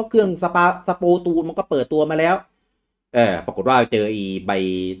ว่าเพราะเครื่องสโปตูนมันก็เปิดตัวมาแล้วปรากฏว่าเจอ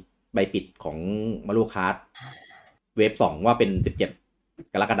ใบปิดของมารูคาร์ดเวฟ2ว่าเป็น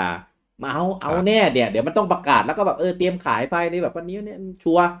17กรกฎาคมมาเอาแน่เดี๋ยวมันต้องประกาศแล้วก็แบบเตรียมขายไฟในแบบวันนี้เนี่ย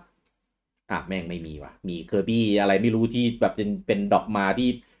ชัวร์แม่งไม่มีว่ะมีเคอร์บี้อะไรไม่รู้ที่แบบเป็นดอกมาที่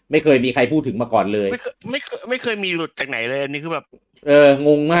ไม่เคยมีใครพูดถึงมาก่อนเลย ไม่เคยมีหลุดจากไหนเลยอันนี้คือแบบง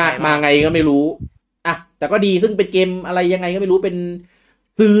งมากมาไงก็ไม่รู้อ่ะแต่ก็ดีซึ่งเป็นเกมอะไรยังไงก็ไม่รู้เป็น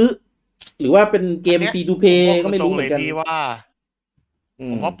ซื้อหรือว่าเป็นเกมฟรีทูเพย์ก็ไม่รู้เหมือนกันว่า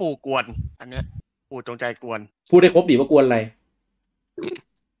ผมว่าปู่กวนอันเนี้ยปู่จงใจกวนพูดได้ครบดีว่ากวนอะไร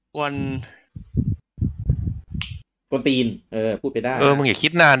กวนตีนพูดไปได้มึงอย่าคิ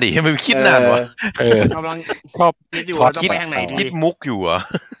ดนานดิให้มึงคิดนานวะกำลังชอบคิดอยู่ว่าต้องไปทางไหนคิดมุกอยู่อ่ะ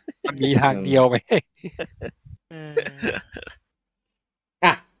มันมีทางเดียวไหม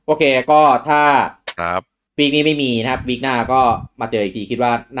โอเคก็ถ้าครับวีคนี้ไม่มีนะครับวีคหน้าก็มาเจออีกทีคิดว่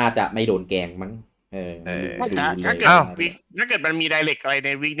าน่าจะไม่โดนแกงมั้งถ้าเกิดมันมีไดเรกอะไรใน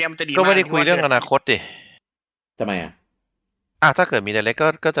วีคนี้มันจะดีมากก็ไม่ได้คุยเรื่องอนาคตดิทำไมถ้าเกิดมีไดเรก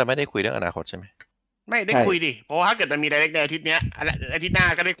ก็จะไม่ได้คุยเรื่องอนาคตใช่ไหมไม่ได้คุยดิเพราะว่าถ้าเกิดมันมีไดเรกในอาทิตย์นี้อาทิตย์หน้า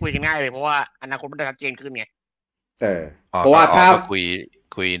ก็ได้คุยกันง่ายเลยเพราะว่าอนาคตมันจะชัดเจนขึ้นไงเพราะว่าถ้า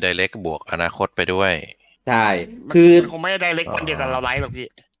คุยไดเรกบวกอนาคตไปด้วยใช่คือคงไม่ได้ไดเรกวันเดียวกันเราไลฟ์หรอกพี่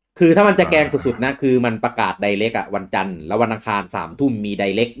คือถ้ามันจะแกงสุดๆนะคือมันประกาศไดเรกอะวันจันทร์แล้ววันอังคาร 3 ทุ่มมีได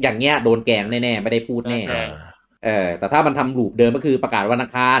เรกอย่างเงี้ยโดนแกงแน่ๆไม่ได้พูดแน่แต่ถ้ามันทำลูปเดิมก็คือประกาศวันอั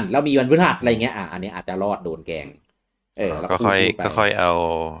งคารแล้วมีวันพฤหัสอะไรเงี้ยอันนี้อาจจะรอดโดนแกงก็ค่อยเอา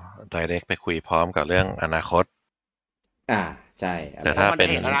ไดเรกไปคุยพร้อมกับเรื่องอนาคตใช่แต่ถ้าเป็น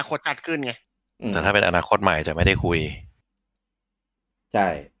อนาคตจัดขึ้นไงแต่ถ้าเป็นอนาคตใหม่จะไม่ได้คุยใช่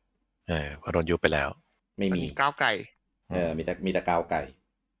เพราะโดนยุบไปแล้วไม่มีก้าวไก่มีแต่ก้าวไก่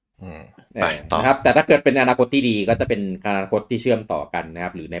นะครับแต่ถ้าเกิดเป็นอนาคตที่ดีก็จะเป็นอนาคตที่เชื่อมต่อกันนะครั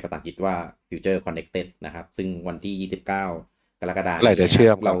บหรือในภาษาอังกฤษว่า future connected นะครับซึ่งวันที่29กรกฎาคมจะเชื่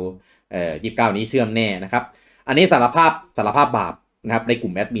อมเรา29นี้เชื่อมแน่นะครับอันนี้สารภาพบาปนะครับในก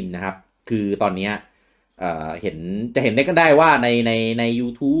ลุ่มแอดมินนะครับคือตอนนี้เห็นได้ว่าใน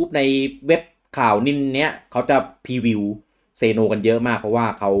YouTube ในเว็บข่าวนินเนี้ยเขาจะพรีวิวเซโนกันเยอะมากเพราะว่า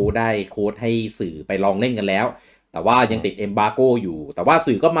เขาได้โค้ดให้สื่อไปลองเล่นกันแล้วแต่ว่ายังติดเอมบาร์โกอยู่แต่ว่า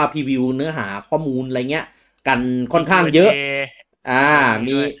สื่อก็มาพรีวิวเนื้อหาข้อมูลอะไรเงี้ยกันค่อนข้างเยอะ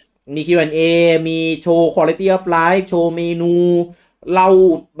มี Q&A มีโชว์ Quality of Life โชว์เมนูเล่า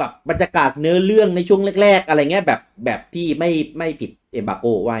แบบบรรยากาศเนื้อเรื่องในช่วงแรกๆอะไรเงี้ยแบบที่ไม่ผิดเอมบาร์โก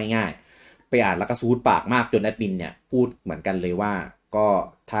ว่าง่ายไปอ่านแล้วก็ซูดปากมากจนแอดมินเนี่ยพูดเหมือนกันเลยว่าก็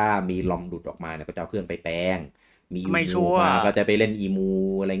ถ้ามีลอมหลุดออกมาเนี่ยก็จะเอาเครื่องไปแปลงมีอีมูมาก็จะไปเล่นอีมู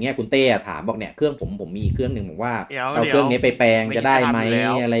อะไรเงี้ยคุณเต้ถามบอกเนี่ยเครื่องผมมีเครื่องนึงผมว่าเอาเครื่องนี้ไปแปลงจะได้ไหม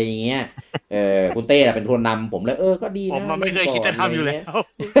อะไรอย่างเงี้ยคุณเต้เป็นคนนำผมเลยก็ดีนะผมไม่เคยคิดจะทำอยู่แล้ว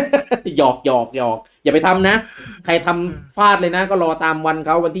หยอกอย่าไปทำนะใครทำพลาดเลยนะก็รอตามวันเข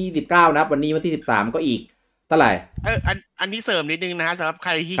าวันที่19นะวันนี้วันที่13ก็อีกเท่าไหร่อันนี้เสริมนิดนึงนะฮะสำหรับใค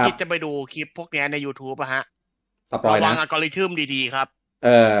รที่คิดจะไปดูคลิปพวกนี้ใน YouTube อะฮะสปอยนะระวังอัลกอริทึมดีๆครับ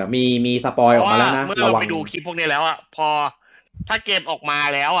มีสปอยออกมาแล้วนะเมื่อเราไปดูคลิปพวกนี้แล้วอ่ะพอถ้าเกมออกมา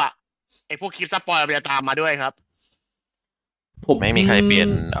แล้วอ่ะไอพวกคลิปสปอยมันจะตามมาด้วยครับผมไม่มีใครเปลี่ยน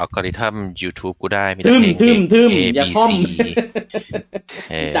อัลกอริทึม YouTube กูได้มีแต่เพลงทึมอย่าค่อม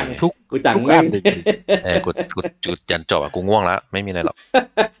จังทุกแม่งกูยันจบอ่ะกูง่วงแล้วไม่มีอะไรหรอก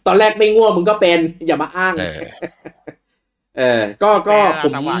ตอนแรกไม่ง่วงมึงก็เป็นอย่ามาอ้างก็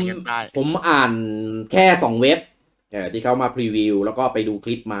ผมอ่านแค่2เว็บที่เขามาพรีวิวแล้วก็ไปดูค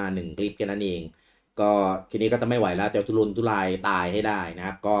ลิปมา1คลิปแค่นั้นเองก็ทีนี้ก็จะไม่ไหวแล้วจะทุรนทุรายตายให้ได้นะค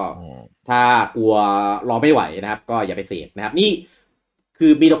รับก็ถ้ากลัวรอไม่ไหวนะครับก็อย่าไปเสพนะครับนี่คื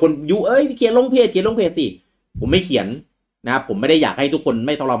อมีแต่คนยุเขียนลงเพจสิผมไม่เขียนนะครับผมไม่ได้อยากให้ทุกคนไ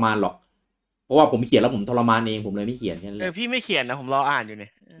ม่ทรมานหรอกเพราะว่าผมเขียนแล้วผมทรมานเองผมเลยไม่เขียนแค่นั้นพี่ไม่เขียนนะผมรออ่านอยู่เนี่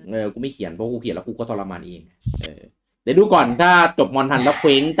ยกูไม่เขียนเพราะกูเขียนแล้วกูก็ทรมานเองเดี๋ยวดูก่อนถ้าจบมอนทันแล้วเค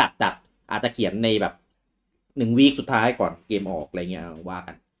ว้งจัดอาจจะเขียนในแบบ1 วีคสุดท้ายก่อนเกมออกอะไรเงี้ยว่า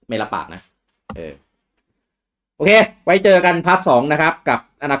กันไม่ละปากนะโอเคไว้เจอกันพาร์ท 2นะครับกับ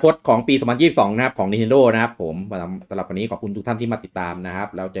อนาคตของปี2022นะครับของ Nintendo นะครับผมสำหรับวันนี้ขอบคุณทุกท่านที่มาติดตามนะครับ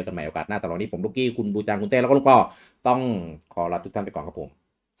แล้วเจอกันใหม่โอกาสหน้าตลอดนี้ผมลูกกี้คุณบูจังคุณเต้แล้วก็ลุงป้อต้องขอลาทุกท่านไปก่อนครับผม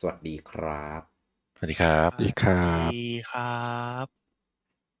สวัสดีครับสวัสดีครับสวัสดีครับครับ